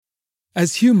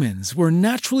As humans, we're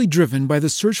naturally driven by the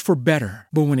search for better.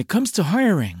 But when it comes to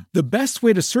hiring, the best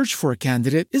way to search for a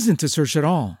candidate isn't to search at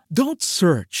all. Don't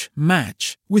search,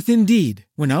 match with Indeed.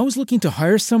 When I was looking to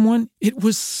hire someone, it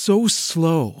was so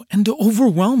slow and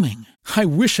overwhelming. I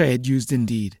wish I had used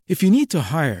Indeed. If you need to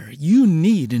hire, you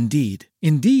need Indeed.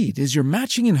 Indeed is your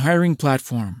matching and hiring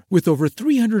platform with over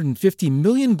 350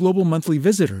 million global monthly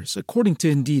visitors, according to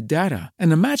Indeed data,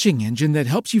 and a matching engine that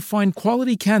helps you find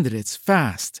quality candidates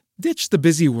fast. Ditch the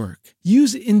busy work.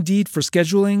 Use Indeed for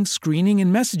scheduling, screening,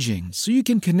 and messaging so you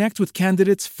can connect with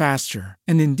candidates faster.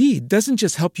 And Indeed doesn't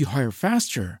just help you hire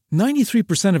faster.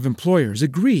 93% of employers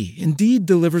agree Indeed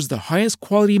delivers the highest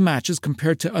quality matches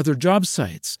compared to other job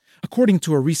sites, according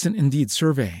to a recent Indeed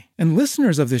survey. And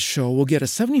listeners of this show will get a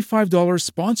 $75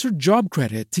 sponsored job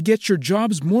credit to get your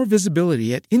jobs more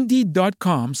visibility at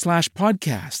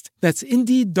Indeed.com/podcast. That's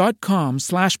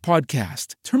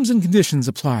Indeed.com/podcast. Terms and conditions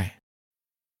apply.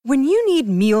 When you need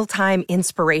mealtime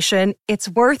inspiration, it's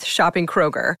worth shopping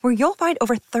Kroger, where you'll find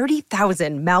over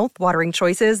 30,000 mouth-watering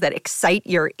choices that excite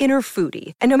your inner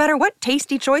foodie. And no matter what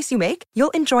tasty choice you make,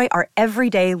 you'll enjoy our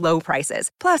everyday low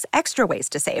prices, plus extra ways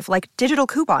to save, like digital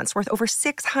coupons worth over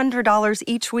 $600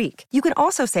 each week. You can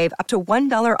also save up to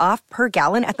 $1 off per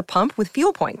gallon at the pump with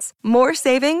fuel points. More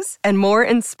savings and more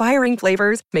inspiring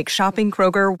flavors make shopping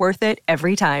Kroger worth it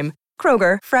every time.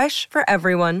 Kroger, fresh for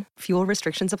everyone. Fuel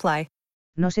restrictions apply.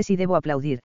 No sé si debo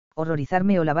aplaudir,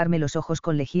 horrorizarme o lavarme los ojos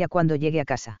con lejía cuando llegue a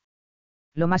casa.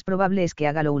 Lo más probable es que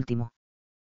haga lo último.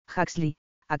 Huxley,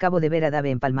 acabo de ver a Dave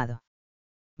empalmado.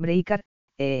 Breaker,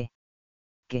 ¿qué?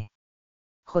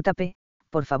 JP,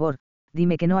 por favor,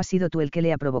 dime que no has sido tú el que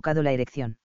le ha provocado la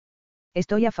erección.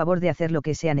 Estoy a favor de hacer lo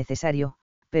que sea necesario,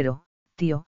 pero,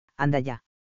 tío, anda ya.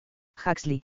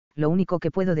 Huxley, lo único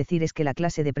que puedo decir es que la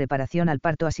clase de preparación al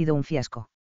parto ha sido un fiasco.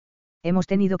 Hemos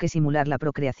tenido que simular la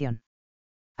procreación.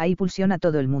 Hay pulsión a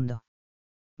todo el mundo.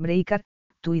 Breaker,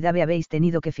 tú y Dave habéis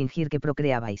tenido que fingir que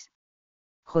procreabais.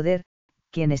 Joder,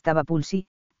 ¿quién estaba pulsi?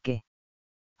 ¿Qué?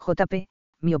 JP,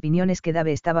 mi opinión es que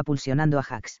Dave estaba pulsionando a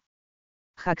Hux.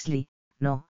 Huxley,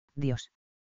 no, Dios.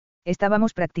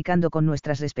 Estábamos practicando con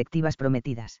nuestras respectivas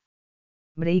prometidas.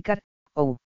 Breaker,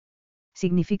 oh.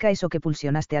 ¿Significa eso que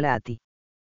pulsionaste a la Ati?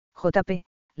 JP,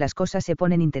 las cosas se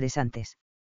ponen interesantes.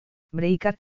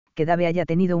 Breaker, que Dave haya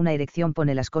tenido una erección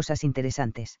pone las cosas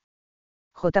interesantes.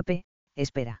 JP,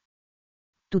 espera.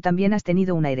 Tú también has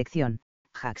tenido una erección,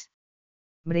 Hux.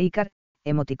 Breaker,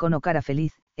 emoticono cara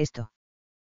feliz, esto.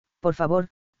 Por favor,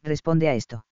 responde a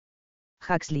esto.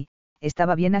 Huxley,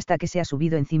 estaba bien hasta que se ha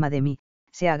subido encima de mí,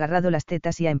 se ha agarrado las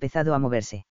tetas y ha empezado a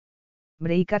moverse.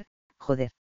 Breaker,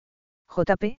 joder.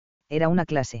 JP, era una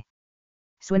clase.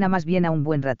 Suena más bien a un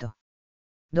buen rato.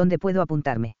 ¿Dónde puedo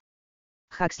apuntarme?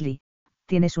 Huxley,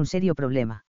 tienes un serio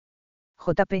problema.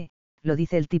 JP, lo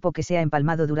dice el tipo que se ha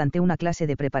empalmado durante una clase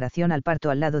de preparación al parto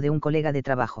al lado de un colega de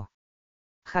trabajo.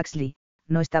 Huxley,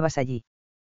 no estabas allí.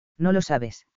 No lo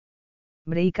sabes.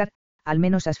 Breaker, al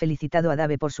menos has felicitado a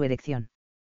Dave por su erección.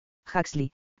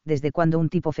 Huxley, ¿desde cuándo un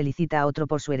tipo felicita a otro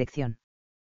por su erección?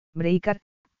 Breaker,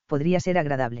 podría ser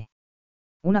agradable.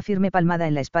 Una firme palmada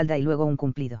en la espalda y luego un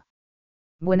cumplido.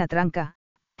 Buena tranca,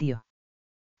 tío.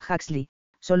 Huxley,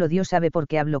 solo Dios sabe por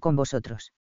qué hablo con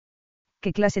vosotros.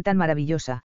 ¿Qué clase tan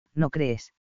maravillosa, no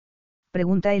crees?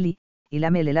 Pregunta Ellie, y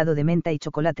lame el helado de menta y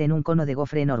chocolate en un cono de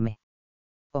gofre enorme.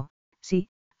 Oh, sí,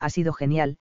 ha sido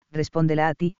genial, responde la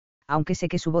Ati, aunque sé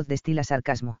que su voz destila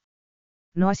sarcasmo.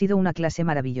 No ha sido una clase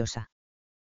maravillosa.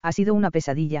 Ha sido una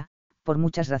pesadilla, por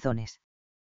muchas razones.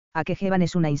 ¿A qué Jevan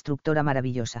es una instructora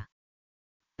maravillosa?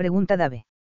 Pregunta Dave.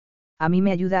 A mí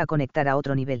me ayuda a conectar a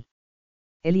otro nivel.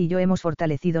 Él y yo hemos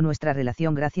fortalecido nuestra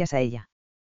relación gracias a ella.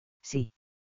 Sí.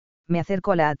 Me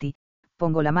acerco a la Ati,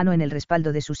 pongo la mano en el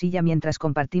respaldo de su silla mientras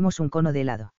compartimos un cono de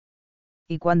helado.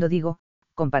 Y cuando digo,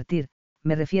 compartir,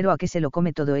 me refiero a que se lo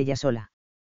come todo ella sola.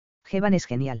 Jevan es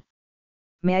genial.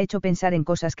 Me ha hecho pensar en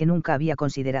cosas que nunca había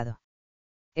considerado.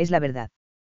 Es la verdad.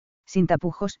 Sin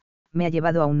tapujos, me ha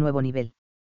llevado a un nuevo nivel.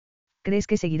 ¿Crees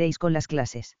que seguiréis con las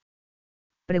clases?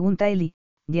 Pregunta Ellie,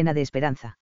 llena de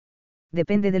esperanza.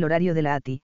 Depende del horario de la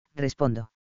Ati,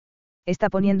 respondo. Está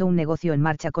poniendo un negocio en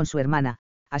marcha con su hermana,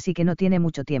 así que no tiene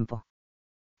mucho tiempo.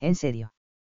 ¿En serio?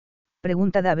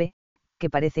 Pregunta Dave, que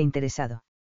parece interesado.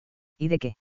 ¿Y de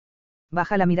qué?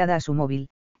 Baja la mirada a su móvil,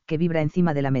 que vibra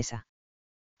encima de la mesa.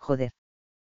 Joder.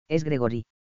 Es Gregory.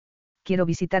 Quiero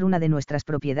visitar una de nuestras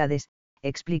propiedades,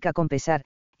 explica con pesar,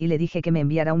 y le dije que me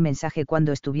enviara un mensaje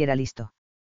cuando estuviera listo.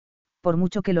 Por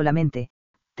mucho que lo lamente,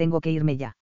 tengo que irme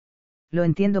ya. Lo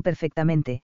entiendo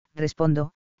perfectamente,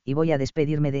 respondo, y voy a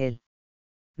despedirme de él.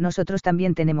 Nosotros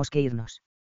también tenemos que irnos.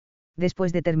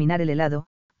 Después de terminar el helado,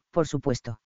 por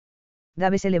supuesto.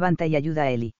 Dave se levanta y ayuda a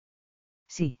Ellie.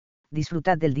 Sí,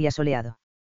 disfrutad del día soleado.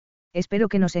 Espero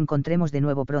que nos encontremos de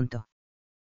nuevo pronto.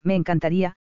 Me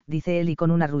encantaría, dice Ellie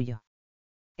con un arrullo.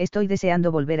 Estoy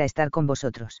deseando volver a estar con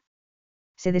vosotros.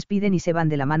 Se despiden y se van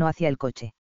de la mano hacia el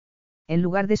coche. En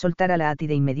lugar de soltar a la Ati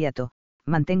de inmediato,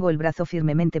 mantengo el brazo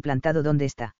firmemente plantado donde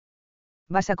está.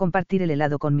 ¿Vas a compartir el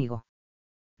helado conmigo?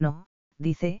 No,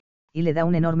 dice, y le da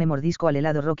un enorme mordisco al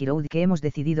helado Rocky Road que hemos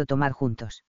decidido tomar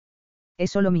juntos.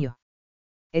 Es solo mío.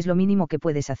 Es lo mínimo que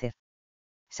puedes hacer.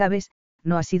 Sabes,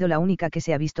 no has sido la única que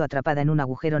se ha visto atrapada en un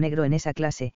agujero negro en esa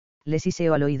clase, le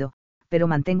siseo al oído, pero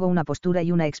mantengo una postura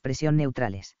y una expresión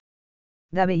neutrales.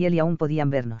 Dave y Ellie aún podían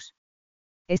vernos.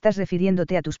 ¿Estás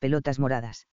refiriéndote a tus pelotas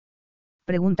moradas?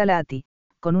 Pregúntala a ti,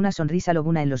 con una sonrisa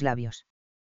lobuna en los labios.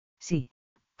 Sí,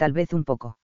 tal vez un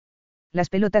poco. Las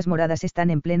pelotas moradas están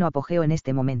en pleno apogeo en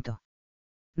este momento.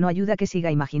 No ayuda que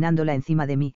siga imaginándola encima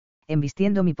de mí,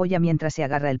 embistiendo mi polla mientras se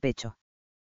agarra el pecho.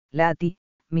 La Ati,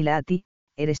 mi la Ati,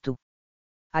 eres tú.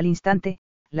 Al instante,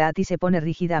 la Ati se pone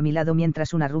rígida a mi lado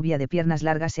mientras una rubia de piernas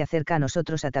largas se acerca a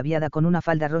nosotros ataviada con una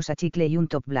falda rosa chicle y un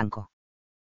top blanco.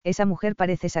 Esa mujer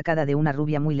parece sacada de una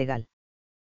rubia muy legal.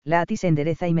 La Ati se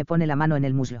endereza y me pone la mano en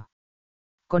el muslo.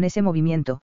 Con ese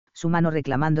movimiento, su mano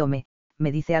reclamándome,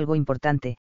 me dice algo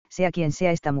importante: sea quien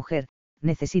sea esta mujer,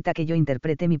 necesita que yo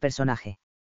interprete mi personaje.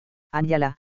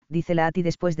 Angela, dice la Ati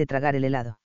después de tragar el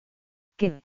helado.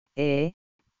 ¿Qué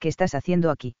estás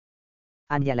haciendo aquí?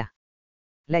 Angela.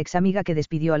 La ex amiga que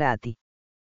despidió a la Ati.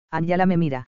 Angela me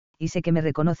mira, y sé que me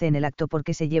reconoce en el acto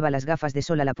porque se lleva las gafas de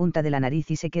sol a la punta de la nariz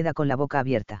y se queda con la boca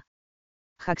abierta.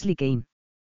 Huxley Kane.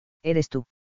 Eres tú.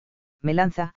 Me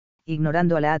lanza,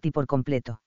 ignorando a la Ati por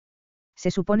completo.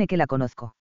 Se supone que la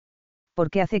conozco. ¿Por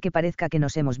qué hace que parezca que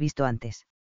nos hemos visto antes?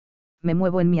 Me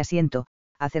muevo en mi asiento,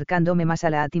 acercándome más a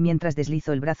la Ati mientras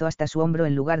deslizo el brazo hasta su hombro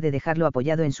en lugar de dejarlo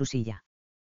apoyado en su silla.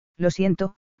 Lo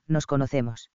siento, ¿nos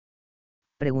conocemos?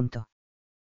 Pregunto.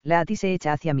 La Ati se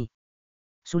echa hacia mí.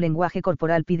 Su lenguaje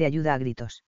corporal pide ayuda a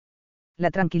gritos.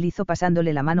 La tranquilizo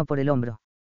pasándole la mano por el hombro.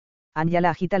 Angela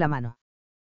agita la mano.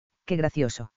 Qué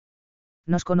gracioso.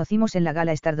 Nos conocimos en la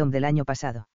gala Stardom del año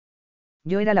pasado.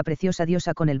 Yo era la preciosa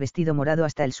diosa con el vestido morado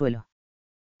hasta el suelo.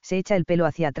 Se echa el pelo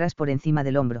hacia atrás por encima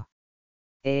del hombro.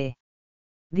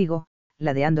 Digo,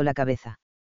 ladeando la cabeza.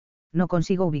 No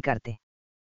consigo ubicarte.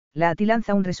 La Ati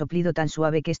lanza un resoplido tan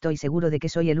suave que estoy seguro de que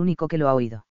soy el único que lo ha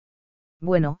oído.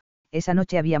 Bueno, esa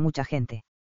noche había mucha gente.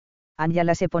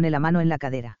 Angela se pone la mano en la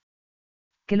cadera.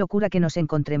 Qué locura que nos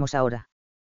encontremos ahora.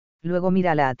 Luego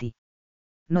mira a la Ati.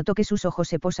 Noto que sus ojos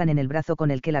se posan en el brazo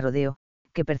con el que la rodeo,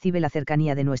 que percibe la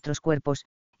cercanía de nuestros cuerpos,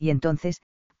 y entonces,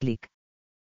 clic.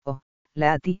 Oh,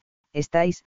 la Ati,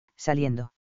 estáis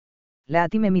saliendo. La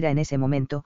Ati me mira en ese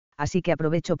momento, así que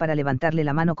aprovecho para levantarle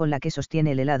la mano con la que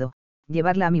sostiene el helado,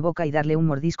 llevarla a mi boca y darle un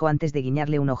mordisco antes de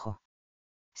guiñarle un ojo.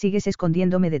 Sigues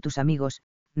escondiéndome de tus amigos,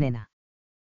 nena.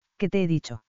 ¿Qué te he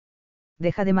dicho?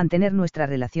 Deja de mantener nuestra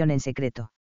relación en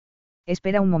secreto.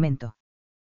 Espera un momento.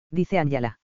 Dice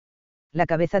Angela. La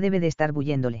cabeza debe de estar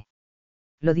bulléndole.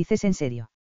 ¿Lo dices en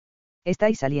serio?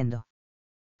 Estáis saliendo.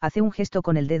 Hace un gesto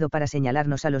con el dedo para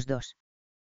señalarnos a los dos.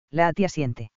 La Ati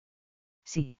asiente.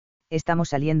 Sí, estamos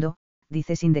saliendo,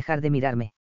 dice sin dejar de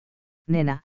mirarme.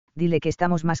 Nena, dile que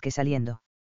estamos más que saliendo.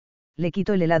 Le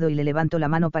quito el helado y le levanto la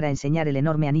mano para enseñar el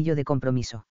enorme anillo de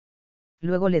compromiso.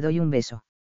 Luego le doy un beso.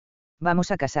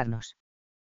 Vamos a casarnos.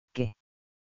 ¿Qué?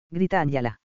 Grita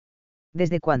Angela.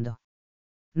 ¿Desde cuándo?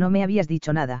 No me habías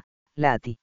dicho nada, la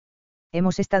Ati.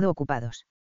 Hemos estado ocupados.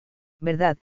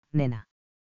 ¿Verdad, nena?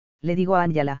 Le digo a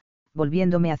Angela,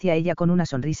 volviéndome hacia ella con una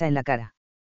sonrisa en la cara.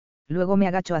 Luego me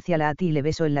agacho hacia la Ati y le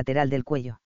beso el lateral del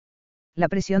cuello. La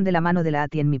presión de la mano de la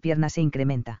Ati en mi pierna se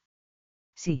incrementa.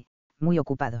 Sí, muy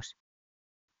ocupados.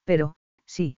 Pero,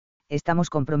 sí, estamos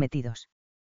comprometidos.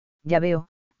 Ya veo,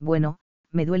 bueno,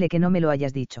 me duele que no me lo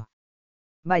hayas dicho.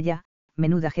 Vaya,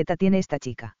 menuda jeta tiene esta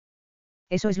chica.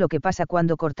 Eso es lo que pasa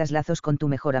cuando cortas lazos con tu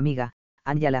mejor amiga,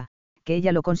 Angela, que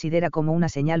ella lo considera como una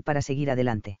señal para seguir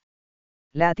adelante.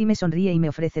 La Ati me sonríe y me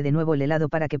ofrece de nuevo el helado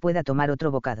para que pueda tomar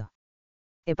otro bocado.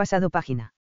 He pasado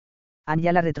página.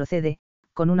 Angela retrocede,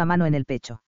 con una mano en el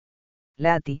pecho.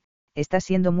 La Ati, estás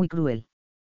siendo muy cruel.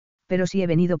 Pero sí he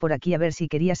venido por aquí a ver si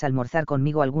querías almorzar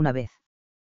conmigo alguna vez.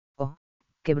 Oh,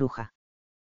 qué bruja.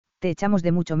 Te echamos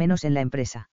de mucho menos en la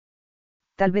empresa.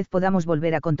 Tal vez podamos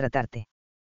volver a contratarte.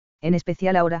 En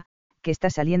especial ahora, que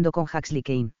estás saliendo con Huxley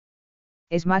Kane.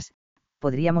 Es más,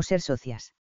 podríamos ser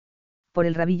socias. Por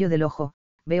el rabillo del ojo,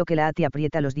 veo que la Ati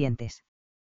aprieta los dientes.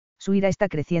 Su ira está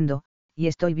creciendo, y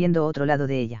estoy viendo otro lado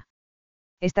de ella.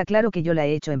 Está claro que yo la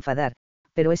he hecho enfadar,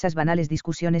 pero esas banales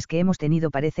discusiones que hemos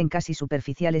tenido parecen casi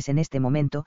superficiales en este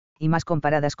momento, y más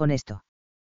comparadas con esto.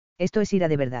 Esto es ira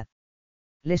de verdad.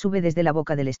 Le sube desde la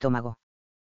boca del estómago.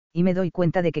 Y me doy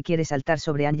cuenta de que quiere saltar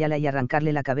sobre Angela y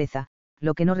arrancarle la cabeza,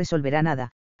 lo que no resolverá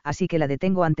nada, así que la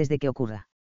detengo antes de que ocurra.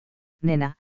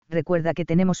 Nena, recuerda que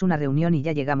tenemos una reunión y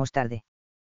ya llegamos tarde.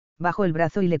 Bajo el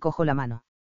brazo y le cojo la mano.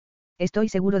 Estoy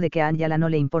seguro de que a Angela no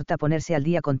le importa ponerse al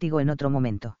día contigo en otro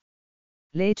momento.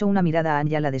 Le echo una mirada a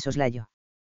Angela de soslayo.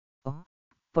 Oh,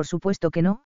 por supuesto que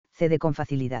no, cede con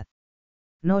facilidad.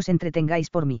 No os entretengáis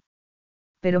por mí.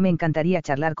 Pero me encantaría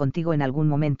charlar contigo en algún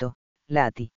momento,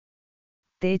 Laati.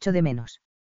 Te echo de menos.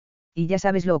 Y ya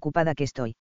sabes lo ocupada que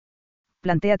estoy.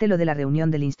 Plantéate lo de la reunión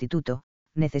del instituto,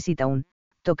 necesita un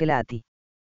toque Laati.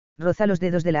 Roza los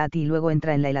dedos de Laati y luego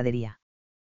entra en la heladería.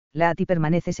 Laati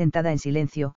permanece sentada en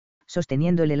silencio,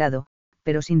 sosteniendo el helado,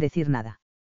 pero sin decir nada.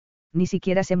 Ni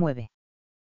siquiera se mueve.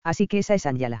 Así que esa es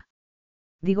Angela.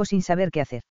 Digo sin saber qué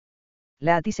hacer.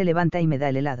 Laati se levanta y me da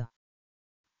el helado.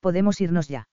 ¿Podemos irnos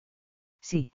ya?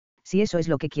 Sí, si eso es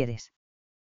lo que quieres.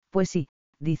 Pues sí,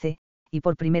 dice, y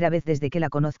por primera vez desde que la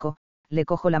conozco, le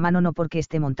cojo la mano no porque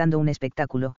esté montando un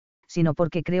espectáculo, sino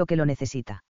porque creo que lo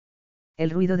necesita.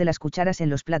 El ruido de las cucharas en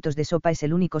los platos de sopa es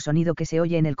el único sonido que se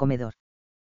oye en el comedor.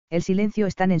 El silencio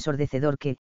es tan ensordecedor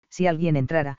que, si alguien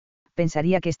entrara,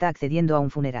 pensaría que está accediendo a un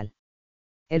funeral.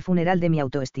 El funeral de mi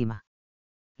autoestima.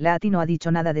 Laati no ha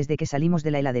dicho nada desde que salimos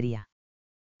de la heladería.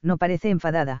 No parece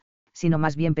enfadada, sino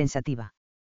más bien pensativa.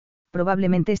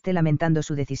 Probablemente esté lamentando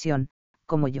su decisión,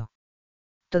 como yo.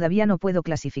 Todavía no puedo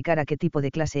clasificar a qué tipo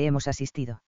de clase hemos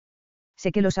asistido.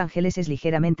 Sé que Los Ángeles es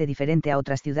ligeramente diferente a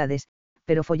otras ciudades,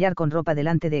 pero follar con ropa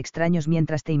delante de extraños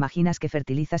mientras te imaginas que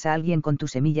fertilizas a alguien con tu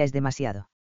semilla es demasiado.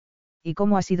 Y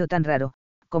cómo ha sido tan raro,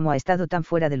 cómo ha estado tan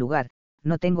fuera de lugar,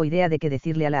 no tengo idea de qué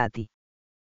decirle a Laati.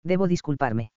 Debo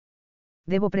disculparme.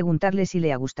 Debo preguntarle si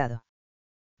le ha gustado.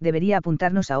 Debería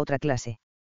apuntarnos a otra clase.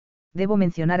 Debo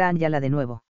mencionar a Angela de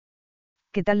nuevo.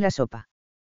 ¿Qué tal la sopa?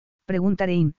 Pregunta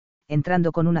Rein,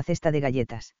 entrando con una cesta de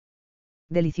galletas.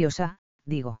 Deliciosa,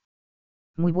 digo.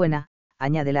 Muy buena,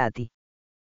 añade Laati.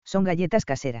 Son galletas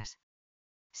caseras.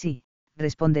 Sí,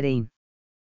 responde Rein.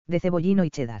 De cebollino y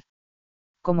cheddar.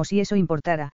 Como si eso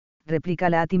importara, replica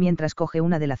Laati mientras coge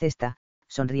una de la cesta,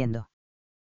 sonriendo.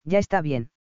 Ya está bien.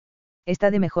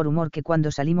 Está de mejor humor que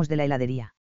cuando salimos de la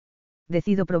heladería.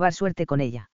 Decido probar suerte con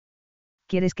ella.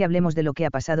 ¿Quieres que hablemos de lo que ha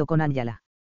pasado con Angela?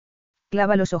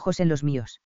 Clava los ojos en los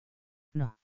míos.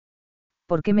 No.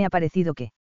 ¿Por qué me ha parecido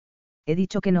que? He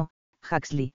dicho que no,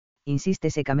 Huxley, insiste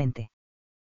secamente.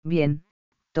 Bien,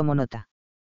 tomo nota.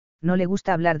 No le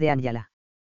gusta hablar de Angela.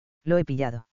 Lo he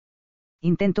pillado.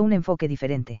 Intento un enfoque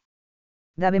diferente.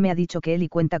 Dave me ha dicho que él y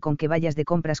cuenta con que vayas de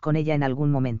compras con ella en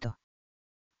algún momento.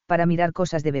 Para mirar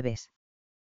cosas de bebés.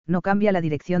 No cambia la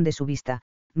dirección de su vista,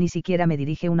 ni siquiera me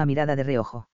dirige una mirada de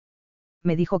reojo.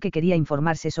 Me dijo que quería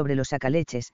informarse sobre los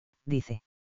sacaleches, dice.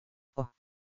 Oh.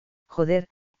 Joder,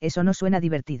 eso no suena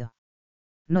divertido.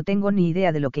 No tengo ni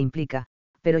idea de lo que implica,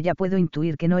 pero ya puedo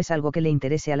intuir que no es algo que le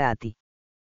interese a Laati.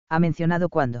 ¿Ha mencionado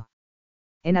cuándo?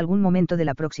 En algún momento de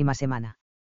la próxima semana.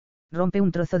 Rompe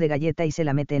un trozo de galleta y se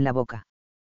la mete en la boca.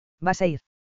 ¿Vas a ir?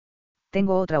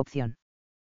 Tengo otra opción.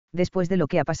 Después de lo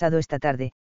que ha pasado esta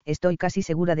tarde, estoy casi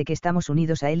segura de que estamos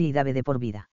unidos a él y Dave de por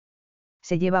vida.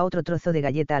 Se lleva otro trozo de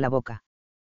galleta a la boca.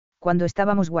 Cuando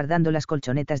estábamos guardando las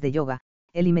colchonetas de yoga,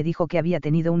 Eli me dijo que había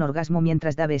tenido un orgasmo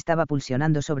mientras Dave estaba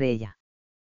pulsionando sobre ella.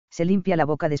 Se limpia la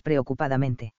boca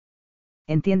despreocupadamente.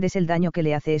 ¿Entiendes el daño que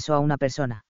le hace eso a una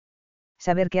persona?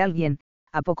 Saber que alguien,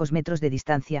 a pocos metros de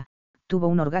distancia, tuvo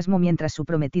un orgasmo mientras su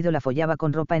prometido la follaba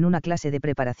con ropa en una clase de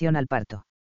preparación al parto.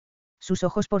 Sus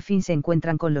ojos por fin se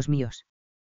encuentran con los míos.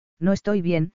 No estoy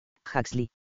bien, Huxley.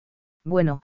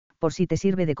 Bueno, por si te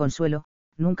sirve de consuelo,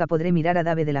 nunca podré mirar a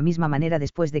Dave de la misma manera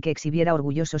después de que exhibiera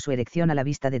orgulloso su erección a la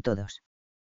vista de todos.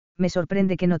 Me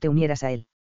sorprende que no te unieras a él.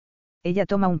 Ella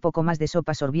toma un poco más de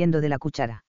sopa sorbiendo de la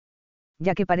cuchara.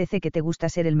 Ya que parece que te gusta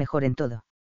ser el mejor en todo.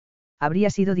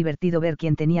 Habría sido divertido ver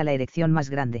quién tenía la erección más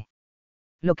grande.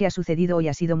 Lo que ha sucedido hoy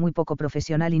ha sido muy poco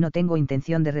profesional y no tengo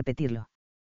intención de repetirlo.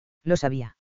 Lo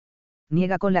sabía.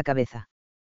 Niega con la cabeza.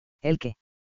 ¿El qué?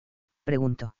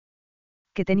 Pregunto.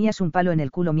 Que tenías un palo en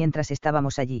el culo mientras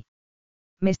estábamos allí.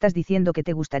 ¿Me estás diciendo que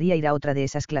te gustaría ir a otra de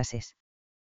esas clases?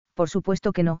 Por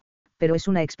supuesto que no, pero es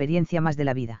una experiencia más de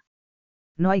la vida.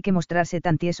 No hay que mostrarse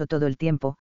tan tieso todo el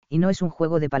tiempo, y no es un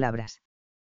juego de palabras.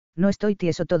 No estoy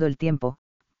tieso todo el tiempo,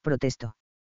 protesto.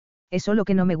 Es solo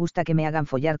que no me gusta que me hagan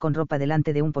follar con ropa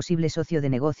delante de un posible socio de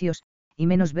negocios, y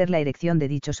menos ver la erección de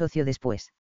dicho socio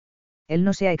después. Él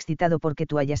no se ha excitado porque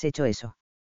tú hayas hecho eso.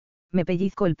 Me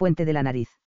pellizco el puente de la nariz.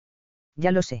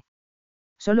 Ya lo sé.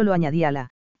 Solo lo añadí a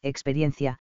la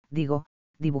experiencia, digo,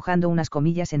 dibujando unas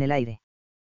comillas en el aire.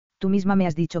 Tú misma me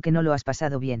has dicho que no lo has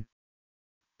pasado bien.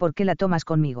 ¿Por qué la tomas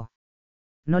conmigo?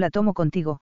 No la tomo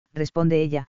contigo, responde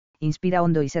ella, inspira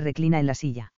hondo y se reclina en la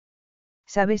silla.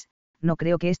 Sabes, no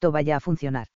creo que esto vaya a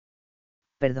funcionar.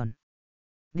 Perdón.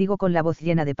 Digo con la voz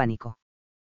llena de pánico.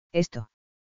 Esto.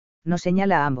 Nos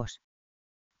señala a ambos.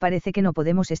 Parece que no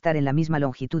podemos estar en la misma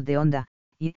longitud de onda,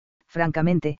 y,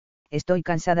 francamente, estoy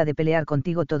cansada de pelear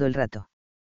contigo todo el rato.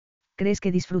 ¿Crees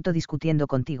que disfruto discutiendo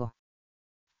contigo?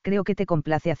 Creo que te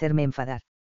complace hacerme enfadar.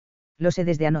 Lo sé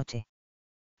desde anoche.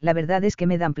 La verdad es que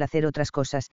me dan placer otras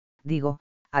cosas, digo,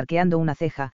 arqueando una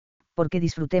ceja, porque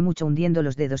disfruté mucho hundiendo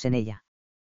los dedos en ella.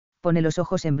 Pone los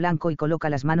ojos en blanco y coloca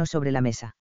las manos sobre la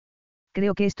mesa.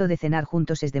 Creo que esto de cenar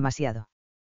juntos es demasiado.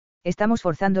 Estamos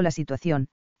forzando la situación,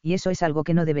 y eso es algo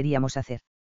que no deberíamos hacer.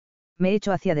 Me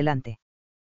echo hacia adelante.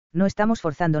 No estamos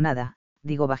forzando nada,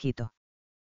 digo bajito.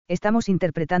 Estamos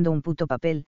interpretando un puto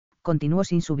papel, continuó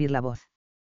sin subir la voz.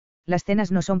 Las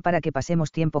cenas no son para que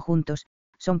pasemos tiempo juntos,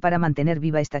 son para mantener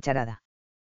viva esta charada.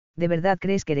 ¿De verdad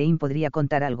crees que Rein podría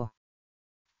contar algo?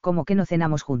 ¿Cómo que no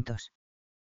cenamos juntos?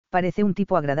 Parece un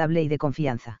tipo agradable y de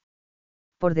confianza.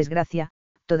 Por desgracia,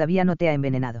 todavía no te ha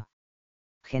envenenado.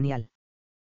 Genial.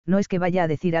 No es que vaya a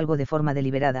decir algo de forma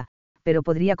deliberada, pero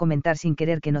podría comentar sin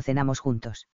querer que no cenamos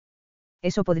juntos.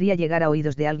 Eso podría llegar a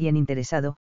oídos de alguien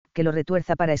interesado, que lo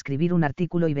retuerza para escribir un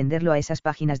artículo y venderlo a esas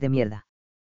páginas de mierda.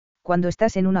 Cuando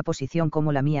estás en una posición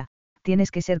como la mía, tienes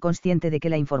que ser consciente de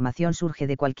que la información surge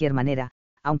de cualquier manera,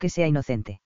 aunque sea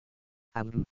inocente.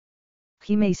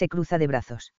 Gime y se cruza de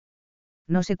brazos.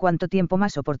 No sé cuánto tiempo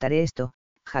más soportaré esto,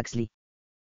 Huxley.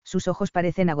 Sus ojos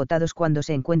parecen agotados cuando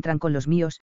se encuentran con los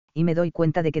míos, y me doy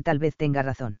cuenta de que tal vez tenga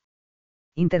razón.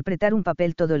 Interpretar un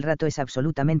papel todo el rato es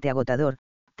absolutamente agotador,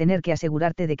 tener que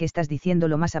asegurarte de que estás diciendo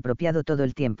lo más apropiado todo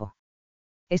el tiempo.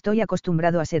 Estoy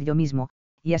acostumbrado a ser yo mismo,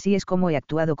 y así es como he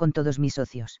actuado con todos mis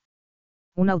socios.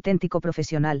 Un auténtico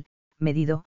profesional,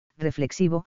 medido,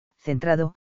 reflexivo,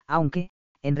 centrado, aunque,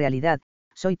 en realidad,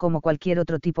 soy como cualquier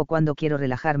otro tipo cuando quiero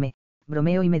relajarme,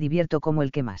 bromeo y me divierto como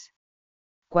el que más.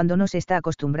 Cuando no se está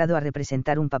acostumbrado a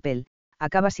representar un papel,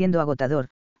 acaba siendo agotador,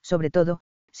 sobre todo,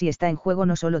 si está en juego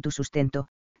no solo tu sustento,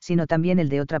 sino también el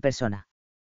de otra persona.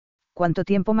 ¿Cuánto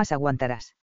tiempo más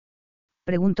aguantarás?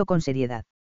 Pregunto con seriedad.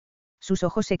 Sus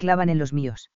ojos se clavan en los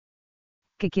míos.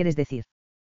 ¿Qué quieres decir?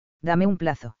 Dame un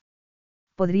plazo.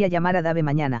 Podría llamar a Dave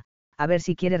mañana, a ver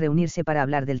si quiere reunirse para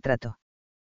hablar del trato.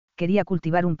 Quería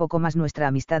cultivar un poco más nuestra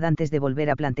amistad antes de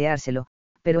volver a planteárselo,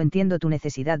 pero entiendo tu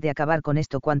necesidad de acabar con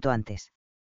esto cuanto antes.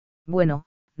 Bueno,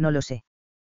 no lo sé.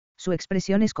 Su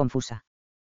expresión es confusa.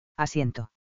 Asiento.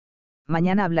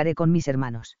 Mañana hablaré con mis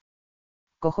hermanos.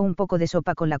 Cojo un poco de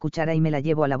sopa con la cuchara y me la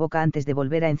llevo a la boca antes de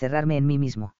volver a encerrarme en mí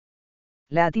mismo.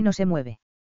 La Ati no se mueve.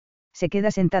 Se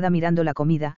queda sentada mirando la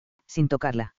comida, sin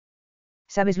tocarla.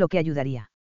 ¿Sabes lo que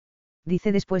ayudaría?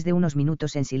 Dice después de unos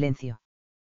minutos en silencio.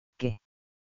 ¿Qué?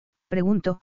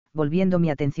 Pregunto, volviendo mi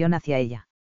atención hacia ella.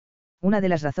 Una de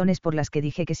las razones por las que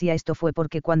dije que sí a esto fue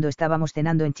porque cuando estábamos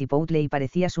cenando en Chipotle y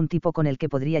parecías un tipo con el que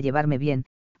podría llevarme bien,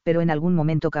 pero en algún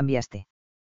momento cambiaste.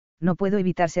 No puedo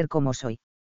evitar ser como soy.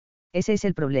 Ese es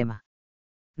el problema.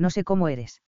 No sé cómo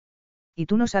eres. Y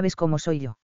tú no sabes cómo soy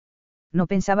yo. No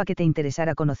pensaba que te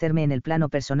interesara conocerme en el plano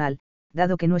personal,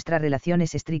 dado que nuestra relación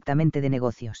es estrictamente de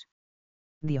negocios.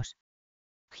 Dios.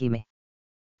 Gime.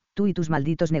 Tú y tus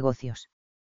malditos negocios.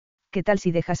 ¿Qué tal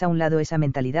si dejas a un lado esa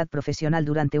mentalidad profesional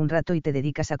durante un rato y te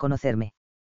dedicas a conocerme?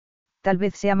 Tal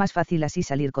vez sea más fácil así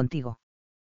salir contigo.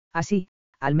 Así,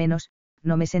 al menos,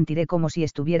 no me sentiré como si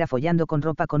estuviera follando con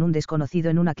ropa con un desconocido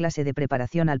en una clase de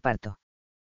preparación al parto.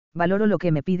 Valoro lo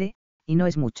que me pide, y no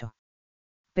es mucho.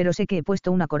 Pero sé que he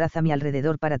puesto una coraza a mi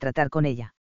alrededor para tratar con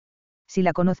ella. Si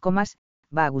la conozco más,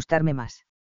 va a gustarme más.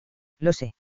 Lo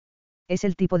sé. Es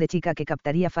el tipo de chica que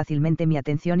captaría fácilmente mi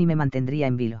atención y me mantendría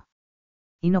en vilo.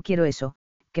 Y no quiero eso,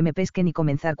 que me pesque ni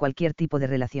comenzar cualquier tipo de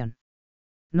relación.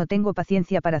 No tengo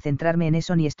paciencia para centrarme en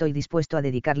eso ni estoy dispuesto a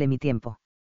dedicarle mi tiempo.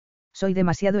 Soy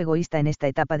demasiado egoísta en esta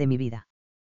etapa de mi vida.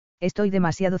 Estoy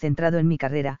demasiado centrado en mi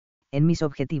carrera, en mis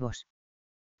objetivos.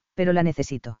 Pero la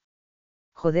necesito.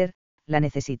 Joder, la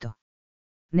necesito.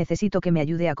 Necesito que me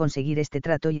ayude a conseguir este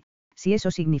trato y, si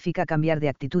eso significa cambiar de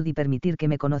actitud y permitir que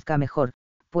me conozca mejor,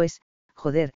 pues,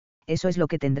 joder, eso es lo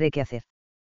que tendré que hacer.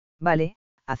 Vale,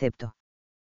 acepto.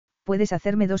 Puedes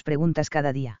hacerme 2 preguntas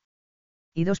cada día.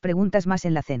 Y 2 preguntas más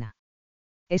en la cena.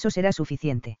 Eso será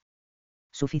suficiente.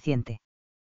 Suficiente.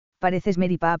 Pareces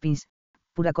Mary Poppins,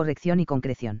 pura corrección y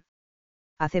concreción.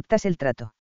 ¿Aceptas el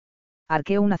trato?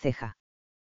 Arqueo una ceja.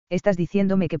 Estás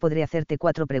diciéndome que podré hacerte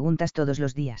 4 preguntas todos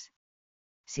los días.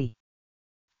 Sí.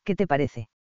 ¿Qué te parece?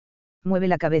 Mueve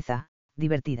la cabeza,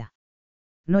 divertida.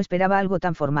 No esperaba algo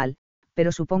tan formal,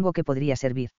 pero supongo que podría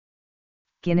servir.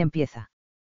 ¿Quién empieza?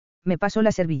 Me paso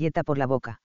la servilleta por la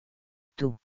boca.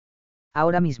 Tú.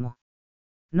 Ahora mismo.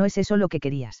 ¿No es eso lo que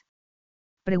querías?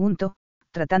 Pregunto,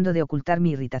 tratando de ocultar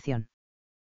mi irritación.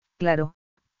 Claro,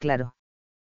 claro.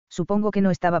 Supongo que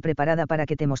no estaba preparada para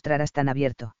que te mostraras tan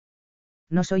abierto.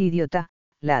 No soy idiota,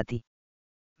 Laati.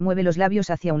 Mueve los labios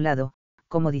hacia un lado,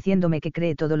 como diciéndome que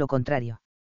cree todo lo contrario.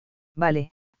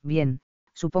 Vale, bien,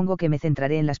 supongo que me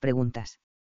centraré en las preguntas.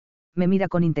 Me mira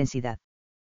con intensidad.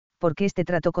 ¿Por qué este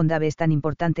trato con Dave es tan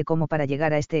importante como para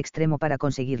llegar a este extremo para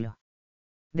conseguirlo?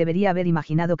 Debería haber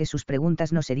imaginado que sus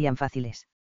preguntas no serían fáciles.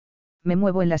 Me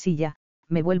muevo en la silla,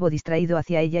 me vuelvo distraído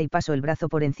hacia ella y paso el brazo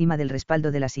por encima del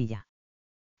respaldo de la silla.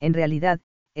 En realidad,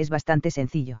 es bastante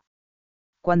sencillo.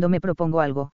 Cuando me propongo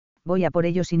algo, voy a por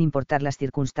ello sin importar las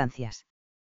circunstancias.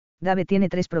 Dave tiene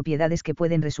 3 propiedades que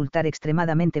pueden resultar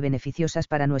extremadamente beneficiosas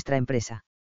para nuestra empresa.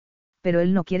 Pero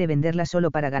él no quiere venderlas solo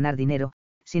para ganar dinero,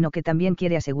 sino que también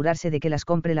quiere asegurarse de que las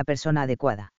compre la persona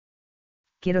adecuada.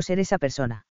 Quiero ser esa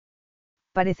persona.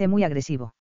 Parece muy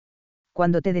agresivo.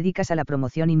 Cuando te dedicas a la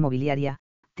promoción inmobiliaria,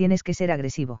 tienes que ser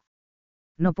agresivo.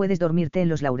 No puedes dormirte en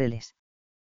los laureles.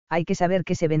 Hay que saber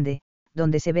qué se vende,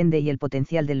 dónde se vende y el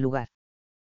potencial del lugar.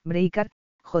 Breikar,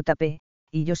 JP,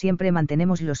 y yo siempre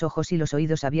mantenemos los ojos y los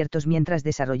oídos abiertos mientras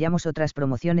desarrollamos otras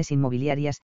promociones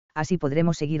inmobiliarias, así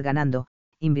podremos seguir ganando,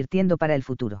 invirtiendo para el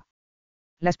futuro.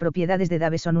 Las propiedades de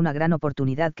Dave son una gran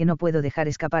oportunidad que no puedo dejar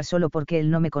escapar solo porque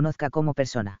él no me conozca como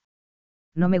persona.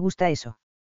 No me gusta eso.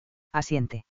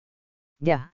 Asiente.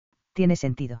 Ya, tiene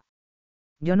sentido.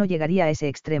 Yo no llegaría a ese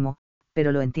extremo,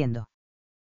 pero lo entiendo.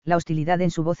 La hostilidad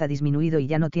en su voz ha disminuido y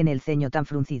ya no tiene el ceño tan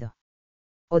fruncido.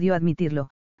 Odio admitirlo,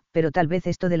 pero tal vez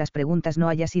esto de las preguntas no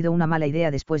haya sido una mala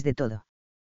idea después de todo.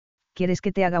 ¿Quieres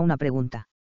que te haga una pregunta?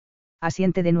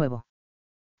 Asiente de nuevo.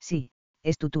 Sí,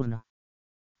 es tu turno.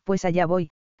 Pues allá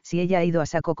voy, si ella ha ido a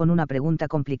saco con una pregunta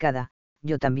complicada,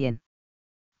 yo también.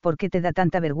 ¿Por qué te da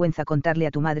tanta vergüenza contarle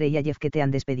a tu madre y a Jeff que te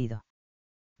han despedido?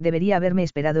 Debería haberme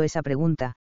esperado esa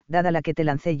pregunta, dada la que te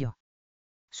lancé yo.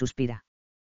 Suspira.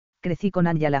 Crecí con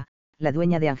Angela, la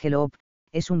dueña de Angeloop,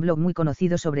 es un blog muy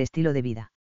conocido sobre estilo de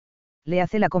vida. Le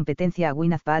hace la competencia a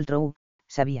Gwyneth Paltrow,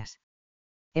 ¿sabías?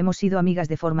 Hemos sido amigas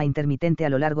de forma intermitente a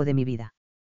lo largo de mi vida.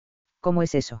 ¿Cómo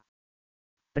es eso?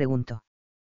 Pregunto.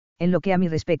 En lo que a mí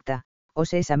respecta, o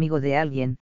se es amigo de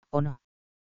alguien, o no.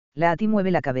 Laati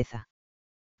mueve la cabeza.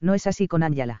 No es así con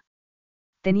Angela.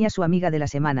 Tenía su amiga de la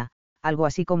semana, algo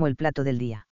así como el plato del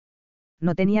día.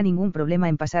 No tenía ningún problema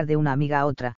en pasar de una amiga a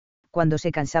otra, cuando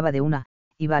se cansaba de una,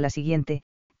 iba a la siguiente,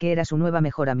 que era su nueva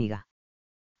mejor amiga.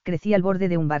 Crecí al borde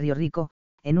de un barrio rico,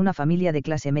 en una familia de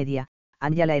clase media,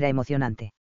 Angela era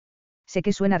emocionante. Sé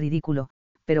que suena ridículo,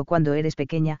 pero cuando eres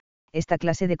pequeña, esta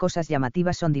clase de cosas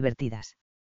llamativas son divertidas.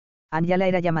 Angela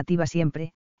era llamativa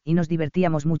siempre, y nos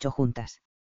divertíamos mucho juntas.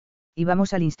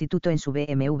 Íbamos al instituto en su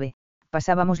BMW,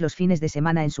 pasábamos los fines de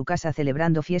semana en su casa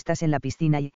celebrando fiestas en la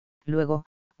piscina y, luego,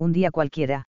 un día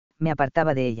cualquiera, me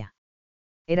apartaba de ella.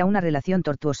 Era una relación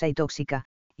tortuosa y tóxica,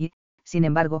 y, sin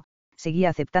embargo, seguía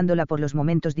aceptándola por los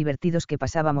momentos divertidos que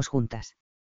pasábamos juntas.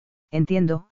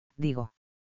 Entiendo, digo.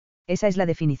 Esa es la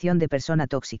definición de persona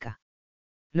tóxica.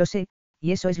 Lo sé,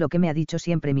 y eso es lo que me ha dicho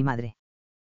siempre mi madre.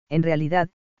 En realidad,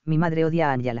 mi madre odia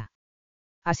a Angela.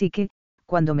 Así que,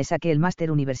 cuando me saqué el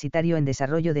máster universitario en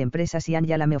desarrollo de empresas y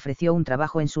Angela me ofreció un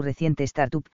trabajo en su reciente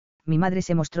startup, mi madre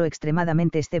se mostró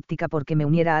extremadamente escéptica porque me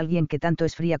uniera a alguien que tanto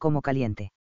es fría como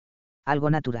caliente. Algo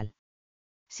natural.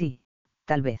 Sí,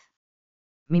 tal vez.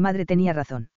 Mi madre tenía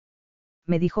razón.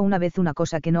 Me dijo una vez una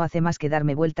cosa que no hace más que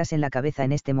darme vueltas en la cabeza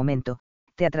en este momento: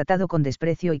 te ha tratado con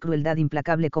desprecio y crueldad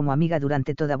implacable como amiga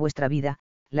durante toda vuestra vida,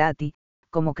 Laati,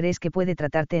 ¿cómo crees que puede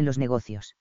tratarte en los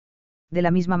negocios? De la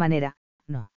misma manera,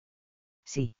 no.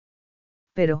 Sí.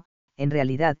 Pero, en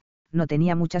realidad, no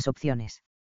tenía muchas opciones.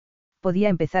 Podía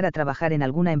empezar a trabajar en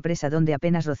alguna empresa donde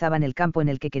apenas rozaban el campo en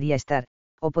el que quería estar,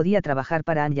 o podía trabajar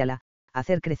para Angela,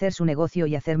 hacer crecer su negocio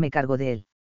y hacerme cargo de él.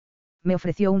 Me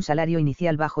ofreció un salario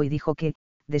inicial bajo y dijo que,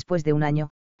 después de un año,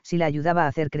 si la ayudaba a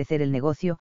hacer crecer el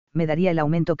negocio, me daría el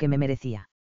aumento que me merecía.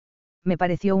 Me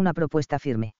pareció una propuesta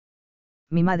firme.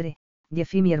 Mi madre,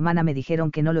 Jeff y mi hermana me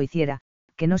dijeron que no lo hiciera,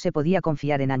 que no se podía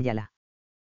confiar en Angela.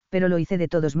 Pero lo hice de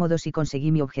todos modos y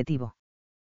conseguí mi objetivo.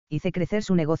 Hice crecer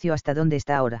su negocio hasta donde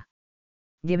está ahora.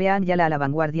 Llevé a Angela a la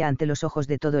vanguardia ante los ojos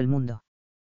de todo el mundo.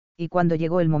 Y cuando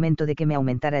llegó el momento de que me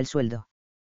aumentara el sueldo,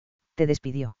 te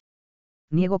despidió.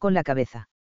 Niego con la cabeza.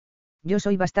 Yo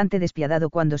soy bastante despiadado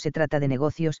cuando se trata de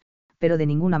negocios, pero de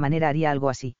ninguna manera haría algo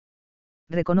así.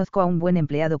 Reconozco a un buen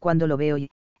empleado cuando lo veo y,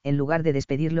 en lugar de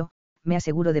despedirlo, me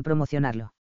aseguro de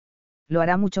promocionarlo. Lo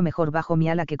hará mucho mejor bajo mi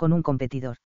ala que con un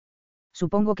competidor.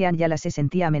 Supongo que Angela se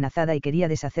sentía amenazada y quería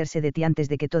deshacerse de ti antes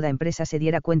de que toda empresa se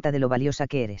diera cuenta de lo valiosa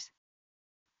que eres.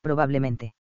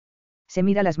 Probablemente. Se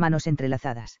mira las manos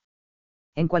entrelazadas.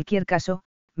 En cualquier caso,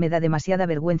 me da demasiada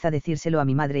vergüenza decírselo a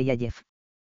mi madre y a Jeff.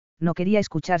 No quería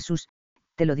escuchar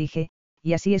te lo dije,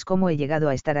 y así es como he llegado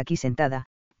a estar aquí sentada,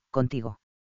 contigo.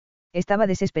 Estaba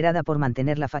desesperada por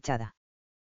mantener la fachada.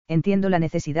 Entiendo la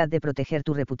necesidad de proteger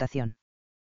tu reputación.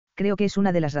 Creo que es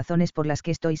una de las razones por las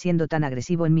que estoy siendo tan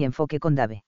agresivo en mi enfoque con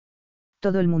Dave.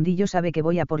 Todo el mundillo sabe que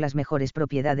voy a por las mejores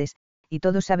propiedades, y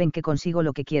todos saben que consigo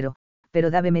lo que quiero,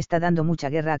 pero Dave me está dando mucha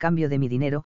guerra a cambio de mi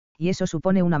dinero, y eso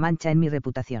supone una mancha en mi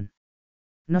reputación.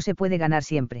 No se puede ganar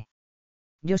siempre.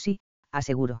 Yo sí,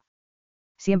 aseguro.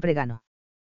 Siempre gano.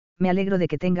 Me alegro de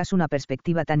que tengas una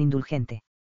perspectiva tan indulgente.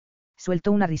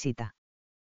 Suelto una risita.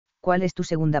 ¿Cuál es tu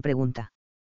segunda pregunta?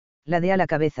 Ladeé la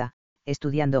cabeza,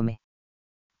 estudiándome.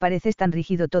 Pareces tan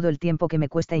rígido todo el tiempo que me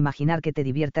cuesta imaginar que te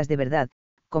diviertas de verdad,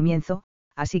 comienzo,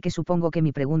 así que supongo que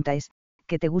mi pregunta es,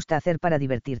 ¿qué te gusta hacer para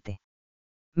divertirte?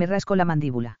 Me rasco la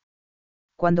mandíbula.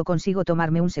 Cuando consigo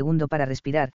tomarme un segundo para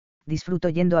respirar, disfruto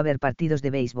yendo a ver partidos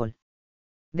de béisbol.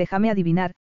 Déjame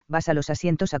adivinar, vas a los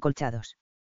asientos acolchados.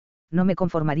 No me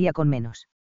conformaría con menos.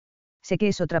 Sé que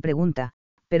es otra pregunta,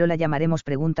 pero la llamaremos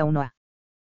pregunta 1A.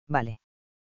 Vale.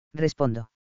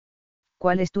 Respondo.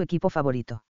 ¿Cuál es tu equipo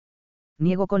favorito?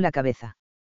 Niego con la cabeza.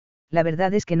 La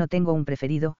verdad es que no tengo un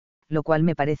preferido, lo cual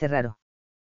me parece raro.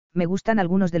 Me gustan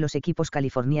algunos de los equipos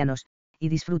californianos, y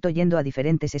disfruto yendo a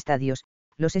diferentes estadios,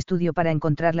 los estudio para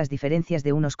encontrar las diferencias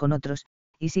de unos con otros,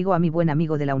 y sigo a mi buen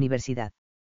amigo de la universidad.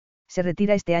 Se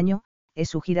retira este año, es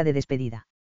su gira de despedida.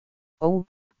 Oh,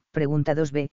 pregunta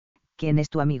 2B, ¿quién es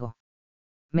tu amigo?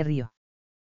 Me río.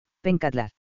 Penn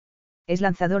Cutler. Es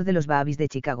lanzador de los Bahavis de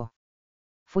Chicago.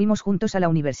 Fuimos juntos a la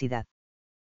universidad.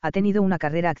 Ha tenido una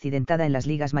carrera accidentada en las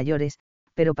ligas mayores,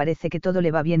 pero parece que todo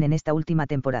le va bien en esta última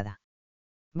temporada.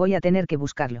 Voy a tener que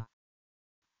buscarlo.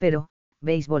 Pero,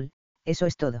 béisbol, eso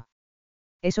es todo.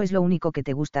 Eso es lo único que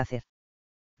te gusta hacer.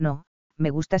 No, me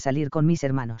gusta salir con mis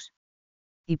hermanos.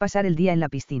 Y pasar el día en la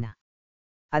piscina.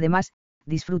 Además,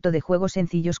 disfruto de juegos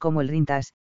sencillos como el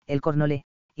rintas, el cornole,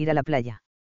 ir a la playa.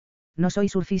 No soy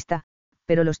surfista,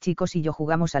 pero los chicos y yo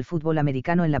jugamos al fútbol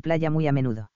americano en la playa muy a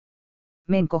menudo.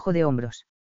 Me encojo de hombros.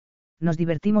 Nos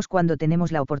divertimos cuando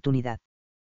tenemos la oportunidad.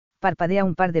 Parpadea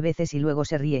un par de veces y luego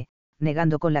se ríe,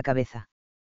 negando con la cabeza.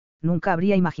 Nunca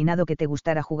habría imaginado que te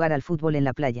gustara jugar al fútbol en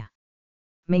la playa.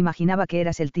 Me imaginaba que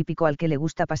eras el típico al que le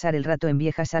gusta pasar el rato en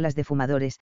viejas salas de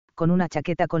fumadores, con una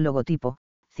chaqueta con logotipo,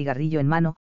 cigarrillo en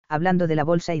mano, hablando de la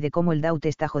bolsa y de cómo el Dow te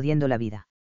está jodiendo la vida.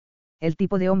 El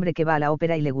tipo de hombre que va a la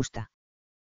ópera y le gusta.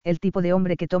 El tipo de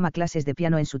hombre que toma clases de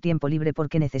piano en su tiempo libre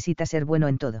porque necesita ser bueno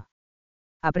en todo.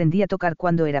 Aprendí a tocar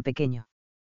cuando era pequeño.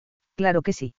 Claro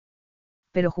que sí.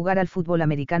 Pero jugar al fútbol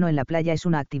americano en la playa es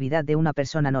una actividad de una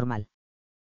persona normal.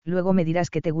 Luego me dirás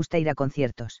que te gusta ir a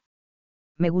conciertos.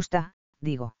 Me gusta,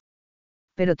 digo.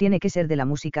 Pero tiene que ser de la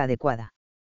música adecuada.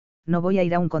 No voy a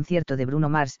ir a un concierto de Bruno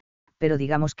Mars, pero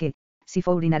digamos que, si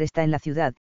Foreigner está en la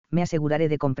ciudad, me aseguraré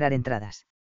de comprar entradas.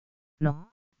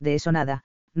 No, de eso nada,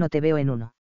 no te veo en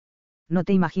uno. No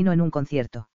te imagino en un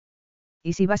concierto.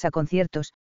 Y si vas a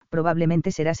conciertos,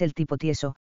 probablemente serás el tipo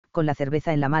tieso, con la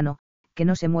cerveza en la mano, que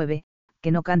no se mueve,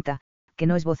 que no canta, que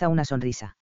no esboza una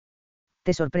sonrisa.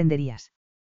 Te sorprenderías.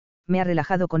 Me ha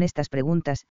relajado con estas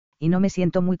preguntas, y no me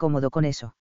siento muy cómodo con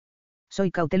eso.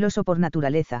 Soy cauteloso por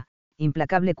naturaleza,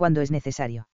 implacable cuando es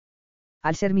necesario.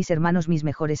 Al ser mis hermanos mis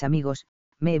mejores amigos,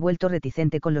 me he vuelto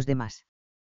reticente con los demás.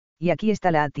 Y aquí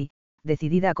está la Ati,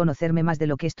 decidida a conocerme más de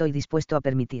lo que estoy dispuesto a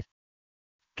permitir.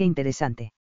 Qué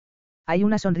interesante. Hay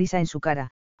una sonrisa en su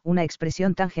cara, una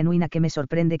expresión tan genuina que me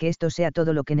sorprende que esto sea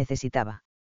todo lo que necesitaba.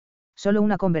 Solo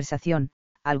una conversación,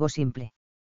 algo simple.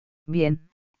 Bien,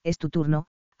 es tu turno,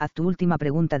 haz tu última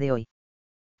pregunta de hoy.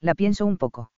 La pienso un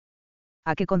poco.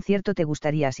 ¿A qué concierto te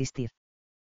gustaría asistir?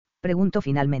 Pregunto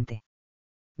finalmente.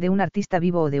 ¿De un artista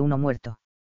vivo o de uno muerto?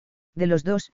 De los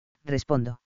dos,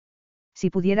 respondo. Si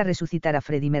pudiera resucitar a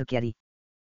Freddie Mercury.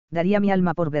 Daría mi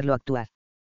alma por verlo actuar.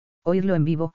 Oírlo en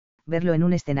vivo, verlo en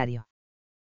un escenario.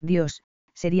 Dios,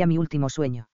 sería mi último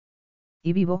sueño.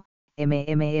 Y vivo,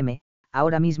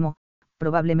 ahora mismo,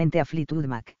 probablemente a Fleetwood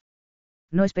Mac.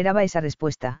 No esperaba esa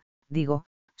respuesta, digo,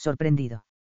 sorprendido.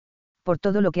 Por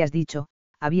todo lo que has dicho,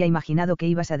 había imaginado que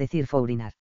ibas a decir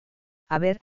Foreigner. A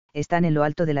ver, están en lo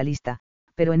alto de la lista,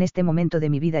 pero en este momento de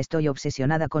mi vida estoy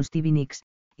obsesionada con Stevie Nicks,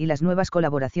 y las nuevas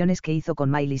colaboraciones que hizo con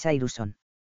Miley Cyrus son.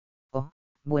 Oh,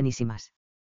 buenísimas.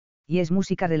 Y es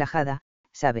música relajada,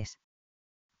 ¿sabes?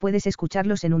 Puedes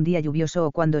escucharlos en un día lluvioso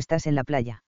o cuando estás en la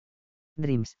playa.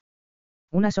 Dreams.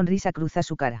 Una sonrisa cruza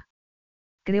su cara.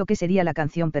 Creo que sería la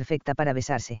canción perfecta para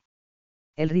besarse.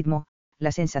 El ritmo,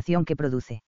 la sensación que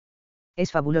produce.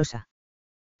 Es fabulosa.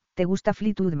 ¿Te gusta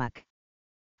Fleetwood Mac?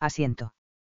 Asiento.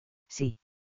 Sí.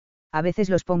 A veces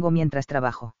los pongo mientras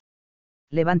trabajo.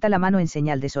 Levanta la mano en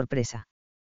señal de sorpresa.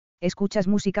 ¿Escuchas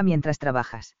música mientras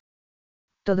trabajas?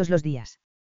 Todos los días.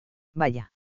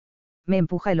 Vaya. Me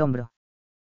empuja el hombro.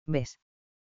 ¿Ves?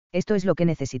 Esto es lo que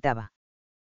necesitaba.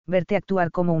 Verte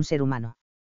actuar como un ser humano.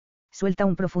 Suelta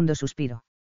un profundo suspiro.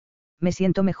 Me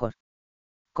siento mejor.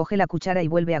 Coge la cuchara y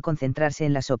vuelve a concentrarse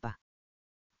en la sopa.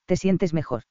 ¿Te sientes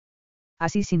mejor?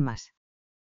 Así sin más.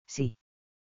 Sí.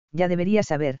 Ya deberías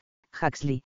saber,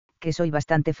 Huxley, que soy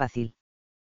bastante fácil.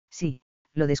 Sí,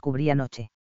 lo descubrí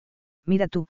anoche. Mira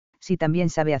tú, si también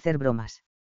sabe hacer bromas.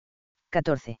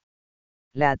 14.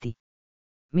 La a ti.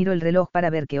 Miro el reloj para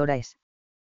ver qué hora es.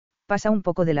 Pasa un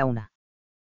poco de la 1.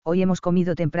 Hoy hemos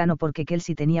comido temprano porque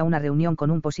Kelsey tenía una reunión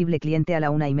con un posible cliente a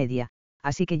la 1:30,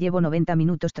 así que llevo 90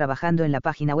 minutos trabajando en la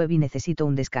página web y necesito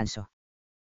un descanso.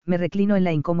 Me reclino en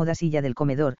la incómoda silla del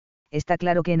comedor. Está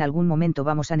claro que en algún momento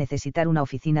vamos a necesitar una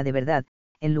oficina de verdad.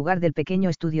 En lugar del pequeño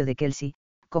estudio de Kelsey,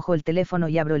 cojo el teléfono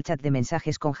y abro el chat de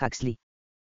mensajes con Huxley.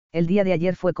 El día de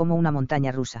ayer fue como una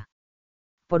montaña rusa.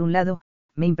 Por un lado,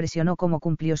 me impresionó cómo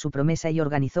cumplió su promesa y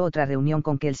organizó otra reunión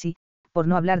con Kelsey, por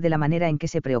no hablar de la manera en que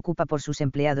se preocupa por sus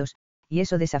empleados, y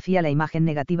eso desafía la imagen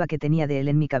negativa que tenía de él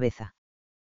en mi cabeza.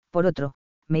 Por otro,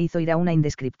 me hizo ir a una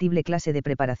indescriptible clase de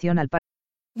preparación al parque.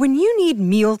 When you need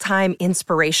mealtime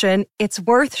inspiration, it's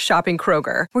worth shopping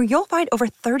Kroger, where you'll find over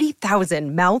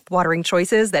 30,000 mouth-watering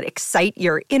choices that excite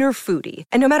your inner foodie.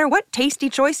 And no matter what tasty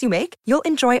choice you make, you'll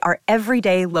enjoy our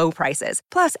everyday low prices,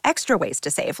 plus extra ways to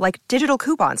save, like digital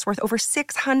coupons worth over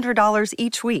 $600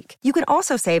 each week. You can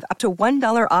also save up to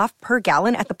 $1 off per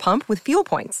gallon at the pump with fuel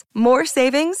points. More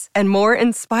savings and more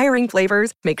inspiring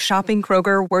flavors make shopping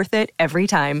Kroger worth it every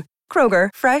time. Kroger,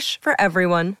 fresh for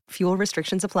everyone. Fuel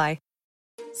restrictions apply.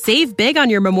 Save big on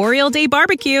your Memorial Day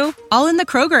barbecue, all in the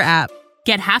Kroger app.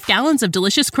 Get half gallons of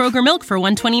delicious Kroger milk for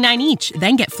 $1.29 each.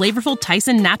 Then get flavorful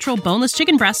Tyson natural boneless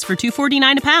chicken breasts for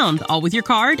 $2.49 a pound, all with your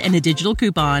card and a digital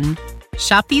coupon.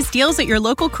 Shop these deals at your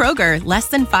local Kroger, less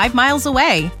than 5 miles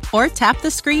away. Or tap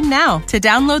the screen now to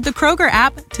download the Kroger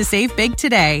app to save big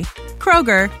today.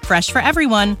 Kroger, fresh for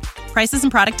everyone. Prices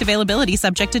and product availability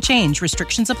subject to change.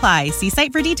 Restrictions apply. See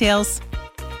site for details.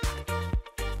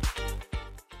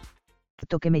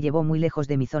 Que me llevó muy lejos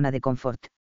de mi zona de confort.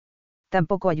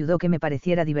 Tampoco ayudó que me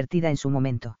pareciera divertida en su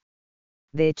momento.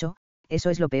 De hecho, eso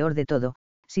es lo peor de todo.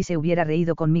 Si se hubiera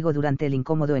reído conmigo durante el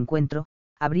incómodo encuentro,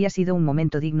 habría sido un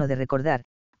momento digno de recordar,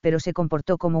 pero se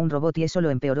comportó como un robot y eso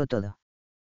lo empeoró todo.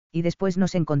 Y después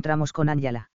nos encontramos con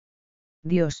Angela.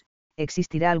 Dios,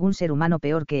 ¿existirá algún ser humano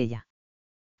peor que ella?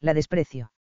 La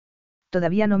desprecio.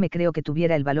 Todavía no me creo que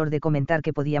tuviera el valor de comentar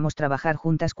que podíamos trabajar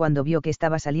juntas cuando vio que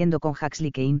estaba saliendo con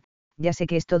Huxley Kane. Ya sé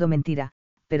que es todo mentira,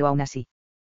 pero aún así.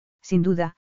 Sin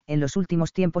duda, en los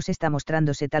últimos tiempos está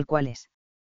mostrándose tal cual es.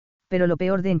 Pero lo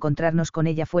peor de encontrarnos con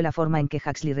ella fue la forma en que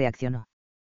Huxley reaccionó.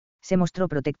 Se mostró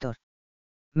protector.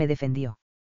 Me defendió.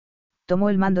 Tomó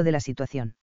el mando de la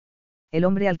situación. El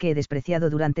hombre al que he despreciado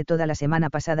durante toda la semana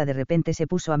pasada de repente se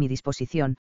puso a mi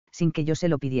disposición, sin que yo se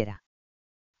lo pidiera.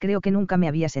 Creo que nunca me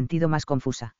había sentido más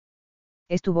confusa.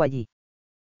 Estuvo allí.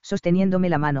 Sosteniéndome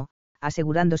la mano,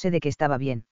 asegurándose de que estaba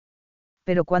bien.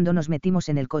 Pero cuando nos metimos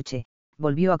en el coche,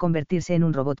 volvió a convertirse en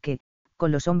un robot que,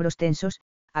 con los hombros tensos,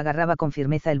 agarraba con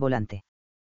firmeza el volante.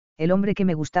 El hombre que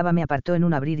me gustaba me apartó en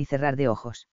un abrir y cerrar de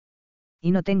ojos.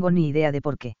 Y no tengo ni idea de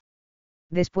por qué.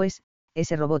 Después,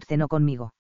 ese robot cenó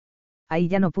conmigo. Ahí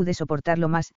ya no pude soportarlo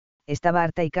más, estaba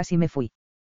harta y casi me fui.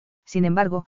 Sin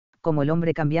embargo, como el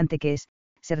hombre cambiante que es,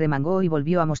 se remangó y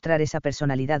volvió a mostrar esa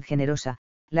personalidad generosa,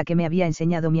 la que me había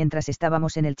enseñado mientras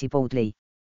estábamos en el Chipotle.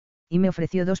 Y me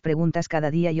ofreció 2 preguntas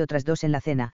cada día y otras 2 en la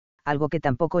cena, algo que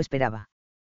tampoco esperaba.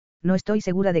 No estoy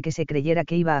segura de que se creyera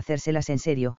que iba a hacérselas en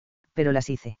serio, pero las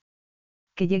hice.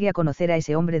 Que llegue a conocer a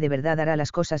ese hombre de verdad hará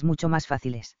las cosas mucho más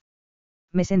fáciles.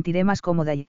 Me sentiré más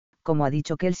cómoda y, como ha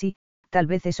dicho Kelsey, tal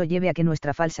vez eso lleve a que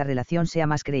nuestra falsa relación sea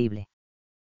más creíble.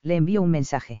 Le envío un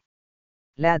mensaje.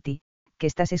 La a ti, que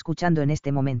estás escuchando en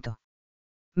este momento.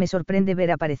 Me sorprende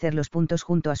ver aparecer los puntos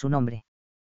junto a su nombre.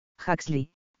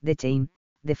 Huxley, de Chain,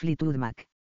 de Fleetwood Mac.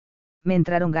 Me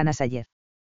entraron ganas ayer.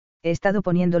 He estado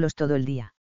poniéndolos todo el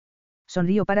día.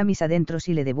 Sonrío para mis adentros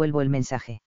y le devuelvo el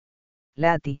mensaje.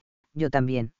 La a ti, yo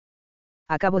también.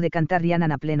 Acabo de cantar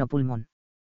Rhiannon a pleno pulmón.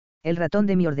 El ratón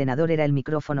de mi ordenador era el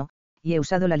micrófono, y he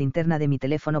usado la linterna de mi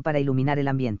teléfono para iluminar el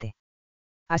ambiente.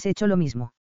 ¿Has hecho lo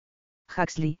mismo?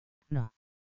 Huxley, no.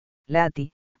 La a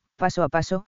ti, paso a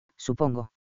paso,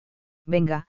 supongo.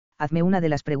 Venga, hazme una de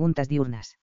las preguntas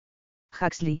diurnas.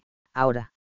 Huxley,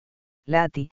 ahora.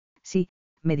 Laati, sí,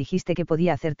 me dijiste que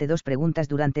podía hacerte 2 preguntas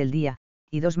durante el día,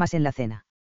 y 2 más en la cena.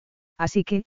 Así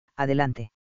que,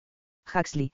 adelante.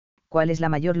 Huxley, ¿cuál es la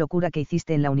mayor locura que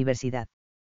hiciste en la universidad?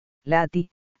 Laati,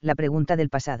 la pregunta del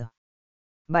pasado.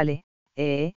 Vale,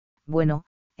 bueno,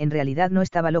 en realidad no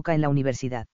estaba loca en la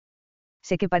universidad.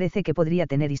 Sé que parece que podría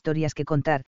tener historias que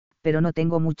contar, pero no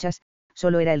tengo muchas,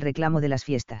 solo era el reclamo de las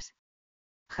fiestas.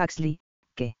 Huxley,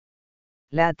 ¿qué?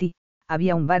 Laati,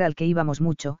 había un bar al que íbamos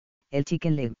mucho, el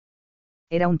Chicken Leg.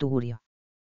 Era un tugurio.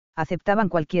 Aceptaban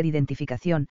cualquier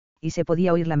identificación, y se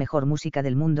podía oír la mejor música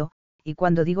del mundo, y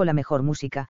cuando digo la mejor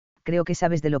música, creo que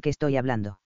sabes de lo que estoy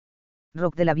hablando.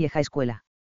 Rock de la vieja escuela.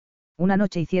 Una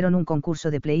noche hicieron un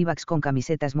concurso de playbacks con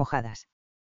camisetas mojadas.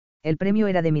 El premio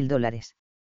era de $1000.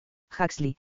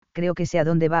 Huxley, creo que sé a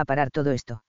dónde va a parar todo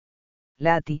esto.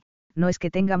 Laati, no es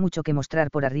que tenga mucho que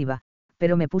mostrar por arriba,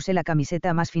 pero me puse la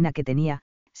camiseta más fina que tenía,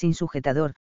 sin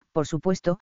sujetador, por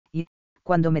supuesto, y,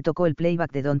 cuando me tocó el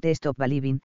playback de Don't Stop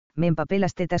Believin', me empapé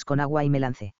las tetas con agua y me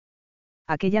lancé.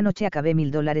 Aquella noche acabé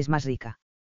 $1000 más rica.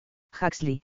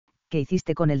 Huxley, ¿qué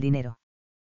hiciste con el dinero?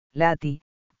 Laati,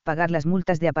 pagar las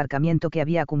multas de aparcamiento que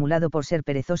había acumulado por ser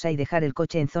perezosa y dejar el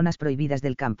coche en zonas prohibidas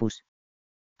del campus.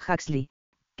 Huxley,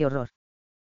 qué horror.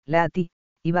 Laati,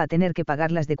 iba a tener que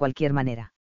pagarlas de cualquier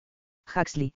manera.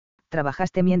 Huxley,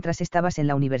 ¿trabajaste mientras estabas en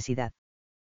la universidad?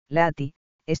 Laati,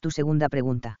 es tu segunda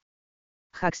pregunta.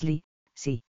 Huxley,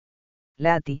 sí.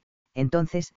 Laati,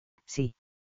 entonces, sí.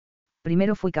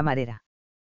 Primero fui camarera.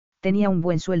 Tenía un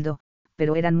buen sueldo,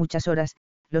 pero eran muchas horas,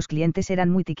 los clientes eran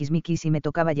muy tiquismiquis y me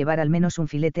tocaba llevar al menos un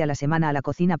filete a la semana a la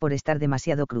cocina por estar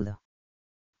demasiado crudo.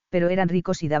 Pero eran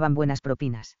ricos y daban buenas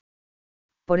propinas.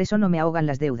 Por eso no me ahogan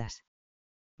las deudas.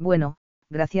 Bueno,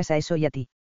 gracias a eso y a ti.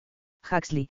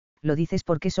 Huxley, lo dices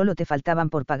porque solo te faltaban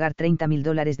por pagar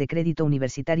 $30.000 de crédito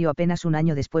universitario apenas un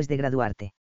año después de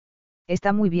graduarte.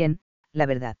 Está muy bien, la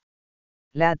verdad.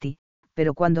 Laati,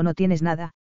 pero cuando no tienes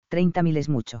nada, 30.000 es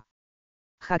mucho.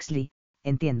 Huxley,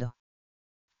 entiendo.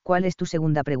 ¿Cuál es tu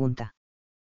segunda pregunta?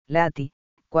 Laati,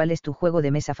 ¿cuál es tu juego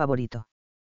de mesa favorito?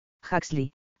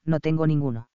 Huxley, no tengo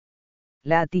ninguno.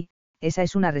 Laati, esa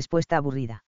es una respuesta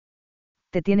aburrida.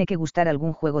 Te tiene que gustar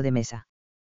algún juego de mesa.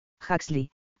 Huxley,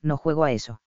 no juego a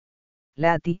eso.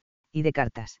 Laati, ¿y de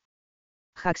cartas?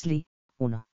 Huxley,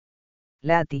 1.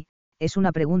 Laati, ¿es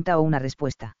una pregunta o una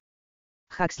respuesta?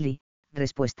 Huxley,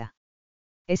 respuesta.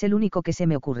 Es el único que se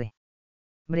me ocurre.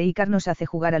 Breaker nos hace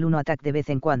jugar al Uno Attack de vez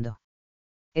en cuando.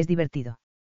 Es divertido.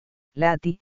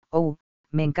 Laati, oh,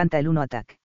 me encanta el Uno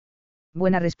Attack.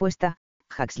 Buena respuesta,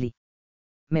 Huxley.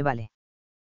 Me vale.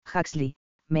 Huxley,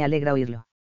 me alegra oírlo.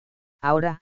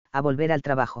 Ahora, a volver al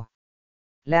trabajo.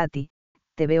 Laati,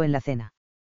 te veo en la cena.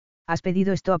 ¿Has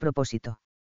pedido esto a propósito?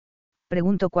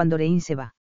 Pregunto cuando Rein se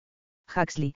va.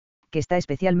 Huxley, que está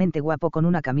especialmente guapo con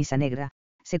una camisa negra,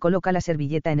 se coloca la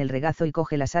servilleta en el regazo y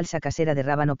coge la salsa casera de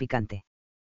rábano picante.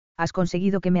 Has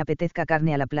conseguido que me apetezca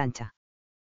carne a la plancha.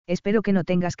 Espero que no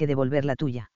tengas que devolver la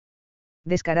tuya.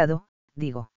 Descarado,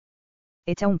 digo.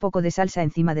 Echa un poco de salsa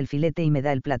encima del filete y me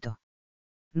da el plato.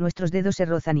 Nuestros dedos se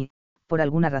rozan y, por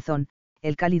alguna razón,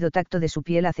 el cálido tacto de su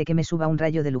piel hace que me suba un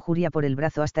rayo de lujuria por el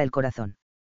brazo hasta el corazón.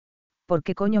 ¿Por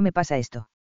qué coño me pasa esto?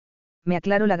 Me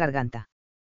aclaro la garganta.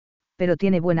 Pero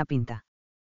tiene buena pinta.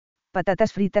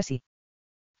 Patatas fritas y...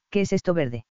 ¿Qué es esto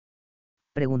verde?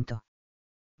 Pregunto.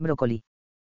 Brócoli.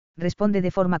 Responde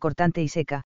de forma cortante y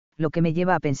seca, lo que me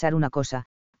lleva a pensar una cosa,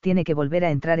 tiene que volver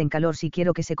a entrar en calor si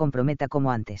quiero que se comprometa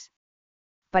como antes.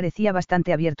 Parecía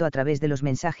bastante abierto a través de los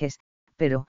mensajes,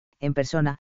 pero, en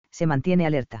persona, se mantiene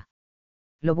alerta.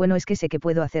 Lo bueno es que sé que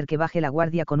puedo hacer que baje la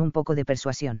guardia con un poco de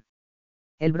persuasión.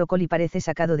 El brócoli parece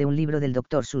sacado de un libro del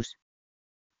Dr. Seuss.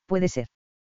 Puede ser.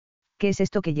 ¿Qué es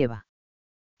esto que lleva?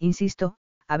 Insisto,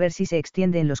 a ver si se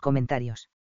extiende en los comentarios.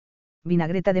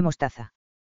 Vinagreta de mostaza.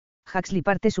 Huxley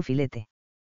parte su filete.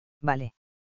 Vale.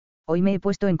 Hoy me he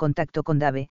puesto en contacto con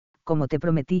Dave, como te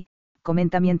prometí,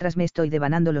 comenta mientras me estoy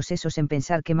devanando los sesos en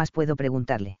pensar qué más puedo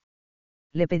preguntarle.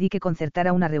 Le pedí que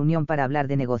concertara una reunión para hablar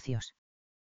de negocios.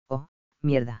 Oh,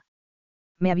 mierda.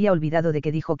 Me había olvidado de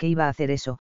que dijo que iba a hacer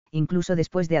eso, incluso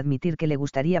después de admitir que le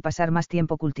gustaría pasar más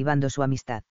tiempo cultivando su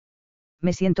amistad.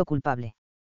 Me siento culpable.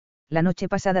 La noche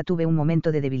pasada tuve un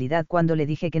momento de debilidad cuando le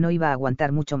dije que no iba a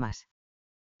aguantar mucho más.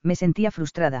 Me sentía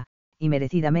frustrada, y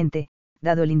merecidamente,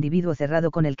 dado el individuo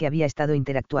cerrado con el que había estado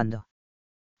interactuando.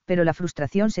 Pero la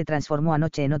frustración se transformó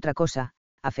anoche en otra cosa,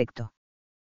 afecto.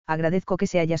 Agradezco que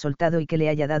se haya soltado y que le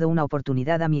haya dado una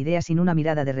oportunidad a mi idea sin una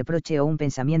mirada de reproche o un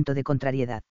pensamiento de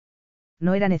contrariedad.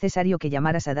 No era necesario que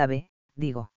llamaras a Dave,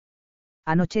 digo.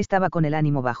 Anoche estaba con el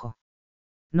ánimo bajo.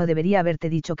 No debería haberte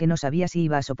dicho que no sabía si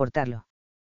iba a soportarlo.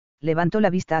 Levantó la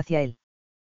vista hacia él.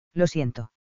 Lo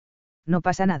siento. No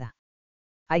pasa nada.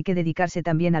 Hay que dedicarse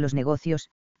también a los negocios,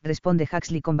 responde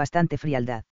Huxley con bastante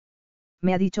frialdad.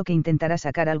 Me ha dicho que intentará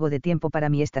sacar algo de tiempo para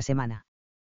mí esta semana.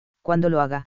 Cuando lo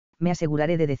haga, me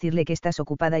aseguraré de decirle que estás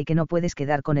ocupada y que no puedes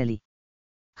quedar con él.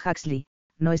 Huxley,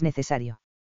 no es necesario.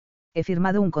 He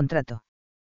firmado un contrato.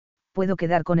 Puedo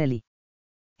quedar con él.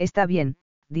 Está bien,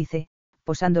 dice,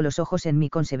 posando los ojos en mí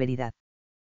con severidad.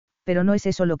 Pero no es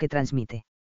eso lo que transmite.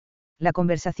 La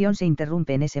conversación se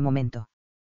interrumpe en ese momento.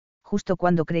 Justo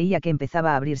cuando creía que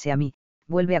empezaba a abrirse a mí,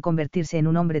 vuelve a convertirse en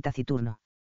un hombre taciturno.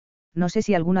 No sé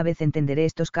si alguna vez entenderé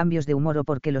estos cambios de humor o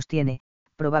por qué los tiene,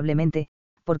 probablemente,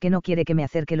 porque no quiere que me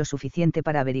acerque lo suficiente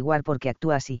para averiguar por qué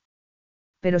actúa así.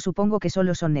 Pero supongo que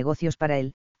solo son negocios para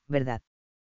él, ¿verdad?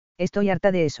 Estoy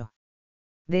harta de eso.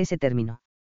 De ese término.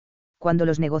 Cuando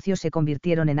los negocios se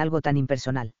convirtieron en algo tan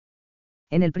impersonal.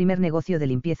 En el primer negocio de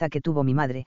limpieza que tuvo mi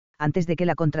madre, antes de que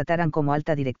la contrataran como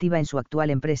alta directiva en su actual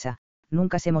empresa,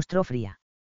 nunca se mostró fría.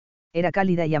 Era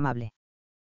cálida y amable.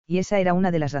 Y esa era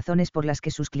una de las razones por las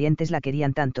que sus clientes la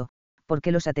querían tanto,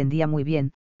 porque los atendía muy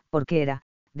bien, porque era,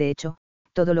 de hecho,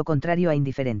 todo lo contrario a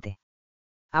indiferente.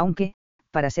 Aunque,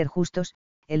 para ser justos,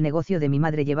 el negocio de mi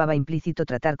madre llevaba implícito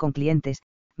tratar con clientes,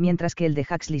 mientras que el de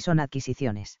Huxley son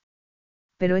adquisiciones.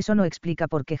 Pero eso no explica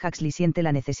por qué Huxley siente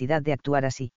la necesidad de actuar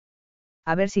así.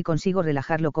 A ver si consigo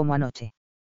relajarlo como anoche.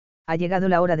 Ha llegado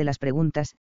la hora de las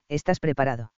preguntas, ¿estás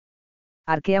preparado?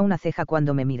 Arquea una ceja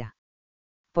cuando me mira.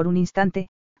 Por un instante,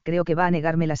 creo que va a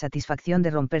negarme la satisfacción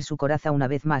de romper su coraza una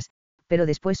vez más, pero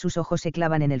después sus ojos se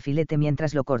clavan en el filete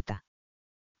mientras lo corta.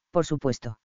 Por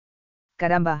supuesto.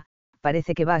 Caramba,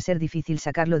 parece que va a ser difícil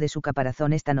sacarlo de su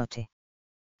caparazón esta noche.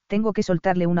 Tengo que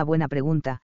soltarle una buena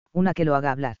pregunta, una que lo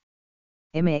haga hablar.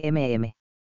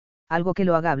 Algo que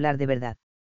lo haga hablar de verdad.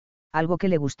 Algo que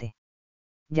le guste.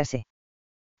 Ya sé.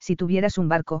 Si tuvieras un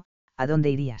barco, ¿a dónde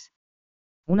irías?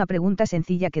 Una pregunta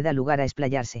sencilla que da lugar a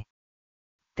explayarse.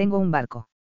 Tengo un barco.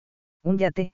 Un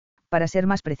yate, para ser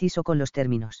más preciso con los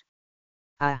términos.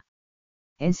 Ah.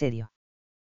 ¿En serio?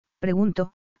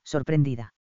 Pregunto,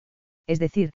 sorprendida. Es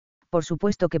decir, por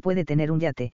supuesto que puede tener un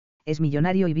yate, es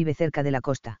millonario y vive cerca de la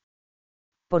costa.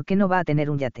 ¿Por qué no va a tener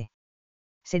un yate?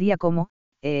 Sería como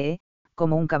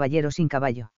un caballero sin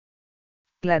caballo.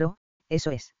 Claro,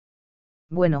 eso es.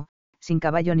 Bueno, sin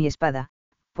caballo ni espada,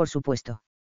 por supuesto.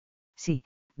 Sí,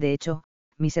 de hecho,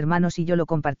 mis hermanos y yo lo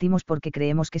compartimos porque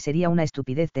creemos que sería una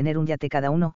estupidez tener un yate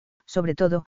cada uno, sobre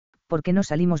todo, porque no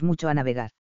salimos mucho a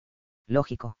navegar.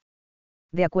 Lógico.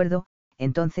 De acuerdo,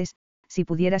 entonces, si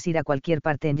pudieras ir a cualquier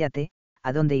parte en yate,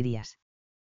 ¿a dónde irías?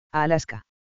 A Alaska.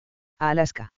 ¿A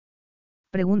Alaska?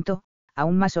 Pregunto,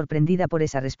 aún más sorprendida por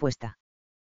esa respuesta.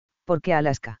 ¿Por qué a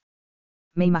Alaska?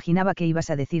 Me imaginaba que ibas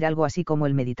a decir algo así como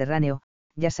el Mediterráneo,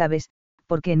 ya sabes,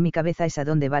 porque en mi cabeza es a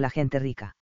donde va la gente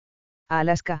rica. A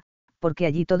Alaska, porque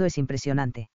allí todo es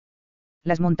impresionante.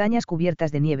 Las montañas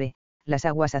cubiertas de nieve, las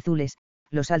aguas azules,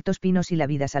 los altos pinos y la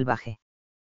vida salvaje.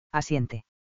 Asiente.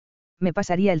 Me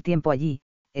pasaría el tiempo allí,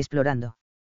 explorando.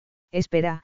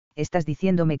 Espera, estás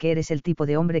diciéndome que eres el tipo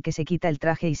de hombre que se quita el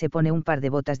traje y se pone un par de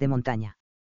botas de montaña.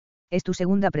 Es tu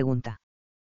segunda pregunta.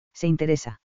 ¿Se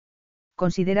interesa?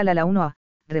 Considérala la 1A,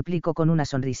 replico con una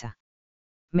sonrisa.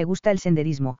 Me gusta el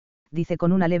senderismo, dice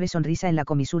con una leve sonrisa en la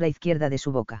comisura izquierda de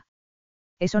su boca.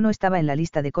 Eso no estaba en la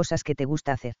lista de cosas que te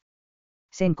gusta hacer.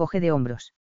 Se encoge de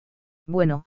hombros.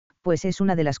 Bueno, pues es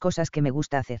una de las cosas que me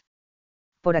gusta hacer.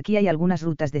 Por aquí hay algunas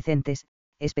rutas decentes,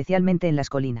 especialmente en las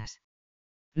colinas.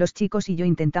 Los chicos y yo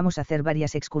intentamos hacer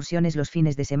varias excursiones los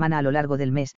fines de semana a lo largo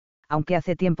del mes, aunque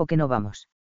hace tiempo que no vamos.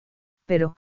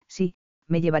 Pero, sí,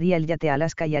 me llevaría el yate a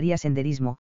Alaska y haría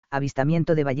senderismo,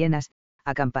 avistamiento de ballenas,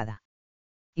 acampada.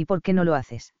 ¿Y por qué no lo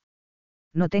haces?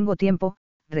 No tengo tiempo,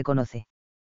 reconoce.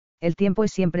 El tiempo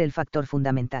es siempre el factor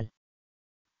fundamental.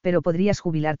 Pero podrías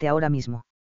jubilarte ahora mismo.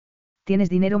 Tienes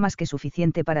dinero más que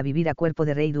suficiente para vivir a cuerpo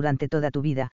de rey durante toda tu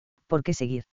vida, ¿por qué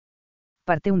seguir?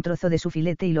 Parte un trozo de su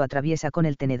filete y lo atraviesa con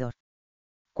el tenedor.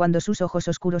 Cuando sus ojos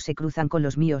oscuros se cruzan con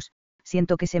los míos,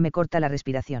 siento que se me corta la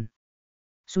respiración.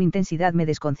 Su intensidad me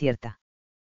desconcierta.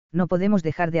 No podemos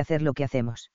dejar de hacer lo que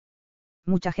hacemos.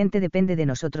 Mucha gente depende de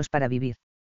nosotros para vivir.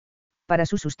 Para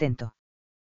su sustento.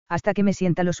 Hasta que me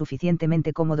sienta lo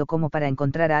suficientemente cómodo como para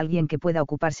encontrar a alguien que pueda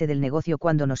ocuparse del negocio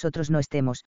cuando nosotros no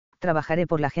estemos, trabajaré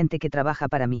por la gente que trabaja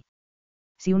para mí.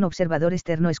 Si un observador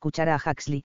externo escuchara a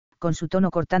Huxley, con su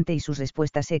tono cortante y sus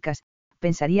respuestas secas,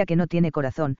 pensaría que no tiene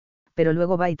corazón, pero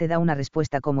luego va y te da una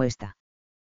respuesta como esta.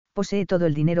 Posee todo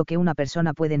el dinero que una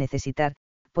persona puede necesitar,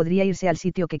 podría irse al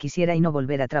sitio que quisiera y no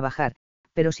volver a trabajar,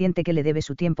 pero siente que le debe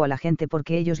su tiempo a la gente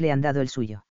porque ellos le han dado el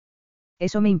suyo.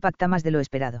 Eso me impacta más de lo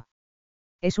esperado.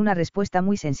 Es una respuesta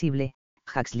muy sensible,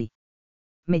 Huxley.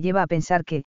 Me lleva a pensar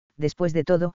que, después de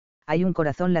todo, hay un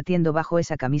corazón latiendo bajo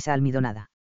esa camisa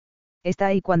almidonada. Está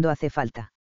ahí cuando hace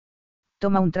falta.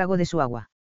 Toma un trago de su agua.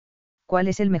 ¿Cuál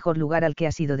es el mejor lugar al que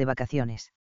has ido de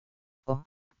vacaciones? Oh,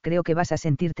 creo que vas a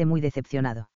sentirte muy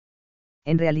decepcionado.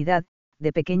 En realidad,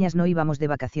 de pequeñas no íbamos de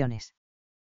vacaciones.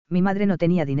 Mi madre no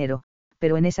tenía dinero,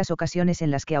 pero en esas ocasiones en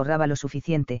las que ahorraba lo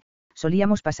suficiente,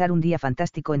 solíamos pasar un día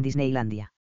fantástico en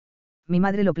Disneylandia. Mi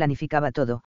madre lo planificaba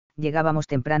todo, llegábamos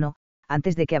temprano,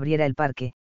 antes de que abriera el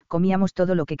parque, comíamos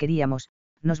todo lo que queríamos,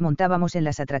 nos montábamos en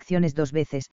las atracciones 2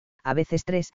 veces, a veces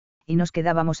 3, y nos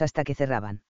quedábamos hasta que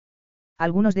cerraban.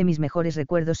 Algunos de mis mejores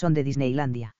recuerdos son de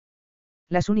Disneylandia.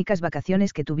 Las únicas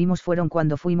vacaciones que tuvimos fueron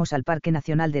cuando fuimos al Parque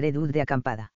Nacional de Redwood de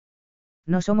acampada.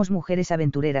 No somos mujeres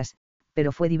aventureras,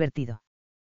 pero fue divertido.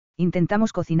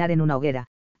 Intentamos cocinar en una hoguera,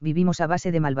 vivimos a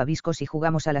base de malvaviscos y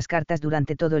jugamos a las cartas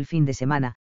durante todo el fin de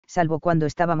semana, salvo cuando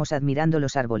estábamos admirando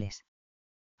los árboles.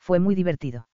 Fue muy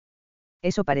divertido.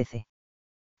 Eso parece.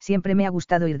 Siempre me ha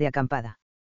gustado ir de acampada.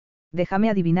 Déjame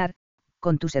adivinar,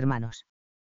 con tus hermanos.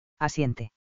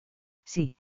 Asiente.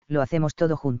 Sí, lo hacemos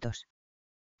todo juntos.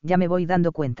 Ya me voy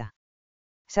dando cuenta.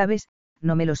 Sabes,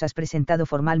 no me los has presentado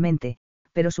formalmente,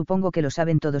 pero supongo que lo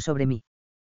saben todo sobre mí.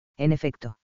 En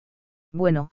efecto.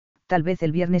 Bueno, tal vez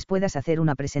el viernes puedas hacer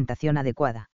una presentación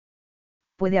adecuada.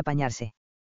 Puede apañarse.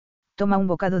 Toma un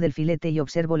bocado del filete y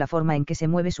observo la forma en que se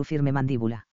mueve su firme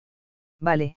mandíbula.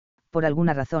 Vale, por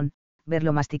alguna razón,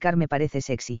 verlo masticar me parece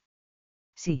sexy.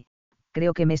 Sí,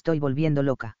 creo que me estoy volviendo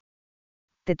loca.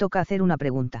 Te toca hacer una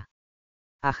pregunta.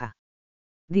 Ajá.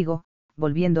 Digo,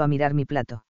 volviendo a mirar mi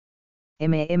plato.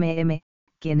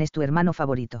 ¿Quién es tu hermano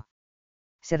favorito?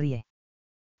 Se ríe.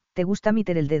 ¿Te gusta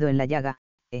meter el dedo en la llaga?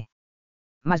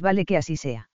 Más vale que así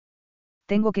sea.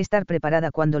 Tengo que estar preparada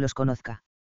cuando los conozca.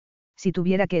 Si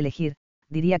tuviera que elegir,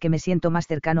 diría que me siento más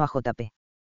cercano a JP.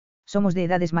 Somos de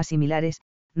edades más similares,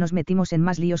 nos metimos en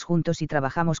más líos juntos y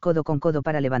trabajamos codo con codo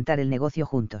para levantar el negocio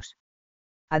juntos.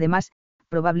 Además,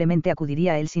 probablemente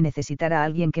acudiría a él si necesitara a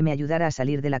alguien que me ayudara a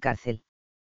salir de la cárcel.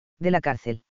 ¿De la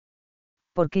cárcel?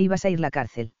 ¿Por qué ibas a ir a la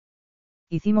cárcel?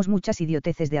 Hicimos muchas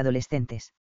idioteces de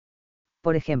adolescentes.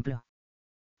 Por ejemplo.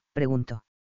 Pregunto.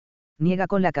 Niega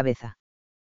con la cabeza.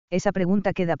 Esa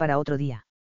pregunta queda para otro día.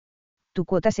 Tu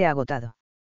cuota se ha agotado.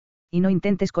 Y no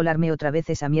intentes colarme otra vez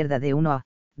esa mierda de 1A,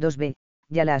 2B,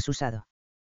 ya la has usado.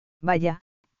 Vaya,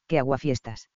 qué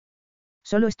aguafiestas.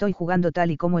 Solo estoy jugando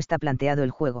tal y como está planteado el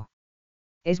juego.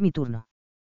 Es mi turno.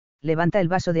 Levanta el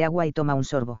vaso de agua y toma un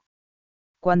sorbo.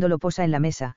 Cuando lo posa en la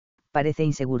mesa, parece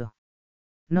inseguro.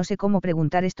 No sé cómo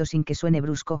preguntar esto sin que suene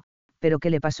brusco, pero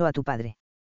 ¿qué le pasó a tu padre?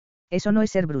 Eso no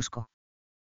es ser brusco.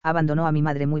 Abandonó a mi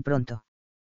madre muy pronto.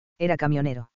 Era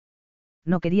camionero.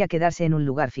 No quería quedarse en un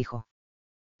lugar fijo.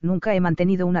 Nunca he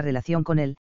mantenido una relación con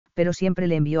él, pero siempre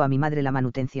le envió a mi madre la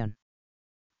manutención.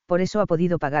 Por eso ha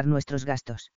podido pagar nuestros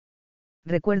gastos.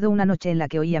 Recuerdo una noche en la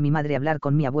que oí a mi madre hablar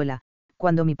con mi abuela,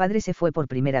 cuando mi padre se fue por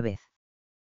primera vez.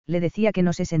 Le decía que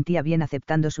no se sentía bien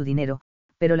aceptando su dinero,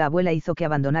 pero la abuela hizo que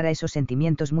abandonara esos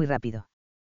sentimientos muy rápido.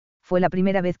 Fue la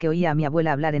primera vez que oía a mi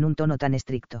abuela hablar en un tono tan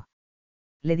estricto.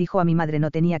 Le dijo a mi madre no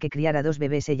tenía que criar a 2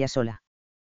 bebés ella sola.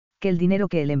 Que el dinero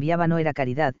que él enviaba no era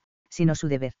caridad, sino su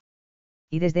deber.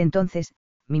 Y desde entonces,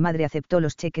 mi madre aceptó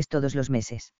los cheques todos los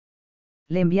meses.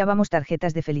 Le enviábamos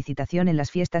tarjetas de felicitación en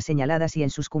las fiestas señaladas y en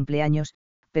sus cumpleaños,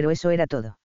 pero eso era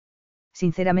todo.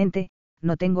 Sinceramente,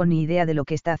 no tengo ni idea de lo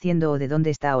que está haciendo o de dónde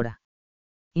está ahora.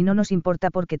 Y no nos importa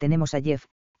porque tenemos a Jeff,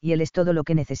 y él es todo lo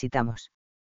que necesitamos.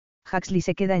 Huxley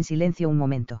se queda en silencio un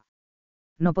momento.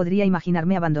 No podría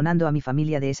imaginarme abandonando a mi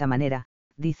familia de esa manera,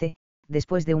 dice,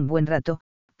 después de un buen rato,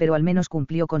 pero al menos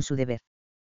cumplió con su deber.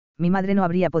 Mi madre no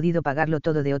habría podido pagarlo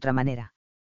todo de otra manera.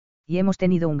 Y hemos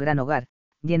tenido un gran hogar,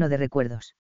 lleno de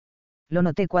recuerdos. Lo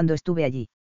noté cuando estuve allí.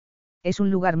 Es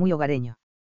un lugar muy hogareño.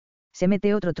 Se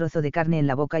mete otro trozo de carne en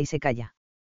la boca y se calla.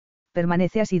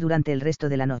 Permanece así durante el resto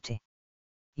de la noche.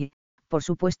 Y, por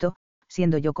supuesto,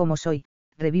 siendo yo como soy,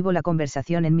 revivo la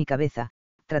conversación en mi cabeza,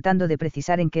 tratando de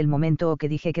precisar en qué el momento o que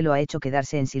dije que lo ha hecho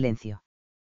quedarse en silencio.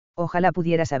 Ojalá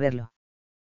pudiera saberlo.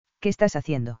 ¿Qué estás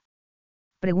haciendo?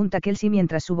 Pregunta Kelsey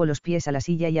mientras subo los pies a la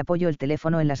silla y apoyo el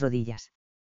teléfono en las rodillas.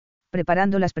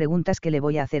 Preparando las preguntas que le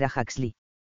voy a hacer a Huxley.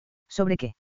 ¿Sobre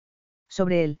qué?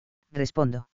 Sobre él,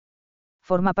 respondo.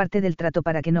 Forma parte del trato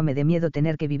para que no me dé miedo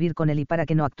tener que vivir con él y para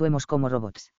que no actuemos como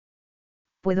robots.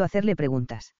 Puedo hacerle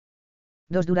preguntas.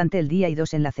 2 durante el día y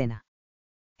 2 en la cena.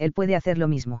 Él puede hacer lo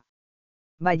mismo.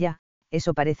 Vaya,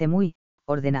 eso parece muy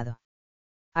ordenado.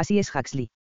 Así es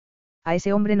Huxley. A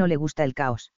ese hombre no le gusta el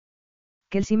caos.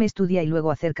 Kelsey me estudia y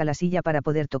luego acerca la silla para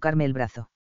poder tocarme el brazo.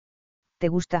 ¿Te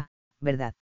gusta,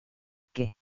 verdad?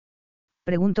 ¿Qué?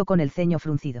 Pregunto con el ceño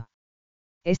fruncido.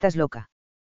 ¿Estás loca?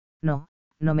 No,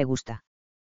 no me gusta.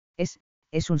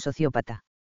 Es un sociópata.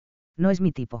 No es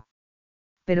mi tipo.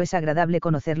 Pero es agradable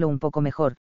conocerlo un poco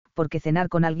mejor, porque cenar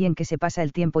con alguien que se pasa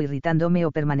el tiempo irritándome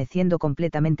o permaneciendo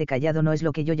completamente callado no es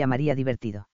lo que yo llamaría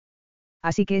divertido.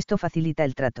 Así que esto facilita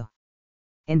el trato.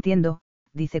 Entiendo,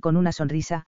 dice con una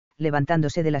sonrisa,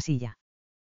 levantándose de la silla.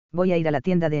 Voy a ir a la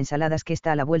tienda de ensaladas que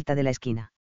está a la vuelta de la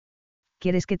esquina.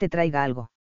 ¿Quieres que te traiga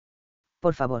algo?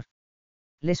 Por favor.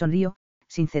 Le sonrío,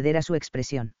 sin ceder a su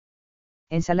expresión.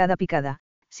 Ensalada picada,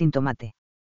 sin tomate.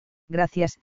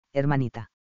 Gracias, hermanita.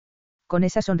 Con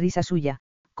esa sonrisa suya,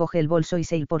 coge el bolso y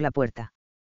se ir por la puerta.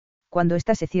 Cuando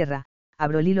ésta se cierra,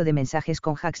 abro el hilo de mensajes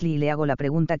con Huxley y le hago la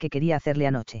pregunta que quería hacerle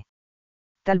anoche.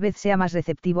 Tal vez sea más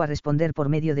receptivo a responder por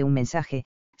medio de un mensaje,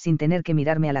 sin tener que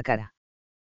mirarme a la cara.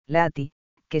 Lati,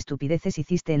 ¿qué estupideces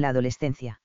hiciste en la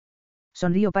adolescencia?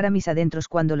 Sonrío para mis adentros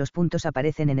cuando los puntos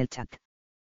aparecen en el chat.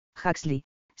 Huxley,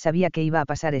 sabía que iba a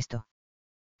pasar esto.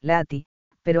 Lati,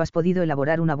 pero has podido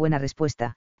elaborar una buena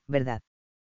respuesta, ¿verdad?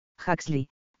 Huxley,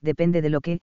 depende de lo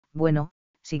que, bueno,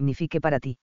 signifique para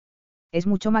ti. Es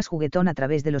mucho más juguetón a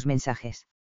través de los mensajes.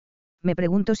 Me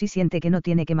pregunto si siente que no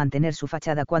tiene que mantener su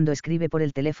fachada cuando escribe por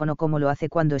el teléfono como lo hace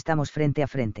cuando estamos frente a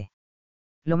frente.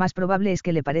 Lo más probable es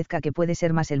que le parezca que puede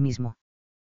ser más él mismo.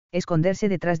 Esconderse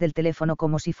detrás del teléfono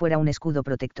como si fuera un escudo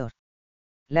protector.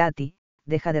 Lati,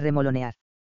 deja de remolonear.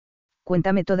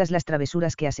 Cuéntame todas las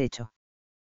travesuras que has hecho.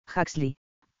 Huxley,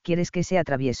 ¿quieres que sea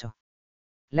travieso?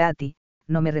 Lati,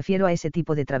 no me refiero a ese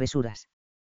tipo de travesuras.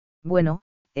 Bueno,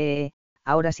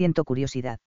 ahora siento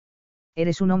curiosidad.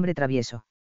 ¿Eres un hombre travieso?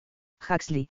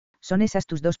 Huxley, son esas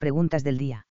tus dos preguntas del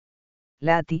día.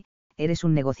 Lati, eres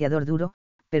un negociador duro,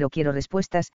 pero quiero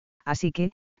respuestas, así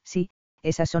que, sí,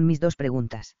 esas son mis dos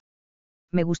preguntas.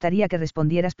 Me gustaría que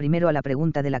respondieras primero a la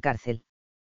pregunta de la cárcel.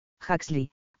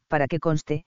 Huxley, para que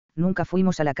conste, nunca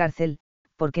fuimos a la cárcel,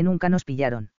 porque nunca nos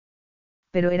pillaron.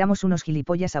 Pero éramos unos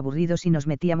gilipollas aburridos y nos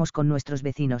metíamos con nuestros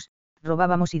vecinos,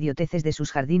 robábamos idioteces de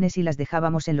sus jardines y las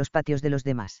dejábamos en los patios de los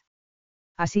demás.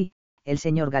 Así, el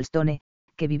señor Galstone,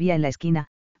 que vivía en la esquina,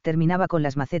 terminaba con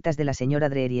las macetas de la señora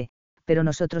Dreerie, pero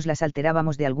nosotros las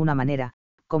alterábamos de alguna manera,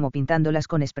 como pintándolas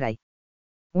con spray.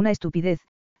 Una estupidez,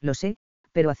 lo sé,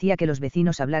 pero hacía que los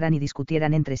vecinos hablaran y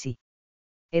discutieran entre sí.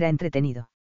 Era entretenido.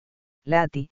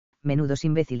 Lati, menudos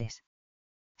imbéciles.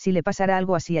 Si le pasara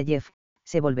algo así a Jeff,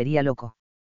 se volvería loco.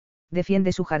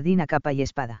 Defiende su jardín a capa y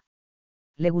espada.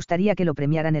 Le gustaría que lo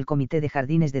premiaran el comité de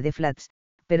jardines de The Flats,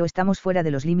 pero estamos fuera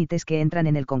de los límites que entran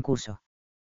en el concurso.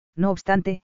 No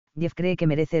obstante, Jeff cree que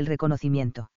merece el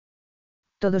reconocimiento.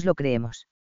 Todos lo creemos.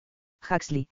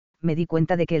 Huxley, me di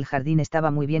cuenta de que el jardín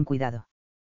estaba muy bien cuidado.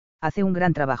 Hace un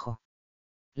gran trabajo.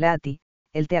 Lati,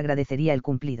 él te agradecería el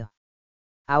cumplido.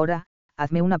 Ahora,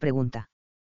 hazme una pregunta.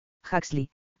 Huxley,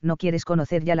 ¿no quieres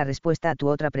conocer ya la respuesta a tu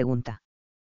otra pregunta?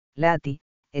 Lati,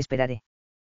 esperaré.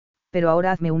 Pero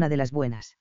ahora hazme una de las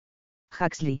buenas.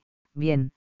 Huxley,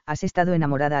 bien, ¿has estado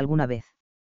enamorada alguna vez?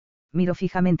 Miro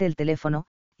fijamente el teléfono,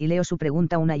 y leo su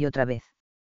pregunta una y otra vez.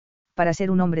 Para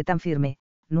ser un hombre tan firme,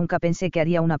 nunca pensé que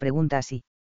haría una pregunta así.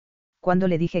 Cuando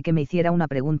le dije que me hiciera una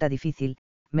pregunta difícil,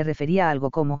 me refería a algo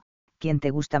como, ¿quién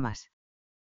te gusta más?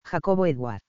 Jacobo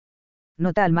Edward.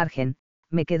 Nota al margen,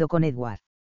 me quedo con Edward.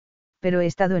 Pero he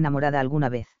estado enamorada alguna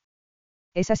vez.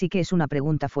 Esa sí que es una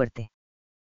pregunta fuerte.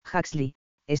 Huxley,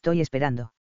 estoy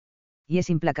esperando. Y es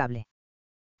implacable.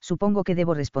 Supongo que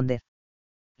debo responder.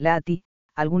 Lati,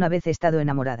 ¿alguna vez he estado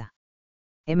enamorada?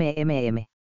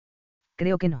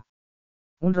 Creo que no.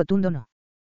 Un rotundo no.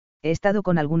 He estado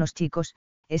con algunos chicos,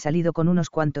 he salido con unos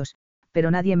cuantos,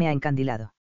 pero nadie me ha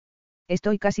encandilado.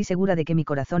 Estoy casi segura de que mi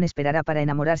corazón esperará para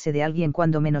enamorarse de alguien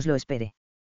cuando menos lo espere.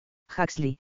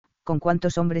 Huxley, ¿con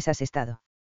cuántos hombres has estado?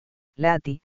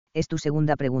 Lati, es tu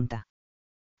segunda pregunta.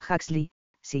 Huxley,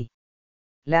 sí.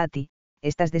 Lati,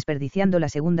 estás desperdiciando la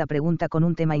segunda pregunta con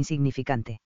un tema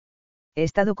insignificante. He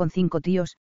estado con 5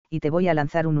 tíos, y te voy a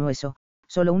lanzar un hueso,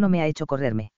 solo uno me ha hecho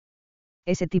correrme.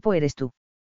 Ese tipo eres tú.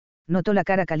 Noto la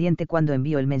cara caliente cuando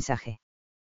envío el mensaje.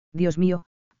 Dios mío,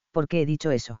 ¿por qué he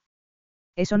dicho eso?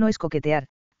 Eso no es coquetear,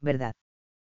 ¿verdad?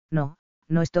 No,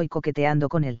 no estoy coqueteando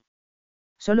con él.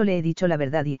 Solo le he dicho la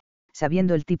verdad y,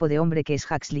 sabiendo el tipo de hombre que es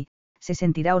Huxley, se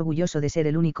sentirá orgulloso de ser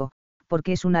el único,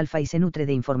 porque es un alfa y se nutre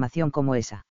de información como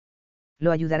esa.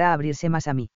 Lo ayudará a abrirse más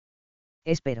a mí.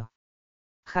 Espero.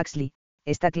 Huxley,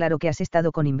 está claro que has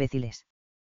estado con imbéciles.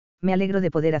 Me alegro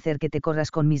de poder hacer que te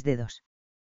corras con mis dedos.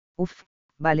 Uf,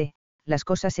 vale, las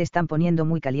cosas se están poniendo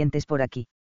muy calientes por aquí.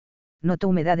 Noto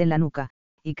humedad en la nuca,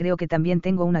 y creo que también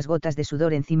tengo unas gotas de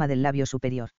sudor encima del labio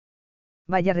superior.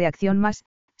 Vaya reacción más,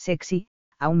 sexy,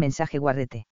 a un mensaje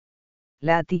guarrete.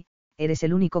 Lati, eres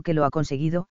el único que lo ha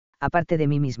conseguido, aparte de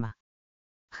mí misma.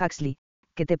 Huxley,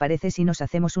 ¿qué te parece si nos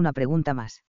hacemos una pregunta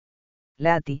más?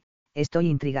 Lati, estoy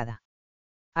intrigada.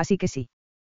 Así que sí.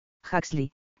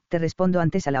 Huxley, te respondo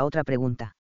antes a la otra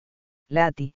pregunta.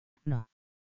 Lati, no.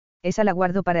 Esa la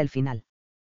guardo para el final.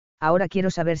 Ahora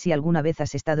quiero saber si alguna vez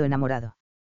has estado enamorado.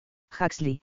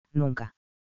 Huxley, nunca.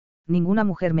 Ninguna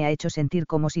mujer me ha hecho sentir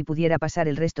como si pudiera pasar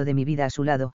el resto de mi vida a su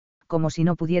lado, como si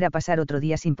no pudiera pasar otro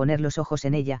día sin poner los ojos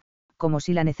en ella, como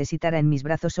si la necesitara en mis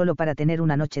brazos solo para tener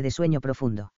una noche de sueño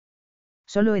profundo.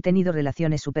 Solo he tenido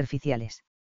relaciones superficiales.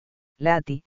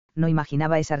 Lati, no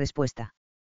imaginaba esa respuesta.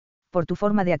 Por tu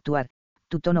forma de actuar,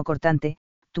 tu tono cortante,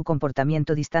 tu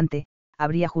comportamiento distante,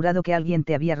 habría jurado que alguien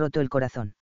te había roto el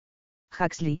corazón.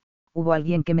 Huxley, hubo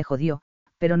alguien que me jodió,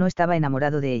 pero no estaba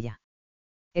enamorado de ella.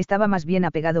 Estaba más bien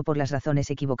apegado por las razones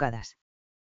equivocadas.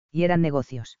 Y eran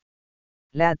negocios.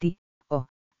 Lati, oh,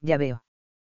 ya veo.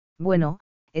 Bueno,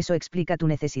 eso explica tu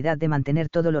necesidad de mantener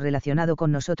todo lo relacionado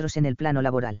con nosotros en el plano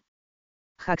laboral.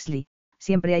 Huxley,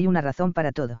 siempre hay una razón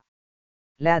para todo.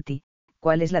 Lati,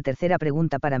 ¿cuál es la tercera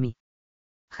pregunta para mí?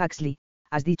 Huxley,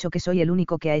 has dicho que soy el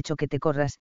único que ha hecho que te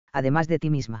corras, además de ti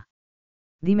misma.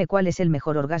 Dime cuál es el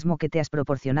mejor orgasmo que te has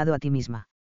proporcionado a ti misma.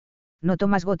 No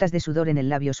tomas gotas de sudor en el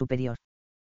labio superior.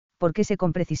 Porque sé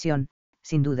con precisión,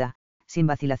 sin duda, sin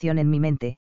vacilación en mi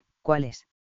mente, cuál es.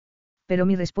 Pero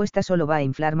mi respuesta solo va a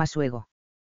inflar más su ego.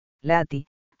 Lati,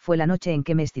 fue la noche en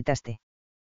que me excitaste.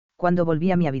 Cuando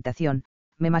volví a mi habitación,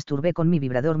 me masturbé con mi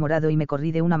vibrador morado y me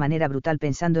corrí de una manera brutal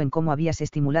pensando en cómo habías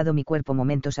estimulado mi cuerpo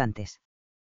momentos antes.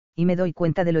 Y me doy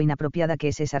cuenta de lo inapropiada que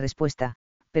es esa respuesta,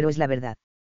 pero es la verdad.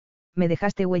 Me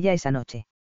dejaste huella esa noche.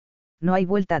 No hay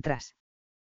vuelta atrás.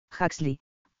 Huxley,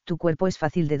 tu cuerpo es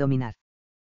fácil de dominar.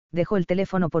 Dejó el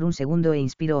teléfono por un segundo e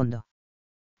inspiró hondo.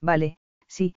 Vale,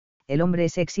 sí, el hombre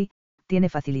es sexy, tiene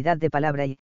facilidad de palabra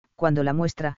y, cuando la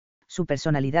muestra, su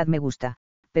personalidad me gusta,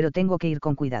 pero tengo que ir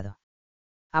con cuidado.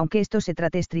 Aunque esto se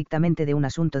trate estrictamente de un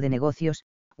asunto de negocios,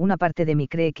 una parte de mí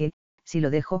cree que, si lo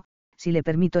dejo, si le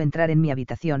permito entrar en mi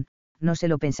habitación, no se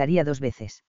lo pensaría dos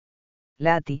veces.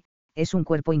 Lati, es un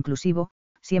cuerpo inclusivo,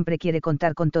 siempre quiere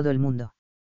contar con todo el mundo.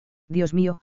 Dios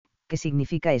mío, ¿qué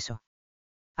significa eso?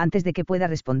 Antes de que pueda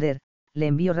responder, le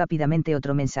envío rápidamente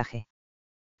otro mensaje.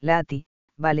 Lati,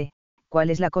 vale, ¿cuál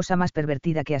es la cosa más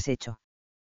pervertida que has hecho?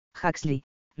 Huxley,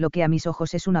 lo que a mis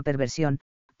ojos es una perversión,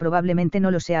 probablemente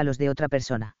no lo sea a los de otra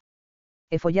persona.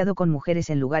 He follado con mujeres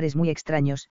en lugares muy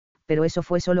extraños, pero eso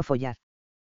fue solo follar.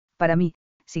 Para mí,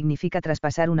 significa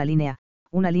traspasar una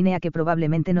línea que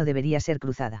probablemente no debería ser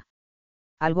cruzada.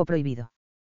 Algo prohibido.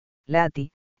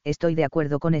 Lati, estoy de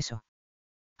acuerdo con eso.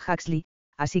 Huxley,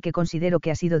 así que considero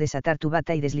que ha sido desatar tu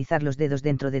bata y deslizar los dedos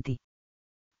dentro de ti.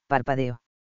 Parpadeo.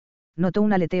 Noto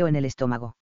un aleteo en el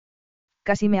estómago.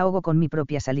 Casi me ahogo con mi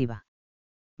propia saliva.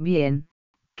 Bien,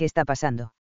 ¿qué está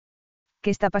pasando? ¿Qué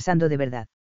está pasando de verdad?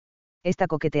 Está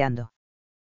coqueteando.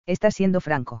 Está siendo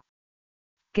franco.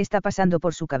 ¿Qué está pasando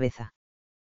por su cabeza?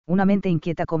 Una mente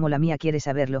inquieta como la mía quiere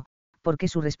saberlo, porque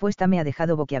su respuesta me ha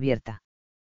dejado boquiabierta.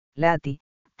 Lati,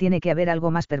 tiene que haber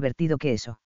algo más pervertido que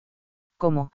eso.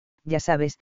 Como, ya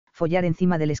sabes, follar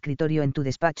encima del escritorio en tu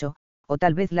despacho, o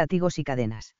tal vez látigos y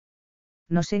cadenas.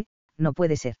 No sé, no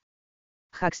puede ser.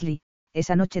 Huxley,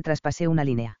 esa noche traspasé una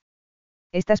línea.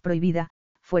 Estás prohibida,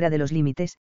 fuera de los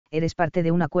límites, eres parte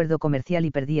de un acuerdo comercial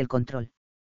y perdí el control.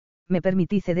 Me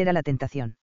permití ceder a la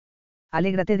tentación.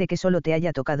 Alégrate de que solo te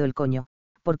haya tocado el coño,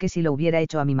 porque si lo hubiera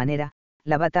hecho a mi manera,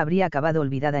 la bata habría acabado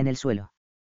olvidada en el suelo.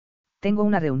 Tengo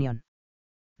una reunión.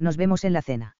 Nos vemos en la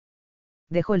cena.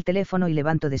 Dejo el teléfono y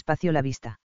levanto despacio la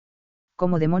vista.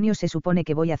 ¿Cómo demonios se supone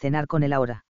que voy a cenar con él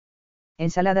ahora?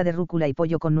 Ensalada de rúcula y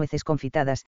pollo con nueces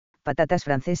confitadas, patatas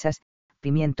francesas,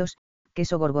 pimientos,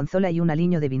 queso gorgonzola y un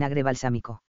aliño de vinagre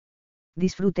balsámico.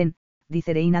 Disfruten,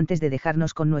 dice Rein antes de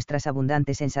dejarnos con nuestras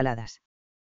abundantes ensaladas.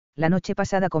 La noche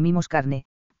pasada comimos carne,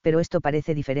 pero esto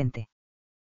parece diferente.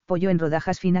 Pollo en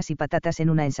rodajas finas y patatas en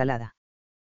una ensalada.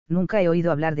 Nunca he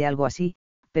oído hablar de algo así,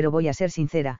 pero voy a ser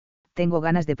sincera, tengo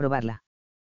ganas de probarla.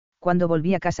 Cuando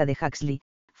volví a casa de Huxley,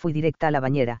 fui directa a la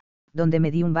bañera, donde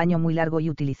me di un baño muy largo y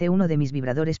utilicé uno de mis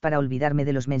vibradores para olvidarme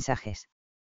de los mensajes.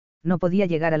 No podía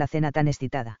llegar a la cena tan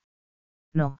excitada.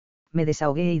 No, me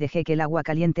desahogué y dejé que el agua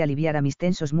caliente aliviara mis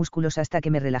tensos músculos hasta que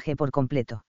me relajé por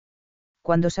completo.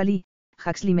 Cuando salí,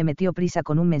 Huxley me metió prisa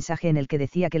con un mensaje en el que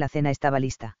decía que la cena estaba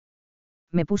lista.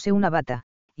 Me puse una bata,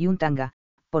 y un tanga,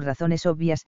 por razones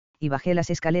obvias, y bajé las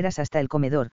escaleras hasta el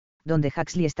comedor, donde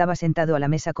Huxley estaba sentado a la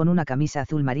mesa con una camisa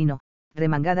azul marino,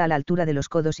 remangada a la altura de los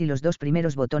codos y los dos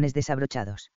primeros botones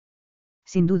desabrochados.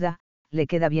 Sin duda, le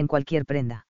queda bien cualquier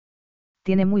prenda.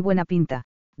 Tiene muy buena pinta,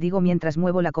 digo mientras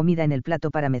muevo la comida en el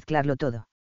plato para mezclarlo todo.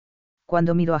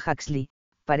 Cuando miro a Huxley,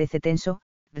 parece tenso,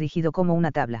 rígido como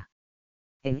una tabla.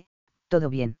 ¿Todo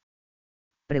bien?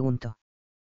 Pregunto.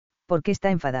 ¿Por qué está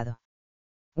enfadado?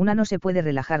 Una no se puede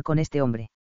relajar con este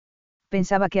hombre.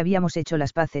 Pensaba que habíamos hecho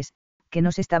las paces, que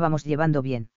nos estábamos llevando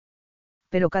bien.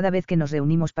 Pero cada vez que nos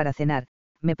reunimos para cenar,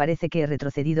 me parece que he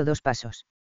retrocedido 2 pasos.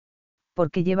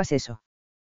 ¿Por qué llevas eso?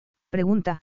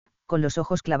 Pregunta, con los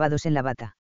ojos clavados en la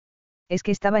bata. Es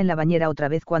que estaba en la bañera otra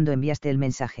vez cuando enviaste el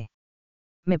mensaje.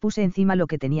 Me puse encima lo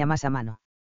que tenía más a mano.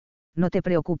 No te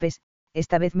preocupes,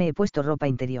 esta vez me he puesto ropa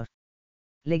interior.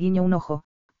 Le guiño un ojo,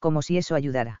 como si eso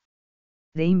ayudara.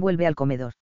 Dean vuelve al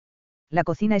comedor. La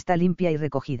cocina está limpia y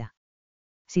recogida.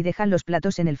 Si dejan los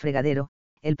platos en el fregadero,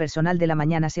 el personal de la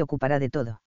mañana se ocupará de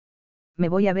todo. Me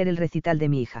voy a ver el recital de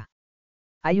mi hija.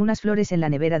 Hay unas flores en la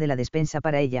nevera de la despensa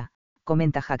para ella,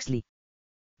 comenta Huxley.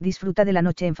 Disfruta de la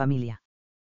noche en familia.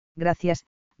 Gracias,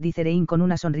 dice Dean con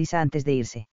una sonrisa antes de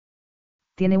irse.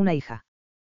 Tiene una hija.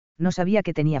 No sabía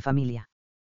que tenía familia.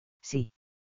 Sí.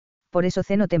 Por eso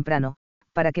ceno temprano,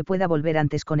 para que pueda volver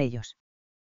antes con ellos.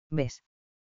 ¿Ves?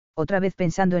 Otra vez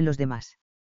pensando en los demás.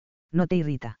 ¿No te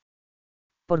irrita?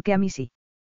 ¿Por qué a mí sí?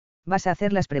 Vas a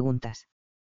hacer las preguntas.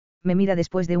 Me mira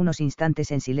después de unos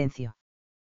instantes en silencio.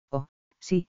 Oh,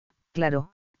 sí,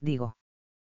 claro, digo.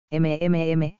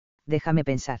 Déjame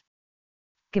pensar.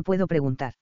 ¿Qué puedo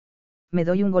preguntar? Me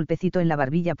doy un golpecito en la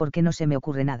barbilla porque no se me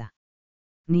ocurre nada.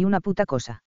 Ni una puta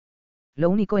cosa. Lo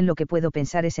único en lo que puedo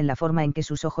pensar es en la forma en que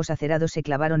sus ojos acerados se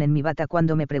clavaron en mi bata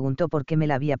cuando me preguntó por qué me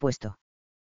la había puesto.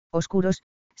 Oscuros,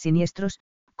 siniestros,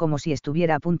 como si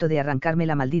estuviera a punto de arrancarme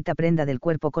la maldita prenda del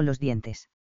cuerpo con los dientes.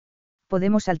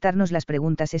 Podemos saltarnos las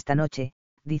preguntas esta noche,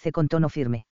 dice con tono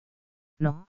firme.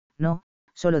 No,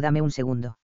 solo dame un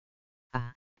segundo.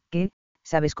 Ah, ¿qué?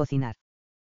 ¿Sabes cocinar?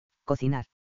 ¿Cocinar?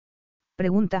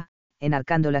 Pregunta,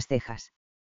 enarcando las cejas.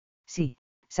 Sí,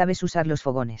 sabes usar los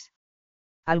fogones.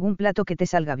 ¿Algún plato que te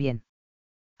salga bien?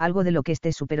 Algo de lo que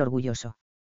estés súper orgulloso.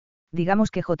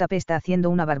 Digamos que JP está haciendo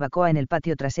una barbacoa en el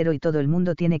patio trasero y todo el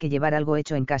mundo tiene que llevar algo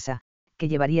hecho en casa. ¿Qué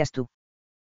llevarías tú?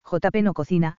 JP no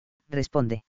cocina,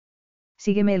 responde.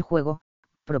 Sígueme el juego,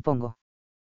 propongo.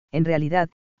 En realidad,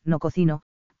 no cocino,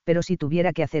 pero si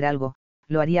tuviera que hacer algo,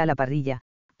 lo haría a la parrilla,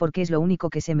 porque es lo único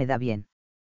que se me da bien.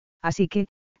 Así que,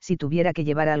 si tuviera que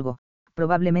llevar algo,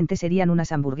 probablemente serían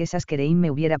unas hamburguesas que Dean me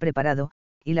hubiera preparado,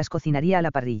 y las cocinaría a la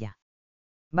parrilla.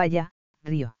 Vaya,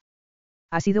 río.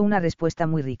 Ha sido una respuesta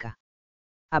muy rica.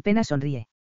 Apenas sonríe.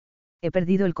 He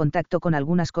perdido el contacto con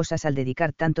algunas cosas al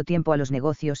dedicar tanto tiempo a los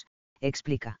negocios,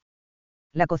 explica.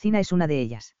 La cocina es una de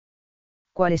ellas.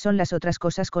 ¿Cuáles son las otras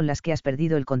cosas con las que has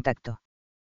perdido el contacto?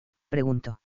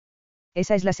 Pregunto.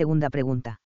 Esa es la segunda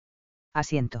pregunta.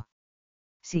 Asiento.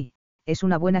 Sí, es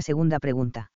una buena segunda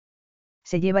pregunta.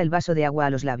 Se lleva el vaso de agua a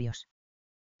los labios.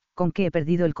 ¿Con qué he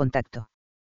perdido el contacto?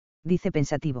 Dice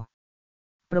pensativo.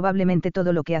 Probablemente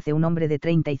todo lo que hace un hombre de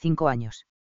 35 años.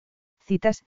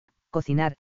 Citas,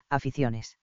 cocinar,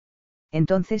 aficiones.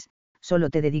 Entonces, solo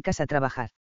te dedicas a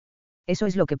trabajar. Eso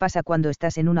es lo que pasa cuando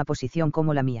estás en una posición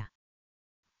como la mía.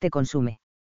 Te consume.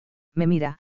 Me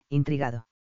mira, intrigado.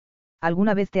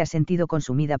 ¿Alguna vez te has sentido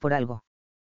consumida por algo?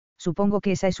 Supongo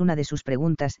que esa es una de sus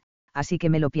preguntas, así que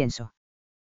me lo pienso.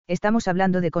 Estamos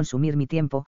hablando de consumir mi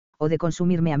tiempo, o de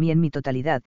consumirme a mí en mi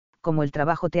totalidad, como el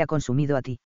trabajo te ha consumido a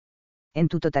ti. En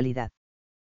tu totalidad.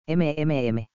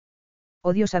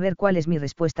 Odio saber cuál es mi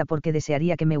respuesta porque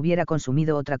desearía que me hubiera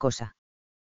consumido otra cosa.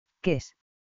 ¿Qué es?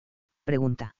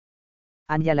 Pregunta.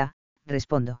 Ángela,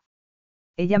 respondo.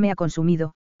 Ella me ha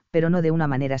consumido, pero no de una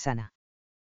manera sana.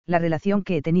 La relación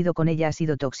que he tenido con ella ha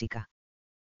sido tóxica.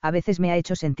 A veces me ha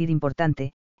hecho sentir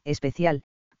importante, especial,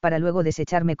 para luego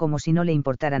desecharme como si no le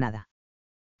importara nada.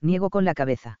 Niego con la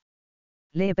cabeza.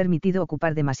 Le he permitido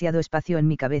ocupar demasiado espacio en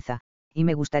mi cabeza, y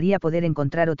me gustaría poder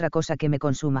encontrar otra cosa que me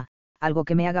consuma, algo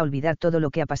que me haga olvidar todo lo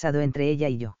que ha pasado entre ella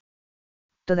y yo.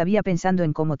 ¿Todavía pensando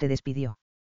en cómo te despidió?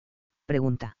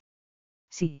 Pregunta.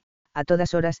 Sí, a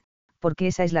todas horas, porque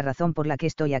esa es la razón por la que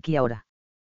estoy aquí ahora.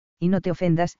 Y no te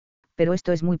ofendas, pero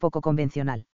esto es muy poco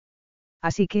convencional.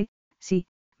 Así que, sí,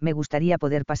 me gustaría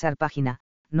poder pasar página,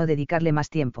 no dedicarle más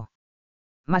tiempo.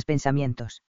 Más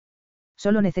pensamientos.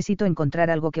 Solo necesito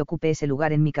encontrar algo que ocupe ese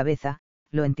lugar en mi cabeza,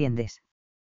 ¿lo entiendes?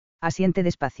 Asiente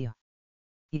despacio.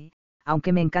 Y,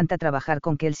 aunque me encanta trabajar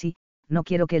con Kelsey, no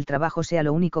quiero que el trabajo sea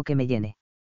lo único que me llene.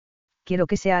 Quiero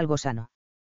que sea algo sano.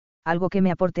 Algo que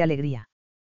me aporte alegría.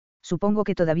 Supongo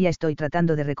que todavía estoy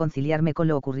tratando de reconciliarme con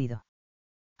lo ocurrido.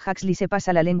 Huxley se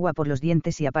pasa la lengua por los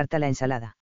dientes y aparta la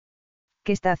ensalada.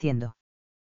 ¿Qué está haciendo?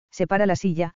 Separa la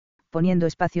silla, poniendo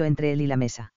espacio entre él y la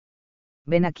mesa.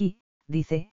 Ven aquí,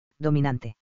 dice,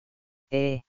 dominante.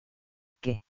 ¿Qué?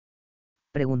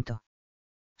 Pregunto.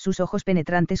 Sus ojos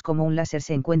penetrantes como un láser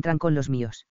se encuentran con los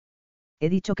míos. He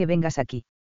dicho que vengas aquí.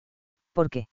 ¿Por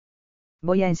qué?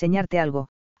 Voy a enseñarte algo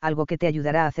que te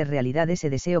ayudará a hacer realidad ese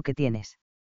deseo que tienes.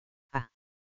 Ah.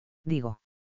 Digo.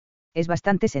 Es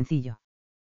bastante sencillo.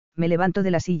 Me levanto de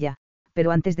la silla,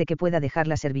 pero antes de que pueda dejar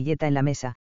la servilleta en la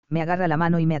mesa, me agarra la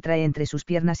mano y me atrae entre sus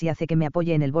piernas y hace que me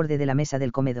apoye en el borde de la mesa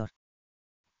del comedor.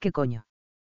 ¿Qué coño?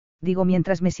 Digo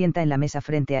mientras me sienta en la mesa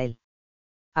frente a él.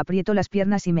 Aprieto las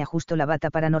piernas y me ajusto la bata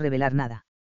para no revelar nada.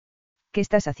 ¿Qué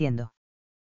estás haciendo?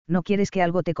 No quieres que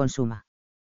algo te consuma.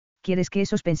 Quieres que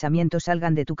esos pensamientos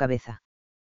salgan de tu cabeza.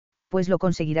 Pues lo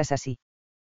conseguirás así.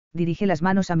 Dirige las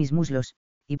manos a mis muslos,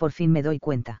 y por fin me doy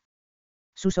cuenta.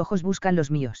 Sus ojos buscan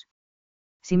los míos.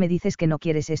 Si me dices que no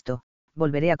quieres esto,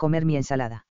 volveré a comer mi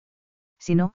ensalada.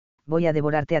 Si no, voy a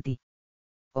devorarte a ti.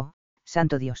 Oh,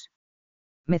 santo Dios.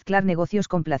 Mezclar negocios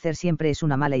con placer siempre es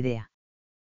una mala idea.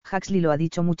 Huxley lo ha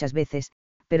dicho muchas veces,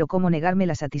 pero ¿cómo negarme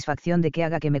la satisfacción de que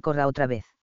haga que me corra otra vez?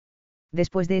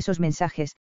 Después de esos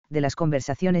mensajes, de las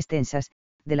conversaciones tensas,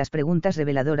 de las preguntas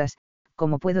reveladoras,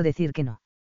 ¿cómo puedo decir que no?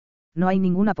 No hay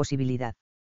ninguna posibilidad.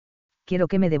 Quiero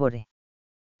que me devore.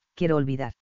 Quiero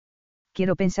olvidar.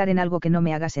 Quiero pensar en algo que no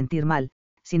me haga sentir mal,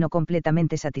 sino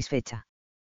completamente satisfecha.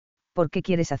 ¿Por qué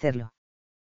quieres hacerlo?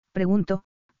 Pregunto,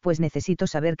 pues necesito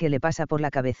saber qué le pasa por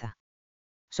la cabeza.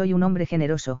 Soy un hombre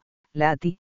generoso, la a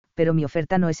ti, pero mi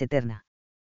oferta no es eterna.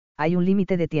 Hay un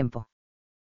límite de tiempo.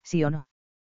 ¿Sí o no?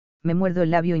 Me muerdo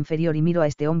el labio inferior y miro a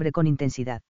este hombre con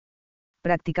intensidad.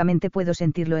 Prácticamente puedo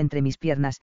sentirlo entre mis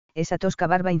piernas, esa tosca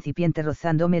barba incipiente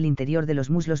rozándome el interior de los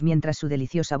muslos mientras su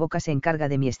deliciosa boca se encarga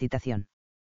de mi excitación.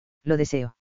 Lo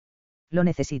deseo. Lo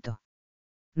necesito.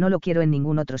 No lo quiero en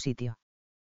ningún otro sitio.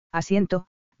 Asiento,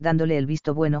 dándole el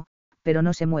visto bueno, pero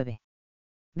no se mueve.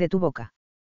 De tu boca.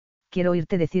 Quiero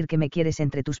oírte decir que me quieres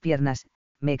entre tus piernas,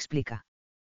 me explica.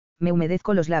 Me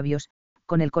humedezco los labios,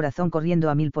 con el corazón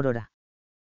corriendo a 1000 por hora.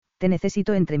 Te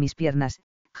necesito entre mis piernas,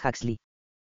 Huxley.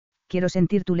 Quiero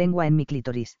sentir tu lengua en mi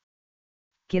clítoris.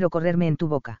 Quiero correrme en tu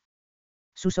boca.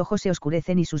 Sus ojos se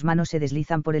oscurecen y sus manos se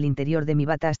deslizan por el interior de mi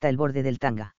bata hasta el borde del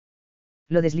tanga.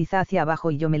 Lo desliza hacia abajo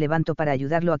y yo me levanto para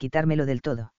ayudarlo a quitármelo del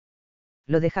todo.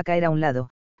 Lo deja caer a un lado,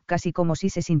 casi como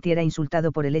si se sintiera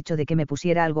insultado por el hecho de que me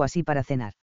pusiera algo así para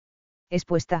cenar.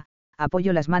 Expuesta,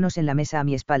 apoyo las manos en la mesa a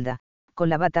mi espalda, con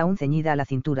la bata aún ceñida a la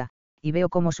cintura, y veo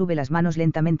cómo sube las manos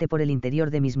lentamente por el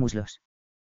interior de mis muslos.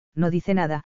 No dice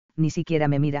nada, ni siquiera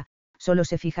me mira, solo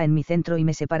se fija en mi centro y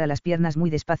me separa las piernas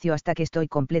muy despacio hasta que estoy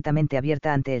completamente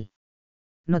abierta ante él.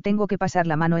 No tengo que pasar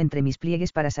la mano entre mis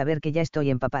pliegues para saber que ya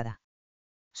estoy empapada.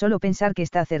 Solo pensar que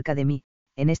está cerca de mí,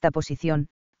 en esta posición,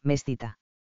 me excita.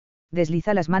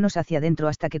 Desliza las manos hacia adentro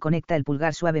hasta que conecta el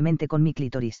pulgar suavemente con mi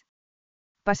clítoris.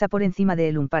 Pasa por encima de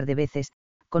él un par de veces,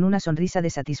 con una sonrisa de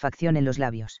satisfacción en los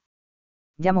labios.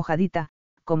 Ya mojadita,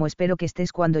 como espero que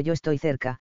estés cuando yo estoy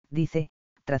cerca, dice,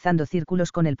 trazando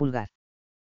círculos con el pulgar.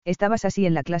 Estabas así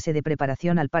en la clase de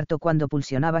preparación al parto cuando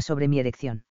pulsionaba sobre mi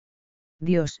erección.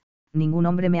 Dios, ningún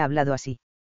hombre me ha hablado así.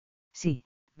 Sí,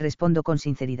 respondo con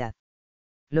sinceridad.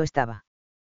 Lo estaba.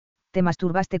 Te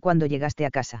masturbaste cuando llegaste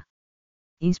a casa.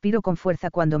 Inspiro con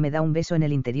fuerza cuando me da un beso en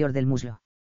el interior del muslo.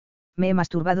 Me he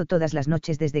masturbado todas las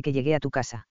noches desde que llegué a tu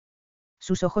casa.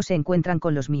 Sus ojos se encuentran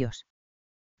con los míos.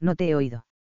 No te he oído.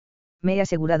 Me he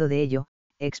asegurado de ello,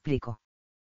 explico.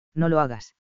 No lo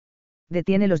hagas.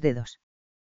 Detiene los dedos.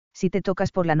 Si te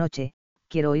tocas por la noche,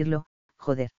 quiero oírlo,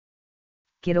 joder.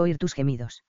 Quiero oír tus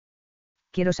gemidos.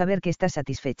 Quiero saber que estás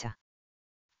satisfecha.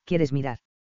 ¿Quieres mirar?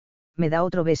 Me da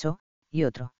otro beso, y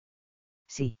otro.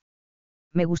 Sí.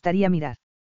 Me gustaría mirar.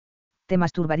 Te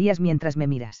masturbarías mientras me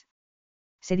miras.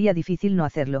 Sería difícil no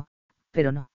hacerlo,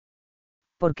 pero no.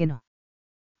 ¿Por qué no?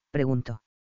 Pregunto.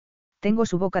 Tengo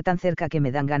su boca tan cerca que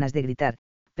me dan ganas de gritar,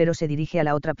 pero se dirige a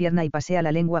la otra pierna y pasea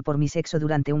la lengua por mi sexo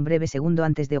durante un breve segundo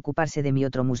antes de ocuparse de mi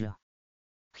otro muslo.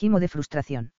 Gimo de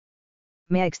frustración.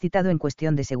 Me ha excitado en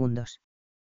cuestión de segundos.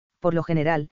 Por lo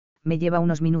general, me lleva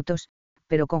unos minutos,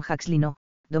 pero con Huxley no,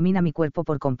 domina mi cuerpo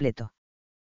por completo.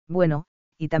 Bueno,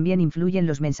 y también influyen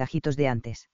los mensajitos de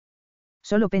antes.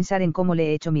 Solo pensar en cómo le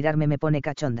he hecho mirarme me pone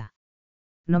cachonda.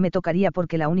 No me tocaría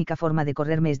porque la única forma de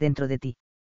correrme es dentro de ti.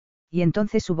 Y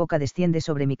entonces su boca desciende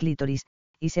sobre mi clítoris,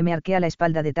 y se me arquea la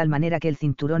espalda de tal manera que el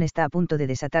cinturón está a punto de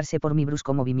desatarse por mi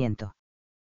brusco movimiento.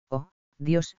 Oh,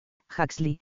 Dios,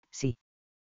 Huxley, sí.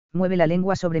 Mueve la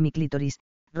lengua sobre mi clítoris,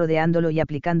 rodeándolo y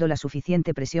aplicando la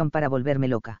suficiente presión para volverme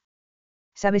loca.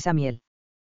 ¿Sabes a miel?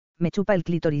 Me chupa el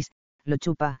clítoris, lo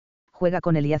chupa, juega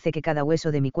con él y hace que cada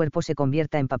hueso de mi cuerpo se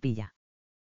convierta en papilla.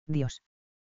 Dios.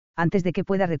 Antes de que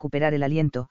pueda recuperar el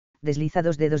aliento, desliza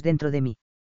 2 dedos dentro de mí.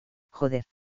 Joder.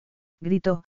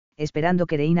 Grito, esperando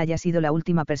que Rein haya sido la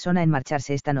última persona en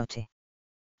marcharse esta noche.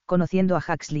 Conociendo a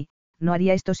Huxley, no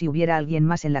haría esto si hubiera alguien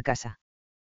más en la casa.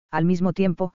 Al mismo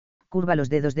tiempo, curva los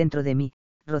dedos dentro de mí,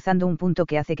 rozando un punto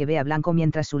que hace que vea blanco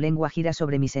mientras su lengua gira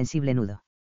sobre mi sensible nudo.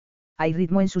 Hay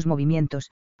ritmo en sus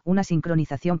movimientos, una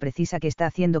sincronización precisa que está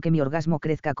haciendo que mi orgasmo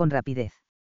crezca con rapidez.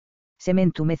 Se me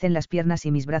entumecen las piernas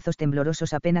y mis brazos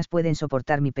temblorosos apenas pueden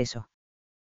soportar mi peso.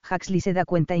 Huxley se da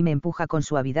cuenta y me empuja con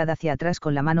suavidad hacia atrás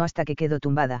con la mano hasta que quedo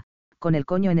tumbada, con el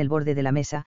coño en el borde de la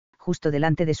mesa, justo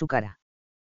delante de su cara.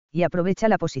 Y aprovecha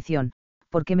la posición,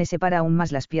 porque me separa aún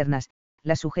más las piernas,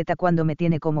 las sujeta cuando me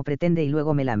tiene como pretende y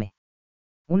luego me lame.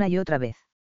 Una y otra vez.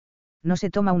 No se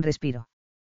toma un respiro.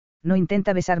 No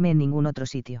intenta besarme en ningún otro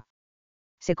sitio.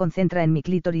 Se concentra en mi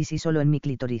clítoris y solo en mi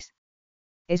clítoris.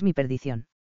 Es mi perdición.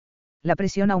 La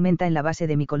presión aumenta en la base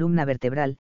de mi columna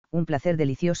vertebral, un placer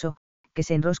delicioso, que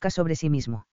se enrosca sobre sí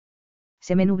mismo.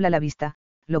 Se me nubla la vista,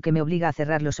 lo que me obliga a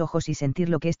cerrar los ojos y sentir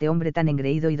lo que este hombre tan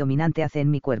engreído y dominante hace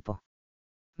en mi cuerpo.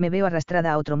 Me veo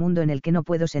arrastrada a otro mundo en el que no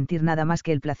puedo sentir nada más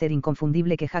que el placer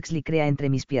inconfundible que Huxley crea entre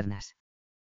mis piernas.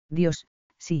 Dios,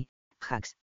 sí,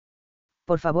 Hux.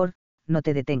 Por favor, no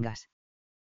te detengas.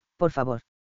 Por favor.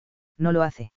 No lo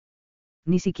hace.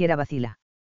 Ni siquiera vacila.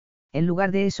 En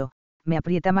lugar de eso, me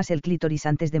aprieta más el clítoris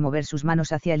antes de mover sus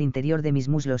manos hacia el interior de mis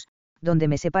muslos, donde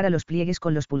me separa los pliegues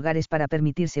con los pulgares para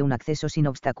permitirse un acceso sin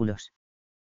obstáculos.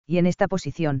 Y en esta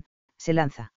posición, se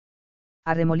lanza.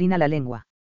 Arremolina la lengua.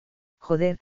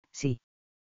 Joder, sí.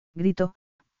 Grito,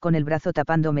 con el brazo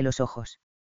tapándome los ojos.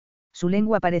 Su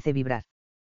lengua parece vibrar.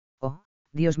 Oh,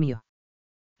 Dios mío.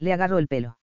 Le agarro el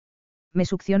pelo. Me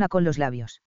succiona con los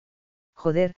labios.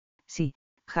 Joder, sí,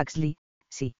 Huxley,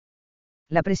 sí.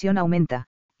 La presión aumenta,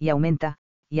 y aumenta,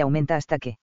 y aumenta hasta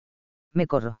que... Me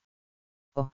corro.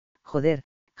 Oh, joder,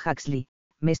 Huxley,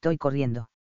 me estoy corriendo.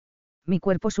 Mi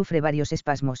cuerpo sufre varios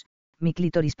espasmos, mi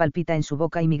clítoris palpita en su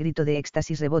boca y mi grito de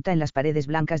éxtasis rebota en las paredes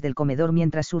blancas del comedor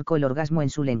mientras surco el orgasmo en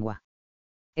su lengua.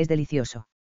 Es delicioso.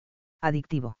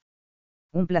 Adictivo.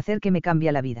 Un placer que me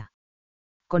cambia la vida.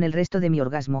 Con el resto de mi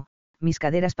orgasmo, mis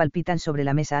caderas palpitan sobre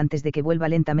la mesa antes de que vuelva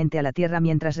lentamente a la tierra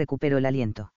mientras recupero el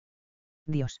aliento.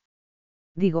 Dios.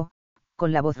 Digo,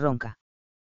 con la voz ronca.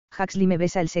 Huxley me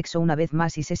besa el sexo una vez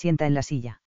más y se sienta en la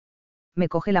silla. Me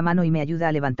coge la mano y me ayuda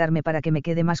a levantarme para que me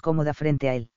quede más cómoda frente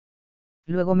a él.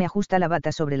 Luego me ajusta la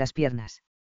bata sobre las piernas.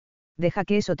 Deja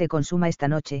que eso te consuma esta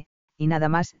noche, y nada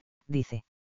más, dice.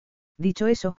 Dicho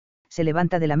eso, se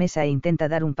levanta de la mesa e intenta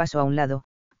dar un paso a un lado,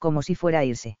 como si fuera a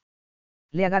irse.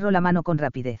 Le agarro la mano con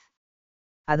rapidez.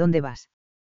 ¿A dónde vas?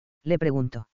 Le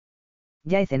pregunto.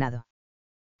 Ya he cenado.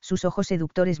 Sus ojos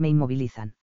seductores me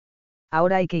inmovilizan.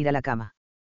 Ahora hay que ir a la cama.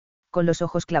 Con los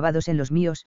ojos clavados en los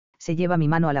míos, se lleva mi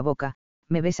mano a la boca,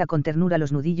 me besa con ternura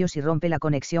los nudillos y rompe la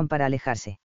conexión para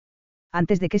alejarse.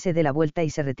 Antes de que se dé la vuelta y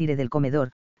se retire del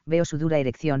comedor, veo su dura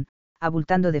erección,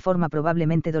 abultando de forma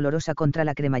probablemente dolorosa contra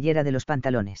la cremallera de los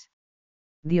pantalones.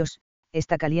 Dios,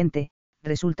 está caliente,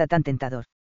 resulta tan tentador.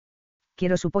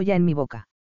 Quiero su polla en mi boca.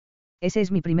 Ese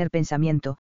es mi primer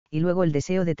pensamiento, y luego el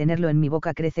deseo de tenerlo en mi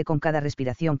boca crece con cada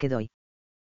respiración que doy.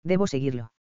 Debo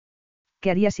seguirlo. ¿Qué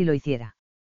haría si lo hiciera?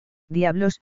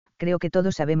 Diablos, creo que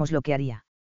todos sabemos lo que haría.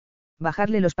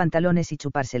 Bajarle los pantalones y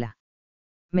chupársela.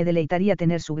 Me deleitaría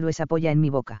tener su gruesa polla en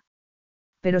mi boca.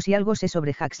 Pero si algo sé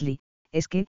sobre Huxley, es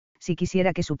que, si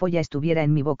quisiera que su polla estuviera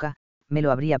en mi boca, me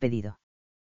lo habría pedido.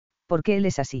 ¿Por qué él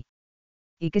es así?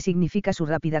 ¿Y qué significa su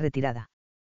rápida retirada?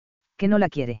 ¿Que no la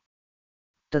quiere?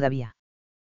 Todavía.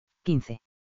 15.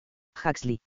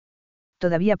 Huxley.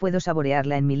 Todavía puedo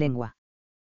saborearla en mi lengua.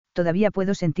 Todavía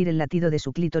puedo sentir el latido de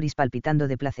su clítoris palpitando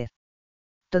de placer.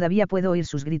 Todavía puedo oír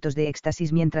sus gritos de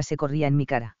éxtasis mientras se corría en mi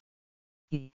cara.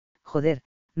 Y, joder,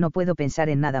 no puedo pensar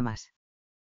en nada más.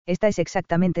 Esta es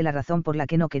exactamente la razón por la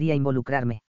que no quería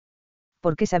involucrarme.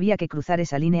 Porque sabía que cruzar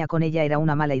esa línea con ella era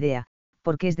una mala idea,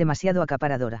 porque es demasiado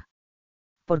acaparadora.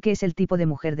 Porque es el tipo de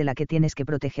mujer de la que tienes que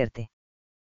protegerte.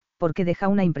 Porque deja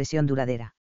una impresión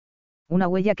duradera. Una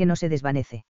huella que no se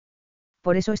desvanece.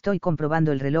 Por eso estoy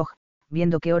comprobando el reloj,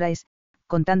 viendo qué hora es,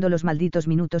 contando los malditos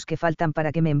minutos que faltan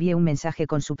para que me envíe un mensaje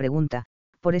con su pregunta,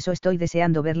 por eso estoy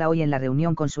deseando verla hoy en la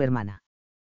reunión con su hermana.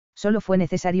 Solo fue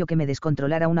necesario que me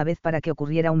descontrolara una vez para que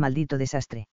ocurriera un maldito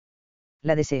desastre.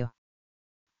 La deseo.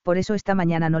 Por eso esta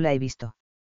mañana no la he visto.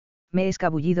 Me he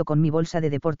escabullido con mi bolsa de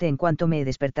deporte en cuanto me he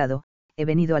despertado, he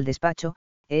venido al despacho,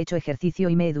 he hecho ejercicio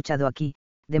y me he duchado aquí,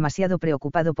 demasiado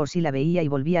preocupado por si la veía y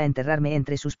volvía a enterrarme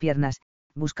entre sus piernas,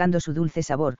 buscando su dulce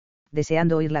sabor,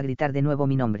 deseando oírla gritar de nuevo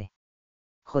mi nombre.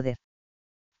 Joder.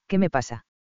 ¿Qué me pasa?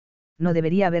 No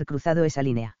debería haber cruzado esa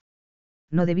línea.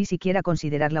 No debí siquiera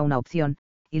considerarla una opción,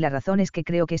 y la razón es que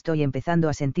creo que estoy empezando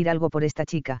a sentir algo por esta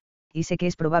chica, y sé que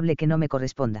es probable que no me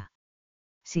corresponda.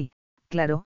 Sí,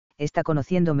 claro, está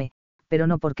conociéndome, pero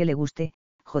no porque le guste,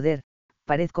 joder,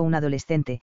 parezco un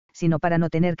adolescente, sino para no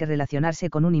tener que relacionarse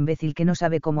con un imbécil que no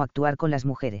sabe cómo actuar con las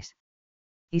mujeres.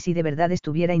 Y si de verdad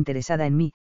estuviera interesada en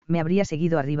mí, me habría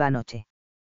seguido arriba anoche.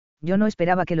 Yo no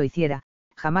esperaba que lo hiciera,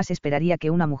 jamás esperaría que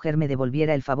una mujer me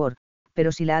devolviera el favor,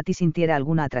 pero si la Ati sintiera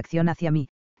alguna atracción hacia mí,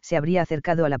 se habría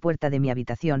acercado a la puerta de mi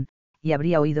habitación, y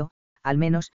habría oído, al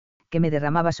menos, que me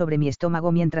derramaba sobre mi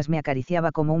estómago mientras me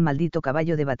acariciaba como un maldito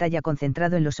caballo de batalla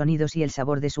concentrado en los sonidos y el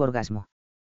sabor de su orgasmo.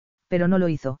 Pero no lo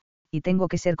hizo, y tengo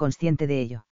que ser consciente de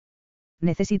ello.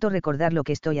 Necesito recordar lo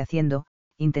que estoy haciendo,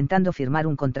 intentando firmar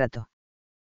un contrato.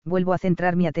 Vuelvo a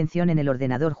centrar mi atención en el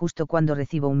ordenador justo cuando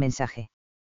recibo un mensaje.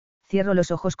 Cierro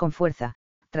los ojos con fuerza,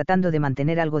 tratando de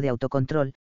mantener algo de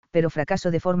autocontrol, pero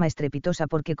fracaso de forma estrepitosa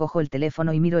porque cojo el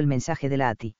teléfono y miro el mensaje de la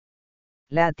Ati.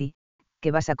 La Ati,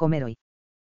 ¿qué vas a comer hoy?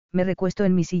 Me recuesto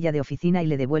en mi silla de oficina y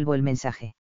le devuelvo el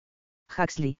mensaje.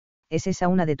 Huxley, ¿es esa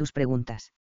una de tus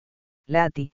preguntas? La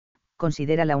Ati,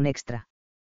 considérala un extra.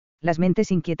 Las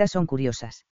mentes inquietas son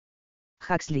curiosas.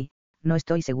 Huxley, no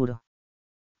estoy seguro.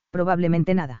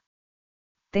 Probablemente nada.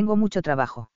 Tengo mucho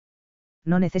trabajo.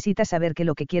 No necesitas saber que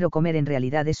lo que quiero comer en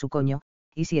realidad es su coño,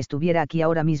 y si estuviera aquí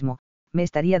ahora mismo, me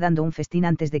estaría dando un festín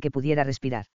antes de que pudiera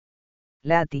respirar.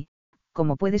 La Ati,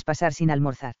 ¿cómo puedes pasar sin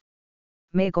almorzar?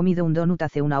 Me he comido un donut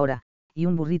hace una hora, y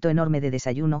un burrito enorme de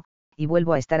desayuno, y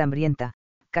vuelvo a estar hambrienta,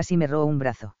 casi me roho un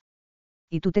brazo.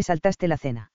 ¿Y tú te saltaste la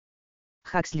cena?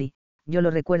 Huxley, yo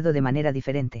lo recuerdo de manera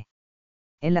diferente.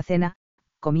 En la cena,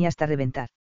 comí hasta reventar.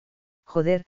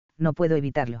 Joder, no puedo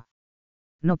evitarlo.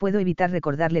 No puedo evitar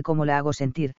recordarle cómo la hago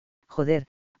sentir, joder,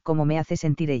 cómo me hace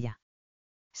sentir ella.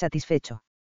 Satisfecho.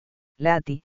 La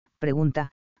Ati,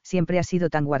 pregunta, siempre has sido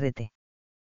tan guarrete.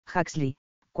 Huxley,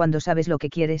 cuando sabes lo que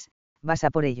quieres, vas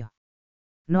a por ello.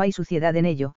 No hay suciedad en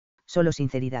ello, solo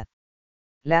sinceridad.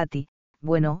 La Ati,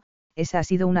 bueno, esa ha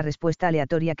sido una respuesta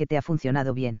aleatoria que te ha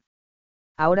funcionado bien.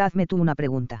 Ahora hazme tú una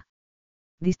pregunta.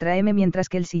 Distráeme mientras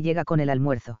que él sí llega con el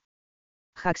almuerzo.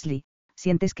 Huxley,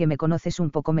 ¿sientes que me conoces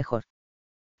un poco mejor?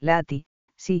 La Ati,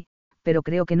 sí, pero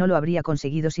creo que no lo habría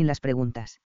conseguido sin las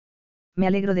preguntas. Me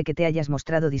alegro de que te hayas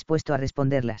mostrado dispuesto a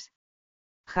responderlas.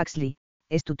 Huxley,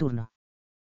 es tu turno.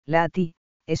 La Ati,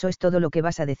 ¿eso es todo lo que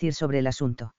vas a decir sobre el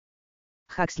asunto?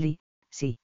 Huxley,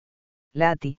 sí.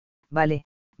 La Ati, vale,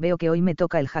 veo que hoy me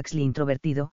toca el Huxley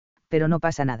introvertido, pero no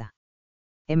pasa nada.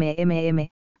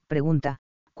 Pregunta,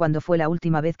 ¿cuándo fue la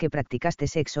última vez que practicaste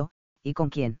sexo, y con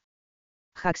quién?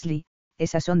 Huxley,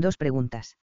 esas son dos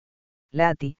preguntas. La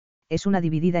Ati, es una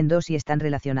dividida en dos y están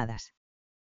relacionadas.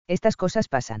 Estas cosas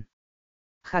pasan.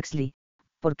 Huxley,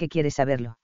 ¿por qué quieres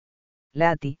saberlo?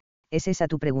 La Ati, ¿es esa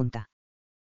tu pregunta?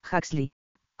 Huxley,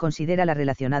 considérala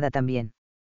relacionada también.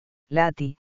 La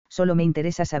Ati, solo me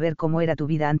interesa saber cómo era tu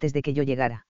vida antes de que yo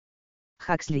llegara.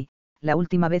 Huxley, la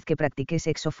última vez que practiqué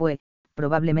sexo fue,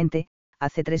 probablemente,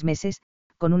 hace 3 meses,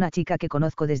 con una chica que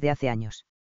conozco desde hace años.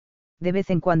 De vez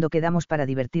en cuando quedamos para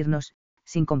divertirnos,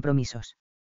 sin compromisos.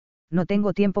 No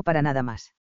tengo tiempo para nada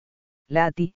más. La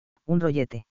Ati, un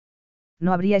rollete.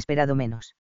 No habría esperado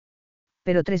menos.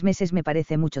 Pero 3 meses me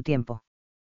parece mucho tiempo.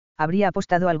 Habría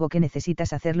apostado algo que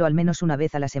necesitas hacerlo al menos una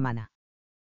vez a la semana.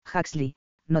 Huxley,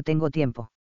 no tengo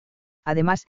tiempo.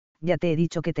 Además, ya te he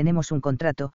dicho que tenemos un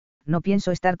contrato, no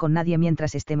pienso estar con nadie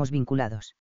mientras estemos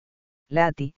vinculados. La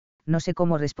Ati, no sé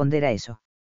cómo responder a eso.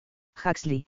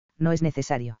 Huxley, no es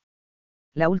necesario.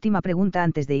 La última pregunta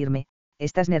antes de irme,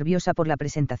 ¿estás nerviosa por la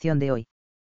presentación de hoy?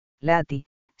 La Ati,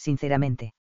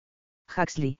 sinceramente.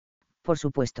 Huxley, por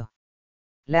supuesto.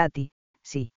 La Ati,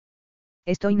 sí.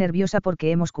 Estoy nerviosa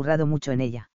porque hemos currado mucho en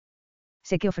ella.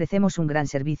 Sé que ofrecemos un gran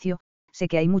servicio, sé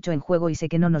que hay mucho en juego y sé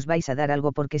que no nos vais a dar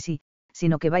algo porque sí,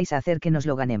 sino que vais a hacer que nos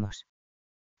lo ganemos.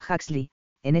 Huxley,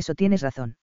 en eso tienes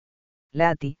razón. La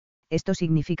Ati, esto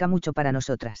significa mucho para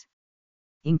nosotras.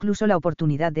 Incluso la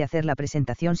oportunidad de hacer la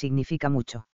presentación significa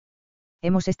mucho.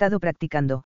 Hemos estado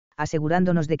practicando,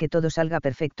 asegurándonos de que todo salga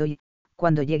perfecto y,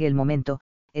 cuando llegue el momento,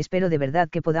 espero de verdad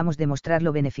que podamos demostrar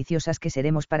lo beneficiosas que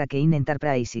seremos para Kane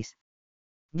Enterprises.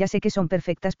 Ya sé que son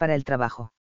perfectas para el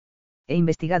trabajo. He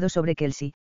investigado sobre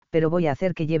Kelsey, pero voy a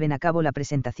hacer que lleven a cabo la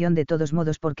presentación de todos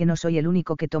modos porque no soy el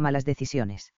único que toma las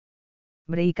decisiones.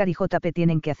 Breaker y JP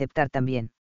tienen que aceptar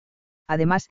también.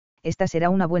 Además, esta será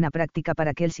una buena práctica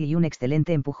para Kelsey y un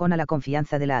excelente empujón a la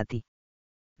confianza de la Ati.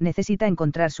 Necesita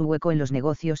encontrar su hueco en los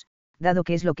negocios, dado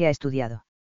que es lo que ha estudiado.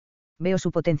 Veo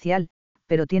su potencial,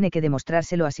 pero tiene que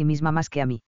demostrárselo a sí misma más que a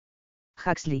mí.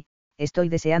 Huxley, estoy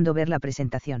deseando ver la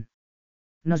presentación.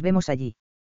 Nos vemos allí.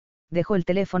 Dejo el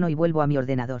teléfono y vuelvo a mi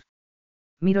ordenador.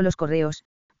 Miro los correos,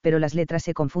 pero las letras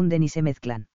se confunden y se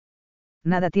mezclan.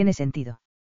 Nada tiene sentido.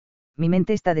 Mi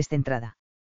mente está descentrada.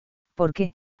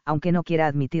 Porque, aunque no quiera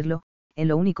admitirlo, en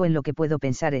lo único en lo que puedo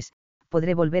pensar es,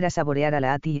 podré volver a saborear a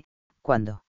la Ati,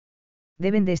 ¿cuándo?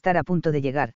 Deben de estar a punto de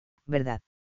llegar, ¿verdad?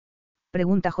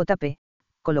 Pregunta JP,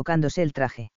 colocándose el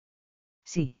traje.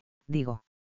 Sí, digo.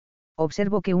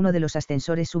 Observo que uno de los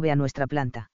ascensores sube a nuestra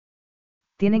planta.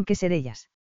 Tienen que ser ellas.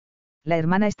 ¿La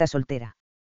hermana está soltera?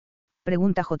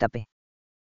 Pregunta JP.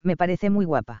 Me parece muy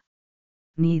guapa.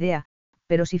 Ni idea,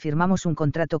 pero si firmamos un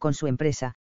contrato con su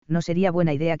empresa, no sería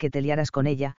buena idea que te liaras con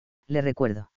ella, le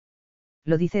recuerdo.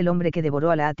 Lo dice el hombre que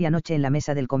devoró a la Ati anoche en la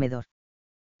mesa del comedor.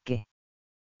 ¿Qué?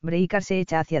 Breikar se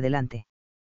echa hacia adelante.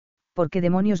 ¿Por qué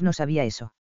demonios no sabía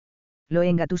eso? Lo he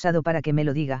engatusado para que me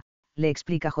lo diga, le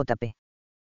explica JP.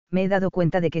 Me he dado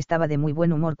cuenta de que estaba de muy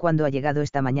buen humor cuando ha llegado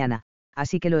esta mañana,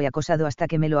 así que lo he acosado hasta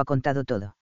que me lo ha contado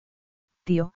todo.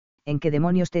 Tío, ¿en qué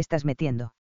demonios te estás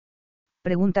metiendo?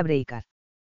 Pregunta Breikar.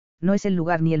 No es el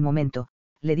lugar ni el momento,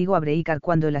 le digo a Breikar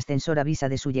cuando el ascensor avisa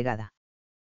de su llegada.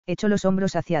 Echo los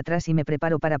hombros hacia atrás y me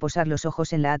preparo para posar los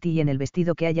ojos en la Ati y en el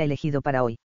vestido que haya elegido para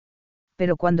hoy.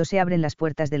 Pero cuando se abren las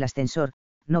puertas del ascensor,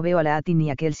 no veo a la Ati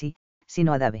ni a Kelsey,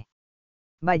 sino a Dave.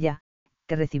 Vaya,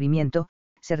 qué recibimiento,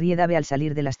 se ríe Dave al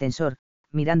salir del ascensor,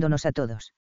 mirándonos a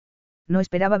todos. No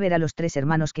esperaba ver a los tres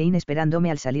hermanos Kane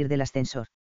esperándome al salir del ascensor.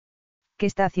 ¿Qué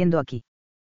está haciendo aquí?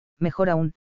 Mejor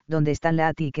aún, ¿dónde están la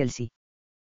Ati y Kelsey?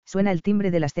 Suena el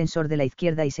timbre del ascensor de la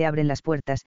izquierda y se abren las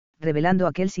puertas, revelando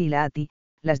a Kelsey y la Ati,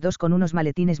 las dos con unos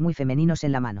maletines muy femeninos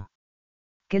en la mano.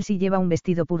 Kelsey lleva un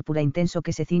vestido púrpura intenso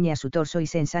que se ciñe a su torso y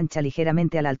se ensancha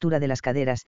ligeramente a la altura de las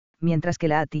caderas, mientras que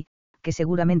la Ati, que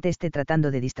seguramente esté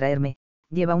tratando de distraerme,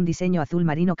 lleva un diseño azul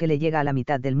marino que le llega a la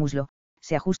mitad del muslo,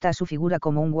 se ajusta a su figura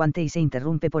como un guante y se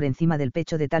interrumpe por encima del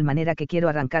pecho de tal manera que quiero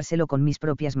arrancárselo con mis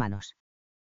propias manos.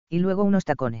 Y luego unos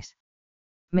tacones.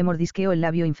 Me mordisqueo el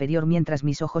labio inferior mientras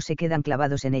mis ojos se quedan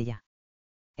clavados en ella.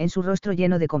 En su rostro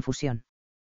lleno de confusión.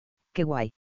 ¡Qué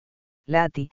guay! La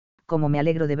Ati, como me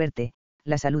alegro de verte,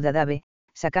 la saluda Dave,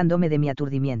 sacándome de mi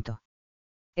aturdimiento.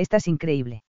 Estás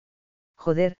increíble.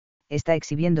 Joder, está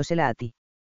exhibiéndose la Ati.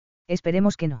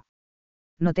 Esperemos que no.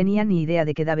 No tenía ni idea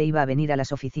de que Dave iba a venir a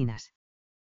las oficinas.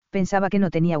 Pensaba que no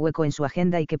tenía hueco en su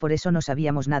agenda y que por eso no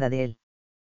sabíamos nada de él.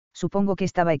 Supongo que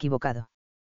estaba equivocado.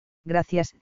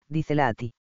 Gracias, dice la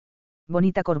Ati.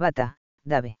 Bonita corbata,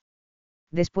 Dave.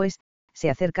 Después, se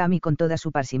acerca a mí con toda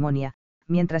su parsimonia,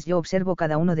 mientras yo observo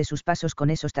cada uno de sus pasos con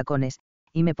esos tacones,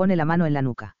 y me pone la mano en la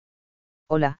nuca.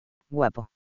 Hola, guapo.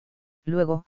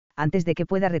 Luego, antes de que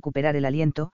pueda recuperar el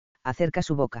aliento, acerca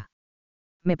su boca.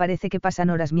 Me parece que pasan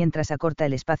horas mientras acorta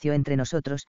el espacio entre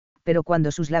nosotros, pero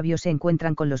cuando sus labios se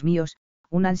encuentran con los míos,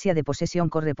 una ansia de posesión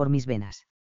corre por mis venas.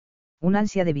 Una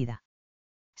ansia de vida.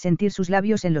 Sentir sus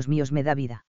labios en los míos me da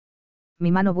vida.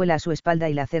 Mi mano vuela a su espalda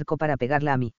y la acerco para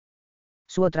pegarla a mí.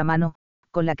 Su otra mano,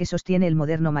 con la que sostiene el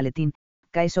moderno maletín,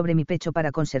 cae sobre mi pecho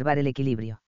para conservar el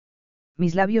equilibrio.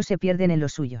 Mis labios se pierden en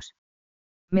los suyos.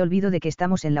 Me olvido de que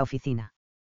estamos en la oficina.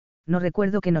 No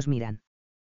recuerdo que nos miran.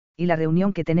 Y la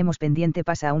reunión que tenemos pendiente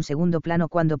pasa a un segundo plano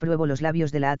cuando pruebo los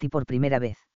labios de la Ati por primera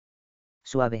vez.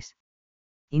 Suaves.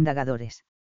 Indagadores.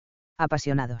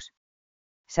 Apasionados.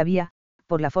 Sabía,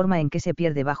 por la forma en que se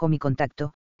pierde bajo mi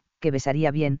contacto, que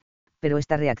besaría bien, pero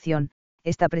esta reacción,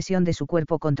 esta presión de su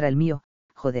cuerpo contra el mío,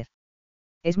 joder.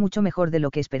 Es mucho mejor de lo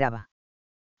que esperaba.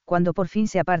 Cuando por fin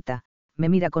se aparta, me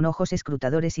mira con ojos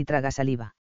escrutadores y traga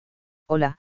saliva.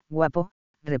 Hola, guapo,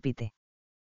 repite.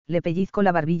 Le pellizco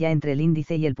la barbilla entre el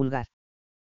índice y el pulgar.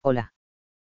 Hola.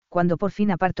 Cuando por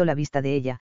fin aparto la vista de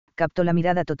ella, capto la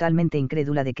mirada totalmente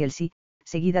incrédula de Kelsey,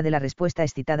 seguida de la respuesta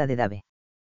excitada de Dave.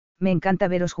 Me encanta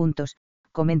veros juntos,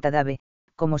 comenta Dave,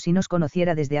 como si nos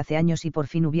conociera desde hace años y por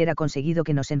fin hubiera conseguido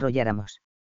que nos enrolláramos.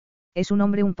 Es un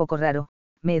hombre un poco raro,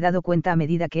 me he dado cuenta a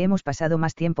medida que hemos pasado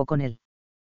más tiempo con él.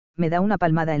 Me da una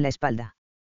palmada en la espalda.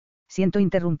 Siento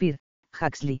interrumpir,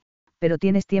 Huxley, pero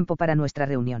tienes tiempo para nuestra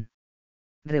reunión.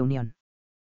 ¿Reunión?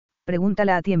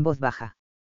 Pregúntala a ti en voz baja.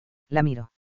 La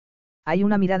miro. Hay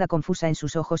una mirada confusa en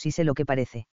sus ojos y sé lo que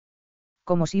parece.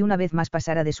 Como si una vez más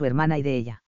pasara de su hermana y de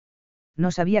ella.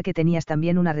 No sabía que tenías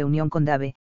también una reunión con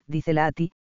Dave, dice la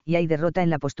Ati, y hay derrota en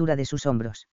la postura de sus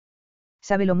hombros.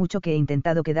 Sabe lo mucho que he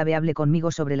intentado que Dave hable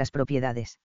conmigo sobre las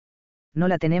propiedades. No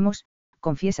la tenemos,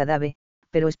 confiesa Dave,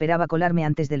 pero esperaba colarme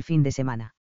antes del fin de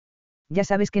semana. Ya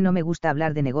sabes que no me gusta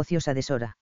hablar de negocios a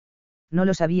deshora. No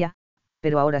lo sabía,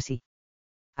 pero ahora sí.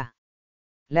 Ah.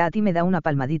 La Ati me da una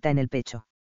palmadita en el pecho.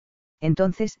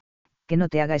 Entonces, que no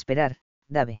te haga esperar,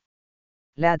 Dave.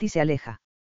 La Ati se aleja.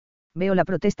 Veo la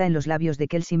protesta en los labios de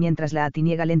Kelsey mientras la Ati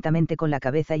niega lentamente con la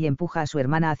cabeza y empuja a su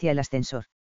hermana hacia el ascensor.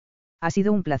 Ha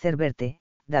sido un placer verte,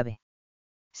 Dave.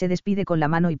 Se despide con la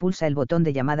mano y pulsa el botón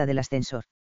de llamada del ascensor.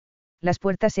 Las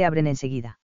puertas se abren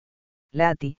enseguida.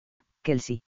 Lati,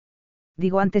 Kelsey.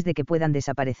 Digo antes de que puedan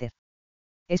desaparecer.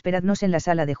 Esperadnos en la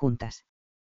sala de juntas.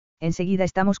 Enseguida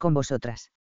estamos con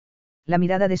vosotras. La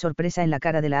mirada de sorpresa en la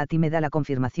cara de Lati me da la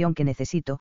confirmación que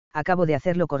necesito, acabo de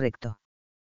hacer lo correcto.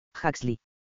 Huxley.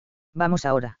 Vamos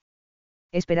ahora.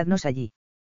 Esperadnos allí.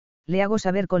 Le hago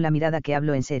saber con la mirada que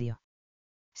hablo en serio.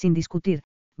 Sin discutir,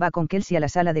 va con Kelsey a la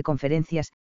sala de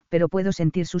conferencias, pero puedo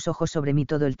sentir sus ojos sobre mí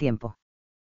todo el tiempo.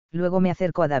 Luego me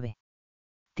acerco a Dave.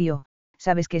 Tío,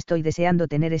 sabes que estoy deseando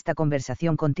tener esta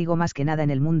conversación contigo más que nada en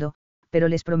el mundo, pero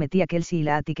les prometí a Kelsey y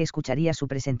Lati que escucharía su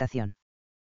presentación.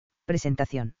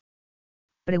 ¿Presentación?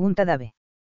 Pregunta Dave.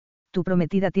 Tu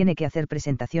prometida tiene que hacer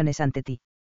presentaciones ante ti.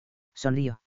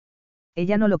 Sonrío.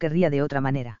 Ella no lo querría de otra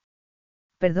manera.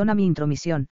 Perdona mi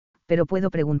intromisión, pero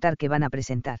puedo preguntar qué van a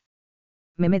presentar.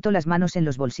 Me meto las manos en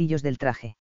los bolsillos del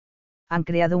traje. Han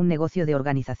creado un negocio de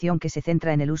organización que se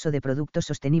centra en el uso de productos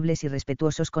sostenibles y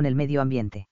respetuosos con el medio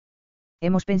ambiente.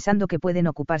 Hemos pensado que pueden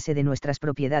ocuparse de nuestras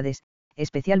propiedades,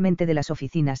 especialmente de las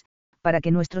oficinas, para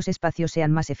que nuestros espacios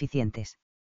sean más eficientes.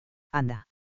 Anda.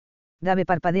 Dave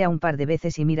parpadea un par de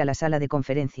veces y mira la sala de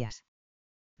conferencias.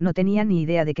 No tenía ni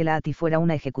idea de que Lati fuera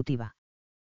una ejecutiva.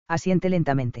 Asiente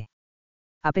lentamente.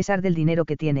 A pesar del dinero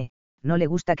que tiene, no le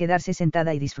gusta quedarse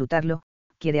sentada y disfrutarlo,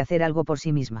 quiere hacer algo por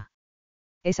sí misma.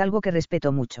 Es algo que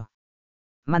respeto mucho.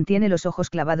 Mantiene los ojos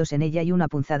clavados en ella y una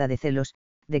punzada de celos,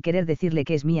 de querer decirle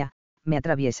que es mía, me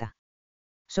atraviesa.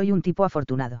 Soy un tipo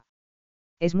afortunado.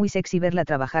 Es muy sexy verla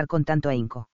trabajar con tanto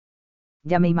ahínco.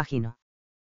 Ya me imagino.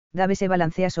 Dave se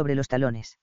balancea sobre los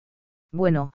talones.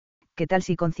 Bueno, ¿qué tal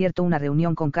si concierto una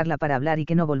reunión con Carla para hablar y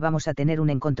que no volvamos a tener un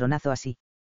encontronazo así?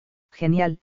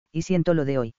 Genial, y siento lo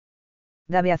de hoy.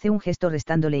 Dave hace un gesto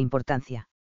restándole importancia.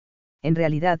 En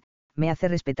realidad, me hace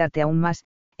respetarte aún más,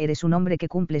 eres un hombre que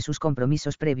cumple sus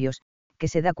compromisos previos, que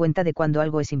se da cuenta de cuando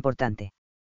algo es importante.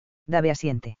 Dave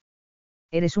asiente.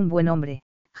 Eres un buen hombre,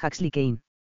 Huxley Kane.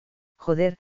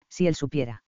 Joder, si él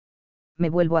supiera. Me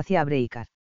vuelvo hacia Breaker.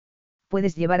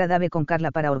 ¿Puedes llevar a Dave con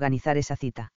Carla para organizar esa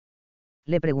cita?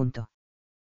 Le pregunto.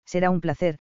 Será un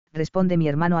placer, responde mi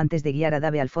hermano antes de guiar a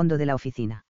Dave al fondo de la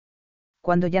oficina.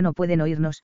 Cuando ya no pueden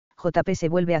oírnos, JP se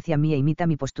vuelve hacia mí e imita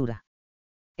mi postura.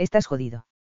 Estás jodido.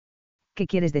 ¿Qué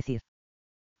quieres decir?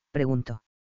 Pregunto.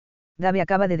 Dave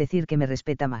acaba de decir que me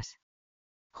respeta más.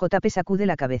 JP sacude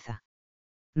la cabeza.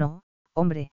 No,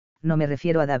 hombre, no me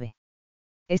refiero a Dave.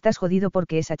 Estás jodido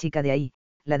porque esa chica de ahí,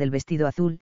 la del vestido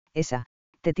azul, esa,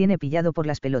 te tiene pillado por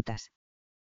las pelotas.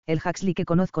 El Huxley que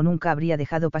conozco nunca habría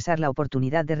dejado pasar la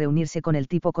oportunidad de reunirse con el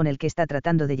tipo con el que está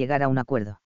tratando de llegar a un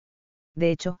acuerdo.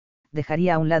 De hecho,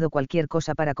 dejaría a un lado cualquier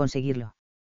cosa para conseguirlo.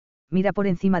 Mira por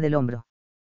encima del hombro.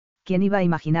 ¿Quién iba a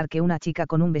imaginar que una chica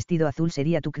con un vestido azul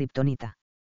sería tu kriptonita?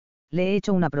 Le he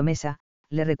hecho una promesa,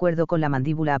 le recuerdo con la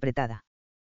mandíbula apretada.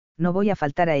 No voy a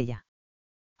faltar a ella.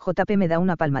 JP me da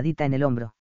una palmadita en el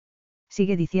hombro.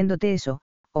 Sigue diciéndote eso,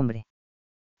 hombre.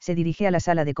 Se dirige a la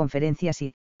sala de conferencias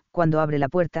y, cuando abre la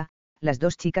puerta, las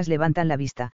dos chicas levantan la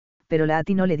vista, pero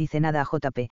Lati no le dice nada a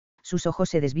JP, sus ojos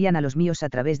se desvían a los míos a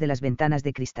través de las ventanas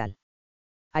de cristal.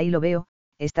 Ahí lo veo,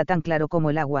 está tan claro como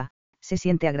el agua, se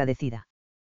siente agradecida.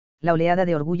 La oleada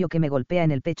de orgullo que me golpea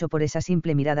en el pecho por esa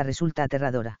simple mirada resulta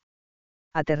aterradora.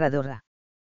 Aterradora.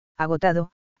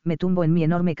 Agotado, me tumbo en mi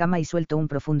enorme cama y suelto un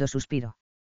profundo suspiro.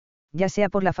 Ya sea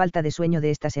por la falta de sueño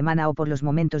de esta semana o por los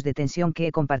momentos de tensión que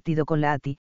he compartido con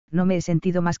Lati, no me he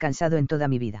sentido más cansado en toda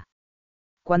mi vida.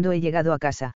 Cuando he llegado a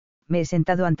casa, me he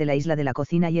sentado ante la isla de la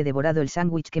cocina y he devorado el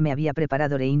sándwich que me había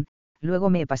preparado Rein, luego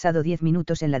me he pasado 10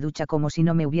 minutos en la ducha como si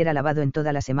no me hubiera lavado en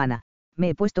toda la semana, me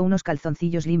he puesto unos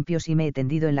calzoncillos limpios y me he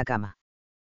tendido en la cama.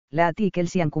 Lati y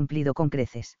Kelsey han cumplido con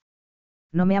creces.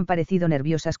 No me han parecido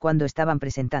nerviosas cuando estaban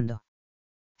presentando.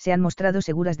 Se han mostrado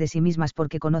seguras de sí mismas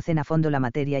porque conocen a fondo la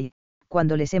materia y,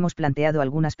 cuando les hemos planteado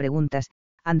algunas preguntas,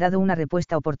 han dado una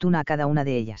respuesta oportuna a cada una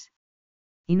de ellas.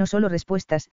 Y no solo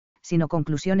respuestas, sino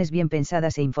conclusiones bien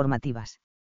pensadas e informativas.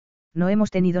 No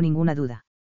hemos tenido ninguna duda.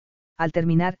 Al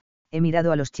terminar, he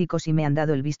mirado a los chicos y me han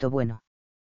dado el visto bueno.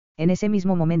 En ese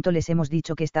mismo momento les hemos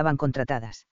dicho que estaban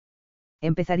contratadas.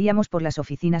 Empezaríamos por las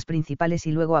oficinas principales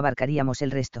y luego abarcaríamos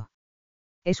el resto.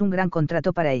 Es un gran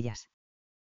contrato para ellas.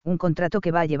 Un contrato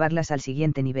que va a llevarlas al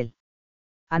siguiente nivel.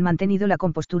 Han mantenido la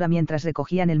compostura mientras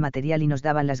recogían el material y nos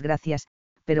daban las gracias,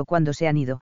 pero cuando se han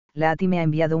ido, Lati me ha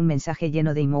enviado un mensaje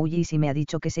lleno de emojis y me ha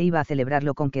dicho que se iba a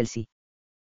celebrarlo con Kelsey.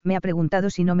 Me ha preguntado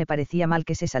si no me parecía mal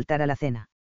que se saltara la cena.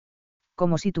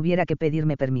 Como si tuviera que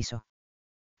pedirme permiso.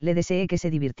 Le deseé que se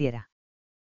divirtiera.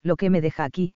 Lo que me deja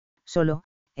aquí, solo,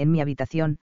 en mi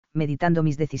habitación, meditando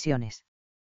mis decisiones.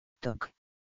 Toc.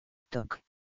 Toc.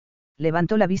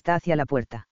 Levantó la vista hacia la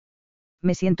puerta.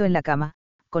 Me siento en la cama,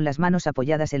 con las manos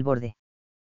apoyadas el borde.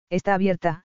 Está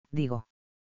abierta, digo.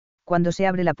 Cuando se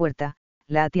abre la puerta,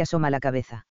 la Ati asoma la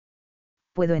cabeza.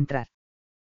 ¿Puedo entrar?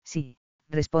 Sí,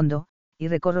 respondo, y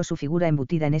recorro su figura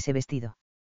embutida en ese vestido.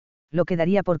 Lo que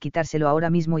daría por quitárselo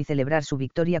ahora mismo y celebrar su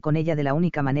victoria con ella de la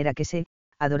única manera que sé,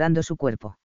 adorando su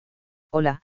cuerpo.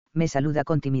 Hola, me saluda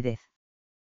con timidez.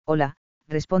 Hola,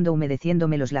 respondo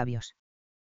humedeciéndome los labios.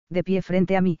 De pie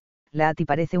frente a mí, la Ati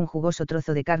parece un jugoso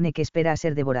trozo de carne que espera a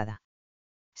ser devorada.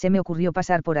 Se me ocurrió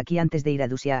pasar por aquí antes de ir a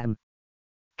Dusiarm.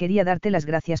 Quería darte las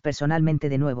gracias personalmente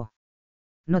de nuevo.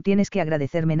 No tienes que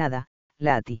agradecerme nada,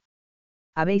 la Ati.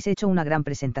 Habéis hecho una gran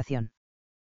presentación.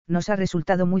 Nos ha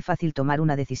resultado muy fácil tomar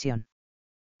una decisión.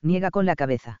 Niega con la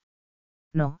cabeza.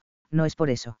 No, no es por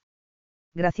eso.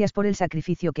 Gracias por el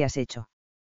sacrificio que has hecho.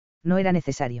 No era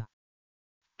necesario.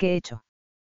 ¿Qué he hecho?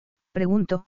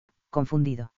 Pregunto,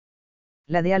 confundido.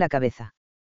 Ladea la cabeza.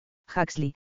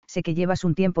 Huxley, sé que llevas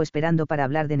un tiempo esperando para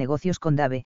hablar de negocios con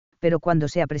Dave, pero cuando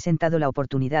se ha presentado la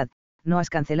oportunidad, no has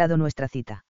cancelado nuestra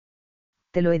cita.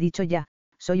 Te lo he dicho ya,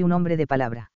 soy un hombre de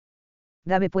palabra.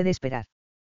 Dave puede esperar.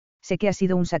 Sé que ha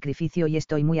sido un sacrificio y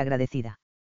estoy muy agradecida.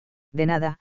 De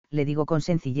nada, le digo con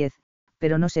sencillez,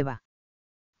 pero no se va.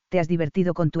 ¿Te has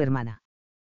divertido con tu hermana?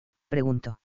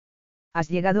 Pregunto. Has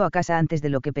llegado a casa antes de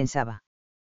lo que pensaba.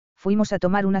 Fuimos a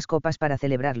tomar unas copas para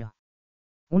celebrarlo.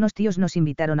 Unos tíos nos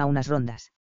invitaron a unas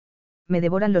rondas. Me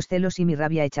devoran los celos y mi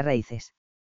rabia echa raíces.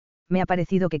 Me ha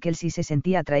parecido que Kelsey se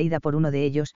sentía atraída por uno de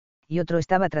ellos, y otro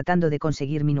estaba tratando de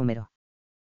conseguir mi número.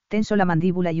 Tenso la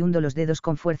mandíbula y hundo los dedos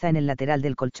con fuerza en el lateral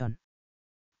del colchón.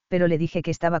 Pero le dije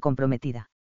que estaba comprometida.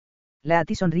 La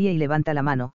Ati sonríe y levanta la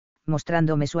mano,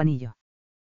 mostrándome su anillo.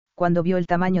 Cuando vio el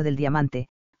tamaño del diamante,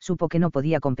 supo que no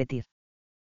podía competir.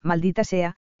 Maldita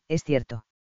sea, es cierto.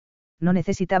 No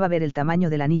necesitaba ver el tamaño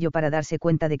del anillo para darse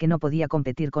cuenta de que no podía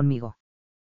competir conmigo.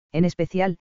 En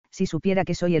especial, si supiera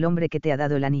que soy el hombre que te ha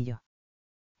dado el anillo.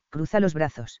 Cruza los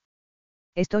brazos.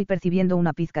 Estoy percibiendo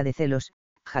una pizca de celos,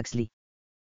 Huxley.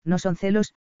 No son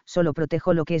celos, solo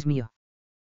protejo lo que es mío.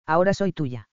 Ahora soy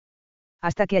tuya.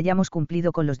 Hasta que hayamos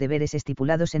cumplido con los deberes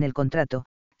estipulados en el contrato,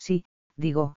 sí,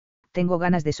 digo, tengo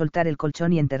ganas de soltar el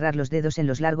colchón y enterrar los dedos en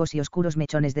los largos y oscuros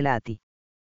mechones de la Ati.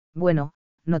 Bueno,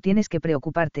 no tienes que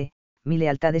preocuparte, mi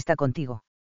lealtad está contigo.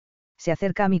 Se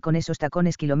acerca a mí con esos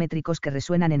tacones kilométricos que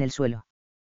resuenan en el suelo.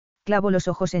 Clavo los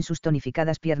ojos en sus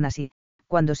tonificadas piernas y,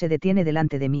 cuando se detiene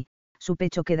delante de mí, su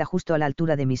pecho queda justo a la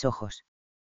altura de mis ojos.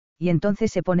 Y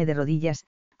entonces se pone de rodillas,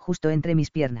 justo entre mis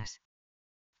piernas.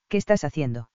 ¿Qué estás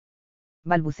haciendo?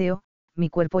 Balbuceo, mi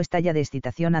cuerpo estalla de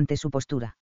excitación ante su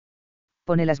postura.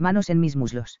 Pone las manos en mis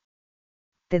muslos.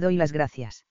 Te doy las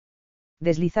gracias.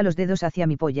 Desliza los dedos hacia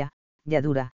mi polla, ya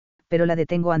dura, pero la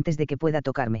detengo antes de que pueda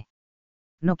tocarme.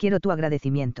 No quiero tu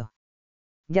agradecimiento.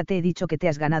 Ya te he dicho que te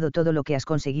has ganado todo lo que has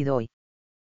conseguido hoy.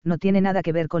 No tiene nada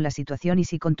que ver con la situación y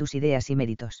sí con tus ideas y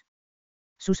méritos.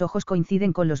 Sus ojos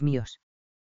coinciden con los míos.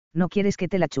 ¿No quieres que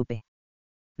te la chupe?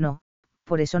 No,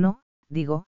 por eso no,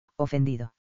 digo,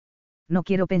 ofendido. No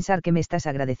quiero pensar que me estás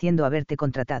agradeciendo haberte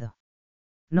contratado.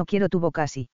 No quiero tu boca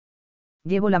así.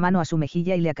 Llevo la mano a su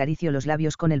mejilla y le acaricio los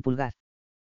labios con el pulgar.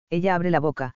 Ella abre la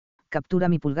boca, captura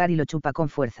mi pulgar y lo chupa con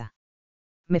fuerza.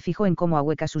 Me fijo en cómo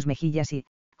ahueca sus mejillas y,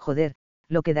 joder,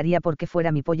 lo que daría porque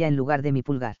fuera mi polla en lugar de mi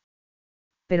pulgar.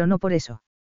 Pero no por eso.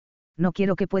 No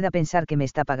quiero que pueda pensar que me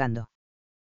está pagando.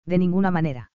 De ninguna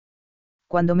manera.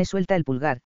 Cuando me suelta el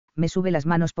pulgar, me sube las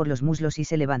manos por los muslos y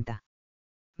se levanta.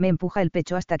 Me empuja el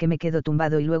pecho hasta que me quedo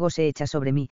tumbado y luego se echa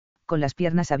sobre mí, con las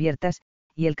piernas abiertas,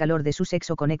 y el calor de su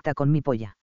sexo conecta con mi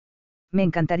polla. Me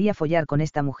encantaría follar con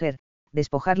esta mujer,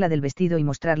 despojarla del vestido y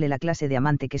mostrarle la clase de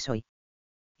amante que soy.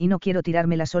 Y no quiero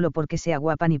tirármela solo porque sea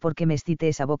guapa ni porque me excite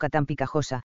esa boca tan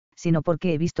picajosa, sino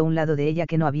porque he visto un lado de ella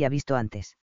que no había visto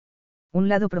antes. Un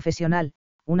lado profesional,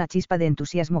 una chispa de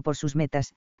entusiasmo por sus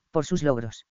metas, por sus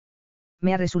logros.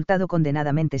 Me ha resultado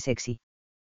condenadamente sexy.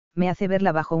 Me hace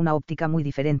verla bajo una óptica muy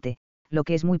diferente, lo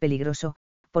que es muy peligroso,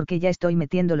 porque ya estoy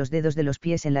metiendo los dedos de los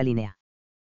pies en la línea.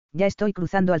 Ya estoy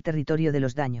cruzando al territorio de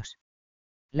los daños.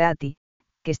 La Ati,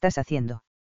 ¿qué estás haciendo?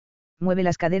 Mueve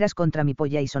las caderas contra mi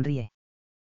polla y sonríe.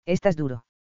 Estás duro.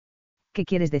 ¿Qué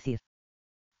quieres decir?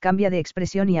 Cambia de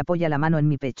expresión y apoya la mano en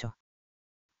mi pecho.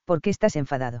 ¿Por qué estás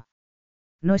enfadado?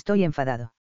 No estoy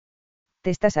enfadado. Te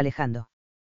estás alejando.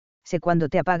 Sé cuándo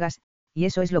te apagas, y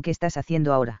eso es lo que estás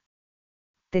haciendo ahora.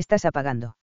 Te estás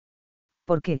apagando.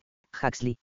 ¿Por qué,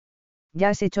 Huxley? Ya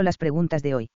has hecho las preguntas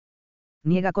de hoy.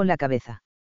 Niega con la cabeza.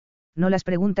 No las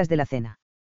preguntas de la cena.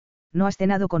 No has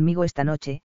cenado conmigo esta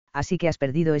noche, así que has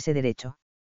perdido ese derecho.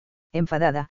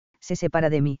 Enfadada, se separa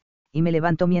de mí, y me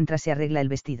levanto mientras se arregla el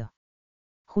vestido.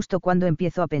 Justo cuando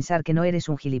empiezo a pensar que no eres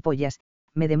un gilipollas,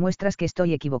 me demuestras que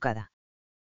estoy equivocada.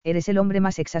 Eres el hombre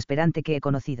más exasperante que he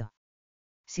conocido.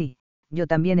 Sí, yo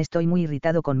también estoy muy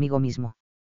irritado conmigo mismo.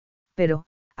 Pero,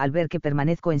 al ver que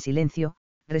permanezco en silencio,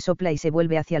 resopla y se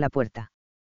vuelve hacia la puerta.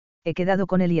 He quedado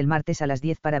con él y el martes a las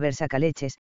 10 para ver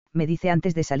Sacaleches, me dice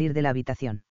antes de salir de la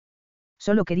habitación.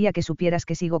 Solo quería que supieras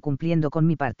que sigo cumpliendo con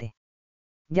mi parte.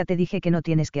 Ya te dije que no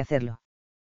tienes que hacerlo.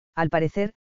 Al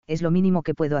parecer, es lo mínimo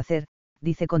que puedo hacer,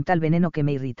 dice con tal veneno que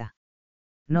me irrita.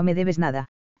 No me debes nada,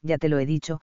 ya te lo he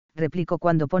dicho, replico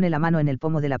cuando pone la mano en el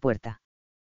pomo de la puerta.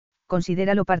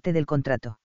 Considéralo parte del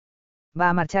contrato. Va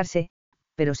a marcharse,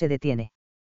 pero se detiene.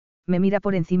 Me mira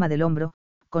por encima del hombro,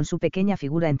 con su pequeña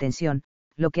figura en tensión,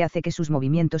 lo que hace que sus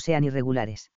movimientos sean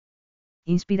irregulares.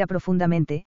 Inspira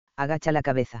profundamente, agacha la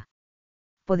cabeza.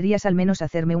 ¿Podrías al menos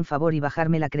hacerme un favor y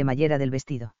bajarme la cremallera del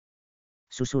vestido?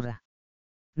 Susurra.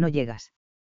 No llegas.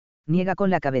 Niega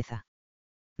con la cabeza.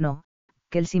 No,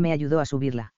 que él sí me ayudó a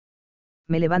subirla.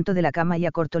 Me levanto de la cama y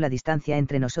acorto la distancia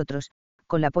entre nosotros,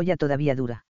 con la polla todavía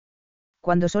dura.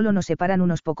 Cuando solo nos separan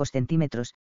unos pocos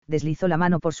centímetros, deslizo la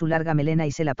mano por su larga melena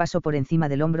y se la paso por encima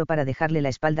del hombro para dejarle la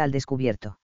espalda al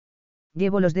descubierto.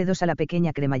 Llevo los dedos a la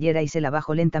pequeña cremallera y se la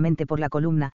bajo lentamente por la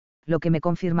columna, lo que me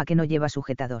confirma que no lleva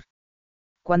sujetador.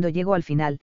 Cuando llego al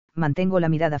final, mantengo la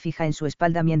mirada fija en su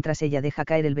espalda mientras ella deja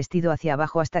caer el vestido hacia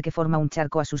abajo hasta que forma un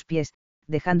charco a sus pies,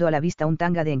 dejando a la vista un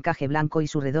tanga de encaje blanco y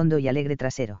su redondo y alegre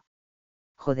trasero.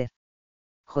 Joder.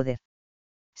 Joder.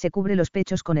 Se cubre los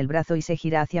pechos con el brazo y se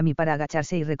gira hacia mí para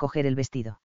agacharse y recoger el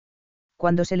vestido.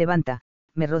 Cuando se levanta,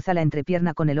 me roza la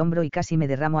entrepierna con el hombro y casi me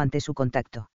derramo ante su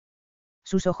contacto.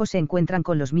 Sus ojos se encuentran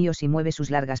con los míos y mueve sus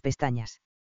largas pestañas.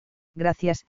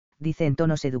 Gracias, dice en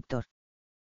tono seductor.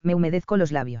 Me humedezco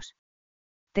los labios.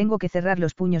 Tengo que cerrar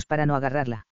los puños para no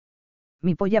agarrarla.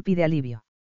 Mi polla pide alivio.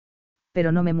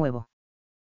 Pero no me muevo.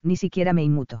 Ni siquiera me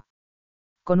inmuto.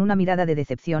 Con una mirada de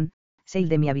decepción, sale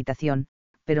de mi habitación,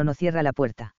 pero no cierra la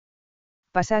puerta.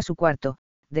 Pasa a su cuarto,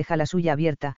 deja la suya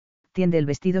abierta, tiende el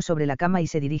vestido sobre la cama y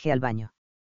se dirige al baño.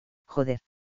 Joder.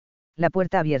 La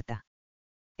puerta abierta.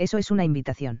 Eso es una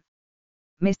invitación.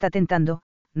 Me está tentando,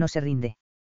 no se rinde.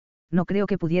 No creo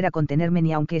que pudiera contenerme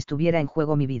ni aunque estuviera en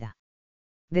juego mi vida.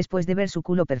 Después de ver su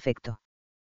culo perfecto.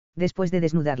 Después de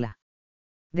desnudarla.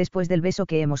 Después del beso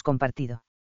que hemos compartido.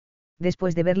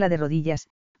 Después de verla de rodillas,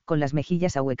 con las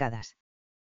mejillas ahuecadas.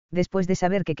 Después de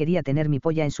saber que quería tener mi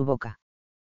polla en su boca.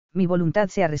 Mi voluntad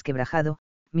se ha resquebrajado,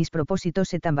 mis propósitos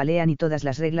se tambalean y todas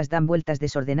las reglas dan vueltas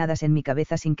desordenadas en mi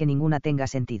cabeza sin que ninguna tenga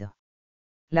sentido.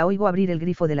 La oigo abrir el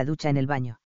grifo de la ducha en el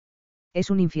baño. Es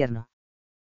un infierno.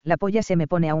 La polla se me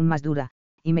pone aún más dura,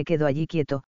 y me quedo allí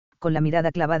quieto, con la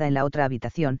mirada clavada en la otra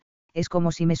habitación, es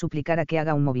como si me suplicara que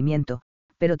haga un movimiento,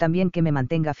 pero también que me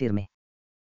mantenga firme.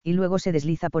 Y luego se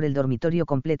desliza por el dormitorio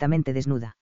completamente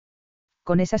desnuda.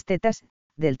 Con esas tetas,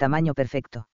 del tamaño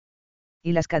perfecto.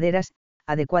 Y las caderas,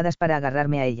 adecuadas para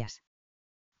agarrarme a ellas.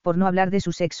 Por no hablar de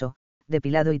su sexo,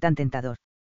 depilado y tan tentador.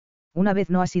 Una vez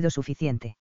no ha sido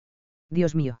suficiente.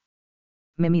 Dios mío.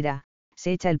 Me mira,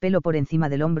 se echa el pelo por encima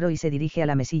del hombro y se dirige a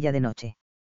la mesilla de noche.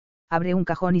 Abre un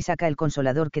cajón y saca el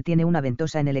consolador que tiene una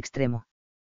ventosa en el extremo.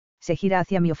 Se gira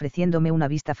hacia mí ofreciéndome una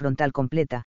vista frontal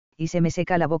completa, y se me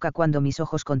seca la boca cuando mis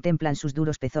ojos contemplan sus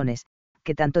duros pezones,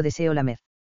 que tanto deseo lamer.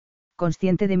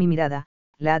 Consciente de mi mirada,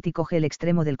 Laati coge el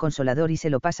extremo del consolador y se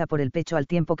lo pasa por el pecho al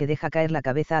tiempo que deja caer la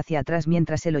cabeza hacia atrás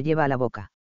mientras se lo lleva a la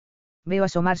boca. Veo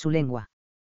asomar su lengua.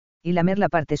 Y lamer la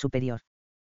parte superior.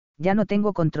 Ya no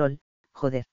tengo control,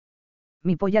 joder.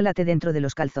 Mi polla late dentro de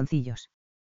los calzoncillos.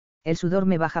 El sudor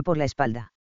me baja por la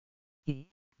espalda. Y,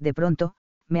 de pronto,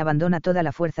 me abandona toda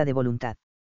la fuerza de voluntad.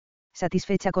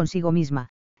 Satisfecha consigo misma,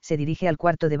 se dirige al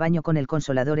cuarto de baño con el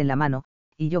consolador en la mano,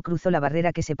 y yo cruzo la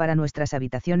barrera que separa nuestras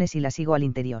habitaciones y la sigo al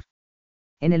interior.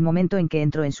 En el momento en que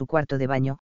entro en su cuarto de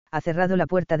baño, ha cerrado la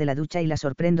puerta de la ducha y la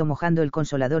sorprendo mojando el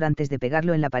consolador antes de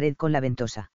pegarlo en la pared con la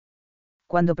ventosa.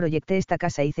 Cuando proyecté esta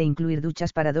casa hice incluir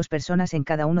duchas para 2 personas en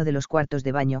cada uno de los cuartos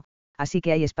de baño, así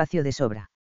que hay espacio de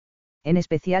sobra. En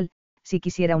especial, si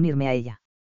quisiera unirme a ella.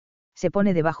 Se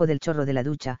pone debajo del chorro de la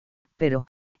ducha, pero,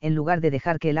 en lugar de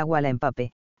dejar que el agua la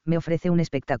empape, me ofrece un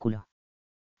espectáculo.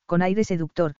 Con aire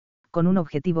seductor, con un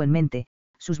objetivo en mente,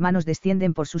 sus manos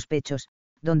descienden por sus pechos,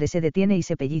 donde se detiene y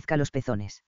se pellizca los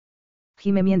pezones.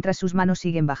 Gime mientras sus manos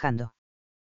siguen bajando.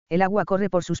 El agua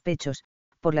corre por sus pechos,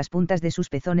 por las puntas de sus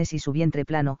pezones y su vientre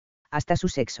plano, hasta su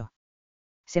sexo.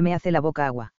 Se me hace la boca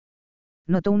agua.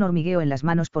 Noto un hormigueo en las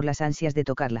manos por las ansias de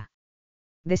tocarla.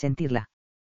 De sentirla.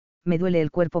 Me duele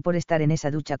el cuerpo por estar en esa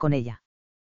ducha con ella.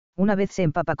 Una vez se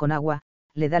empapa con agua,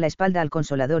 le da la espalda al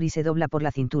consolador y se dobla por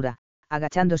la cintura,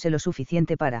 agachándose lo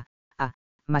suficiente para,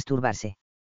 masturbarse.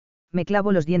 Me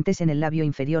clavo los dientes en el labio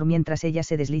inferior mientras ella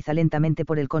se desliza lentamente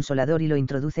por el consolador y lo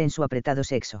introduce en su apretado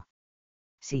sexo.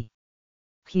 Sí.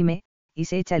 Gime, y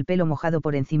se echa el pelo mojado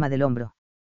por encima del hombro.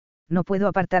 No puedo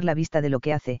apartar la vista de lo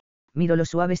que hace, miro los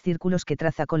suaves círculos que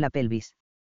traza con la pelvis.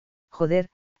 Joder,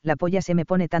 la polla se me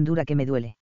pone tan dura que me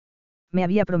duele. Me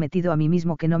había prometido a mí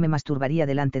mismo que no me masturbaría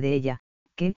delante de ella,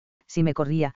 que, si me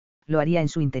corría, lo haría en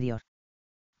su interior.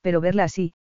 Pero verla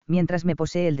así, mientras me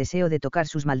posee el deseo de tocar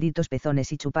sus malditos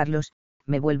pezones y chuparlos,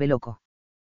 me vuelve loco.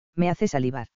 Me hace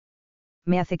salivar.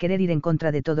 Me hace querer ir en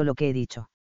contra de todo lo que he dicho.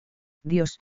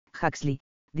 Dios, Huxley,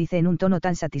 dice en un tono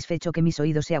tan satisfecho que mis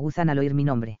oídos se aguzan al oír mi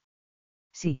nombre.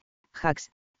 Sí,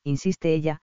 Hux, insiste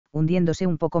ella, hundiéndose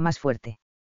un poco más fuerte.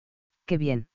 Qué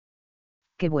bien.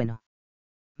 Qué bueno.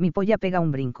 Mi polla pega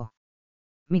un brinco.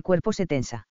 Mi cuerpo se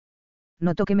tensa.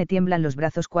 Noto que me tiemblan los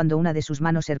brazos cuando una de sus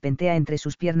manos serpentea entre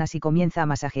sus piernas y comienza a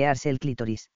masajearse el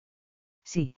clítoris.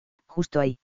 Sí, justo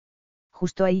ahí.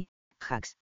 Justo ahí,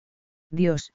 Hux.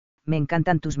 Dios, me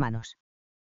encantan tus manos.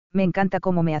 Me encanta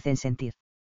cómo me hacen sentir.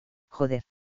 Joder.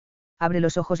 Abre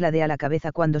los ojos, ladea la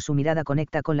cabeza cuando su mirada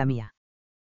conecta con la mía.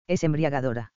 Es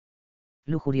embriagadora.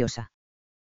 Lujuriosa.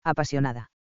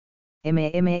 Apasionada.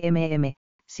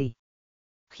 Sí.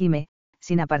 Gime,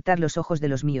 sin apartar los ojos de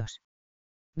los míos.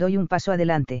 Doy un paso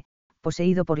adelante,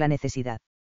 poseído por la necesidad.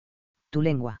 Tu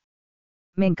lengua.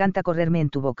 Me encanta correrme en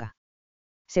tu boca.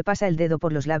 Se pasa el dedo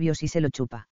por los labios y se lo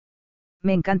chupa.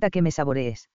 Me encanta que me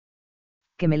saborees.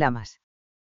 Que me lamas.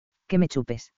 Que me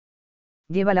chupes.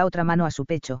 Lleva la otra mano a su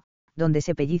pecho, donde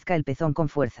se pellizca el pezón con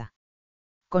fuerza.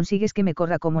 Consigues que me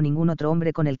corra como ningún otro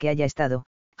hombre con el que haya estado,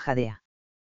 jadea.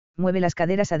 Mueve las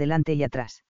caderas adelante y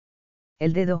atrás.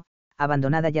 El dedo,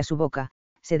 abandonada ya su boca,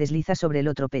 se desliza sobre el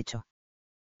otro pecho.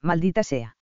 Maldita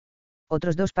sea.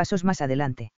 Otros 2 pasos más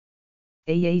adelante.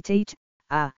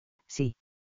 Sí.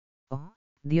 Oh,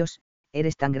 Dios,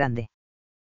 eres tan grande.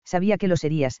 Sabía que lo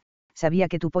serías, sabía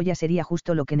que tu polla sería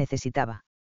justo lo que necesitaba.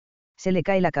 Se le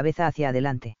cae la cabeza hacia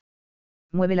adelante.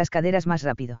 Mueve las caderas más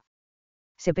rápido.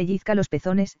 Se pellizca los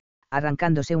pezones,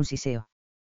 arrancándose un siseo.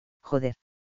 Joder.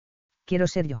 Quiero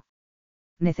ser yo.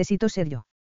 Necesito ser yo.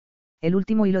 El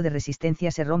último hilo de resistencia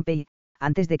se rompe y,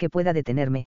 antes de que pueda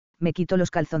detenerme, me quito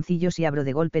los calzoncillos y abro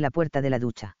de golpe la puerta de la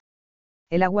ducha.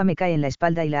 El agua me cae en la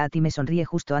espalda y la Ati me sonríe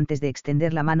justo antes de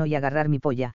extender la mano y agarrar mi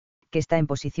polla, que está en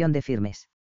posición de firmes.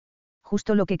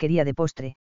 Justo lo que quería de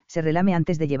postre, se relame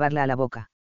antes de llevarla a la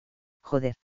boca.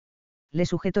 Joder. Le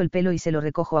sujeto el pelo y se lo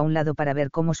recojo a un lado para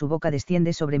ver cómo su boca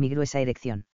desciende sobre mi gruesa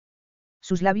erección.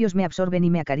 Sus labios me absorben y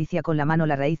me acaricia con la mano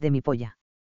la raíz de mi polla.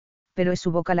 Pero es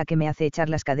su boca la que me hace echar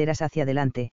las caderas hacia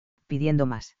adelante, pidiendo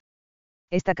más.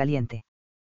 Está caliente.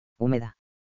 Húmeda.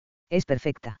 Es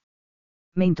perfecta.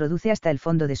 Me introduce hasta el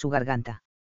fondo de su garganta.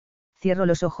 Cierro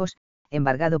los ojos,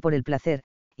 embargado por el placer,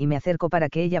 y me acerco para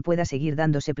que ella pueda seguir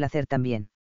dándose placer también.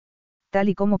 Tal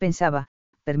y como pensaba,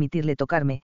 permitirle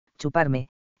tocarme, chuparme,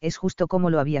 es justo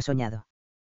como lo había soñado.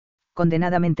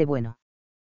 Condenadamente bueno.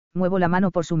 Muevo la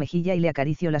mano por su mejilla y le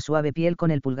acaricio la suave piel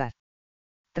con el pulgar.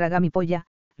 Traga mi polla,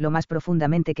 lo más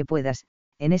profundamente que puedas,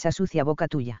 en esa sucia boca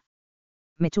tuya.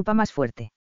 Me chupa más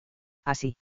fuerte.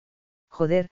 Así.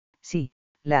 Joder, sí,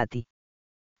 la Ati.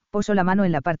 Poso la mano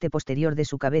en la parte posterior de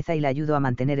su cabeza y la ayudo a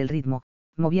mantener el ritmo,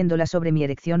 moviéndola sobre mi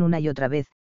erección una y otra vez,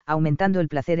 aumentando el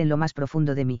placer en lo más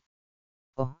profundo de mí.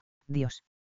 Oh, Dios.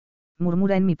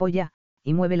 Murmura en mi polla,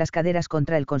 y mueve las caderas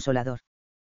contra el consolador.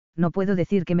 No puedo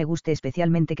decir que me guste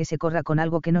especialmente que se corra con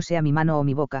algo que no sea mi mano o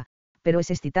mi boca, pero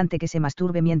es excitante que se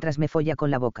masturbe mientras me folla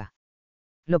con la boca.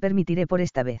 Lo permitiré por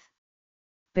esta vez.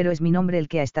 Pero es mi nombre el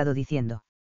que ha estado diciendo.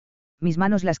 Mis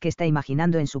manos las que está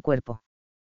imaginando en su cuerpo.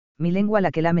 Mi lengua la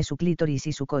que lame su clítoris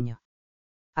y su coño.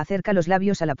 Acerca los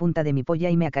labios a la punta de mi polla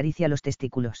y me acaricia los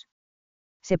testículos.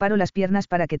 Separo las piernas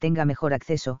para que tenga mejor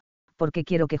acceso, porque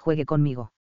quiero que juegue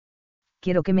conmigo.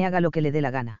 Quiero que me haga lo que le dé la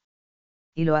gana.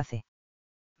 Y lo hace.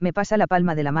 Me pasa la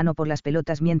palma de la mano por las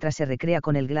pelotas mientras se recrea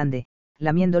con el glande,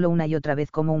 lamiéndolo una y otra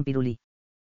vez como un pirulí.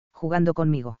 Jugando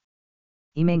conmigo.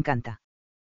 Y me encanta.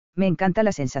 Me encanta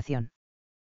la sensación.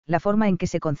 La forma en que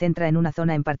se concentra en una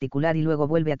zona en particular y luego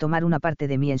vuelve a tomar una parte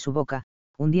de mí en su boca,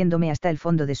 hundiéndome hasta el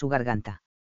fondo de su garganta.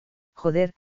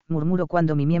 Joder, murmuro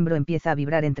cuando mi miembro empieza a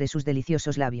vibrar entre sus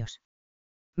deliciosos labios.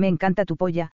 Me encanta tu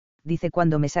polla, dice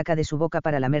cuando me saca de su boca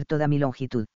para lamer toda mi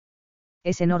longitud.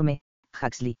 Es enorme,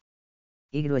 Huxley.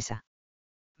 Y gruesa.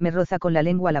 Me roza con la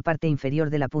lengua la parte inferior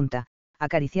de la punta,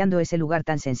 acariciando ese lugar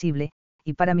tan sensible,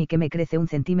 y para mí que me crece 1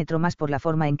 centímetro más por la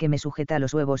forma en que me sujeta a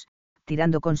los huevos,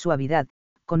 tirando con suavidad,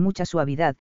 con mucha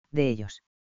suavidad, de ellos.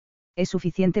 Es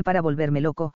suficiente para volverme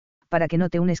loco, para que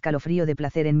note un escalofrío de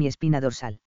placer en mi espina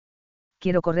dorsal.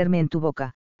 Quiero correrme en tu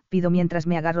boca, pido mientras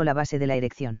me agarro la base de la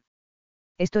erección.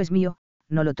 Esto es mío,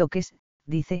 no lo toques,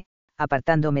 dice,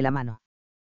 apartándome la mano.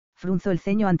 Frunzo el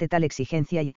ceño ante tal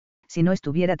exigencia y, si no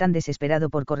estuviera tan desesperado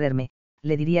por correrme,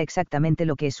 le diría exactamente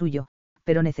lo que es suyo,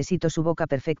 pero necesito su boca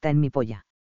perfecta en mi polla.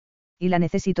 Y la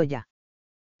necesito ya.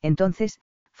 Entonces,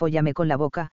 fóllame con la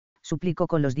boca, suplico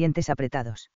con los dientes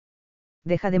apretados.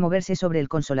 Deja de moverse sobre el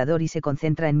consolador y se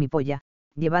concentra en mi polla,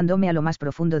 llevándome a lo más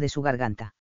profundo de su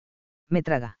garganta. Me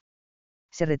traga.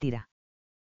 Se retira.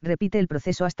 Repite el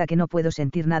proceso hasta que no puedo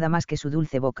sentir nada más que su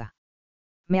dulce boca.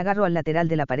 Me agarro al lateral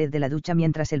de la pared de la ducha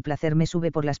mientras el placer me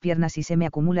sube por las piernas y se me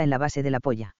acumula en la base de la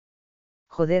polla.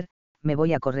 Joder, me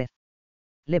voy a correr.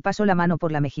 Le paso la mano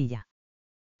por la mejilla.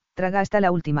 Traga hasta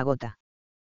la última gota.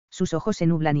 Sus ojos se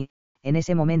nublan y, en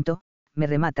ese momento, me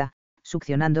remata,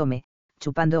 succionándome,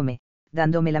 chupándome,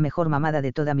 dándome la mejor mamada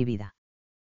de toda mi vida.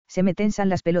 Se me tensan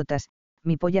las pelotas,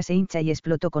 mi polla se hincha y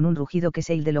exploto con un rugido que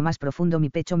se hilde lo más profundo mi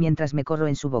pecho mientras me corro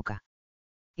en su boca.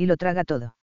 Y lo traga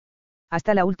todo.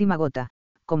 Hasta la última gota,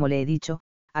 como le he dicho,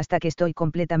 hasta que estoy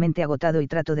completamente agotado y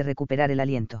trato de recuperar el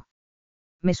aliento.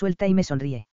 Me suelta y me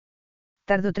sonríe.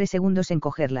 Tardo 3 segundos en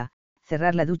cogerla,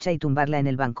 cerrar la ducha y tumbarla en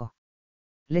el banco.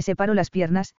 Le separo las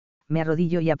piernas, me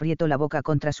arrodillo y aprieto la boca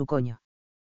contra su coño.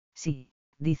 Sí,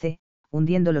 dice,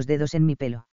 hundiendo los dedos en mi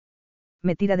pelo.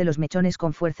 Me tira de los mechones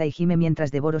con fuerza y gime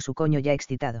mientras devoro su coño ya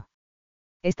excitado.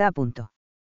 Está a punto.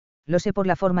 Lo sé por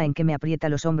la forma en que me aprieta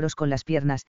los hombros con las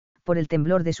piernas, por el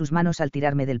temblor de sus manos al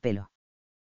tirarme del pelo.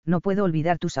 No puedo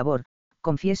olvidar tu sabor,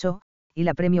 confieso, y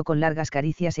la premio con largas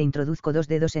caricias e introduzco 2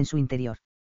 dedos en su interior.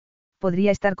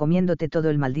 Podría estar comiéndote todo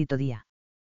el maldito día.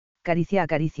 Caricia a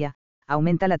caricia,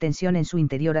 aumenta la tensión en su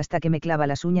interior hasta que me clava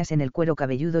las uñas en el cuero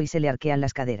cabelludo y se le arquean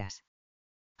las caderas.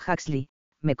 Huxley,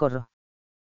 me corro.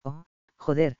 Oh,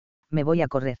 joder, me voy a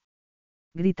correr.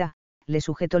 Grita, le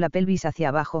sujeto la pelvis hacia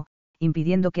abajo,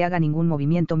 impidiendo que haga ningún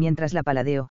movimiento mientras la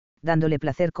paladeo, dándole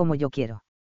placer como yo quiero.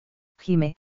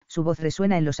 Gime, su voz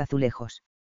resuena en los azulejos.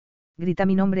 Grita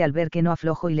mi nombre al ver que no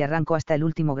aflojo y le arranco hasta el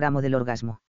último gramo del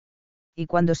orgasmo. Y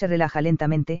cuando se relaja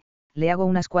lentamente, le hago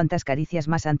unas cuantas caricias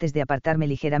más antes de apartarme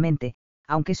ligeramente,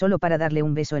 aunque solo para darle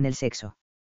un beso en el sexo.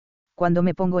 Cuando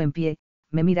me pongo en pie,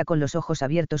 me mira con los ojos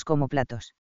abiertos como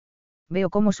platos. Veo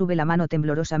cómo sube la mano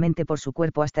temblorosamente por su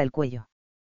cuerpo hasta el cuello.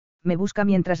 Me busca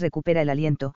mientras recupera el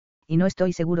aliento, y no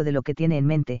estoy seguro de lo que tiene en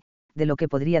mente, de lo que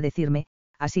podría decirme,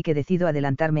 así que decido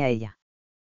adelantarme a ella.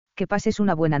 Que pases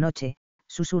una buena noche,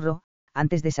 susurro,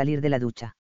 antes de salir de la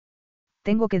ducha.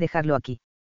 Tengo que dejarlo aquí.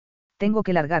 Tengo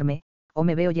que largarme, o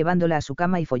me veo llevándola a su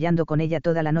cama y follando con ella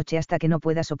toda la noche hasta que no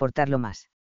pueda soportarlo más.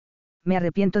 Me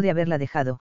arrepiento de haberla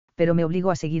dejado, pero me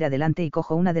obligo a seguir adelante y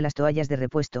cojo una de las toallas de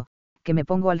repuesto, que me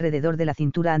pongo alrededor de la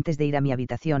cintura antes de ir a mi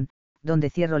habitación, donde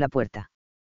cierro la puerta.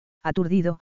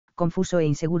 Aturdido, confuso e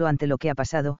inseguro ante lo que ha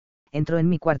pasado, entro en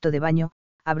mi cuarto de baño,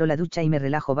 abro la ducha y me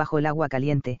relajo bajo el agua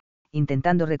caliente,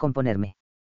 intentando recomponerme.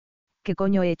 ¿Qué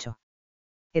coño he hecho?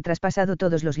 He traspasado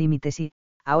todos los límites y,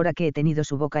 ahora que he tenido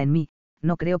su boca en mí,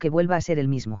 no creo que vuelva a ser el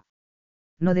mismo.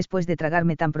 No después de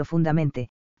tragarme tan profundamente,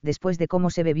 después de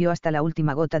cómo se bebió hasta la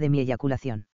última gota de mi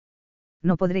eyaculación.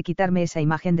 No podré quitarme esa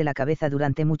imagen de la cabeza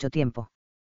durante mucho tiempo.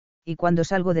 Y cuando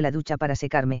salgo de la ducha para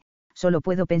secarme, solo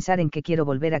puedo pensar en que quiero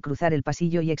volver a cruzar el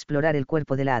pasillo y explorar el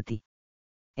cuerpo de la Ati.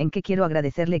 En que quiero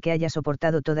agradecerle que haya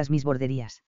soportado todas mis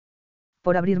borderías.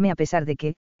 Por abrirme a pesar de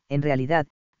que, en realidad,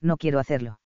 no quiero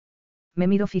hacerlo. Me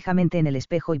miro fijamente en el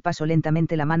espejo y paso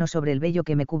lentamente la mano sobre el vello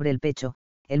que me cubre el pecho,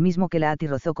 el mismo que la Ati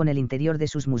rozó con el interior de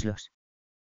sus muslos.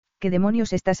 ¿Qué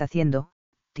demonios estás haciendo,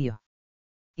 tío?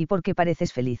 ¿Y por qué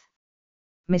pareces feliz?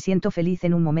 Me siento feliz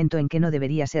en un momento en que no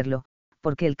debería serlo,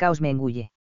 porque el caos me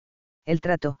engulle. El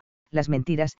trato, las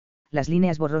mentiras, las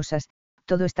líneas borrosas,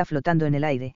 todo está flotando en el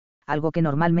aire, algo que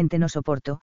normalmente no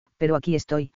soporto, pero aquí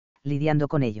estoy, lidiando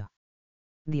con ello.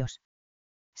 Dios.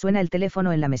 Suena el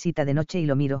teléfono en la mesita de noche y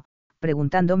lo miro,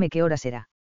 preguntándome qué hora será.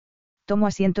 Tomo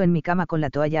asiento en mi cama con la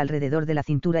toalla alrededor de la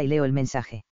cintura y leo el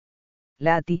mensaje.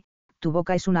 La Ati, tu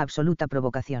boca es una absoluta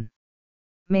provocación.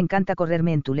 Me encanta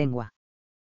correrme en tu lengua.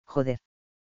 Joder.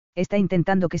 Está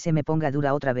intentando que se me ponga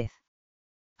dura otra vez.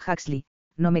 Huxley,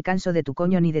 no me canso de tu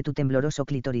coño ni de tu tembloroso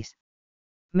clítoris.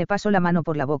 Me paso la mano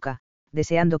por la boca,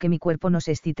 deseando que mi cuerpo no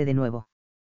se excite de nuevo.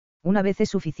 Una vez es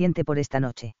suficiente por esta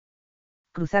noche.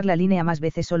 Cruzar la línea más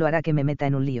veces solo hará que me meta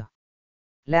en un lío.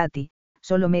 La Ati,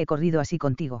 solo me he corrido así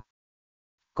contigo.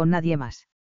 Con nadie más.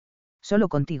 Solo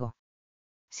contigo.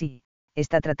 Sí,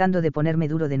 está tratando de ponerme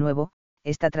duro de nuevo,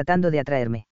 está tratando de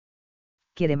atraerme.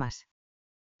 Quiere más.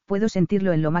 Puedo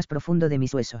sentirlo en lo más profundo de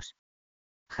mis huesos.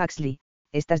 Huxley,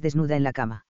 estás desnuda en la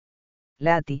cama.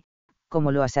 La Ati,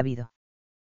 ¿cómo lo has sabido?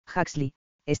 Huxley,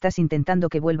 estás intentando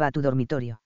que vuelva a tu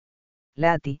dormitorio.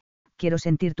 La Ati, quiero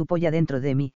sentir tu polla dentro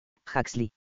de mí,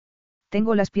 Huxley.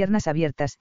 Tengo las piernas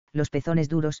abiertas, los pezones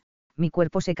duros, mi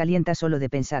cuerpo se calienta solo de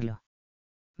pensarlo.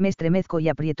 Me estremezco y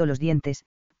aprieto los dientes,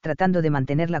 tratando de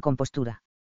mantener la compostura.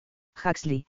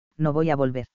 Huxley, no voy a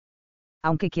volver.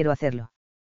 Aunque quiero hacerlo.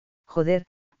 Joder,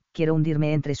 quiero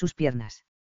hundirme entre sus piernas.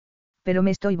 Pero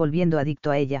me estoy volviendo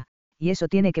adicto a ella, y eso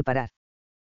tiene que parar.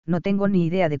 No tengo ni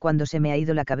idea de cuándo se me ha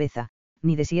ido la cabeza,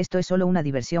 ni de si esto es solo una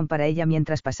diversión para ella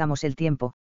mientras pasamos el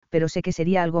tiempo, pero sé que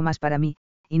sería algo más para mí,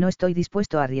 y no estoy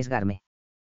dispuesto a arriesgarme.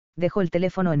 Dejo el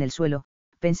teléfono en el suelo,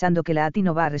 pensando que la Ati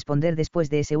no va a responder después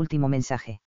de ese último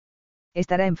mensaje.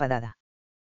 Estará enfadada.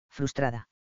 Frustrada.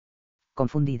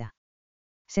 Confundida.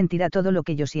 Sentirá todo lo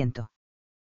que yo siento.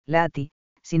 La Ati,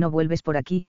 si no vuelves por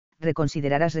aquí,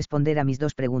 reconsiderarás responder a mis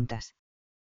 2 preguntas.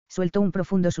 Suelto un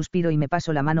profundo suspiro y me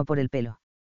paso la mano por el pelo.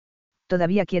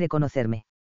 Todavía quiere conocerme.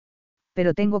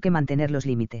 Pero tengo que mantener los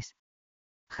límites.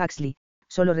 Huxley,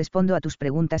 solo respondo a tus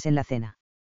preguntas en la cena.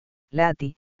 La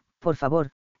Ati, por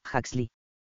favor, Huxley.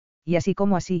 Y así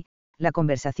como así, la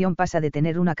conversación pasa de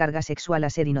tener una carga sexual a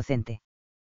ser inocente.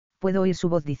 Puedo oír su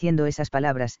voz diciendo esas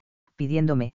palabras,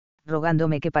 pidiéndome,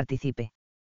 rogándome que participe.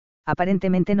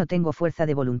 Aparentemente no tengo fuerza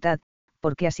de voluntad,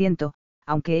 porque asiento,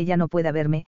 aunque ella no pueda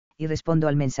verme, y respondo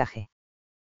al mensaje.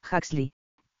 Huxley,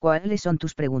 ¿cuáles son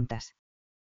tus preguntas?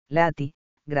 La Ati,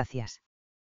 gracias.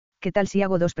 ¿Qué tal si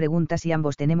hago 2 preguntas y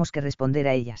ambos tenemos que responder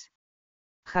a ellas?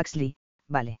 Huxley,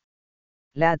 vale.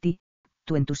 La Ati,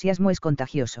 tu entusiasmo es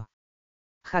contagioso.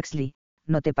 Huxley,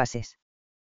 no te pases.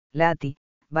 La Ati,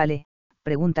 vale,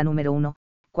 pregunta número 1,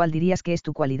 ¿cuál dirías que es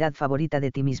tu cualidad favorita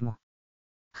de ti mismo?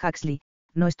 Huxley,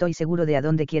 no estoy seguro de a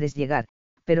dónde quieres llegar,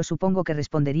 pero supongo que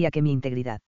respondería que mi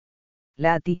integridad.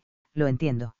 La Ati, lo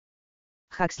entiendo.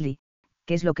 Huxley,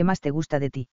 ¿qué es lo que más te gusta de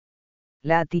ti?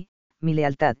 La Ati, mi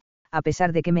lealtad, a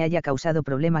pesar de que me haya causado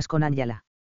problemas con Angela.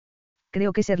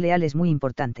 Creo que ser leal es muy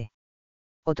importante.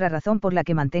 Otra razón por la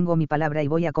que mantengo mi palabra y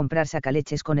voy a comprar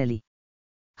sacaleches con Eli.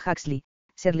 Huxley,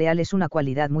 ser leal es una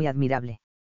cualidad muy admirable.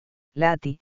 La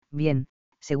Ati, bien,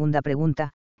 segunda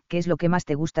pregunta, ¿qué es lo que más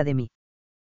te gusta de mí?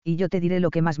 Y yo te diré lo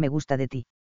que más me gusta de ti.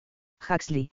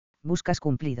 Huxley, buscas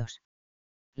cumplidos.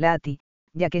 La Ati,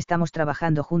 ya que estamos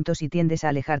trabajando juntos y tiendes a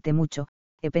alejarte mucho,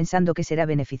 he pensado que será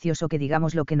beneficioso que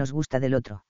digamos lo que nos gusta del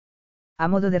otro. A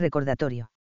modo de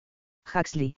recordatorio.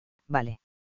 Huxley, vale.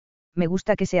 Me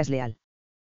gusta que seas leal.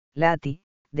 La Ati,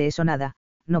 de eso nada,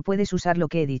 no puedes usar lo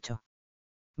que he dicho.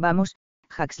 Vamos,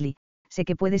 Huxley, sé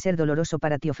que puede ser doloroso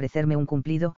para ti ofrecerme un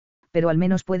cumplido, pero al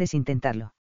menos puedes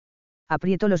intentarlo.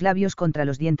 Aprieto los labios contra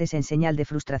los dientes en señal de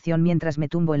frustración mientras me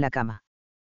tumbo en la cama.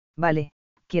 Vale,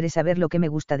 quieres saber lo que me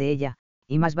gusta de ella,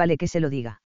 y más vale que se lo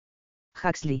diga.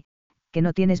 Huxley, que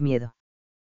no tienes miedo.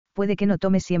 Puede que no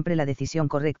tomes siempre la decisión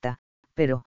correcta,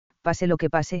 pero, pase lo que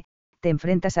pase, te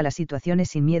enfrentas a las situaciones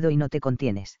sin miedo y no te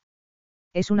contienes.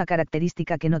 Es una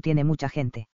característica que no tiene mucha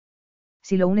gente.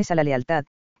 Si lo unes a la lealtad,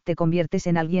 te conviertes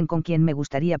en alguien con quien me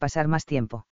gustaría pasar más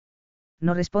tiempo.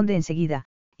 No responde enseguida,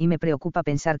 y me preocupa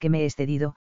pensar que me he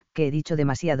excedido, que he dicho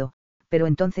demasiado, pero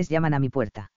entonces llaman a mi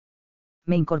puerta.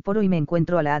 Me incorporo y me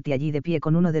encuentro a la Ati allí de pie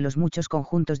con uno de los muchos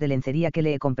conjuntos de lencería que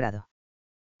le he comprado.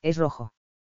 Es rojo.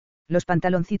 Los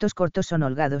pantaloncitos cortos son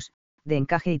holgados, de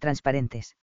encaje y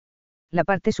transparentes. La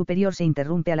parte superior se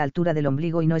interrumpe a la altura del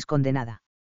ombligo y no esconde nada.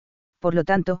 Por lo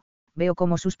tanto, veo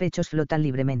cómo sus pechos flotan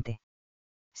libremente.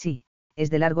 Sí,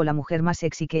 es de largo la mujer más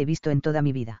sexy que he visto en toda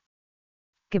mi vida.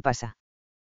 ¿Qué pasa?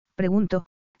 Pregunto,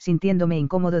 sintiéndome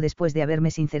incómodo después de haberme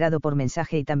sincerado por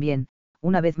mensaje y también,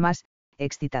 una vez más,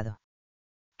 excitado.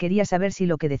 Quería saber si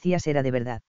lo que decías era de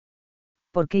verdad.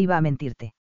 ¿Por qué iba a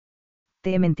mentirte?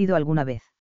 ¿Te he mentido alguna vez?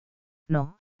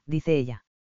 No, dice ella.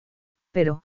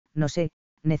 Pero, no sé,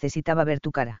 necesitaba ver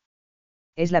tu cara.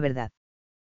 Es la verdad.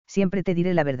 Siempre te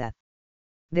diré la verdad.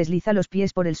 Desliza los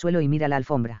pies por el suelo y mira la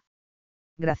alfombra.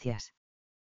 Gracias.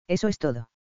 ¿Eso es todo?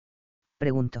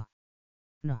 Pregunto.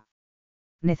 No.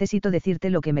 Necesito decirte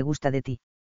lo que me gusta de ti.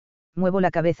 Muevo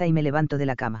la cabeza y me levanto de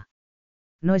la cama.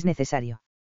 No es necesario.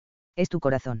 Es tu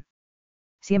corazón.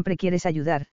 Siempre quieres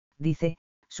ayudar, dice,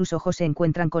 sus ojos se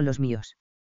encuentran con los míos.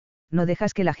 No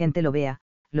dejas que la gente lo vea,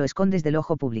 lo escondes del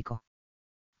ojo público.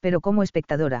 Pero como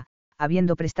espectadora,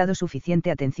 habiendo prestado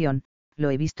suficiente atención,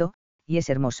 lo he visto, y es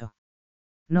hermoso.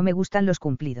 No me gustan los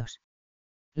cumplidos.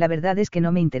 La verdad es que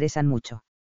no me interesan mucho.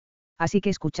 Así que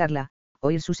escucharla,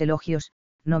 oír sus elogios,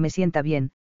 no me sienta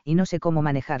bien, y no sé cómo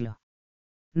manejarlo.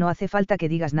 No hace falta que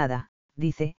digas nada,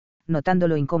 dice, notando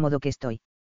lo incómodo que estoy.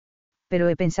 Pero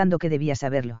he pensado que debía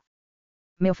saberlo.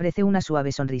 Me ofrece una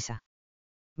suave sonrisa.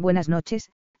 Buenas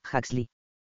noches, Huxley.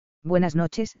 Buenas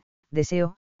noches,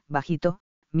 deseo, bajito,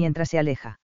 mientras se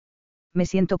aleja. Me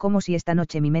siento como si esta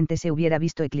noche mi mente se hubiera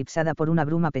visto eclipsada por una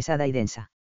bruma pesada y densa.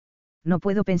 No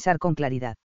puedo pensar con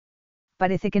claridad.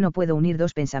 Parece que no puedo unir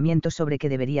dos pensamientos sobre qué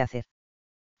debería hacer.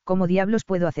 ¿Cómo diablos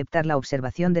puedo aceptar la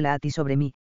observación de la Ati sobre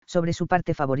mí, sobre su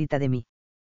parte favorita de mí?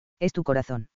 Es tu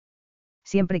corazón.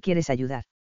 Siempre quieres ayudar.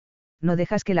 No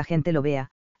dejas que la gente lo vea,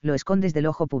 lo escondes del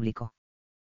ojo público.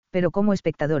 Pero como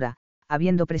espectadora,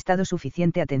 habiendo prestado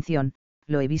suficiente atención,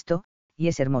 lo he visto, y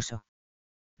es hermoso.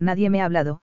 Nadie me ha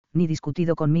hablado, ni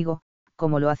discutido conmigo,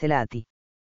 como lo hace la Ati.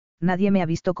 Nadie me ha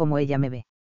visto como ella me ve.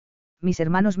 Mis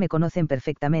hermanos me conocen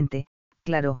perfectamente,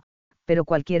 claro, pero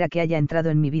cualquiera que haya entrado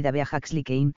en mi vida ve a Huxley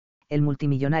Kane, el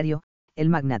multimillonario, el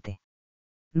magnate.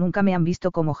 Nunca me han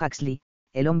visto como Huxley,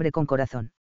 el hombre con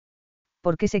corazón.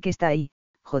 Porque sé que está ahí,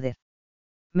 joder.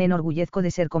 Me enorgullezco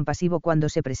de ser compasivo cuando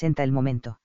se presenta el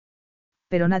momento.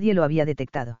 Pero nadie lo había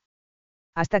detectado.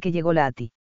 Hasta que llegó la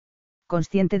Ati.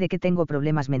 Consciente de que tengo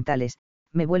problemas mentales,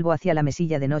 me vuelvo hacia la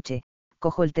mesilla de noche,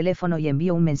 cojo el teléfono y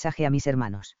envío un mensaje a mis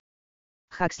hermanos.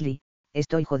 Huxley,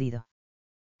 estoy jodido.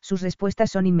 Sus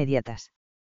respuestas son inmediatas.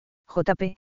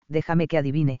 JP, déjame que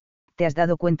adivine, ¿te has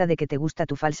dado cuenta de que te gusta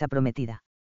tu falsa prometida?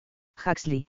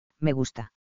 Huxley, me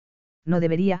gusta. No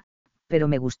debería, pero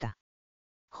me gusta.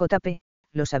 JP,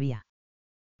 lo sabía.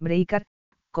 Breaker,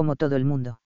 como todo el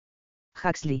mundo.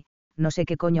 Huxley, no sé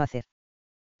qué coño hacer.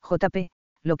 JP,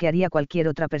 lo que haría cualquier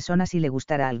otra persona si le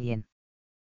gustara a alguien.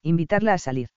 Invitarla a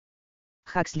salir.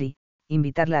 Huxley,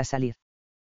 invitarla a salir.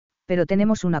 Pero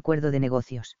tenemos un acuerdo de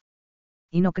negocios.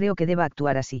 Y no creo que deba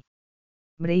actuar así.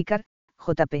 Breaker,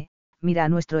 JP, mira a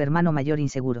nuestro hermano mayor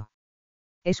inseguro.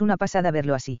 Es una pasada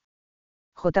verlo así.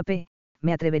 JP,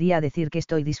 me atrevería a decir que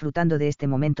estoy disfrutando de este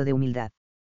momento de humildad.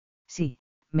 Sí,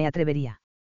 me atrevería.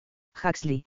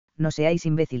 Huxley, no seáis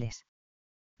imbéciles.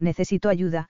 Necesito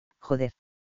ayuda, joder.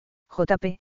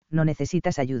 JP, no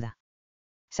necesitas ayuda.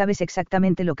 Sabes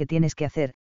exactamente lo que tienes que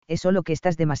hacer, es solo que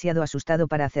estás demasiado asustado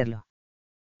para hacerlo.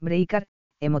 Breaker,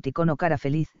 emoticono cara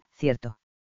feliz, cierto.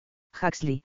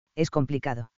 Huxley, es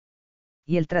complicado.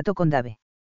 ¿Y el trato con Dave?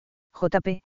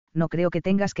 JP, no creo que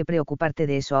tengas que preocuparte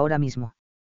de eso ahora mismo.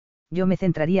 Yo me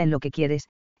centraría en lo que quieres,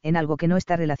 en algo que no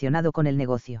está relacionado con el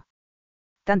negocio.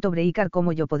 Tanto Breaker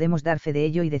como yo podemos dar fe de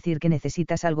ello y decir que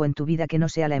necesitas algo en tu vida que no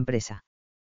sea la empresa.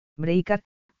 Breaker,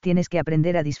 tienes que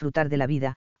aprender a disfrutar de la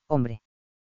vida, hombre.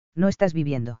 No estás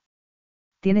viviendo.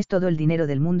 Tienes todo el dinero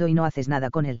del mundo y no haces nada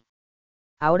con él.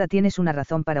 Ahora tienes una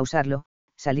razón para usarlo,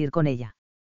 salir con ella.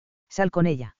 Sal con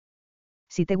ella.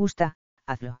 Si te gusta,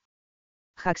 hazlo.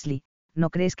 Huxley, ¿no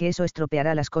crees que eso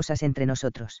estropeará las cosas entre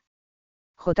nosotros?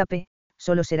 JP,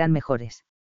 solo serán mejores.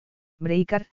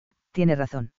 Breaker, tiene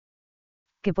razón.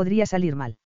 ¿Qué podría salir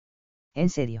mal? En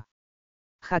serio.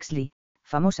 Huxley,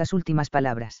 famosas últimas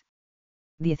palabras.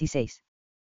 16.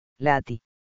 La Ati.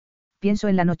 Pienso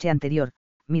en la noche anterior,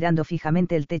 mirando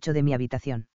fijamente el techo de mi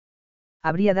habitación.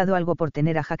 Habría dado algo por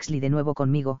tener a Huxley de nuevo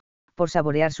conmigo, por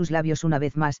saborear sus labios una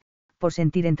vez más, por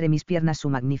sentir entre mis piernas su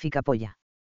magnífica polla.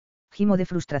 Gimo de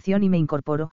frustración y me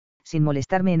incorporo, sin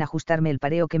molestarme en ajustarme el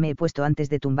pareo que me he puesto antes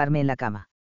de tumbarme en la cama.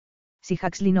 Si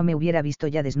Huxley no me hubiera visto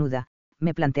ya desnuda,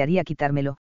 me plantearía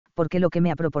quitármelo, porque lo que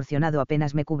me ha proporcionado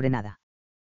apenas me cubre nada.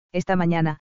 Esta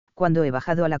mañana, cuando he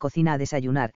bajado a la cocina a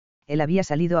desayunar, él había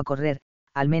salido a correr,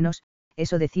 al menos,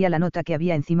 eso decía la nota que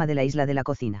había encima de la isla de la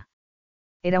cocina.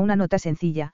 Era una nota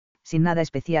sencilla, sin nada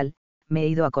especial, me he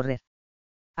ido a correr.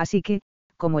 Así que,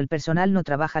 como el personal no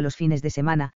trabaja los fines de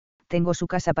semana, tengo su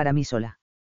casa para mí sola.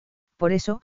 Por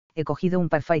eso, he cogido un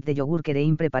parfait de yogur que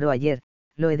Rein preparó ayer,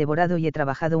 lo he devorado y he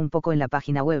trabajado un poco en la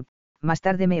página web. Más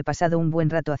tarde me he pasado un buen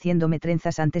rato haciéndome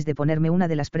trenzas antes de ponerme una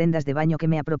de las prendas de baño que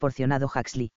me ha proporcionado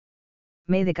Huxley.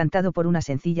 Me he decantado por una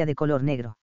sencilla de color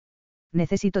negro.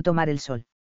 Necesito tomar el sol.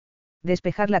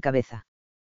 Despejar la cabeza.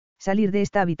 Salir de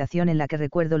esta habitación en la que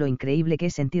recuerdo lo increíble que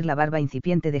es sentir la barba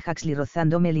incipiente de Huxley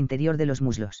rozándome el interior de los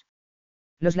muslos.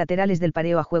 Los laterales del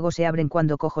pareo a juego se abren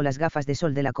cuando cojo las gafas de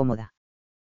sol de la cómoda.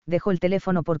 Dejo el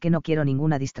teléfono porque no quiero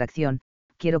ninguna distracción,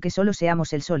 quiero que solo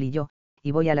seamos el sol y yo,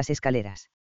 y voy a las escaleras.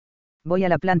 Voy a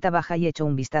la planta baja y echo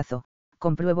un vistazo,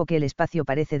 compruebo que el espacio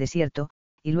parece desierto,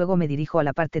 y luego me dirijo a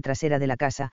la parte trasera de la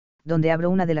casa, donde abro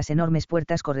una de las enormes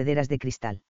puertas correderas de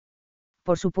cristal.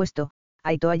 Por supuesto,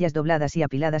 hay toallas dobladas y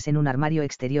apiladas en un armario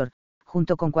exterior,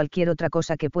 junto con cualquier otra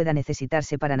cosa que pueda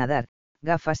necesitarse para nadar,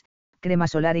 gafas, crema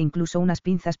solar e incluso unas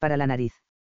pinzas para la nariz.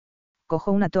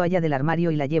 Cojo una toalla del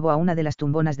armario y la llevo a una de las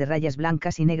tumbonas de rayas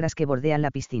blancas y negras que bordean la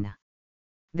piscina.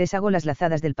 Deshago las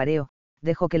lazadas del pareo,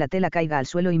 dejo que la tela caiga al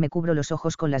suelo y me cubro los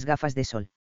ojos con las gafas de sol.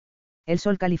 El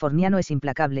sol californiano es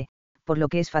implacable, por lo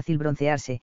que es fácil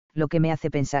broncearse, lo que me hace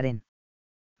pensar en.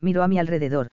 Miro a mi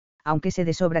alrededor, aunque sé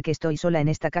de sobra que estoy sola en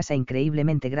esta casa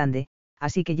increíblemente grande,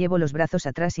 así que llevo los brazos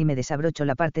atrás y me desabrocho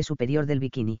la parte superior del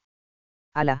bikini.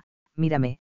 ¡Hala,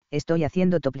 mírame, estoy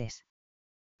haciendo topless.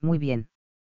 Muy bien.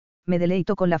 Me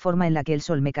deleito con la forma en la que el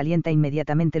sol me calienta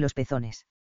inmediatamente los pezones.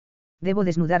 Debo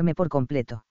desnudarme por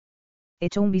completo.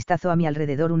 Echo un vistazo a mi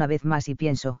alrededor una vez más y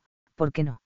pienso, ¿por qué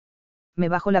no? Me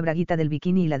bajo la braguita del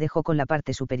bikini y la dejo con la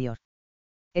parte superior.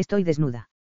 Estoy desnuda.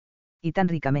 Y tan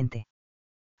ricamente.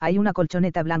 Hay una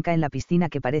colchoneta blanca en la piscina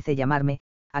que parece llamarme,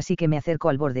 así que me acerco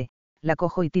al borde, la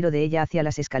cojo y tiro de ella hacia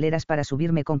las escaleras para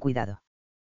subirme con cuidado.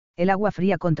 El agua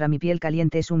fría contra mi piel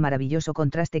caliente es un maravilloso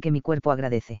contraste que mi cuerpo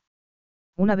agradece.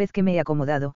 Una vez que me he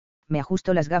acomodado, me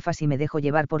ajusto las gafas y me dejo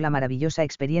llevar por la maravillosa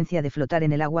experiencia de flotar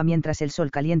en el agua mientras el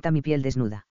sol calienta mi piel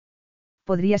desnuda.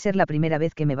 Podría ser la primera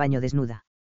vez que me baño desnuda.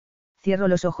 Cierro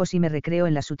los ojos y me recreo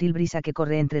en la sutil brisa que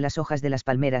corre entre las hojas de las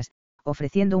palmeras,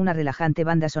 ofreciendo una relajante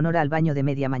banda sonora al baño de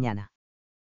media mañana.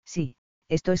 Sí,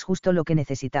 esto es justo lo que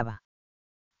necesitaba.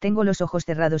 Tengo los ojos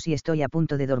cerrados y estoy a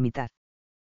punto de dormitar.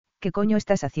 ¿Qué coño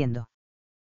estás haciendo?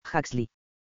 Huxley.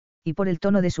 Y por el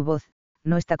tono de su voz,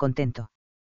 no está contento.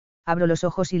 Abro los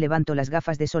ojos y levanto las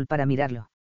gafas de sol para mirarlo.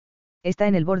 Está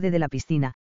en el borde de la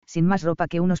piscina, sin más ropa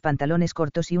que unos pantalones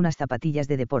cortos y unas zapatillas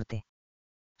de deporte.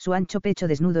 Su ancho pecho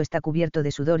desnudo está cubierto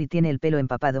de sudor y tiene el pelo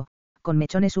empapado, con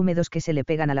mechones húmedos que se le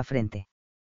pegan a la frente.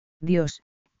 Dios,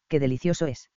 qué delicioso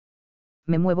es.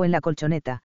 Me muevo en la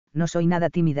colchoneta, no soy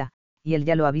nada tímida, y él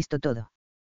ya lo ha visto todo.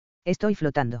 Estoy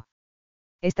flotando.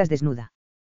 ¿Estás desnuda?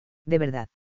 ¿De verdad?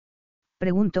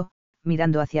 Pregunto,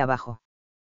 mirando hacia abajo.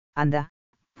 Anda,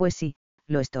 pues sí,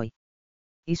 lo estoy.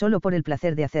 Y solo por el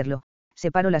placer de hacerlo,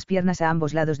 separo las piernas a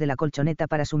ambos lados de la colchoneta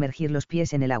para sumergir los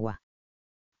pies en el agua.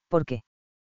 ¿Por qué?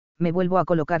 Me vuelvo a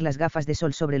colocar las gafas de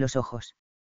sol sobre los ojos.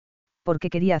 ¿Por qué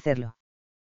quería hacerlo?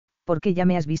 Porque ya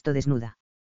me has visto desnuda.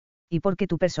 Y porque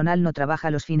tu personal no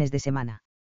trabaja los fines de semana.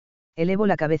 Elevo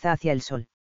la cabeza hacia el sol.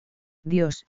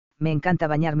 Dios, me encanta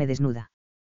bañarme desnuda.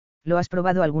 ¿Lo has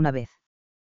probado alguna vez?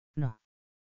 No.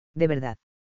 De verdad.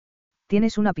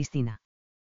 Tienes una piscina.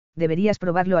 Deberías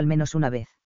probarlo al menos una vez.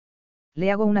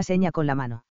 Le hago una seña con la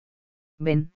mano.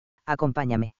 Ven,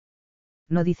 acompáñame.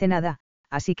 No dice nada,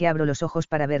 así que abro los ojos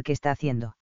para ver qué está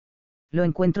haciendo. Lo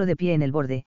encuentro de pie en el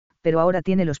borde, pero ahora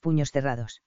tiene los puños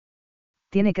cerrados.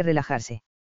 Tiene que relajarse.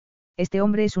 Este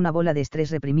hombre es una bola de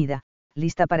estrés reprimida,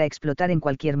 lista para explotar en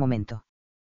cualquier momento.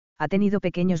 Ha tenido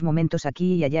pequeños momentos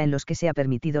aquí y allá en los que se ha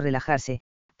permitido relajarse,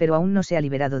 pero aún no se ha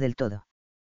liberado del todo.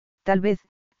 Tal vez,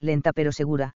 lenta pero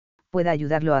segura, pueda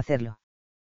ayudarlo a hacerlo.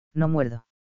 No muerdo.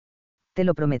 Te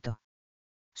lo prometo.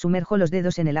 Sumerjo los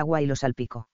dedos en el agua y los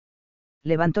salpico.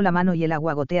 Levanto la mano y el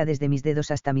agua gotea desde mis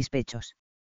dedos hasta mis pechos.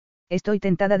 Estoy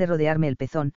tentada de rodearme el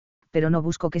pezón, pero no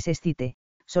busco que se excite,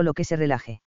 solo que se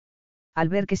relaje. Al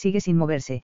ver que sigue sin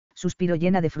moverse, suspiro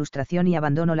llena de frustración y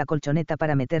abandono la colchoneta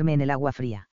para meterme en el agua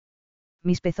fría.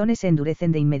 Mis pezones se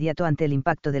endurecen de inmediato ante el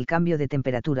impacto del cambio de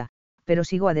temperatura, pero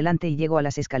sigo adelante y llego a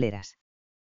las escaleras.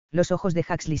 Los ojos de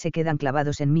Huxley se quedan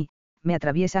clavados en mí, me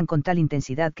atraviesan con tal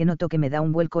intensidad que noto que me da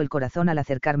un vuelco el corazón al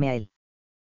acercarme a él.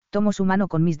 Tomo su mano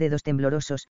con mis dedos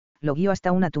temblorosos, lo guío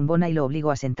hasta una tumbona y lo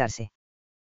obligo a sentarse.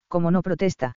 Como no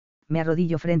protesta, me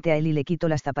arrodillo frente a él y le quito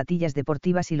las zapatillas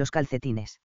deportivas y los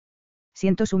calcetines.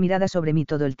 Siento su mirada sobre mí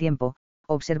todo el tiempo,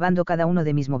 observando cada uno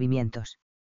de mis movimientos.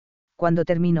 Cuando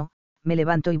termino, me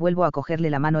levanto y vuelvo a cogerle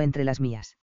la mano entre las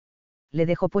mías. Le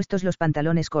dejo puestos los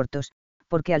pantalones cortos,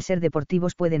 porque al ser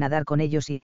deportivos puede nadar con ellos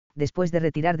y, después de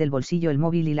retirar del bolsillo el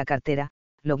móvil y la cartera,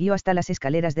 lo guío hasta las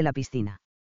escaleras de la piscina.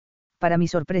 Para mi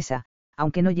sorpresa,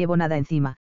 aunque no llevo nada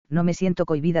encima, no me siento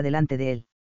cohibida delante de él.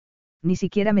 Ni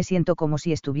siquiera me siento como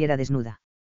si estuviera desnuda.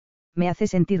 Me hace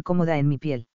sentir cómoda en mi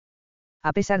piel.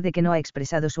 A pesar de que no ha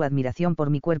expresado su admiración por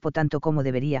mi cuerpo tanto como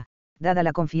debería, dada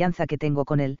la confianza que tengo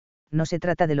con él, no se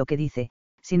trata de lo que dice,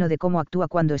 sino de cómo actúa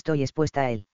cuando estoy expuesta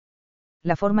a él.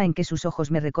 La forma en que sus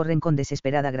ojos me recorren con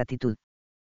desesperada gratitud.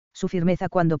 Su firmeza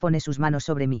cuando pone sus manos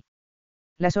sobre mí.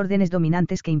 Las órdenes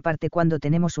dominantes que imparte cuando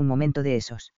tenemos un momento de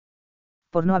esos.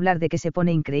 Por no hablar de que se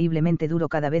pone increíblemente duro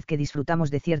cada vez que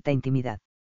disfrutamos de cierta intimidad.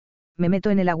 Me meto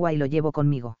en el agua y lo llevo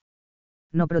conmigo.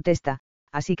 No protesta,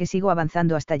 así que sigo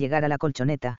avanzando hasta llegar a la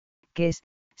colchoneta, que es,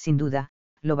 sin duda,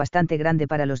 lo bastante grande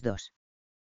para los dos.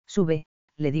 Sube,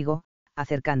 le digo,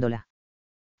 acercándola.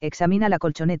 Examina la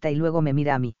colchoneta y luego me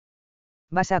mira a mí.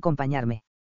 ¿Vas a acompañarme?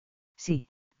 Sí,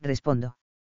 respondo.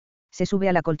 Se sube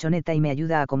a la colchoneta y me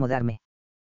ayuda a acomodarme.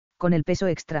 Con el peso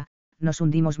extra, nos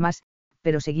hundimos más,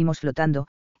 pero seguimos flotando,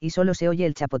 y solo se oye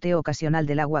el chapoteo ocasional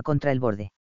del agua contra el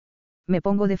borde. Me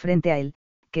pongo de frente a él,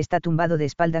 que está tumbado de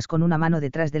espaldas con una mano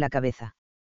detrás de la cabeza.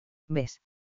 ¿Ves?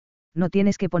 No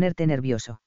tienes que ponerte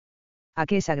nervioso. ¿A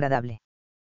qué es agradable?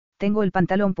 Tengo el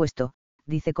pantalón puesto,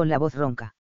 dice con la voz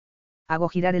ronca. Hago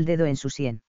girar el dedo en su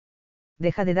sien.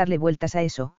 Deja de darle vueltas a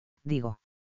eso, digo.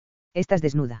 Estás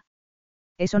desnuda.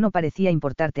 Eso no parecía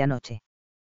importarte anoche.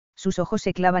 Sus ojos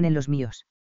se clavan en los míos.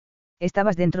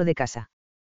 Estabas dentro de casa.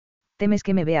 ¿Temes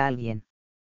que me vea alguien?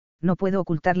 No puedo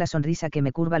ocultar la sonrisa que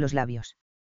me curva los labios.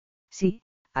 Sí,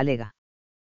 alega.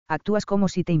 Actúas como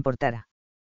si te importara.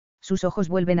 Sus ojos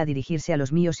vuelven a dirigirse a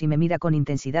los míos y me mira con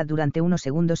intensidad durante unos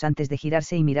segundos antes de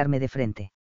girarse y mirarme de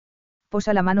frente.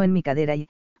 Posa la mano en mi cadera y,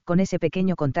 con ese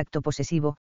pequeño contacto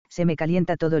posesivo, se me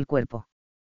calienta todo el cuerpo.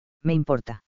 Me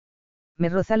importa. Me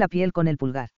roza la piel con el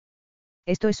pulgar.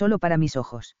 Esto es solo para mis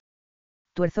ojos.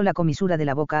 Tuerzo la comisura de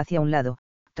la boca hacia un lado,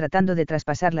 tratando de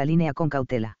traspasar la línea con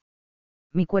cautela.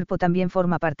 Mi cuerpo también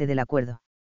forma parte del acuerdo.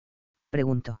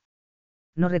 Pregunto.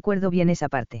 No recuerdo bien esa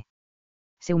parte.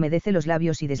 Se humedece los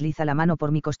labios y desliza la mano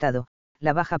por mi costado,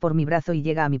 la baja por mi brazo y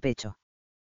llega a mi pecho.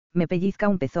 Me pellizca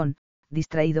un pezón,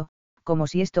 distraído, como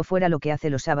si esto fuera lo que hace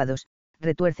los sábados,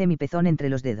 retuerce mi pezón entre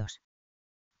los dedos.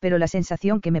 Pero la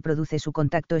sensación que me produce su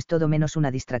contacto es todo menos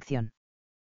una distracción.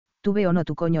 ¿Tuve o no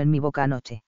tu coño en mi boca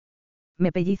anoche?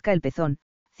 Me pellizca el pezón,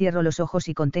 cierro los ojos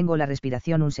y contengo la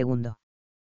respiración un segundo.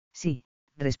 Sí,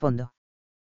 respondo.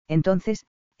 Entonces,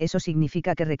 eso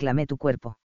significa que reclamé tu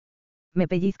cuerpo. Me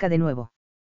pellizca de nuevo.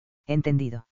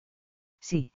 Entendido.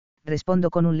 Sí, respondo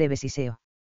con un leve siseo.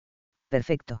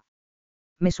 Perfecto.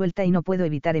 Me suelta y no puedo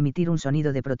evitar emitir un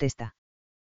sonido de protesta.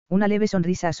 Una leve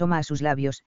sonrisa asoma a sus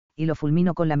labios, y lo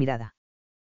fulmino con la mirada.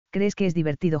 ¿Crees que es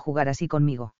divertido jugar así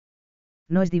conmigo?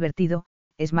 No es divertido,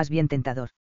 es más bien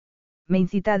tentador. Me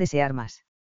incita a desear más.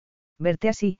 Verte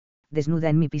así, desnuda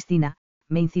en mi piscina,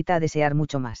 me incita a desear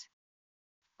mucho más.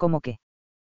 ¿Cómo qué?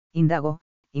 Indago,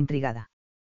 intrigada.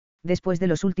 Después de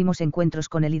los últimos encuentros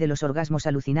con él y de los orgasmos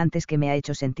alucinantes que me ha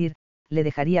hecho sentir, le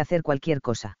dejaría hacer cualquier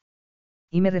cosa.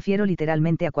 Y me refiero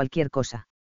literalmente a cualquier cosa.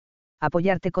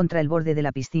 Apoyarte contra el borde de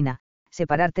la piscina,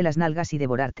 separarte las nalgas y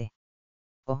devorarte.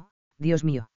 Oh, Dios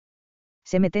mío.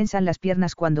 Se me tensan las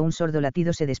piernas cuando un sordo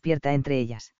latido se despierta entre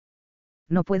ellas.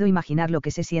 No puedo imaginar lo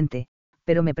que se siente,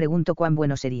 pero me pregunto cuán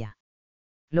bueno sería.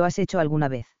 ¿Lo has hecho alguna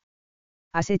vez?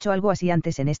 ¿Has hecho algo así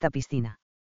antes en esta piscina?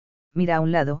 Mira a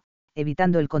un lado,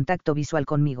 evitando el contacto visual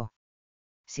conmigo.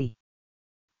 Sí.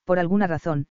 Por alguna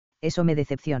razón, eso me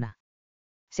decepciona.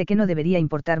 Sé que no debería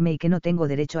importarme y que no tengo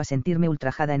derecho a sentirme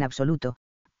ultrajada en absoluto,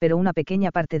 pero una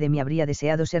pequeña parte de mí habría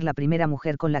deseado ser la primera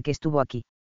mujer con la que estuvo aquí.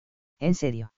 ¿En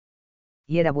serio?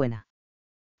 ¿Y era buena?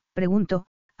 Pregunto,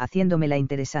 haciéndomela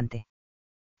interesante.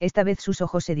 Esta vez sus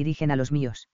ojos se dirigen a los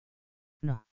míos.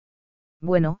 No.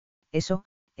 Bueno, eso,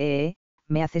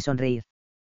 me hace sonreír.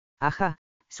 Ajá,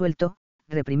 suelto,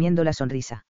 reprimiendo la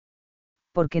sonrisa.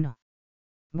 ¿Por qué no?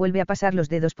 Vuelve a pasar los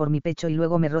dedos por mi pecho y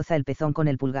luego me roza el pezón con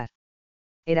el pulgar.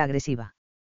 Era agresiva.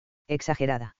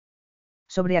 Exagerada.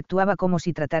 Sobreactuaba como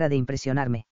si tratara de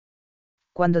impresionarme.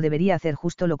 Cuando debería hacer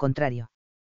justo lo contrario.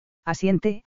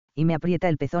 Asiente, y me aprieta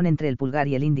el pezón entre el pulgar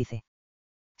y el índice.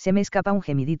 Se me escapa un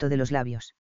gemidito de los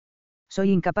labios.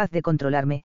 Soy incapaz de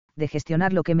controlarme, de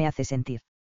gestionar lo que me hace sentir.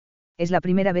 Es la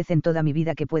primera vez en toda mi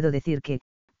vida que puedo decir que,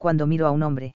 cuando miro a un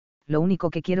hombre, lo único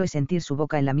que quiero es sentir su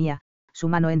boca en la mía, su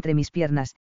mano entre mis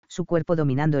piernas, su cuerpo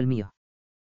dominando el mío.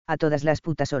 A todas las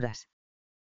putas horas.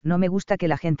 No me gusta que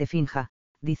la gente finja,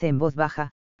 dice en voz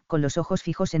baja, con los ojos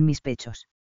fijos en mis pechos.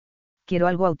 Quiero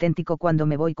algo auténtico cuando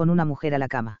me voy con una mujer a la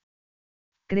cama.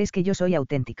 ¿Crees que yo soy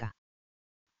auténtica?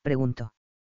 Pregunto.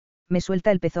 Me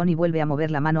suelta el pezón y vuelve a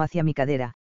mover la mano hacia mi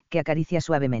cadera, que acaricia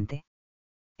suavemente.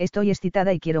 Estoy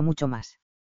excitada y quiero mucho más.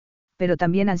 Pero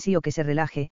también ansío que se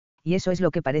relaje, y eso es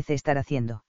lo que parece estar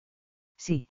haciendo.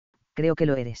 Sí, creo que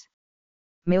lo eres.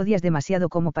 Me odias demasiado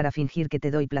como para fingir que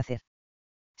te doy placer.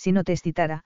 Si no te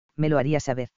excitara, me lo haría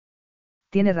saber.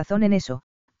 Tiene razón en eso,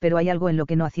 pero hay algo en lo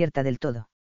que no acierta del todo.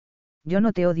 Yo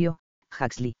no te odio,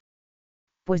 Huxley.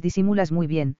 Pues disimulas muy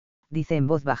bien, dice en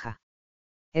voz baja.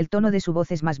 El tono de su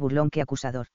voz es más burlón que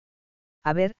acusador.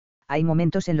 A ver, hay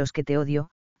momentos en los que te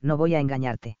odio, no voy a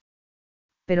engañarte.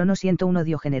 Pero no siento un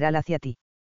odio general hacia ti.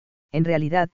 En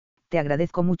realidad, te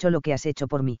agradezco mucho lo que has hecho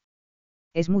por mí.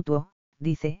 Es mutuo,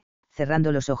 dice,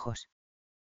 cerrando los ojos.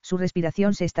 Su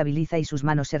respiración se estabiliza y sus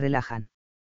manos se relajan.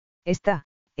 Está,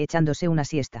 echándose una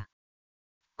siesta.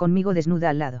 Conmigo desnuda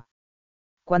al lado.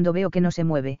 Cuando veo que no se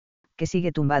mueve, que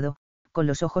sigue tumbado, con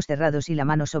los ojos cerrados y la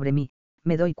mano sobre mí,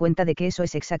 me doy cuenta de que eso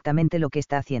es exactamente lo que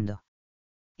está haciendo.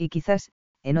 Y quizás,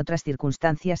 en otras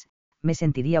circunstancias, me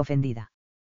sentiría ofendida.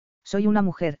 Soy una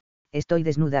mujer, estoy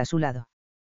desnuda a su lado.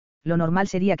 Lo normal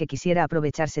sería que quisiera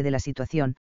aprovecharse de la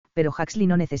situación, pero Huxley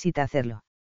no necesita hacerlo.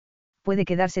 Puede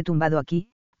quedarse tumbado aquí,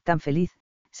 tan feliz,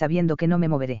 sabiendo que no me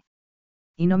moveré.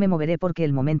 Y no me moveré porque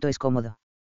el momento es cómodo.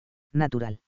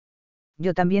 Natural.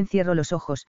 Yo también cierro los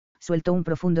ojos, suelto un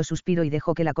profundo suspiro y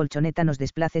dejo que la colchoneta nos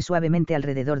desplace suavemente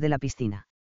alrededor de la piscina.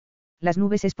 Las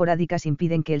nubes esporádicas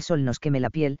impiden que el sol nos queme la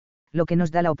piel, lo que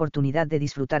nos da la oportunidad de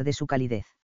disfrutar de su calidez.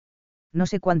 No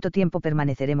sé cuánto tiempo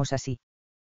permaneceremos así.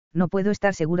 No puedo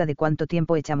estar segura de cuánto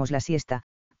tiempo echamos la siesta,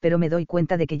 pero me doy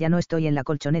cuenta de que ya no estoy en la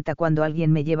colchoneta cuando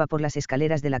alguien me lleva por las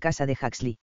escaleras de la casa de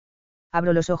Huxley.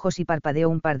 Abro los ojos y parpadeo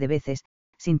un par de veces,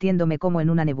 sintiéndome como en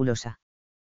una nebulosa.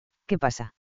 ¿Qué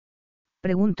pasa?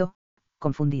 Pregunto,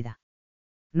 confundida.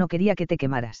 No quería que te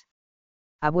quemaras.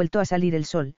 Ha vuelto a salir el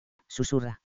sol,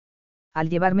 susurra. Al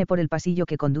llevarme por el pasillo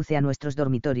que conduce a nuestros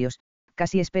dormitorios,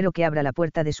 casi espero que abra la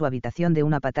puerta de su habitación de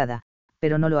una patada,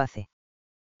 pero no lo hace.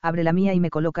 Abre la mía y me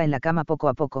coloca en la cama poco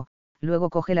a poco, luego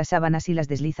coge las sábanas y las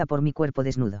desliza por mi cuerpo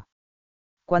desnudo.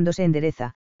 Cuando se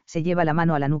endereza, se lleva la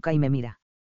mano a la nuca y me mira.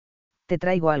 ¿Te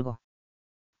traigo algo?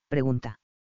 Pregunta.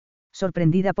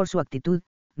 Sorprendida por su actitud,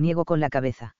 niego con la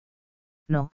cabeza.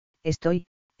 No, estoy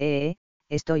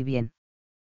bien.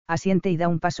 Asiente y da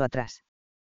un paso atrás.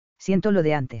 Siento lo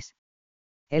de antes.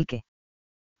 ¿El qué?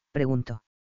 Pregunto.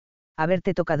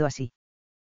 Haberte tocado así.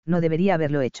 No debería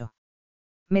haberlo hecho.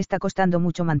 Me está costando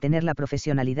mucho mantener la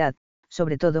profesionalidad,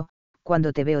 sobre todo,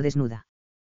 cuando te veo desnuda.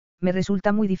 Me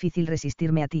resulta muy difícil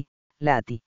resistirme a ti.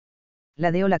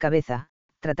 Ladeo la cabeza,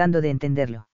 tratando de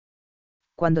entenderlo.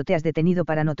 ¿Cuándo te has detenido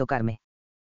para no tocarme?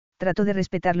 Trato de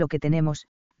respetar lo que tenemos,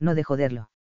 no de joderlo.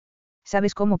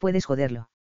 ¿Sabes cómo puedes joderlo?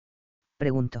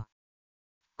 Pregunto.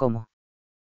 ¿Cómo?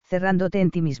 Cerrándote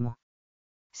en ti mismo.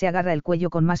 Se agarra el cuello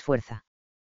con más fuerza.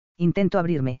 Intento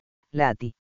abrirme,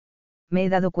 Me he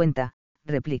dado cuenta,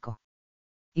 replico.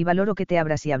 Y valoro que te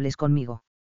abras y hables conmigo.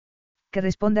 Que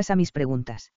respondas a mis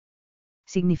preguntas.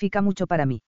 Significa mucho para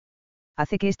mí.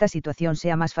 Hace que esta situación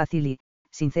sea más fácil y,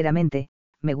 sinceramente,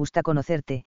 me gusta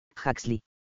conocerte, Huxley.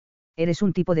 Eres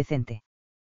un tipo decente.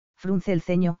 Frunce el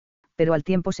ceño, pero al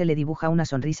tiempo se le dibuja una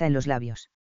sonrisa en los labios.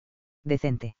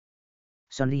 Decente.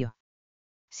 Sonrío.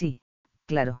 Sí,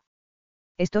 claro.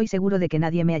 Estoy seguro de que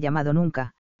nadie me ha llamado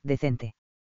nunca, decente.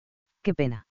 Qué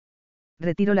pena.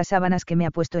 Retiro las sábanas que me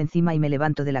ha puesto encima y me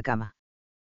levanto de la cama.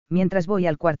 Mientras voy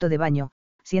al cuarto de baño,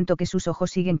 siento que sus ojos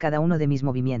siguen cada uno de mis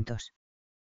movimientos.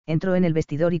 Entro en el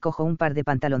vestidor y cojo un par de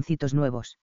pantaloncitos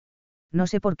nuevos. No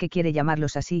sé por qué quiere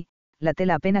llamarlos así, la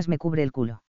tela apenas me cubre el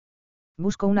culo.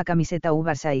 Busco una camiseta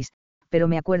oversize, pero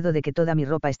me acuerdo de que toda mi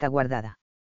ropa está guardada.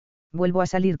 Vuelvo a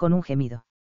salir con un gemido.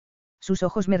 Sus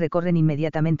ojos me recorren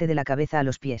inmediatamente de la cabeza a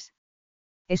los pies.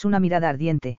 Es una mirada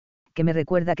ardiente, que me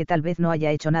recuerda que tal vez no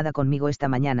haya hecho nada conmigo esta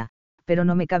mañana, pero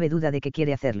no me cabe duda de que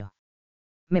quiere hacerlo.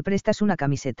 ¿Me prestas una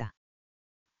camiseta?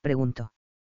 Pregunto.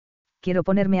 Quiero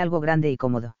ponerme algo grande y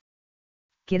cómodo.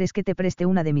 ¿Quieres que te preste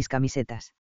una de mis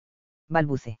camisetas?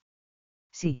 Balbuce.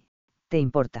 Sí, ¿te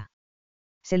importa?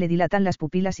 Se le dilatan las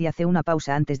pupilas y hace una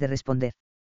pausa antes de responder.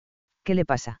 ¿Qué le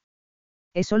pasa?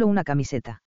 Es solo una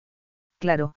camiseta.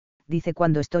 Claro, dice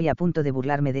cuando estoy a punto de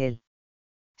burlarme de él.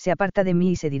 Se aparta de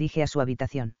mí y se dirige a su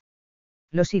habitación.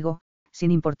 Lo sigo,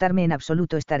 sin importarme en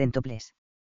absoluto estar en topless.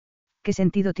 ¿Qué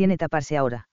sentido tiene taparse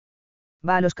ahora?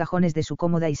 Va a los cajones de su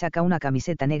cómoda y saca una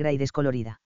camiseta negra y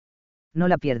descolorida. No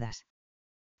la pierdas.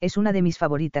 Es una de mis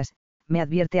favoritas, me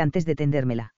advierte antes de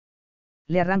tendérmela.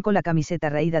 Le arranco la camiseta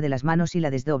raída de las manos y la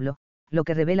desdoblo, lo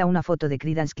que revela una foto de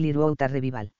Creedence Clearwater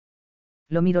Revival.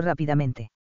 Lo miro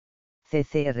rápidamente.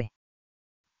 CCR.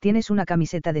 ¿Tienes una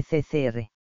camiseta de CCR?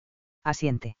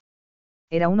 Asiente.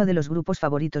 Era uno de los grupos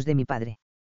favoritos de mi padre.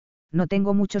 No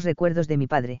tengo muchos recuerdos de mi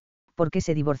padre, porque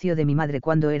se divorció de mi madre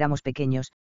cuando éramos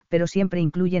pequeños, pero siempre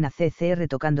incluyen a CCR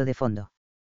tocando de fondo.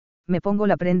 Me pongo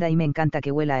la prenda y me encanta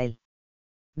que huela a él.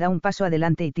 Da un paso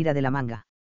adelante y tira de la manga.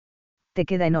 Te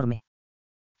queda enorme.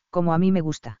 Como a mí me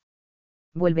gusta.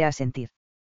 Vuelve a sentir.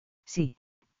 Sí,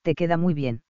 te queda muy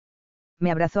bien.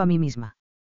 Me abrazo a mí misma.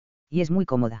 Y es muy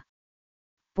cómoda.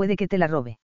 Puede que te la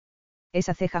robe.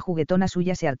 Esa ceja juguetona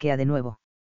suya se arquea de nuevo.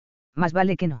 Más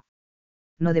vale que no.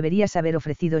 No deberías haber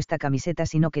ofrecido esta camiseta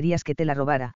si no querías que te la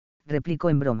robara, replicó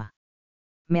en broma.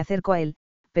 Me acerco a él,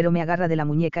 pero me agarra de la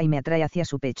muñeca y me atrae hacia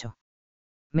su pecho.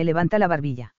 Me levanta la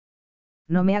barbilla.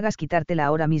 No me hagas quitártela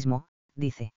ahora mismo,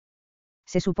 dice.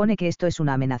 Se supone que esto es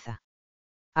una amenaza.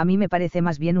 A mí me parece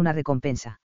más bien una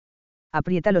recompensa.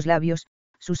 Aprieta los labios,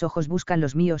 sus ojos buscan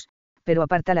los míos, pero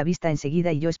aparta la vista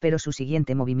enseguida y yo espero su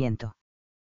siguiente movimiento.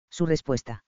 Su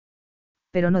respuesta.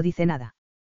 Pero no dice nada.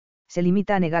 Se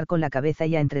limita a negar con la cabeza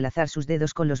y a entrelazar sus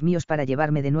dedos con los míos para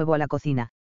llevarme de nuevo a la cocina,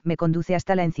 me conduce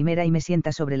hasta la encimera y me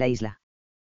sienta sobre la isla.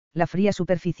 La fría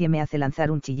superficie me hace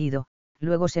lanzar un chillido,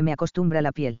 luego se me acostumbra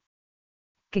la piel.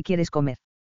 ¿Qué quieres comer?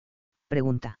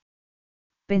 Pregunta.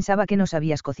 Pensaba que no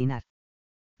sabías cocinar.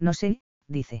 No sé,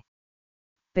 dice.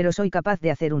 Pero soy capaz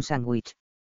de hacer un sándwich.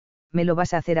 ¿Me lo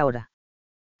vas a hacer ahora?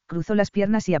 Cruzo las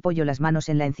piernas y apoyo las manos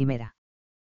en la encimera.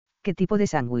 ¿Qué tipo de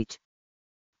sándwich?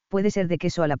 Puede ser de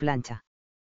queso a la plancha.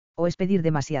 O es pedir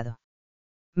demasiado.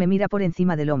 Me mira por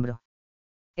encima del hombro.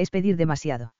 Es pedir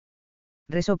demasiado.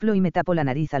 Resoplo y me tapo la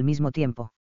nariz al mismo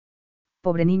tiempo.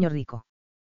 Pobre niño rico.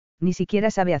 Ni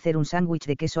siquiera sabe hacer un sándwich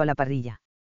de queso a la parrilla.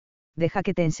 Deja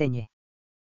que te enseñe.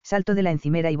 Salto de la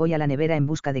encimera y voy a la nevera en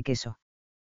busca de queso.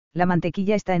 La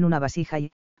mantequilla está en una vasija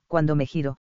y, cuando me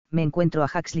giro, me encuentro a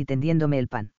Huxley tendiéndome el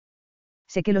pan.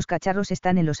 Sé que los cacharros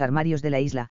están en los armarios de la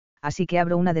isla, así que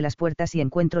abro una de las puertas y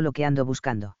encuentro lo que ando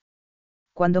buscando.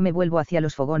 Cuando me vuelvo hacia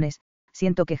los fogones,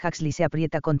 siento que Huxley se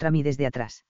aprieta contra mí desde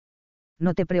atrás.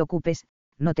 No te preocupes,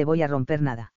 no te voy a romper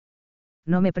nada.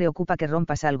 No me preocupa que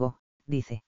rompas algo,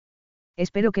 dice.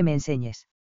 Espero que me enseñes.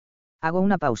 Hago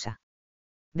una pausa.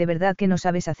 ¿De verdad que no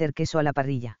sabes hacer queso a la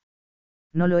parrilla?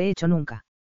 No lo he hecho nunca.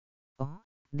 Oh,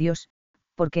 Dios,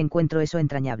 ¿por qué encuentro eso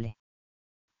entrañable?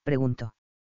 Pregunto.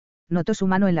 Noto su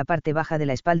mano en la parte baja de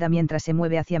la espalda mientras se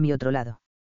mueve hacia mi otro lado.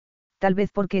 Tal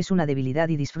vez porque es una debilidad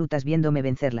y disfrutas viéndome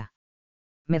vencerla.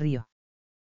 Me río.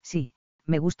 Sí,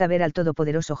 me gusta ver al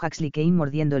todopoderoso Huxley Kane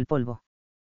mordiendo el polvo.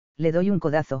 Le doy un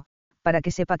codazo, para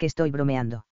que sepa que estoy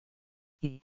bromeando.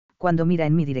 Y, cuando mira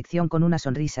en mi dirección con una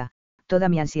sonrisa, toda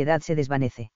mi ansiedad se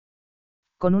desvanece.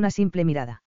 Con una simple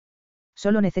mirada.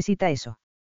 Solo necesita eso.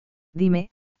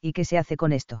 Dime, ¿y qué se hace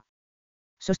con esto?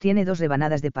 Sostiene 2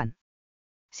 rebanadas de pan.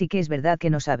 Sí que es verdad que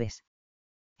no sabes.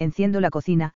 Enciendo la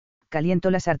cocina,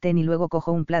 caliento la sartén y luego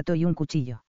cojo un plato y un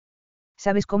cuchillo.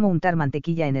 ¿Sabes cómo untar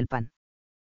mantequilla en el pan?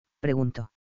 Pregunto.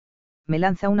 Me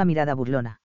lanza una mirada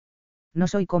burlona. No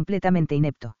soy completamente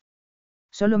inepto.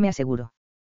 Solo me aseguro.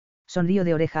 Sonrío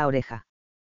de oreja a oreja.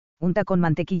 Unta con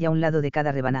mantequilla un lado de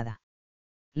cada rebanada.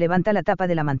 Levanta la tapa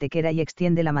de la mantequera y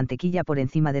extiende la mantequilla por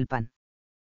encima del pan.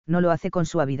 No lo hace con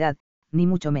suavidad, ni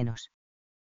mucho menos.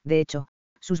 De hecho,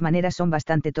 sus maneras son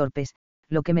bastante torpes,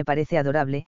 lo que me parece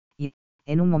adorable, y,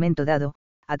 en un momento dado,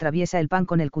 atraviesa el pan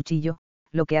con el cuchillo,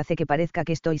 lo que hace que parezca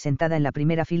que estoy sentada en la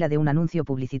primera fila de un anuncio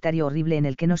publicitario horrible en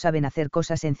el que no saben hacer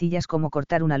cosas sencillas como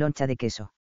cortar una loncha de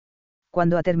queso.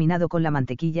 Cuando ha terminado con la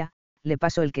mantequilla, le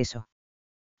paso el queso.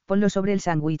 Ponlo sobre el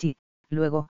sándwich y,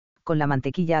 luego, con la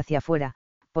mantequilla hacia afuera,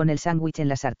 pon el sándwich en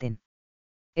la sartén.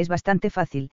 Es bastante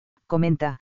fácil,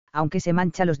 comenta, aunque se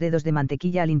mancha los dedos de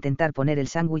mantequilla al intentar poner el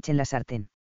sándwich en la sartén.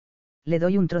 Le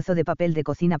doy un trozo de papel de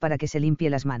cocina para que se limpie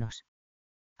las manos.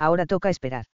 Ahora toca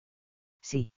esperar.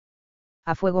 Sí.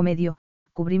 A fuego medio,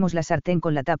 cubrimos la sartén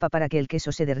con la tapa para que el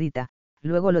queso se derrita,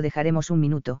 luego lo dejaremos un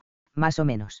minuto, más o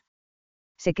menos.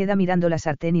 Se queda mirando la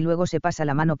sartén y luego se pasa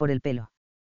la mano por el pelo.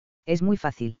 Es muy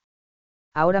fácil.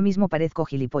 Ahora mismo parezco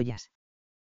gilipollas.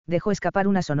 Dejo escapar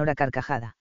una sonora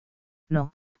carcajada.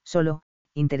 No, solo,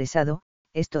 interesado,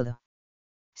 es todo.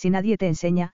 Si nadie te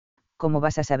enseña, ¿cómo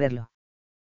vas a saberlo?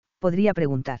 Podría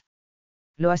preguntar.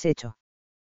 ¿Lo has hecho?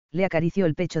 Le acaricio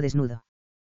el pecho desnudo.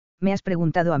 Me has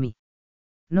preguntado a mí.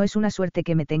 No es una suerte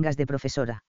que me tengas de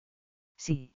profesora.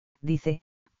 Sí, dice,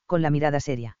 con la mirada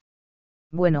seria.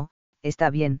 Bueno, está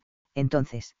bien,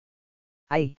 entonces.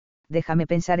 Ay, déjame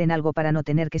pensar en algo para no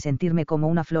tener que sentirme como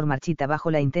una flor marchita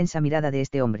bajo la intensa mirada de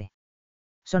este hombre.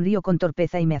 Sonrío con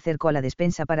torpeza y me acerco a la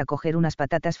despensa para coger unas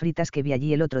patatas fritas que vi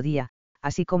allí el otro día,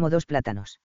 así como 2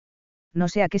 plátanos. No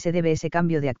sé a qué se debe ese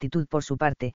cambio de actitud por su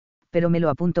parte, pero me lo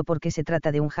apunto porque se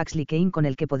trata de un Huxley Kane con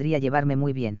el que podría llevarme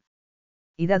muy bien.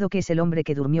 Y dado que es el hombre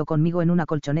que durmió conmigo en una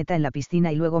colchoneta en la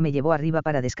piscina y luego me llevó arriba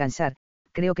para descansar,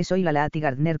 creo que soy la Laati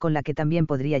Gardner con la que también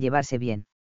podría llevarse bien.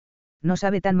 No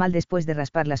sabe tan mal después de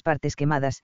raspar las partes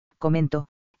quemadas, comento,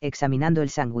 examinando el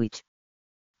sándwich.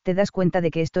 Te das cuenta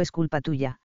de que esto es culpa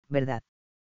tuya, ¿verdad?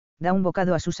 Da un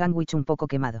bocado a su sándwich un poco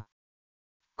quemado.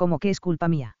 ¿Cómo que es culpa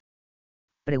mía?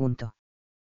 Pregunto.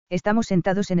 Estamos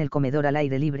sentados en el comedor al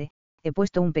aire libre, he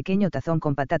puesto un pequeño tazón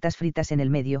con patatas fritas en el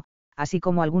medio, así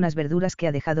como algunas verduras que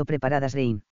ha dejado preparadas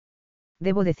Rein.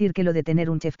 Debo decir que lo de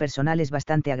tener un chef personal es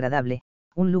bastante agradable,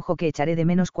 un lujo que echaré de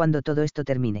menos cuando todo esto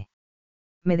termine.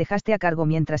 Me dejaste a cargo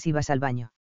mientras ibas al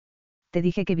baño. Te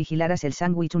dije que vigilaras el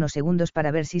sándwich unos segundos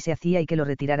para ver si se hacía y que lo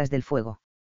retiraras del fuego.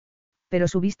 Pero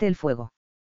subiste el fuego.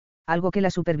 Algo que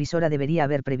la supervisora debería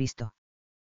haber previsto.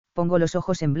 Pongo los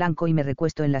ojos en blanco y me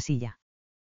recuesto en la silla.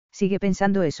 Sigue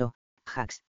pensando eso,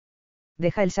 Hux.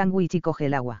 Deja el sándwich y coge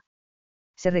el agua.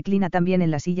 Se reclina también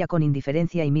en la silla con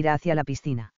indiferencia y mira hacia la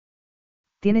piscina.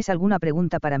 ¿Tienes alguna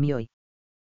pregunta para mí hoy?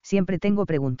 Siempre tengo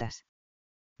preguntas.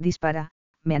 Dispara,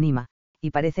 me anima,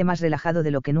 y parece más relajado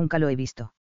de lo que nunca lo he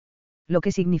visto. Lo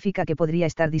que significa que podría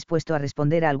estar dispuesto a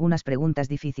responder a algunas preguntas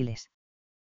difíciles.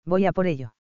 Voy a por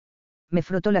ello. Me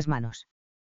froto las manos.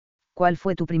 ¿Cuál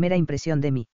fue tu primera impresión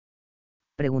de mí?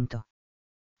 Pregunto.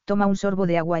 Toma un sorbo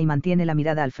de agua y mantiene la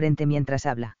mirada al frente mientras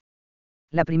habla.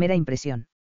 La primera impresión.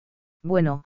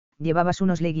 Bueno, Llevabas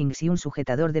unos leggings y un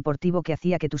sujetador deportivo que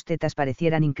hacía que tus tetas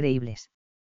parecieran increíbles.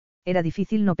 Era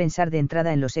difícil no pensar de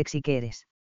entrada en lo sexy que eres.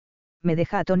 Me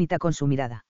deja atónita con su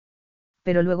mirada.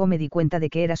 Pero luego me di cuenta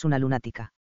de que eras una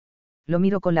lunática. Lo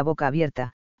miro con la boca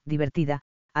abierta, divertida,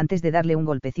 antes de darle un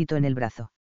golpecito en el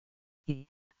brazo. Y,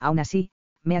 aún así,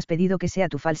 me has pedido que sea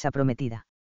tu falsa prometida.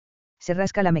 Se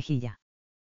rasca la mejilla.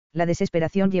 La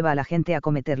desesperación lleva a la gente a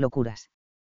cometer locuras.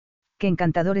 Qué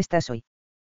encantador estás hoy.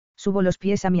 Subo los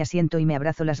pies a mi asiento y me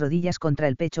abrazo las rodillas contra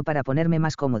el pecho para ponerme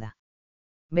más cómoda.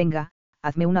 Venga,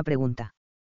 hazme una pregunta.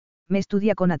 Me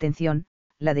estudia con atención,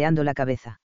 ladeando la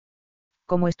cabeza.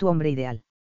 ¿Cómo es tu hombre ideal?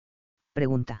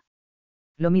 Pregunta.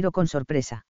 Lo miro con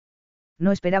sorpresa.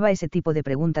 No esperaba ese tipo de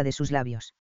pregunta de sus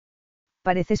labios.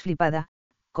 Pareces flipada,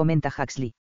 comenta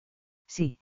Huxley.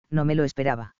 Sí, no me lo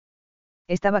esperaba.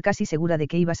 Estaba casi segura de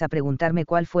que ibas a preguntarme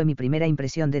cuál fue mi primera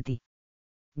impresión de ti.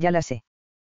 Ya la sé.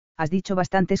 Has dicho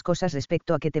bastantes cosas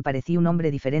respecto a que te parecí un hombre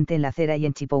diferente en la acera y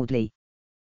en Chipotle.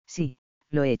 Sí,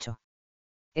 lo he hecho.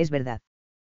 Es verdad.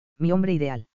 Mi hombre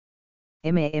ideal.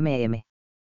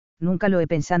 Nunca lo he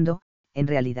pensado, en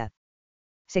realidad.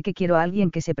 Sé que quiero a alguien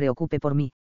que se preocupe por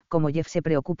mí, como Jeff se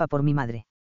preocupa por mi madre.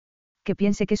 Que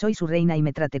piense que soy su reina y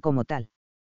me trate como tal.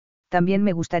 También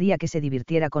me gustaría que se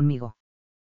divirtiera conmigo.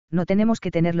 No tenemos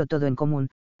que tenerlo todo en común,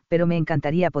 pero me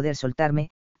encantaría poder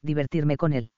soltarme, divertirme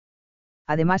con él.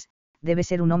 Además, debe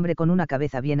ser un hombre con una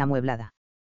cabeza bien amueblada.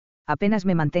 Apenas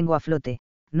me mantengo a flote,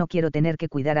 no quiero tener que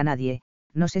cuidar a nadie,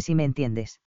 no sé si me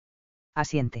entiendes.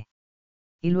 Asiente.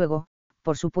 Y luego,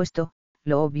 por supuesto,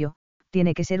 lo obvio,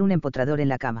 tiene que ser un empotrador en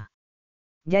la cama.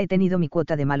 Ya he tenido mi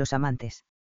cuota de malos amantes.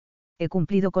 He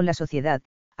cumplido con la sociedad,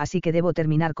 así que debo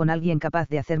terminar con alguien capaz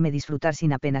de hacerme disfrutar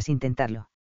sin apenas intentarlo.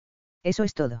 ¿Eso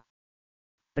es todo?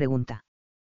 Pregunta.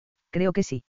 Creo que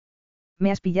sí.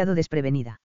 Me has pillado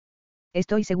desprevenida.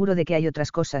 Estoy seguro de que hay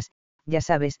otras cosas, ya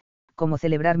sabes, como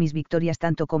celebrar mis victorias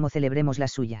tanto como celebremos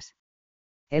las suyas.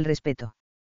 El respeto.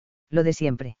 Lo de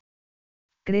siempre.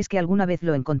 ¿Crees que alguna vez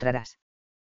lo encontrarás?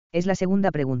 Es la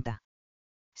segunda pregunta.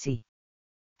 Sí.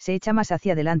 Se echa más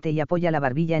hacia adelante y apoya la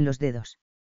barbilla en los dedos.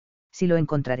 Sí lo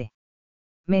encontraré.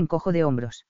 Me encojo de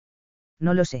hombros.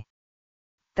 No lo sé.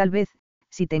 Tal vez,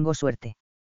 si tengo suerte.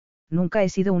 Nunca he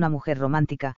sido una mujer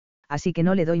romántica, así que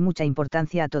no le doy mucha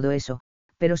importancia a todo eso,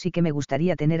 pero sí que me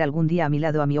gustaría tener algún día a mi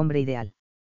lado a mi hombre ideal.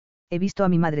 He visto a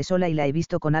mi madre sola y la he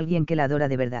visto con alguien que la adora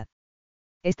de verdad.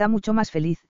 Está mucho más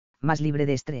feliz, más libre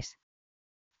de estrés.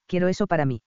 Quiero eso para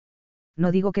mí.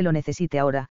 No digo que lo necesite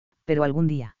ahora, pero algún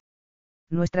día.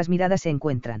 Nuestras miradas se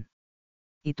encuentran.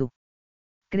 ¿Y tú?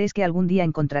 ¿Crees que algún día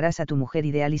encontrarás a tu mujer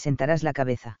ideal y sentarás la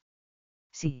cabeza?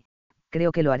 Sí,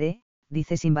 creo que lo haré,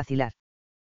 dice sin vacilar.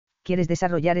 ¿Quieres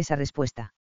desarrollar esa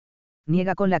respuesta?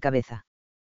 Niega con la cabeza.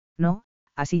 No,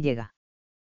 así llega.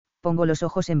 Pongo los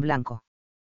ojos en blanco.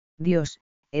 Dios,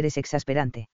 eres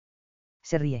exasperante.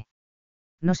 Se ríe.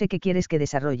 No sé qué quieres que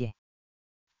desarrolle.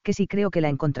 Que sí creo que la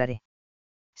encontraré.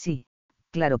 Sí,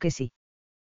 claro que sí.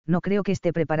 No creo que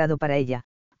esté preparado para ella,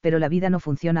 pero la vida no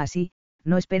funciona así,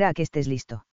 no espera a que estés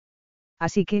listo.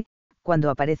 Así que,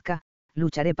 cuando aparezca,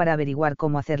 lucharé para averiguar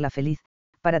cómo hacerla feliz,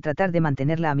 para tratar de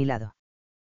mantenerla a mi lado.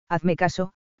 Hazme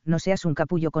caso, no seas un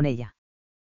capullo con ella.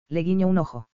 Le guiño un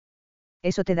ojo.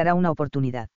 Eso te dará una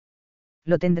oportunidad.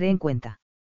 Lo tendré en cuenta.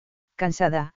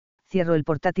 Cansada, cierro el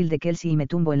portátil de Kelsey y me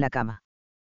tumbo en la cama.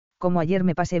 Como ayer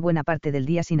me pasé buena parte del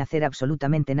día sin hacer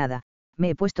absolutamente nada,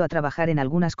 me he puesto a trabajar en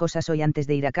algunas cosas hoy antes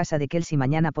de ir a casa de Kelsey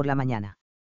mañana por la mañana.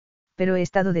 Pero he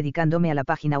estado dedicándome a la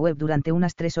página web durante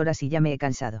unas 3 horas y ya me he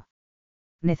cansado.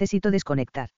 Necesito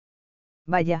desconectar.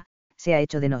 Vaya, se ha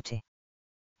hecho de noche.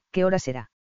 ¿Qué hora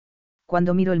será?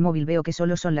 Cuando miro el móvil veo que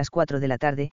solo son las 4 de la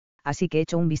tarde, así que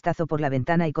echo un vistazo por la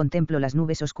ventana y contemplo las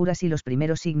nubes oscuras y los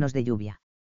primeros signos de lluvia.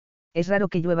 Es raro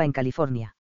que llueva en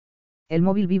California. El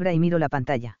móvil vibra y miro la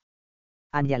pantalla.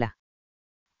 Ángela.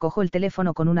 Cojo el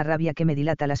teléfono con una rabia que me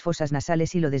dilata las fosas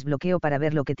nasales y lo desbloqueo para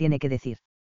ver lo que tiene que decir.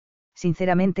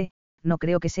 Sinceramente, no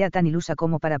creo que sea tan ilusa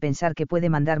como para pensar que puede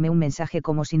mandarme un mensaje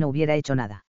como si no hubiera hecho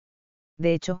nada.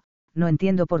 De hecho, no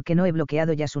entiendo por qué no he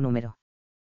bloqueado ya su número.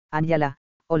 Ángela,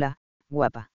 hola,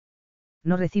 guapa.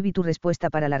 No recibí tu respuesta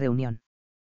para la reunión.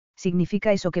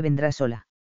 ¿Significa eso que vendrás sola?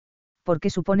 ¿Por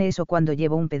qué supone eso cuando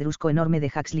llevo un pedrusco enorme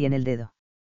de Huxley en el dedo?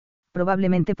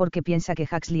 Probablemente porque piensa que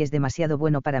Huxley es demasiado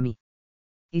bueno para mí.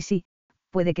 Y sí,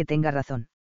 puede que tenga razón.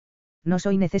 No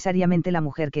soy necesariamente la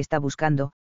mujer que está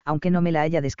buscando, aunque no me la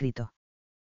haya descrito.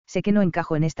 Sé que no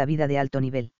encajo en esta vida de alto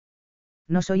nivel.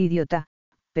 No soy idiota,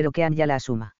 pero que Anya la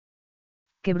asuma.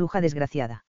 Qué bruja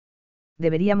desgraciada.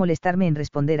 Debería molestarme en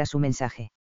responder a su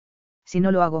mensaje. Si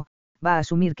no lo hago, va a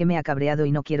asumir que me ha cabreado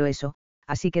y no quiero eso,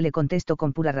 así que le contesto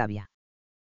con pura rabia.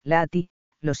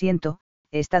 Lo siento,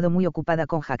 he estado muy ocupada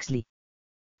con Huxley.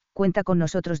 Cuenta con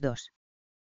nosotros dos.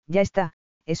 Ya está,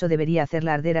 eso debería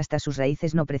hacerla arder hasta sus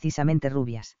raíces no precisamente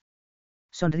rubias.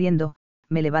 Sonriendo,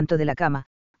 me levanto de la cama,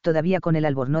 todavía con el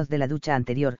albornoz de la ducha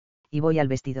anterior, y voy al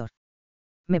vestidor.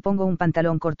 Me pongo un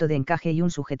pantalón corto de encaje y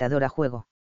un sujetador a juego.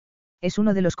 Es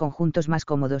uno de los conjuntos más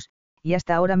cómodos, y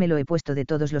hasta ahora me lo he puesto de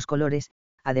todos los colores,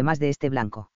 además de este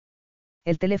blanco.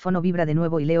 El teléfono vibra de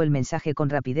nuevo y leo el mensaje con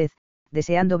rapidez,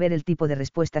 deseando ver el tipo de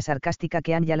respuesta sarcástica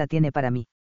que Angela tiene para mí.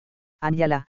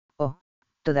 Angela, oh,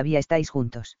 ¿todavía estáis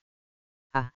juntos?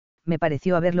 Ah, me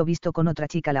pareció haberlo visto con otra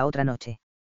chica la otra noche.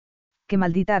 Qué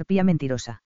maldita arpía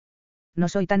mentirosa. No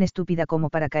soy tan estúpida como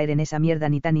para caer en esa mierda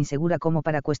ni tan insegura como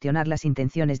para cuestionar las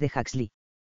intenciones de Huxley.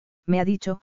 Me ha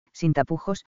dicho, sin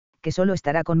tapujos, que solo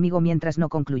estará conmigo mientras no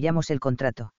concluyamos el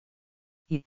contrato.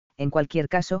 Y, en cualquier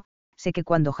caso, sé que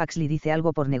cuando Huxley dice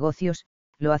algo por negocios,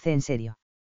 lo hace en serio.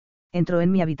 Entro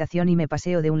en mi habitación y me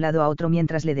paseo de un lado a otro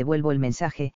mientras le devuelvo el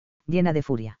mensaje, llena de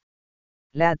furia.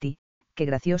 Lati, qué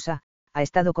graciosa, ha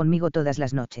estado conmigo todas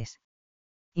las noches.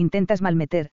 Intentas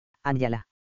malmeter, Angela.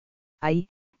 Ahí,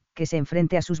 que se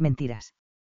enfrente a sus mentiras.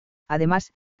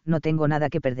 Además, no tengo nada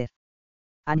que perder.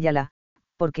 Angela,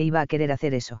 ¿por qué iba a querer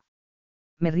hacer eso?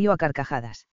 Me río a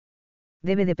carcajadas.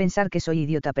 Debe de pensar que soy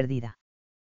idiota perdida.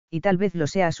 Y tal vez lo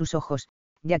sea a sus ojos,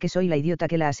 ya que soy la idiota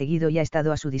que la ha seguido y ha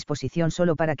estado a su disposición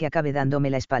solo para que acabe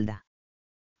dándome la espalda.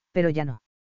 Pero ya no.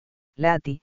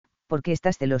 Lati, ¿por qué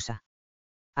estás celosa?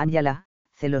 Angela,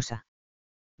 celosa.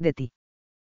 De ti.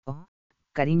 Oh,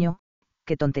 cariño,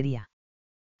 qué tontería.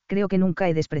 Creo que nunca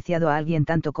he despreciado a alguien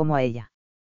tanto como a ella.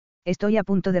 Estoy a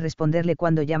punto de responderle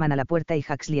cuando llaman a la puerta y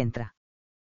Huxley entra.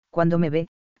 Cuando me ve,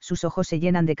 sus ojos se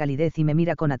llenan de calidez y me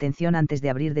mira con atención antes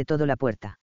de abrir de todo la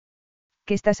puerta.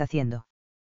 ¿Qué estás haciendo?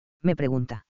 Me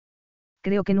pregunta.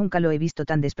 Creo que nunca lo he visto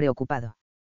tan despreocupado.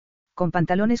 Con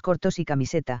pantalones cortos y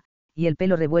camiseta, y el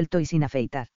pelo revuelto y sin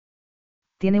afeitar.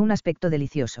 Tiene un aspecto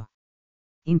delicioso.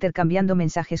 Intercambiando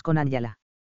mensajes con Angela.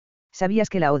 ¿Sabías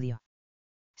que la odio?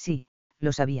 Sí,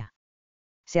 lo sabía.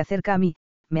 Se acerca a mí,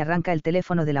 me arranca el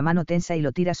teléfono de la mano tensa y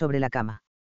lo tira sobre la cama.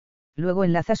 Luego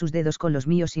enlaza sus dedos con los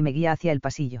míos y me guía hacia el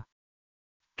pasillo.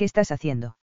 ¿Qué estás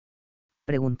haciendo?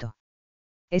 Pregunto.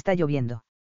 Está lloviendo.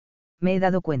 Me he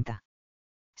dado cuenta.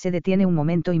 Se detiene un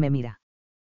momento y me mira.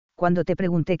 Cuando te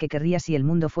pregunté qué querrías si el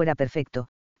mundo fuera perfecto,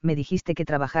 me dijiste que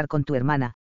trabajar con tu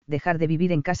hermana, dejar de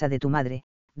vivir en casa de tu madre,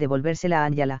 devolvérsela a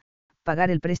Angela,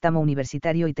 pagar el préstamo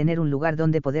universitario y tener un lugar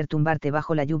donde poder tumbarte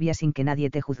bajo la lluvia sin que nadie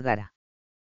te juzgara.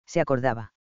 Se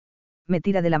acordaba. Me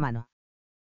tira de la mano.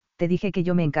 Te dije que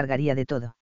yo me encargaría de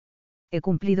todo. He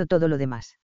cumplido todo lo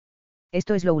demás.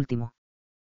 Esto es lo último.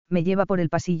 Me lleva por el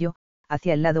pasillo,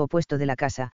 hacia el lado opuesto de la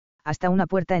casa, hasta una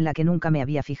puerta en la que nunca me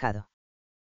había fijado.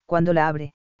 Cuando la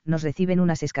abre, nos reciben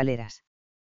unas escaleras.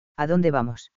 ¿A dónde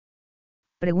vamos?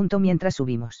 Pregunto mientras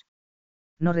subimos.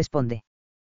 No responde.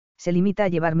 Se limita a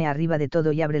llevarme arriba de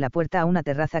todo y abre la puerta a una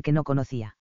terraza que no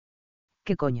conocía.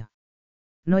 ¿Qué coño?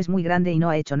 No es muy grande y no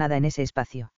ha hecho nada en ese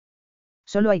espacio.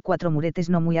 Solo hay 4 muretes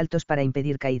no muy altos para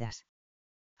impedir caídas.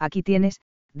 Aquí tienes,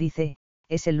 dice,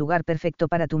 es el lugar perfecto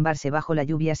para tumbarse bajo la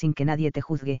lluvia sin que nadie te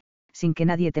juzgue, sin que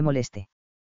nadie te moleste.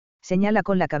 Señala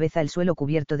con la cabeza el suelo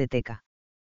cubierto de teca.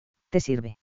 ¿Te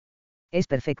sirve? Es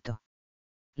perfecto.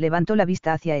 Levanto la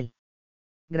vista hacia él.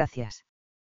 Gracias.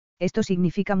 Esto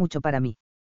significa mucho para mí.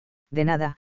 De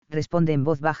nada, responde en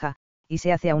voz baja, y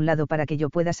se hace a un lado para que yo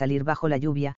pueda salir bajo la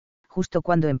lluvia, justo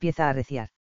cuando empieza a arreciar.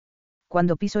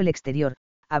 Cuando piso el exterior,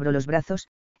 abro los brazos,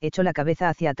 echo la cabeza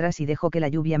hacia atrás y dejo que la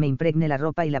lluvia me impregne la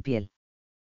ropa y la piel.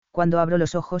 Cuando abro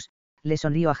los ojos, le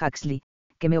sonrío a Huxley,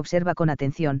 que me observa con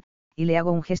atención, y le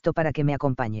hago un gesto para que me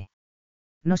acompañe.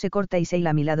 No se corta y se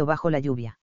hila a mi lado bajo la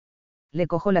lluvia. Le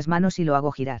cojo las manos y lo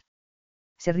hago girar.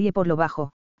 Se ríe por lo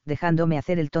bajo, dejándome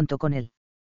hacer el tonto con él.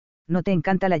 ¿No te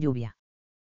encanta la lluvia?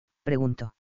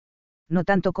 Pregunto. No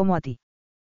tanto como a ti.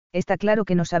 Está claro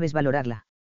que no sabes valorarla.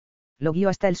 Lo guío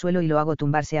hasta el suelo y lo hago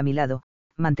tumbarse a mi lado,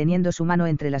 manteniendo su mano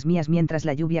entre las mías mientras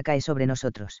la lluvia cae sobre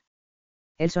nosotros.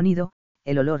 El sonido,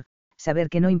 el olor, saber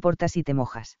que no importa si te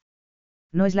mojas.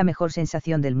 No es la mejor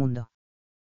sensación del mundo.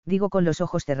 Digo con los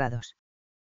ojos cerrados.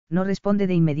 No responde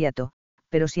de inmediato,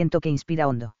 pero siento que inspira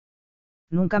hondo.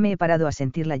 Nunca me he parado a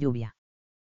sentir la lluvia.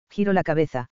 Giro la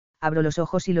cabeza, abro los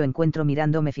ojos y lo encuentro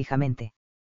mirándome fijamente.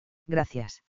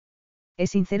 Gracias.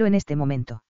 Es sincero en este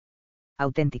momento.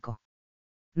 Auténtico.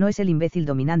 No es el imbécil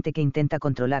dominante que intenta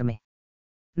controlarme.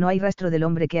 No hay rastro del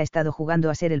hombre que ha estado jugando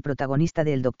a ser el protagonista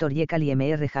del Dr. Jekyll y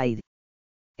Mr. Hyde.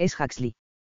 Es Huxley.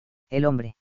 El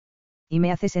hombre. Y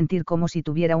me hace sentir como si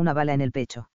tuviera una bala en el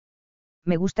pecho.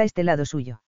 Me gusta este lado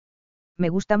suyo. Me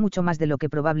gusta mucho más de lo que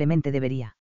probablemente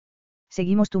debería.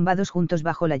 Seguimos tumbados juntos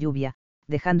bajo la lluvia,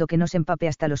 dejando que nos empape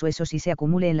hasta los huesos y se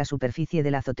acumule en la superficie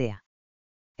de la azotea.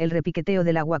 El repiqueteo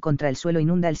del agua contra el suelo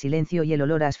inunda el silencio y el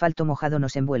olor a asfalto mojado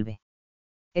nos envuelve.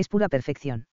 Es pura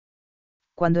perfección.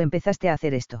 ¿Cuándo empezaste a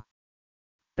hacer esto?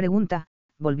 Pregunta,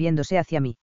 volviéndose hacia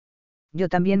mí. Yo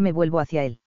también me vuelvo hacia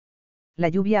él. La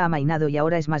lluvia ha amainado y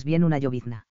ahora es más bien una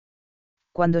llovizna.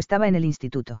 Cuando estaba en el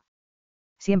instituto.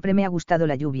 Siempre me ha gustado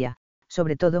la lluvia,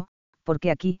 sobre todo, porque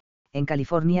aquí, en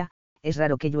California, es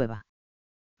raro que llueva.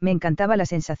 Me encantaba la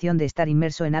sensación de estar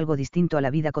inmerso en algo distinto a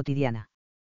la vida cotidiana.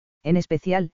 En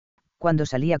especial, cuando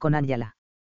salía con Angela.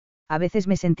 A veces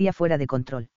me sentía fuera de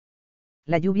control.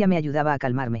 La lluvia me ayudaba a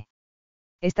calmarme.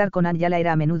 Estar con Angela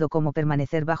era a menudo como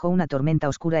permanecer bajo una tormenta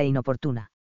oscura e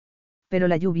inoportuna. Pero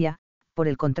la lluvia, por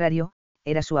el contrario,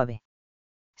 era suave.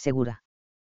 Segura.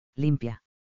 Limpia.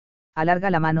 Alarga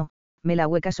la mano, me la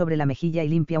hueca sobre la mejilla y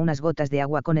limpia unas gotas de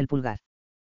agua con el pulgar.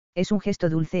 Es un gesto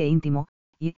dulce e íntimo,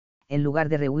 y, en lugar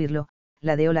de rehuirlo,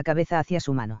 ladeó la cabeza hacia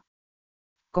su mano.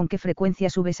 ¿Con qué frecuencia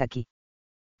subes aquí?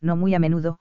 No muy a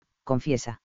menudo,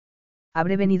 confiesa.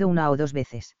 Habré venido 1 o 2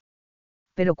 veces.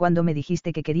 Pero cuando me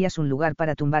dijiste que querías un lugar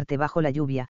para tumbarte bajo la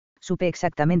lluvia, supe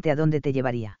exactamente a dónde te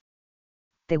llevaría.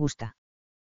 ¿Te gusta?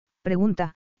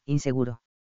 Pregunta, inseguro.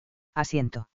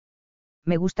 Asiento.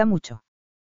 Me gusta mucho.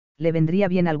 Le vendría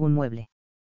bien algún mueble.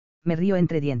 Me río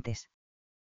entre dientes.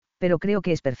 Pero creo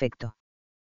que es perfecto.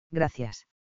 Gracias.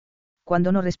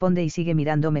 Cuando no responde y sigue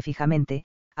mirándome fijamente,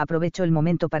 aprovecho el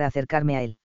momento para acercarme a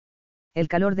él. El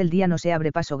calor del día no se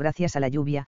abre paso gracias a la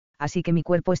lluvia, así que mi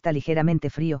cuerpo está ligeramente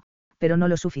frío, pero no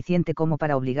lo suficiente como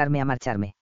para obligarme a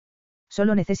marcharme.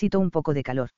 Solo necesito un poco de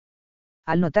calor.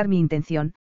 Al notar mi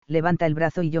intención, levanta el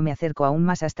brazo y yo me acerco aún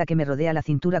más hasta que me rodea la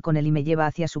cintura con él y me lleva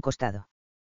hacia su costado.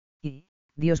 Y,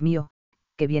 Dios mío,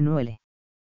 qué bien huele.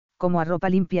 Como a ropa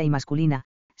limpia y masculina,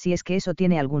 si es que eso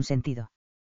tiene algún sentido.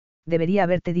 Debería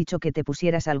haberte dicho que te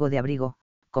pusieras algo de abrigo,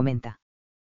 comenta.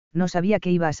 No sabía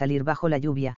que iba a salir bajo la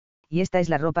lluvia, y esta es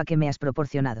la ropa que me has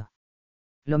proporcionado.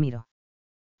 Lo miro.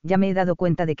 Ya me he dado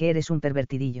cuenta de que eres un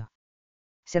pervertidillo.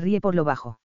 Se ríe por lo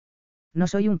bajo. No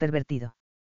soy un pervertido.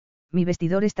 Mi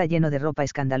vestidor está lleno de ropa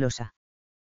escandalosa.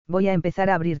 Voy a empezar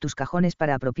a abrir tus cajones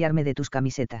para apropiarme de tus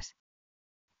camisetas.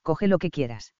 Coge lo que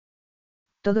quieras.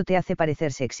 Todo te hace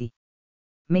parecer sexy.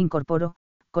 Me incorporo,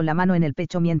 con la mano en el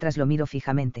pecho mientras lo miro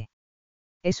fijamente.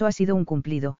 Eso ha sido un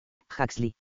cumplido,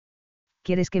 Huxley.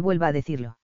 ¿Quieres que vuelva a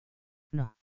decirlo?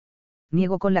 No.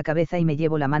 Niego con la cabeza y me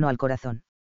llevo la mano al corazón.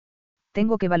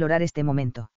 Tengo que valorar este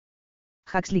momento.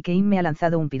 Huxley Kane me ha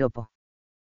lanzado un piropo.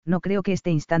 No creo que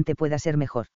este instante pueda ser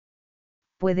mejor.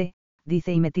 Puede,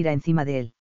 dice y me tira encima de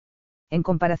él. En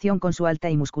comparación con su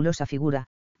alta y musculosa figura,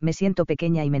 me siento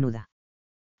pequeña y menuda.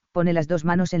 Pone las 2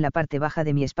 manos en la parte baja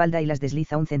de mi espalda y las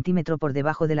desliza 1 centímetro por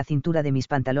debajo de la cintura de mis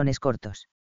pantalones cortos.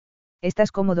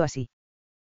 ¿Estás cómodo así?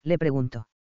 Le pregunto.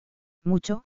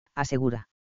 Mucho, asegura.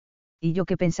 Y yo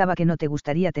que pensaba que no te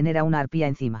gustaría tener a una arpía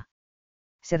encima.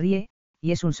 Se ríe,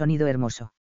 y es un sonido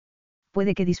hermoso.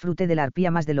 Puede que disfrute de la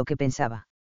arpía más de lo que pensaba.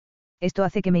 Esto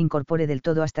hace que me incorpore del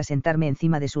todo hasta sentarme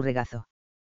encima de su regazo.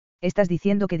 Estás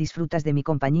diciendo que disfrutas de mi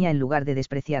compañía en lugar de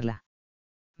despreciarla.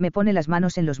 Me pone las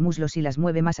manos en los muslos y las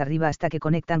mueve más arriba hasta que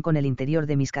conectan con el interior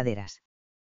de mis caderas.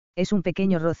 Es un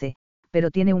pequeño roce,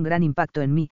 pero tiene un gran impacto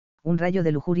en mí, un rayo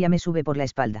de lujuria me sube por la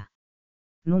espalda.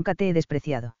 Nunca te he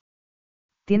despreciado.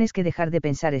 Tienes que dejar de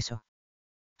pensar eso.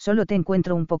 Solo te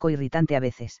encuentro un poco irritante a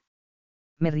veces.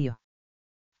 Me río.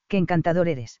 Qué encantador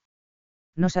eres.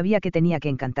 No sabía que tenía que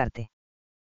encantarte.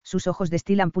 Sus ojos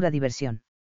destilan pura diversión.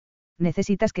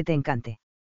 Necesitas que te encante.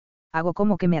 Hago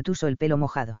como que me atuso el pelo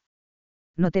mojado.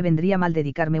 No te vendría mal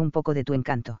dedicarme un poco de tu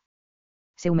encanto.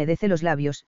 Se humedece los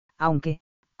labios, aunque,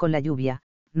 con la lluvia,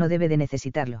 no debe de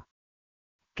necesitarlo.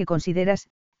 ¿Qué consideras,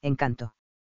 encanto?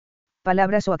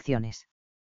 Palabras o acciones.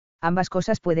 Ambas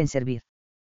cosas pueden servir.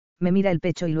 Me mira el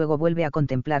pecho y luego vuelve a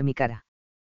contemplar mi cara.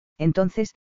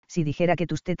 Entonces, si dijera que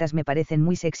tus tetas me parecen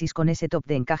muy sexys con ese top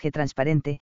de encaje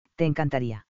transparente, te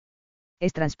encantaría.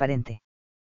 Es transparente.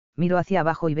 Miro hacia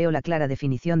abajo y veo la clara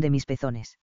definición de mis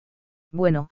pezones.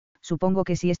 Bueno, supongo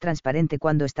que sí es transparente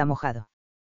cuando está mojado.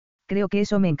 Creo que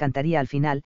eso me encantaría al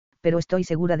final, pero estoy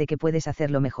segura de que puedes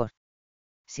hacerlo mejor.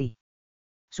 Sí.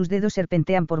 Sus dedos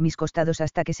serpentean por mis costados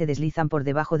hasta que se deslizan por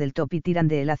debajo del top y tiran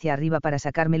de él hacia arriba para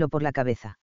sacármelo por la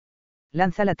cabeza.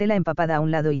 Lanza la tela empapada a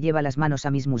un lado y lleva las manos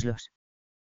a mis muslos.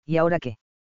 ¿Y ahora qué?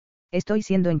 Estoy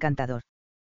siendo encantador.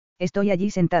 Estoy allí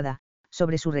sentada,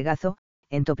 sobre su regazo,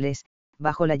 en topless,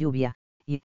 bajo la lluvia,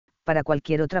 y, para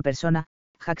cualquier otra persona,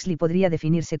 Huxley podría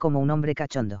definirse como un hombre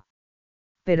cachondo.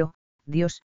 Pero,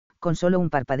 Dios, con solo un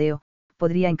parpadeo,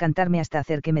 podría encantarme hasta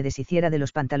hacer que me deshiciera de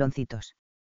los pantaloncitos.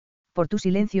 Por tu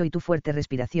silencio y tu fuerte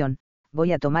respiración,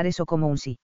 voy a tomar eso como un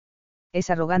sí. Es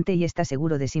arrogante y está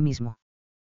seguro de sí mismo.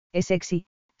 Es sexy,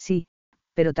 sí,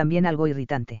 pero también algo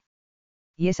irritante.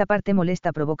 Y esa parte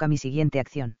molesta provoca mi siguiente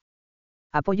acción.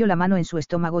 Apoyo la mano en su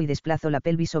estómago y desplazo la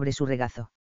pelvis sobre su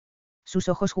regazo. Sus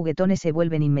ojos juguetones se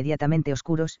vuelven inmediatamente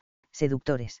oscuros,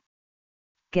 seductores.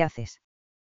 ¿Qué haces?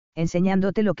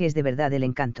 Enseñándote lo que es de verdad el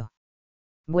encanto.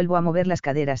 Vuelvo a mover las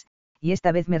caderas, y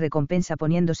esta vez me recompensa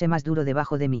poniéndose más duro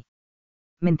debajo de mí.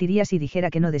 Mentiría si dijera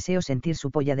que no deseo sentir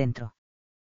su polla dentro.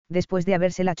 Después de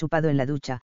habérsela chupado en la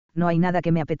ducha, no hay nada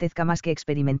que me apetezca más que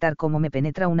experimentar cómo me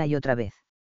penetra una y otra vez.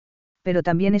 Pero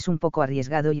también es un poco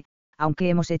arriesgado y, aunque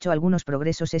hemos hecho algunos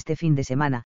progresos este fin de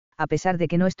semana, a pesar de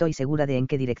que no estoy segura de en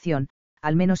qué dirección,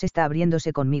 al menos está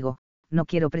abriéndose conmigo, no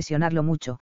quiero presionarlo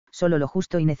mucho, solo lo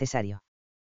justo y necesario.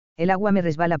 El agua me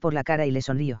resbala por la cara y le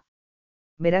sonrío.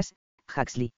 Verás,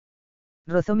 Huxley.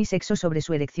 Rozó mi sexo sobre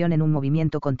su erección en un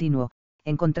movimiento continuo,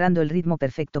 encontrando el ritmo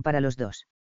perfecto para los dos.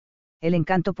 El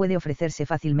encanto puede ofrecerse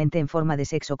fácilmente en forma de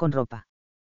sexo con ropa.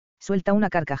 Suelta una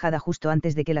carcajada justo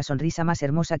antes de que la sonrisa más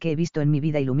hermosa que he visto en mi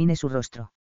vida ilumine su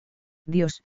rostro.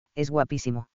 Dios, es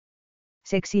guapísimo.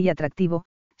 Sexy y atractivo,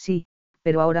 sí,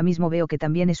 pero ahora mismo veo que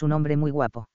también es un hombre muy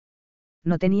guapo.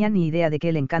 No tenía ni idea de que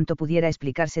el encanto pudiera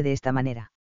explicarse de esta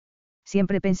manera.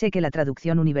 Siempre pensé que la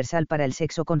traducción universal para el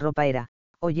sexo con ropa era,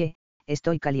 oye,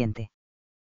 estoy caliente.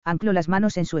 Anclo las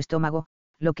manos en su estómago,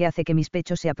 lo que hace que mis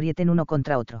pechos se aprieten uno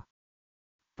contra otro.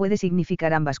 Puede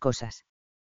significar ambas cosas.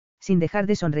 Sin dejar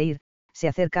de sonreír, se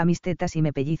acerca a mis tetas y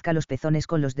me pellizca los pezones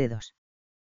con los dedos.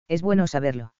 Es bueno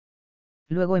saberlo.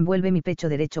 Luego envuelve mi pecho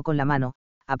derecho con la mano,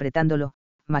 apretándolo,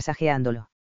 masajeándolo.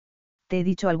 ¿Te he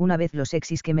dicho alguna vez lo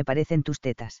sexys que me parecen tus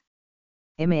tetas?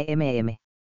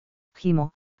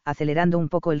 Gimo, acelerando un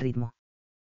poco el ritmo.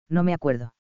 No me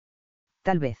acuerdo.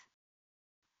 Tal vez.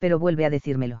 Pero vuelve a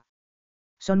decírmelo.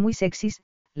 Son muy sexys,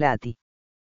 la a ti.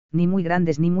 Ni muy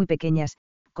grandes ni muy pequeñas,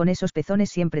 con esos pezones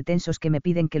siempre tensos que me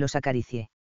piden que los acaricie.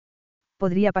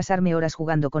 Podría pasarme horas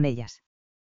jugando con ellas.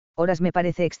 Horas me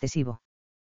parece excesivo.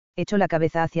 Echo la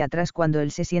cabeza hacia atrás cuando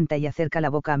él se sienta y acerca la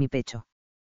boca a mi pecho.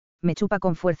 Me chupa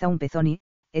con fuerza un pezón y,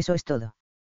 eso es todo.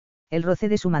 El roce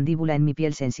de su mandíbula en mi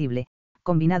piel sensible,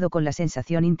 combinado con la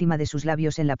sensación íntima de sus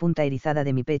labios en la punta erizada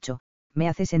de mi pecho, me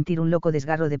hace sentir un loco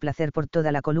desgarro de placer por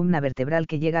toda la columna vertebral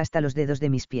que llega hasta los dedos de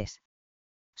mis pies.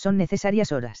 Son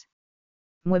necesarias horas.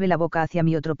 Mueve la boca hacia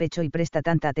mi otro pecho y presta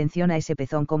tanta atención a ese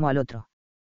pezón como al otro.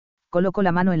 Coloco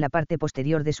la mano en la parte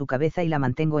posterior de su cabeza y la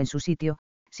mantengo en su sitio,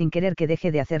 sin querer que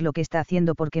deje de hacer lo que está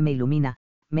haciendo porque me ilumina,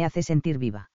 me hace sentir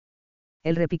viva.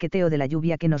 El repiqueteo de la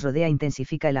lluvia que nos rodea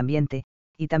intensifica el ambiente,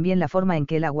 y también la forma en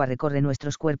que el agua recorre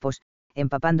nuestros cuerpos,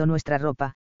 empapando nuestra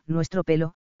ropa, nuestro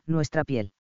pelo, nuestra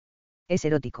piel. Es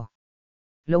erótico.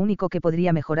 Lo único que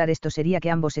podría mejorar esto sería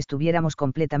que ambos estuviéramos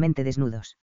completamente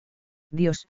desnudos.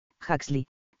 Dios, Huxley,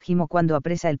 gimo cuando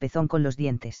apresa el pezón con los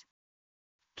dientes.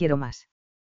 Quiero más.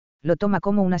 Lo toma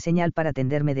como una señal para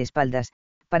tenderme de espaldas,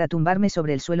 para tumbarme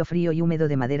sobre el suelo frío y húmedo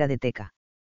de madera de teca.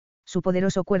 Su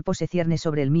poderoso cuerpo se cierne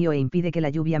sobre el mío e impide que la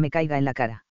lluvia me caiga en la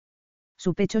cara.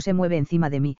 Su pecho se mueve encima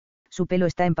de mí, su pelo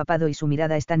está empapado y su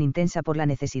mirada es tan intensa por la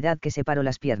necesidad que separo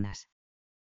las piernas.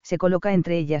 Se coloca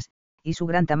entre ellas, y su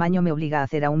gran tamaño me obliga a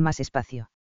hacer aún más espacio.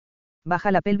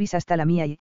 Baja la pelvis hasta la mía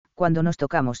y, cuando nos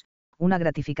tocamos, una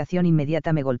gratificación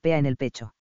inmediata me golpea en el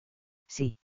pecho.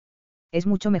 Sí. Es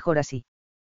mucho mejor así.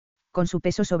 Con su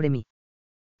peso sobre mí.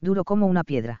 Duro como una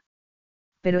piedra.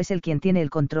 Pero es él quien tiene el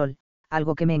control,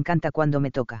 algo que me encanta cuando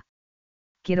me toca.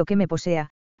 Quiero que me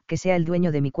posea, que sea el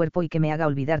dueño de mi cuerpo y que me haga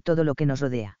olvidar todo lo que nos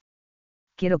rodea.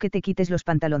 Quiero que te quites los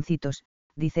pantaloncitos,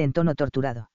 dice en tono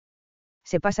torturado.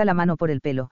 Se pasa la mano por el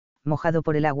pelo, mojado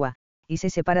por el agua, y se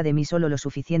separa de mí solo lo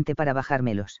suficiente para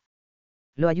bajármelos.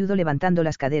 Lo ayudo levantando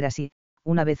las caderas y,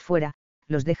 una vez fuera,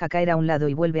 los deja caer a un lado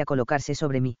y vuelve a colocarse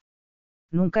sobre mí.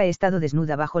 Nunca he estado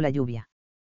desnuda bajo la lluvia.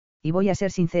 Y voy a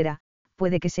ser sincera,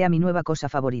 puede que sea mi nueva cosa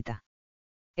favorita.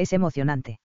 Es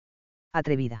emocionante.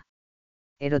 Atrevida.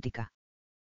 Erótica.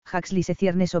 Huxley se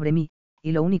cierne sobre mí,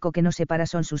 y lo único que nos separa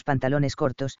son sus pantalones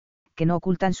cortos, que no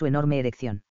ocultan su enorme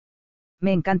erección.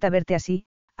 Me encanta verte así,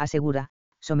 asegura,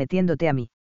 sometiéndote a mí.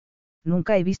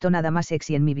 Nunca he visto nada más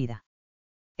sexy en mi vida.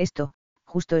 Esto,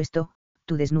 justo esto,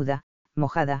 tú desnuda,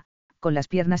 mojada, con las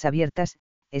piernas abiertas,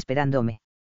 esperándome.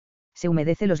 Se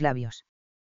humedece los labios.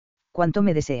 ¿Cuánto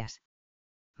me deseas?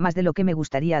 Más de lo que me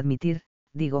gustaría admitir,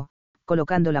 digo,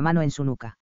 colocando la mano en su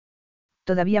nuca.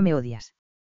 ¿Todavía me odias?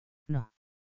 No.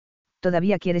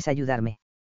 ¿Todavía quieres ayudarme?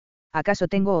 ¿Acaso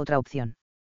tengo otra opción?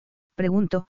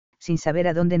 Pregunto, sin saber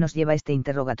a dónde nos lleva este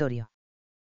interrogatorio.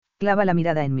 Clava la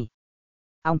mirada en mí.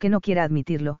 Aunque no quiera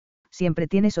admitirlo, siempre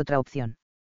tienes otra opción.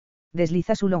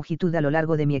 Desliza su longitud a lo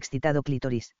largo de mi excitado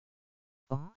clítoris.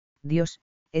 Oh, Dios,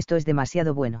 esto es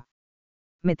demasiado bueno.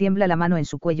 Me tiembla la mano en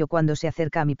su cuello cuando se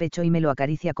acerca a mi pecho y me lo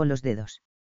acaricia con los dedos.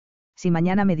 Si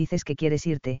mañana me dices que quieres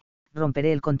irte,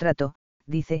 romperé el contrato,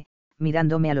 dice,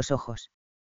 mirándome a los ojos.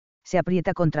 Se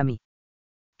aprieta contra mí.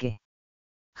 ¿Qué?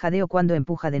 Jadeo cuando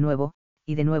empuja de nuevo,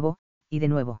 y de nuevo, y de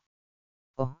nuevo.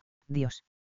 Oh, Dios.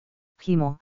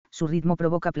 Gimo, su ritmo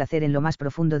provoca placer en lo más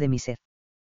profundo de mi ser.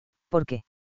 ¿Por qué?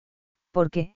 ¿Por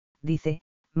qué? Dice,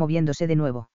 moviéndose de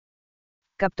nuevo.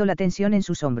 Capto la tensión en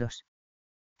sus hombros.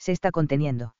 Se está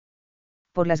conteniendo.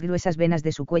 Por las gruesas venas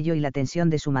de su cuello y la tensión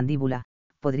de su mandíbula,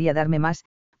 podría darme más,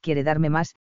 quiere darme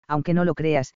más, aunque no lo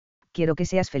creas, quiero que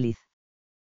seas feliz.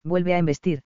 Vuelve a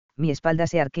embestir, mi espalda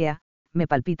se arquea, me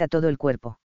palpita todo el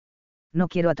cuerpo. No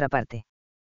quiero atraparte.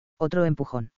 Otro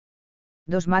empujón.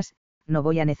 2 más, no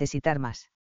voy a necesitar más.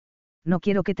 No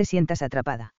quiero que te sientas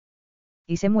atrapada.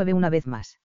 Y se mueve una vez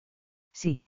más.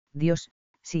 Sí, Dios,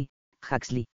 sí,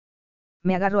 Huxley.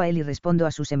 Me agarro a él y respondo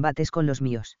a sus embates con los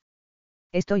míos.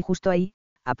 Estoy justo ahí,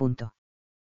 a punto.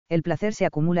 El placer se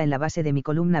acumula en la base de mi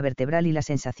columna vertebral y la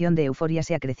sensación de euforia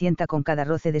se acrecienta con cada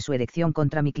roce de su erección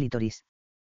contra mi clítoris.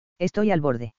 Estoy al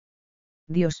borde.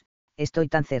 Dios, estoy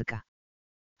tan cerca.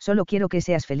 Solo quiero que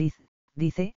seas feliz,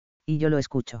 dice, y yo lo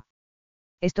escucho.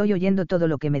 Estoy oyendo todo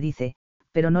lo que me dice,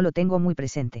 pero no lo tengo muy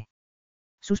presente.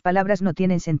 Sus palabras no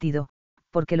tienen sentido,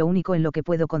 porque lo único en lo que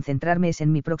puedo concentrarme es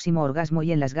en mi próximo orgasmo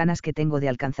y en las ganas que tengo de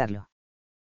alcanzarlo.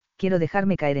 Quiero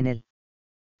dejarme caer en él.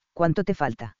 ¿Cuánto te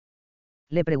falta?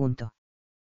 Le pregunto.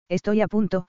 Estoy a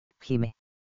punto, gime.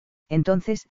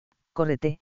 Entonces,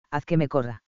 córrete, haz que me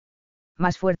corra.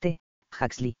 Más fuerte,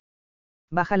 Huxley.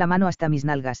 Baja la mano hasta mis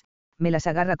nalgas, me las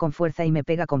agarra con fuerza y me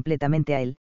pega completamente a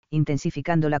él,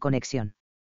 intensificando la conexión.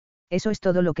 Eso es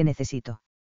todo lo que necesito.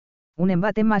 Un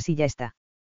embate más y ya está.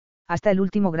 Hasta el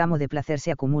último gramo de placer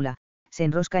se acumula, se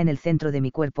enrosca en el centro de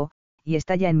mi cuerpo, y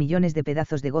estalla en millones de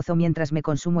pedazos de gozo mientras me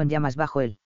consumo en llamas bajo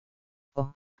él.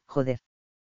 Oh, joder.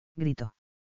 Grito.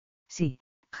 Sí,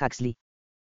 Huxley.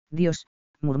 Dios,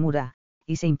 murmura,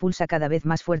 y se impulsa cada vez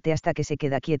más fuerte hasta que se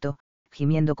queda quieto,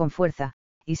 gimiendo con fuerza,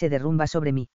 y se derrumba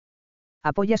sobre mí.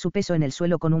 Apoya su peso en el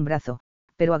suelo con un brazo,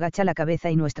 pero agacha la cabeza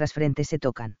y nuestras frentes se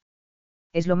tocan.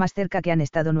 Es lo más cerca que han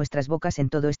estado nuestras bocas en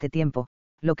todo este tiempo,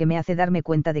 lo que me hace darme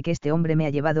cuenta de que este hombre me ha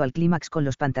llevado al clímax con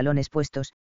los pantalones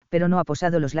puestos, pero no ha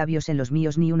posado los labios en los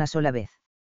míos ni una sola vez.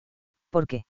 ¿Por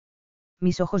qué?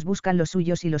 Mis ojos buscan los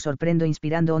suyos y lo sorprendo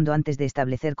inspirando hondo antes de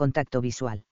establecer contacto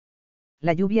visual.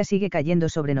 La lluvia sigue cayendo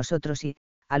sobre nosotros y,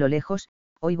 a lo lejos,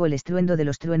 oigo el estruendo de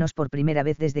los truenos por primera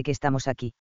vez desde que estamos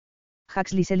aquí.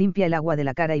 Huxley se limpia el agua de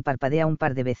la cara y parpadea un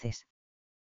par de veces.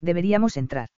 Deberíamos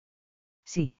entrar.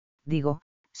 Sí, digo,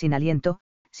 sin aliento,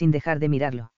 sin dejar de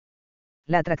mirarlo.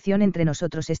 La atracción entre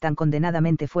nosotros es tan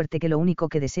condenadamente fuerte que lo único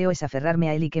que deseo es aferrarme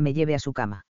a él y que me lleve a su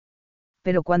cama.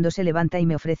 Pero cuando se levanta y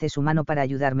me ofrece su mano para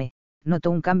ayudarme,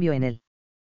 noto un cambio en él.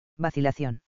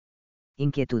 Vacilación.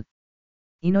 Inquietud.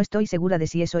 Y no estoy segura de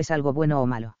si eso es algo bueno o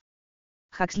malo.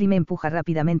 Huxley me empuja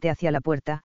rápidamente hacia la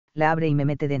puerta, la abre y me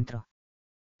mete dentro.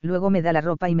 Luego me da la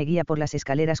ropa y me guía por las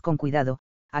escaleras con cuidado,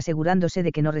 asegurándose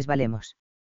de que no resbalemos.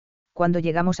 Cuando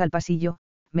llegamos al pasillo,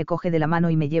 me coge de la mano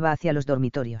y me lleva hacia los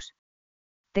dormitorios.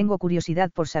 Tengo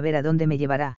curiosidad por saber a dónde me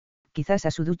llevará, quizás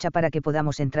a su ducha para que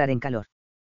podamos entrar en calor.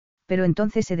 Pero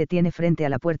entonces se detiene frente a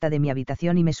la puerta de mi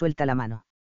habitación y me suelta la mano.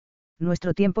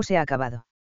 Nuestro tiempo se ha acabado.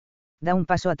 Da un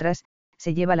paso atrás,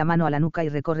 se lleva la mano a la nuca y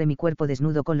recorre mi cuerpo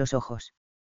desnudo con los ojos.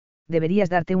 Deberías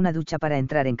darte una ducha para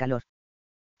entrar en calor.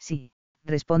 Sí,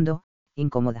 respondo,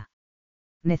 incómoda.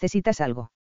 ¿Necesitas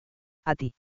algo? A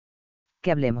ti.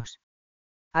 Que hablemos.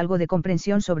 Algo de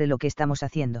comprensión sobre lo que estamos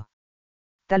haciendo.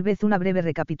 Tal vez una breve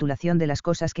recapitulación de las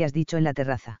cosas que has dicho en la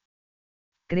terraza.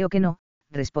 Creo que no,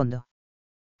 respondo.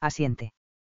 Asiente.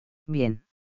 Bien.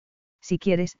 Si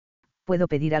quieres, puedo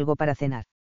pedir algo para cenar.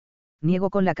 Niego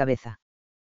con la cabeza.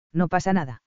 No pasa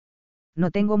nada.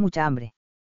 No tengo mucha hambre.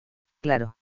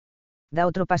 Claro. Da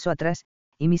otro paso atrás,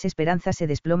 y mis esperanzas se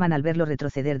desploman al verlo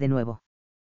retroceder de nuevo.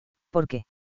 ¿Por qué?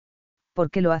 ¿Por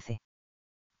qué lo hace?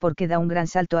 Porque da un gran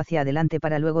salto hacia adelante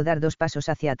para luego dar 2 pasos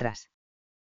hacia atrás.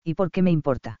 ¿Y por qué me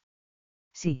importa?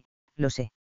 Sí, lo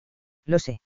sé. Lo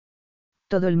sé.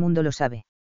 Todo el mundo lo sabe.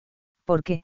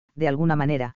 Porque, de alguna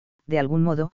manera, de algún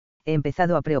modo, he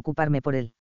empezado a preocuparme por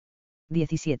él.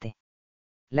 17.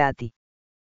 La a ti.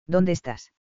 ¿Dónde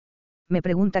estás? Me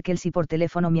pregunta Kelsey por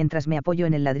teléfono mientras me apoyo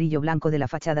en el ladrillo blanco de la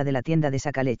fachada de la tienda de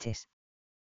sacaleches.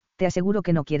 Te aseguro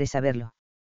que no quieres saberlo.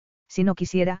 Si no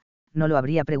quisiera, no lo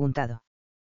habría preguntado.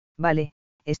 Vale,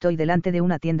 estoy delante de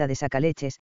una tienda de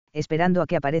sacaleches, esperando a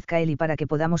que aparezca él y para que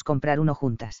podamos comprar uno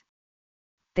juntas.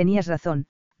 Tenías razón,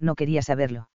 no quería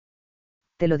saberlo.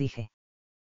 Te lo dije.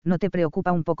 ¿No te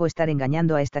preocupa un poco estar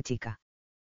engañando a esta chica?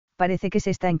 Parece que se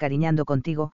está encariñando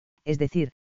contigo, es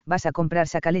decir, vas a comprar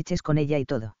sacaleches con ella y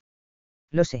todo.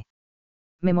 Lo sé.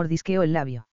 Me mordisqueó el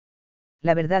labio.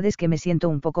 La verdad es que me siento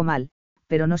un poco mal,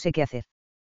 pero no sé qué hacer.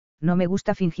 No me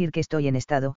gusta fingir que estoy en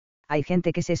estado, hay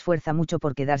gente que se esfuerza mucho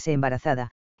por quedarse embarazada,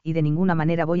 y de ninguna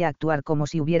manera voy a actuar como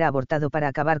si hubiera abortado para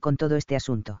acabar con todo este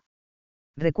asunto.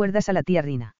 ¿Recuerdas a la tía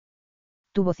Rina?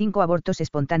 Tuvo 5 abortos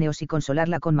espontáneos y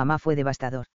consolarla con mamá fue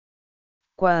devastador.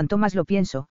 Cuanto más lo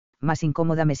pienso, más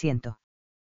incómoda me siento.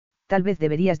 Tal vez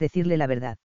deberías decirle la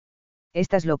verdad.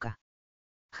 Estás loca.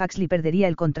 Huxley perdería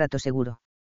el contrato seguro.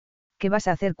 ¿Qué vas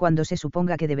a hacer cuando se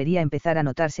suponga que debería empezar a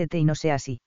notársete y no sea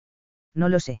así? No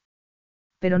lo sé.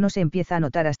 Pero no se empieza a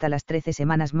notar hasta las 13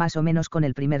 semanas más o menos con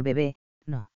el primer bebé,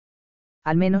 no.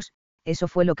 Al menos, eso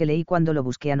fue lo que leí cuando lo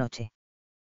busqué anoche.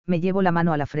 Me llevo la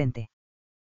mano a la frente.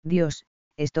 Dios,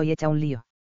 estoy hecha un lío.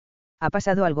 ¿Ha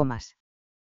pasado algo más?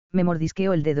 Me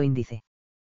mordisqueó el dedo índice.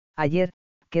 Ayer,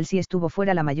 Kelsey estuvo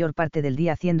fuera la mayor parte del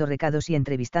día haciendo recados y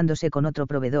entrevistándose con otro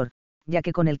proveedor, ya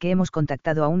que con el que hemos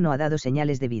contactado aún no ha dado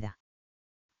señales de vida.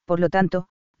 Por lo tanto,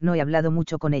 no he hablado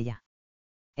mucho con ella.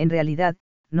 En realidad,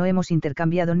 no hemos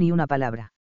intercambiado ni una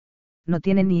palabra. No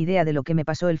tienen ni idea de lo que me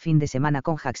pasó el fin de semana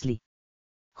con Huxley.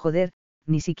 Joder,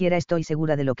 ni siquiera estoy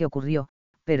segura de lo que ocurrió,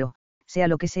 pero, sea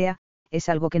lo que sea, es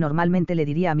algo que normalmente le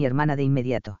diría a mi hermana de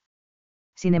inmediato.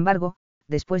 Sin embargo,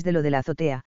 después de lo de la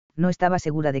azotea, no estaba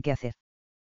segura de qué hacer.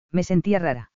 Me sentía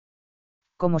rara.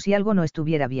 Como si algo no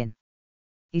estuviera bien.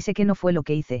 Y sé que no fue lo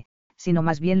que hice, sino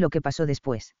más bien lo que pasó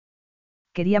después.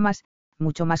 Quería más,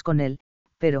 mucho más con él,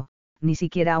 pero, ni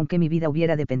siquiera aunque mi vida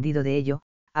hubiera dependido de ello,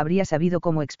 habría sabido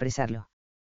cómo expresarlo.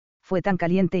 Fue tan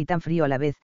caliente y tan frío a la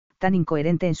vez, tan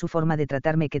incoherente en su forma de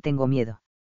tratarme que tengo miedo.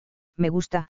 Me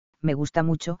gusta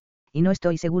mucho, y no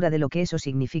estoy segura de lo que eso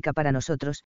significa para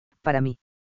nosotros, para mí.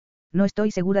 No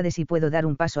estoy segura de si puedo dar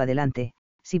un paso adelante,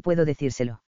 si puedo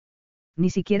decírselo. Ni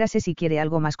siquiera sé si quiere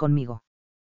algo más conmigo.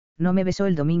 No me besó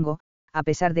el domingo, a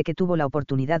pesar de que tuvo la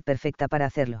oportunidad perfecta para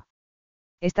hacerlo.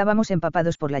 Estábamos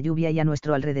empapados por la lluvia y a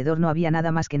nuestro alrededor no había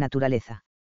nada más que naturaleza.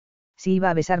 Si iba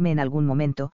a besarme en algún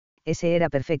momento, ese era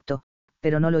perfecto,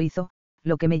 pero no lo hizo,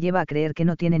 lo que me lleva a creer que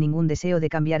no tiene ningún deseo de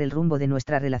cambiar el rumbo de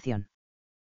nuestra relación.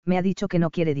 Me ha dicho que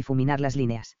no quiere difuminar las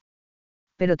líneas.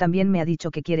 Pero también me ha dicho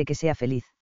que quiere que sea feliz.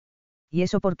 ¿Y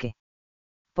eso por qué?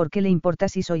 ¿Por qué le importa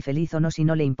si soy feliz o no si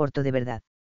no le importo de verdad?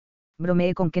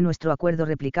 Bromeé con que nuestro acuerdo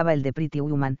replicaba el de Pretty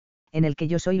Woman, en el que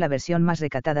yo soy la versión más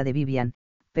recatada de Vivian,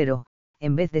 pero,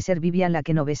 en vez de ser Vivian la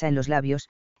que no besa en los labios,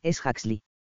 es Huxley.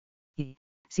 Y,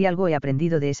 si algo he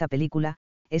aprendido de esa película,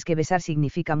 es que besar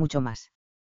significa mucho más.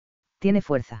 Tiene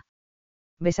fuerza.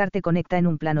 Besar te conecta en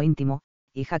un plano íntimo,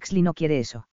 y Huxley no quiere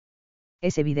eso.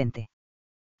 Es evidente.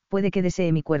 Puede que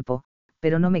desee mi cuerpo,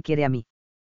 pero no me quiere a mí.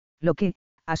 Lo que,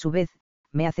 a su vez,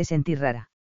 me hace sentir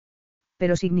rara.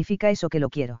 Pero significa eso que lo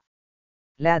quiero.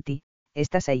 Lati,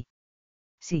 ¿estás ahí?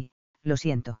 Sí, lo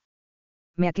siento.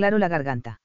 Me aclaro la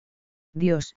garganta.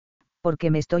 Dios, ¿por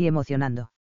qué me estoy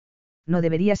emocionando? No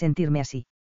debería sentirme así.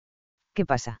 ¿Qué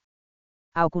pasa?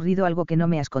 Ha ocurrido algo que no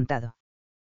me has contado.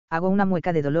 Hago una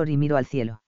mueca de dolor y miro al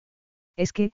cielo.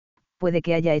 Es que, puede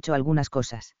que haya hecho algunas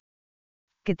cosas.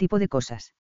 ¿Qué tipo de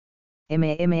cosas?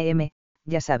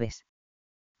 Ya sabes.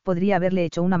 Podría haberle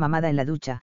hecho una mamada en la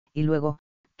ducha, y luego,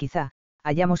 quizá,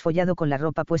 hayamos follado con la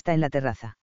ropa puesta en la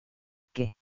terraza.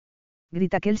 ¿Qué?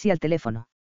 Grita Kelsey al teléfono.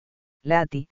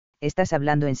 Lati, ¿estás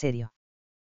hablando en serio?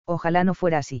 Ojalá no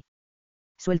fuera así.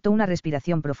 Suelto una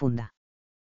respiración profunda.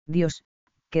 Dios,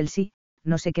 Kelsey,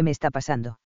 no sé qué me está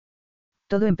pasando.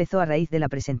 Todo empezó a raíz de la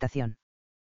presentación.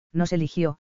 Nos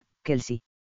eligió, Kelsey.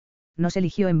 Nos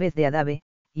eligió en vez de a Dave,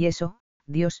 y eso,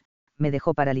 Dios, me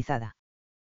dejó paralizada.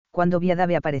 Cuando vi a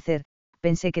Dave aparecer,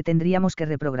 pensé que tendríamos que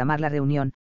reprogramar la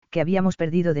reunión, que habíamos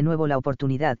perdido de nuevo la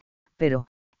oportunidad, pero,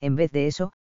 en vez de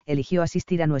eso, eligió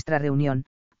asistir a nuestra reunión,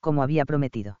 como había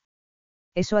prometido.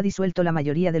 Eso ha disuelto la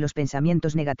mayoría de los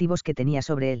pensamientos negativos que tenía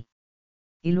sobre él.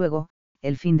 Y luego,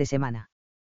 el fin de semana.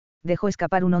 Dejó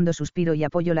escapar un hondo suspiro y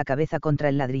apoyó la cabeza contra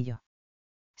el ladrillo.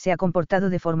 Se ha comportado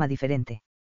de forma diferente.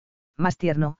 Más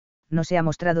tierno, no se ha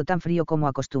mostrado tan frío como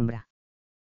acostumbra.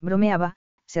 Bromeaba,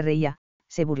 se reía,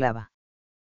 se burlaba.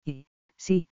 Y,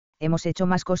 sí, hemos hecho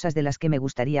más cosas de las que me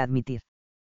gustaría admitir.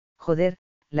 Joder,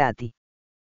 Lati.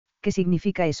 ¿Qué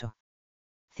significa eso?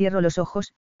 Cierro los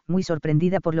ojos, muy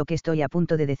sorprendida por lo que estoy a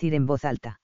punto de decir en voz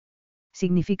alta.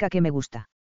 Significa que me gusta.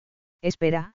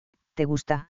 Espera, ¿te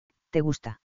gusta? ¿Te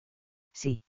gusta?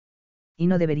 Sí. Y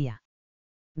no debería.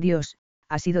 Dios,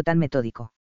 ha sido tan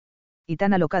metódico. Y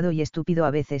tan alocado y estúpido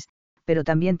a veces, pero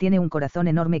también tiene un corazón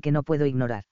enorme que no puedo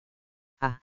ignorar.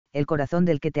 Ah, el corazón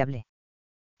del que te hablé.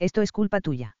 Esto es culpa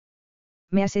tuya.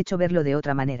 Me has hecho verlo de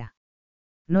otra manera.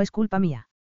 No es culpa mía.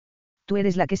 Tú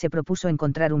eres la que se propuso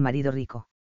encontrar un marido rico.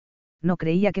 No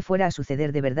creía que fuera a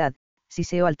suceder de verdad,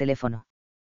 siseó al teléfono.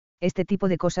 Este tipo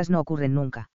de cosas no ocurren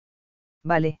nunca.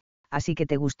 Vale, así que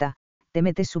te gusta, te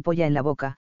metes su polla en la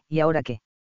boca, ¿y ahora qué?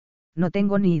 No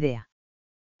tengo ni idea.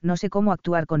 No sé cómo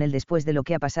actuar con él después de lo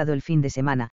que ha pasado el fin de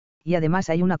semana, y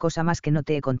además hay una cosa más que no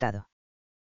te he contado.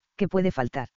 ¿Qué puede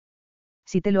faltar?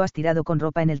 Si te lo has tirado con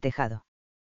ropa en el tejado.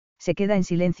 Se queda en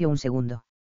silencio un segundo.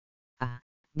 Ah,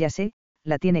 ya sé,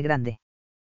 la tiene grande.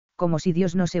 Como si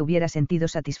Dios no se hubiera sentido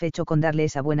satisfecho con darle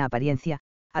esa buena apariencia,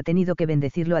 ha tenido que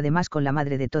bendecirlo además con la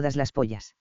madre de todas las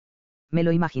pollas. Me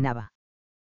lo imaginaba.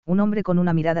 Un hombre con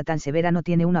una mirada tan severa no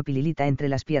tiene una pililita entre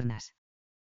las piernas.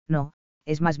 No,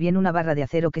 es más bien una barra de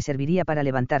acero que serviría para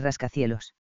levantar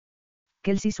rascacielos.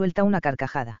 Kelsey suelta una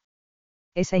carcajada.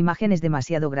 Esa imagen es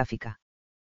demasiado gráfica.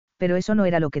 Pero eso no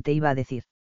era lo que te iba a decir.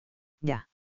 Ya.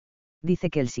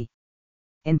 Dice Kelsey.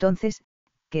 Entonces,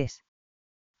 ¿qué es?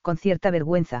 Con cierta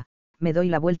vergüenza, me doy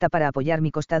la vuelta para apoyar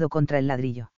mi costado contra el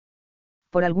ladrillo.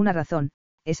 Por alguna razón,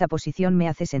 esa posición me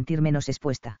hace sentir menos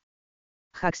expuesta.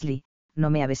 Huxley, no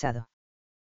me ha besado.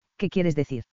 ¿Qué quieres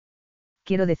decir?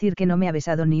 Quiero decir que no me ha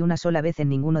besado ni una sola vez en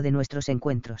ninguno de nuestros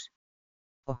encuentros.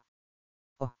 Oh.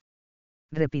 Oh.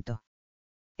 Repito.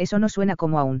 Eso no suena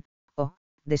como a un, oh,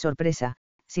 de sorpresa,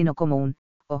 sino como un,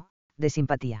 oh, de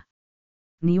simpatía.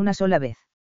 Ni una sola vez.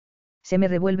 Se me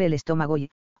revuelve el estómago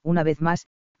y, una vez más,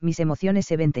 mis emociones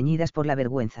se ven teñidas por la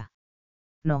vergüenza.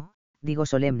 No, digo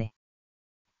solemne.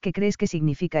 ¿Qué crees que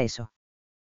significa eso?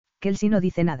 Kelsey no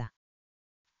dice nada.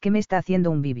 ¿Qué me está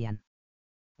haciendo un Vivian?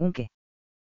 ¿Un qué?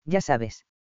 Ya sabes.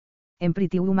 En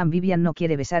Pretty Woman Vivian no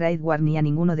quiere besar a Edward ni a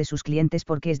ninguno de sus clientes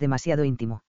porque es demasiado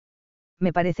íntimo.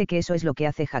 Me parece que eso es lo que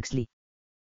hace Huxley.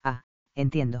 Ah,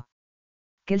 entiendo.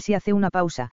 Kelsey hace una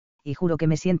pausa, y juro que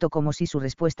me siento como si su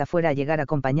respuesta fuera a llegar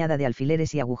acompañada de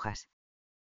alfileres y agujas.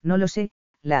 No lo sé,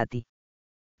 Lati.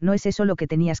 No es eso lo que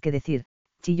tenías que decir,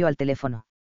 chilló al teléfono.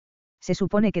 Se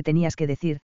supone que tenías que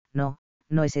decir, no,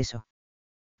 no es eso.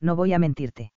 No voy a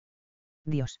mentirte.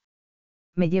 Dios.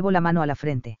 Me llevo la mano a la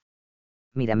frente.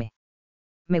 Mírame.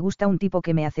 Me gusta un tipo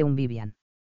que me hace un Vivian.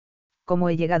 ¿Cómo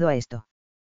he llegado a esto?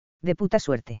 De puta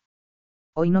suerte.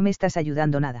 Hoy no me estás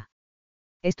ayudando nada.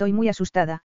 Estoy muy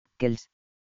asustada, Kels.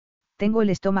 Tengo el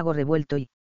estómago revuelto y...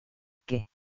 ¿Qué?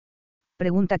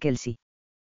 Pregunta Kelsey.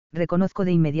 Reconozco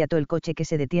de inmediato el coche que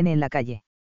se detiene en la calle.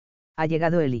 Ha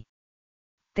llegado Eli.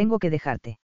 Tengo que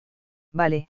dejarte.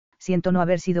 Vale, siento no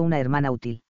haber sido una hermana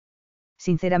útil.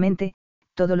 Sinceramente,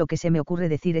 todo lo que se me ocurre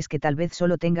decir es que tal vez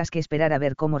solo tengas que esperar a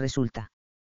ver cómo resulta.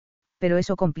 Pero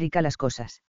eso complica las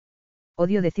cosas.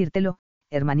 Odio decírtelo,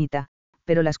 hermanita,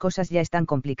 pero las cosas ya están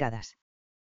complicadas.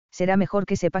 Será mejor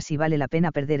que sepas si vale la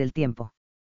pena perder el tiempo.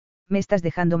 Me estás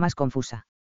dejando más confusa.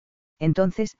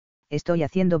 Entonces, estoy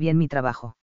haciendo bien mi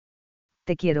trabajo.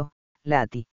 Te quiero,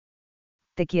 Lati.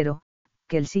 Te quiero,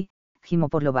 Kelsey, gimo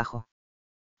por lo bajo.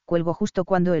 Cuelgo justo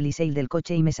cuando Eli sale del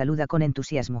coche y me saluda con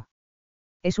entusiasmo.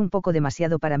 Es un poco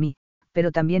demasiado para mí,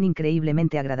 pero también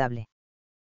increíblemente agradable.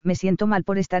 Me siento mal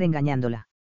por estar engañándola.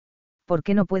 ¿Por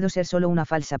qué no puedo ser solo una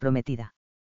falsa prometida?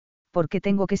 ¿Por qué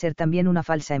tengo que ser también una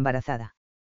falsa embarazada?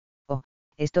 Oh,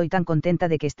 estoy tan contenta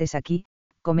de que estés aquí,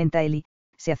 comenta Eli,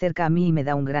 se acerca a mí y me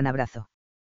da un gran abrazo.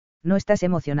 ¿No estás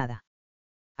emocionada?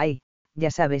 Ay, ya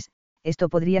sabes, esto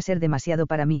podría ser demasiado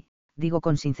para mí, digo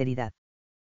con sinceridad.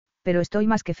 Pero estoy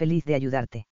más que feliz de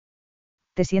ayudarte.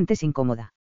 ¿Te sientes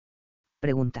incómoda?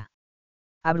 Pregunta.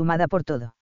 Abrumada por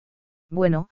todo.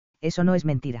 Bueno, eso no es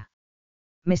mentira.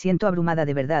 Me siento abrumada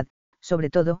de verdad,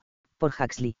 sobre todo, por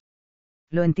Huxley.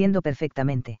 Lo entiendo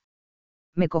perfectamente.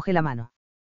 Me coge la mano.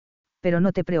 Pero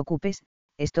no te preocupes,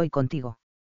 estoy contigo.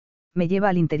 Me lleva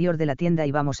al interior de la tienda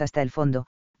y vamos hasta el fondo,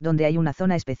 donde hay una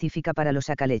zona específica para los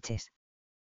sacaleches.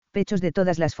 Pechos de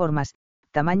todas las formas,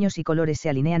 tamaños y colores se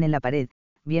alinean en la pared,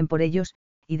 bien por ellos,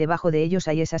 y debajo de ellos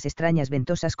hay esas extrañas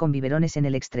ventosas con biberones en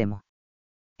el extremo.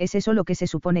 ¿Es eso lo que se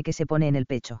supone que se pone en el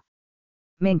pecho?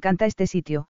 Me encanta este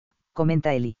sitio,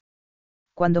 comenta Eli.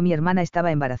 Cuando mi hermana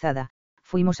estaba embarazada,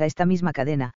 fuimos a esta misma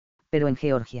cadena, pero en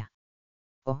Georgia.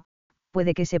 Oh,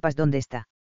 puede que sepas dónde está.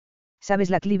 ¿Sabes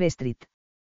la Clive Street?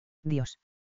 Dios.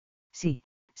 Sí,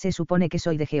 se supone que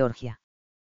soy de Georgia.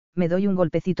 Me doy un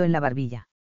golpecito en la barbilla.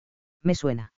 Me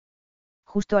suena.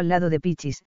 Justo al lado de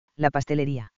Pichis, la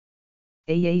pastelería.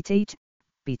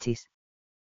 Pichis.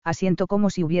 Asiento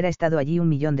como si hubiera estado allí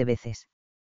 1.000.000 de veces.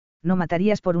 No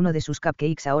matarías por uno de sus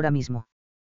cupcakes ahora mismo.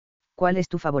 ¿Cuál es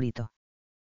tu favorito?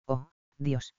 Oh,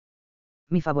 Dios.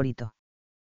 Mi favorito.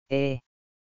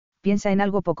 Piensa en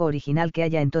algo poco original que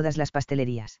haya en todas las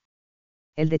pastelerías.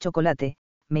 El de chocolate,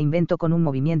 me invento con un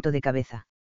movimiento de cabeza.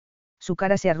 Su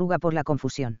cara se arruga por la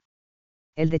confusión.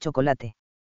 El de chocolate.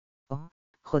 Oh,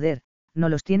 joder, no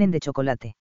los tienen de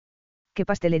chocolate. ¿Qué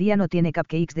pastelería no tiene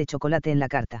cupcakes de chocolate en la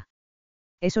carta?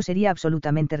 Eso sería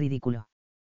absolutamente ridículo.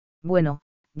 Bueno,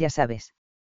 ya sabes.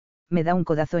 Me da un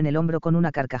codazo en el hombro con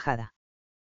una carcajada.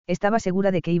 Estaba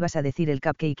segura de que ibas a decir el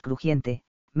cupcake crujiente,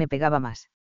 me pegaba más.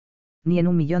 Ni en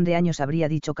 1.000.000 de años habría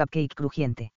dicho cupcake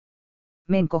crujiente.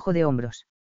 Me encojo de hombros.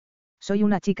 Soy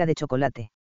una chica de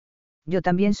chocolate. Yo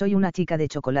también soy una chica de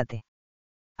chocolate.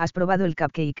 ¿Has probado el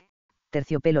cupcake,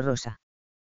 terciopelo rosa?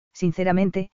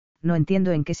 Sinceramente, no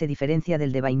entiendo en qué se diferencia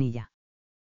del de vainilla.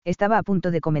 Estaba a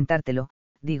punto de comentártelo,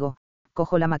 digo,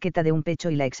 cojo la maqueta de un pecho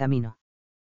y la examino.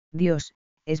 Dios,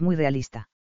 es muy realista.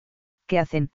 ¿Qué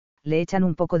hacen? Le echan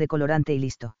un poco de colorante y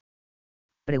listo.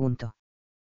 Pregunto.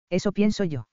 Eso pienso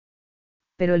yo.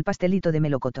 Pero el pastelito de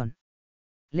melocotón.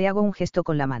 Le hago un gesto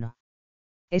con la mano.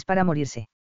 Es para morirse.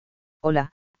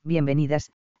 Hola,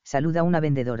 bienvenidas, saluda una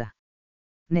vendedora.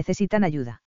 ¿Necesitan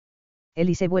ayuda?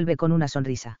 Eli se vuelve con una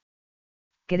sonrisa.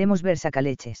 Queremos ver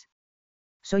sacaleches.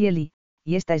 Soy Eli,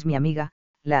 y esta es mi amiga,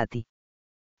 la Ati.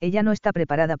 Ella no está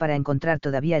preparada para encontrar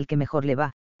todavía el que mejor le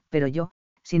va, pero yo,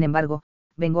 sin embargo,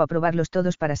 vengo a probarlos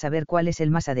todos para saber cuál es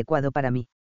el más adecuado para mí.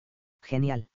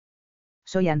 Genial.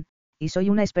 Soy Ann, y soy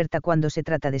una experta cuando se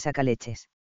trata de sacaleches.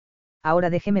 Ahora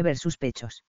déjeme ver sus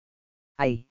pechos.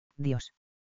 ¡Ay, Dios!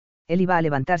 Él iba a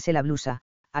levantarse la blusa,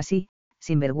 así,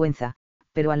 sin vergüenza,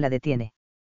 pero Ann la detiene.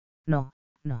 No,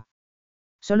 no.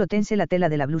 Solo tense la tela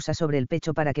de la blusa sobre el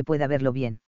pecho para que pueda verlo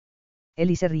bien.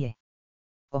 Eli se ríe.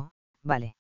 Oh,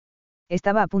 vale.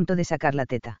 Estaba a punto de sacar la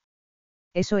teta.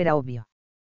 Eso era obvio.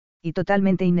 Y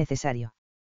totalmente innecesario.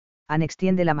 Ann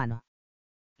extiende la mano.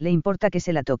 ¿Le importa que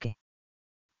se la toque?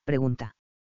 Pregunta.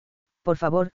 Por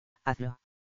favor, hazlo.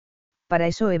 Para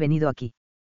eso he venido aquí.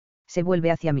 Se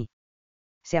vuelve hacia mí.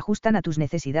 Se ajustan a tus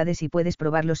necesidades y puedes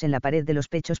probarlos en la pared de los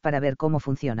pechos para ver cómo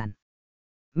funcionan.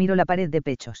 Miro la pared de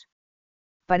pechos.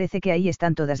 Parece que ahí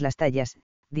están todas las tallas,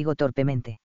 digo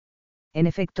torpemente. En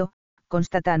efecto,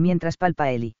 constata Ann mientras palpa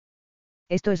a Eli.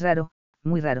 Esto es raro,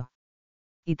 muy raro.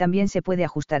 Y también se puede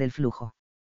ajustar el flujo.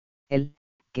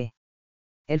 ¿Qué?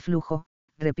 El flujo,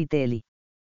 repite Eli.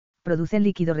 Producen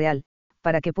líquido real,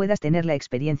 para que puedas tener la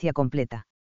experiencia completa.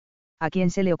 ¿A quién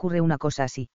se le ocurre una cosa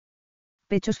así?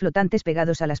 Pechos flotantes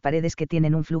pegados a las paredes que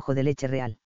tienen un flujo de leche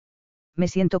real. Me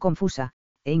siento confusa,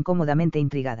 e incómodamente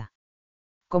intrigada.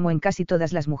 Como en casi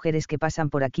todas las mujeres que pasan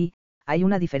por aquí, hay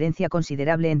una diferencia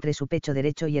considerable entre su pecho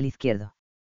derecho y el izquierdo.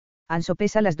 Ann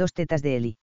sopesa las dos tetas de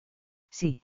Eli.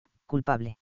 Sí,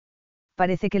 culpable.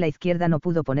 Parece que la izquierda no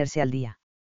pudo ponerse al día.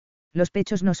 Los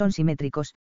pechos no son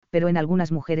simétricos, pero en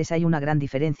algunas mujeres hay una gran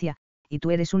diferencia, y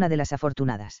tú eres una de las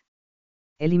afortunadas.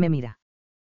 Eli me mira.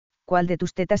 ¿Cuál de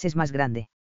tus tetas es más grande?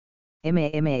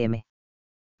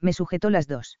 Me sujetó las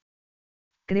dos.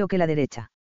 Creo que la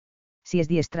derecha. Si es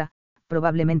diestra,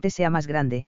 probablemente sea más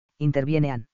grande,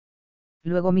 interviene Ann.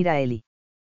 Luego mira a Eli.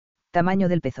 Tamaño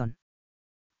del pezón.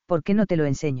 ¿Por qué no te lo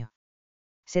enseño?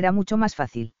 Será mucho más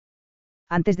fácil.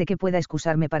 Antes de que pueda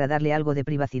excusarme para darle algo de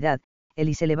privacidad,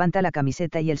 Eli se levanta la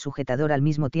camiseta y el sujetador al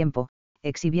mismo tiempo,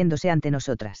 exhibiéndose ante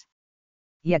nosotras.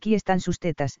 Y aquí están sus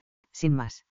tetas, sin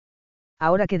más.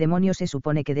 Ahora, ¿qué demonios se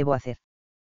supone que debo hacer?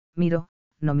 Miro,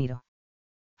 no miro.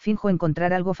 Finjo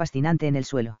encontrar algo fascinante en el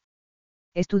suelo.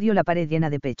 Estudio la pared llena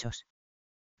de pechos.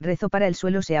 Rezo para el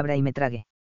suelo se abra y me trague.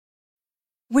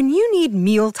 When you need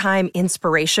mealtime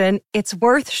inspiration, it's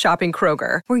worth shopping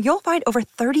Kroger, where you'll find over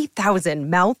 30,000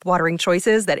 mouth-watering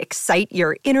choices that excite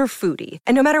your inner foodie.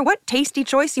 And no matter what tasty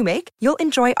choice you make, you'll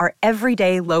enjoy our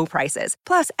everyday low prices,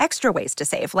 plus extra ways to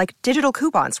save, like digital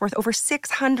coupons worth over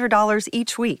 $600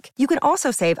 each week. You can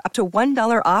also save up to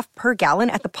 $1 off per gallon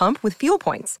at the pump with fuel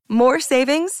points. More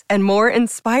savings and more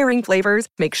inspiring flavors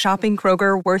make shopping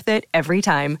Kroger worth it every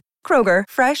time. Kroger,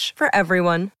 fresh for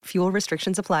everyone. Fuel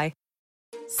restrictions apply.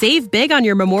 Save big on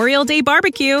your Memorial Day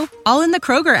barbecue, all in the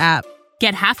Kroger app.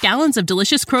 Get half gallons of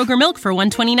delicious Kroger milk for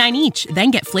 $1.29 each.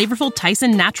 Then get flavorful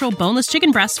Tyson natural boneless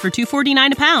chicken breasts for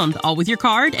 $2.49 a pound, all with your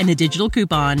card and a digital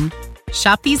coupon.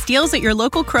 Shop these deals at your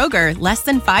local Kroger, less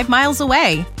than 5 miles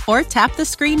away. Or tap the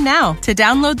screen now to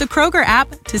download the Kroger app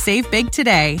to save big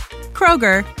today.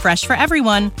 Kroger, fresh for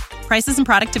everyone. Prices and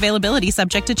product availability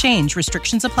subject to change.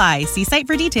 Restrictions apply. See site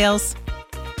for details.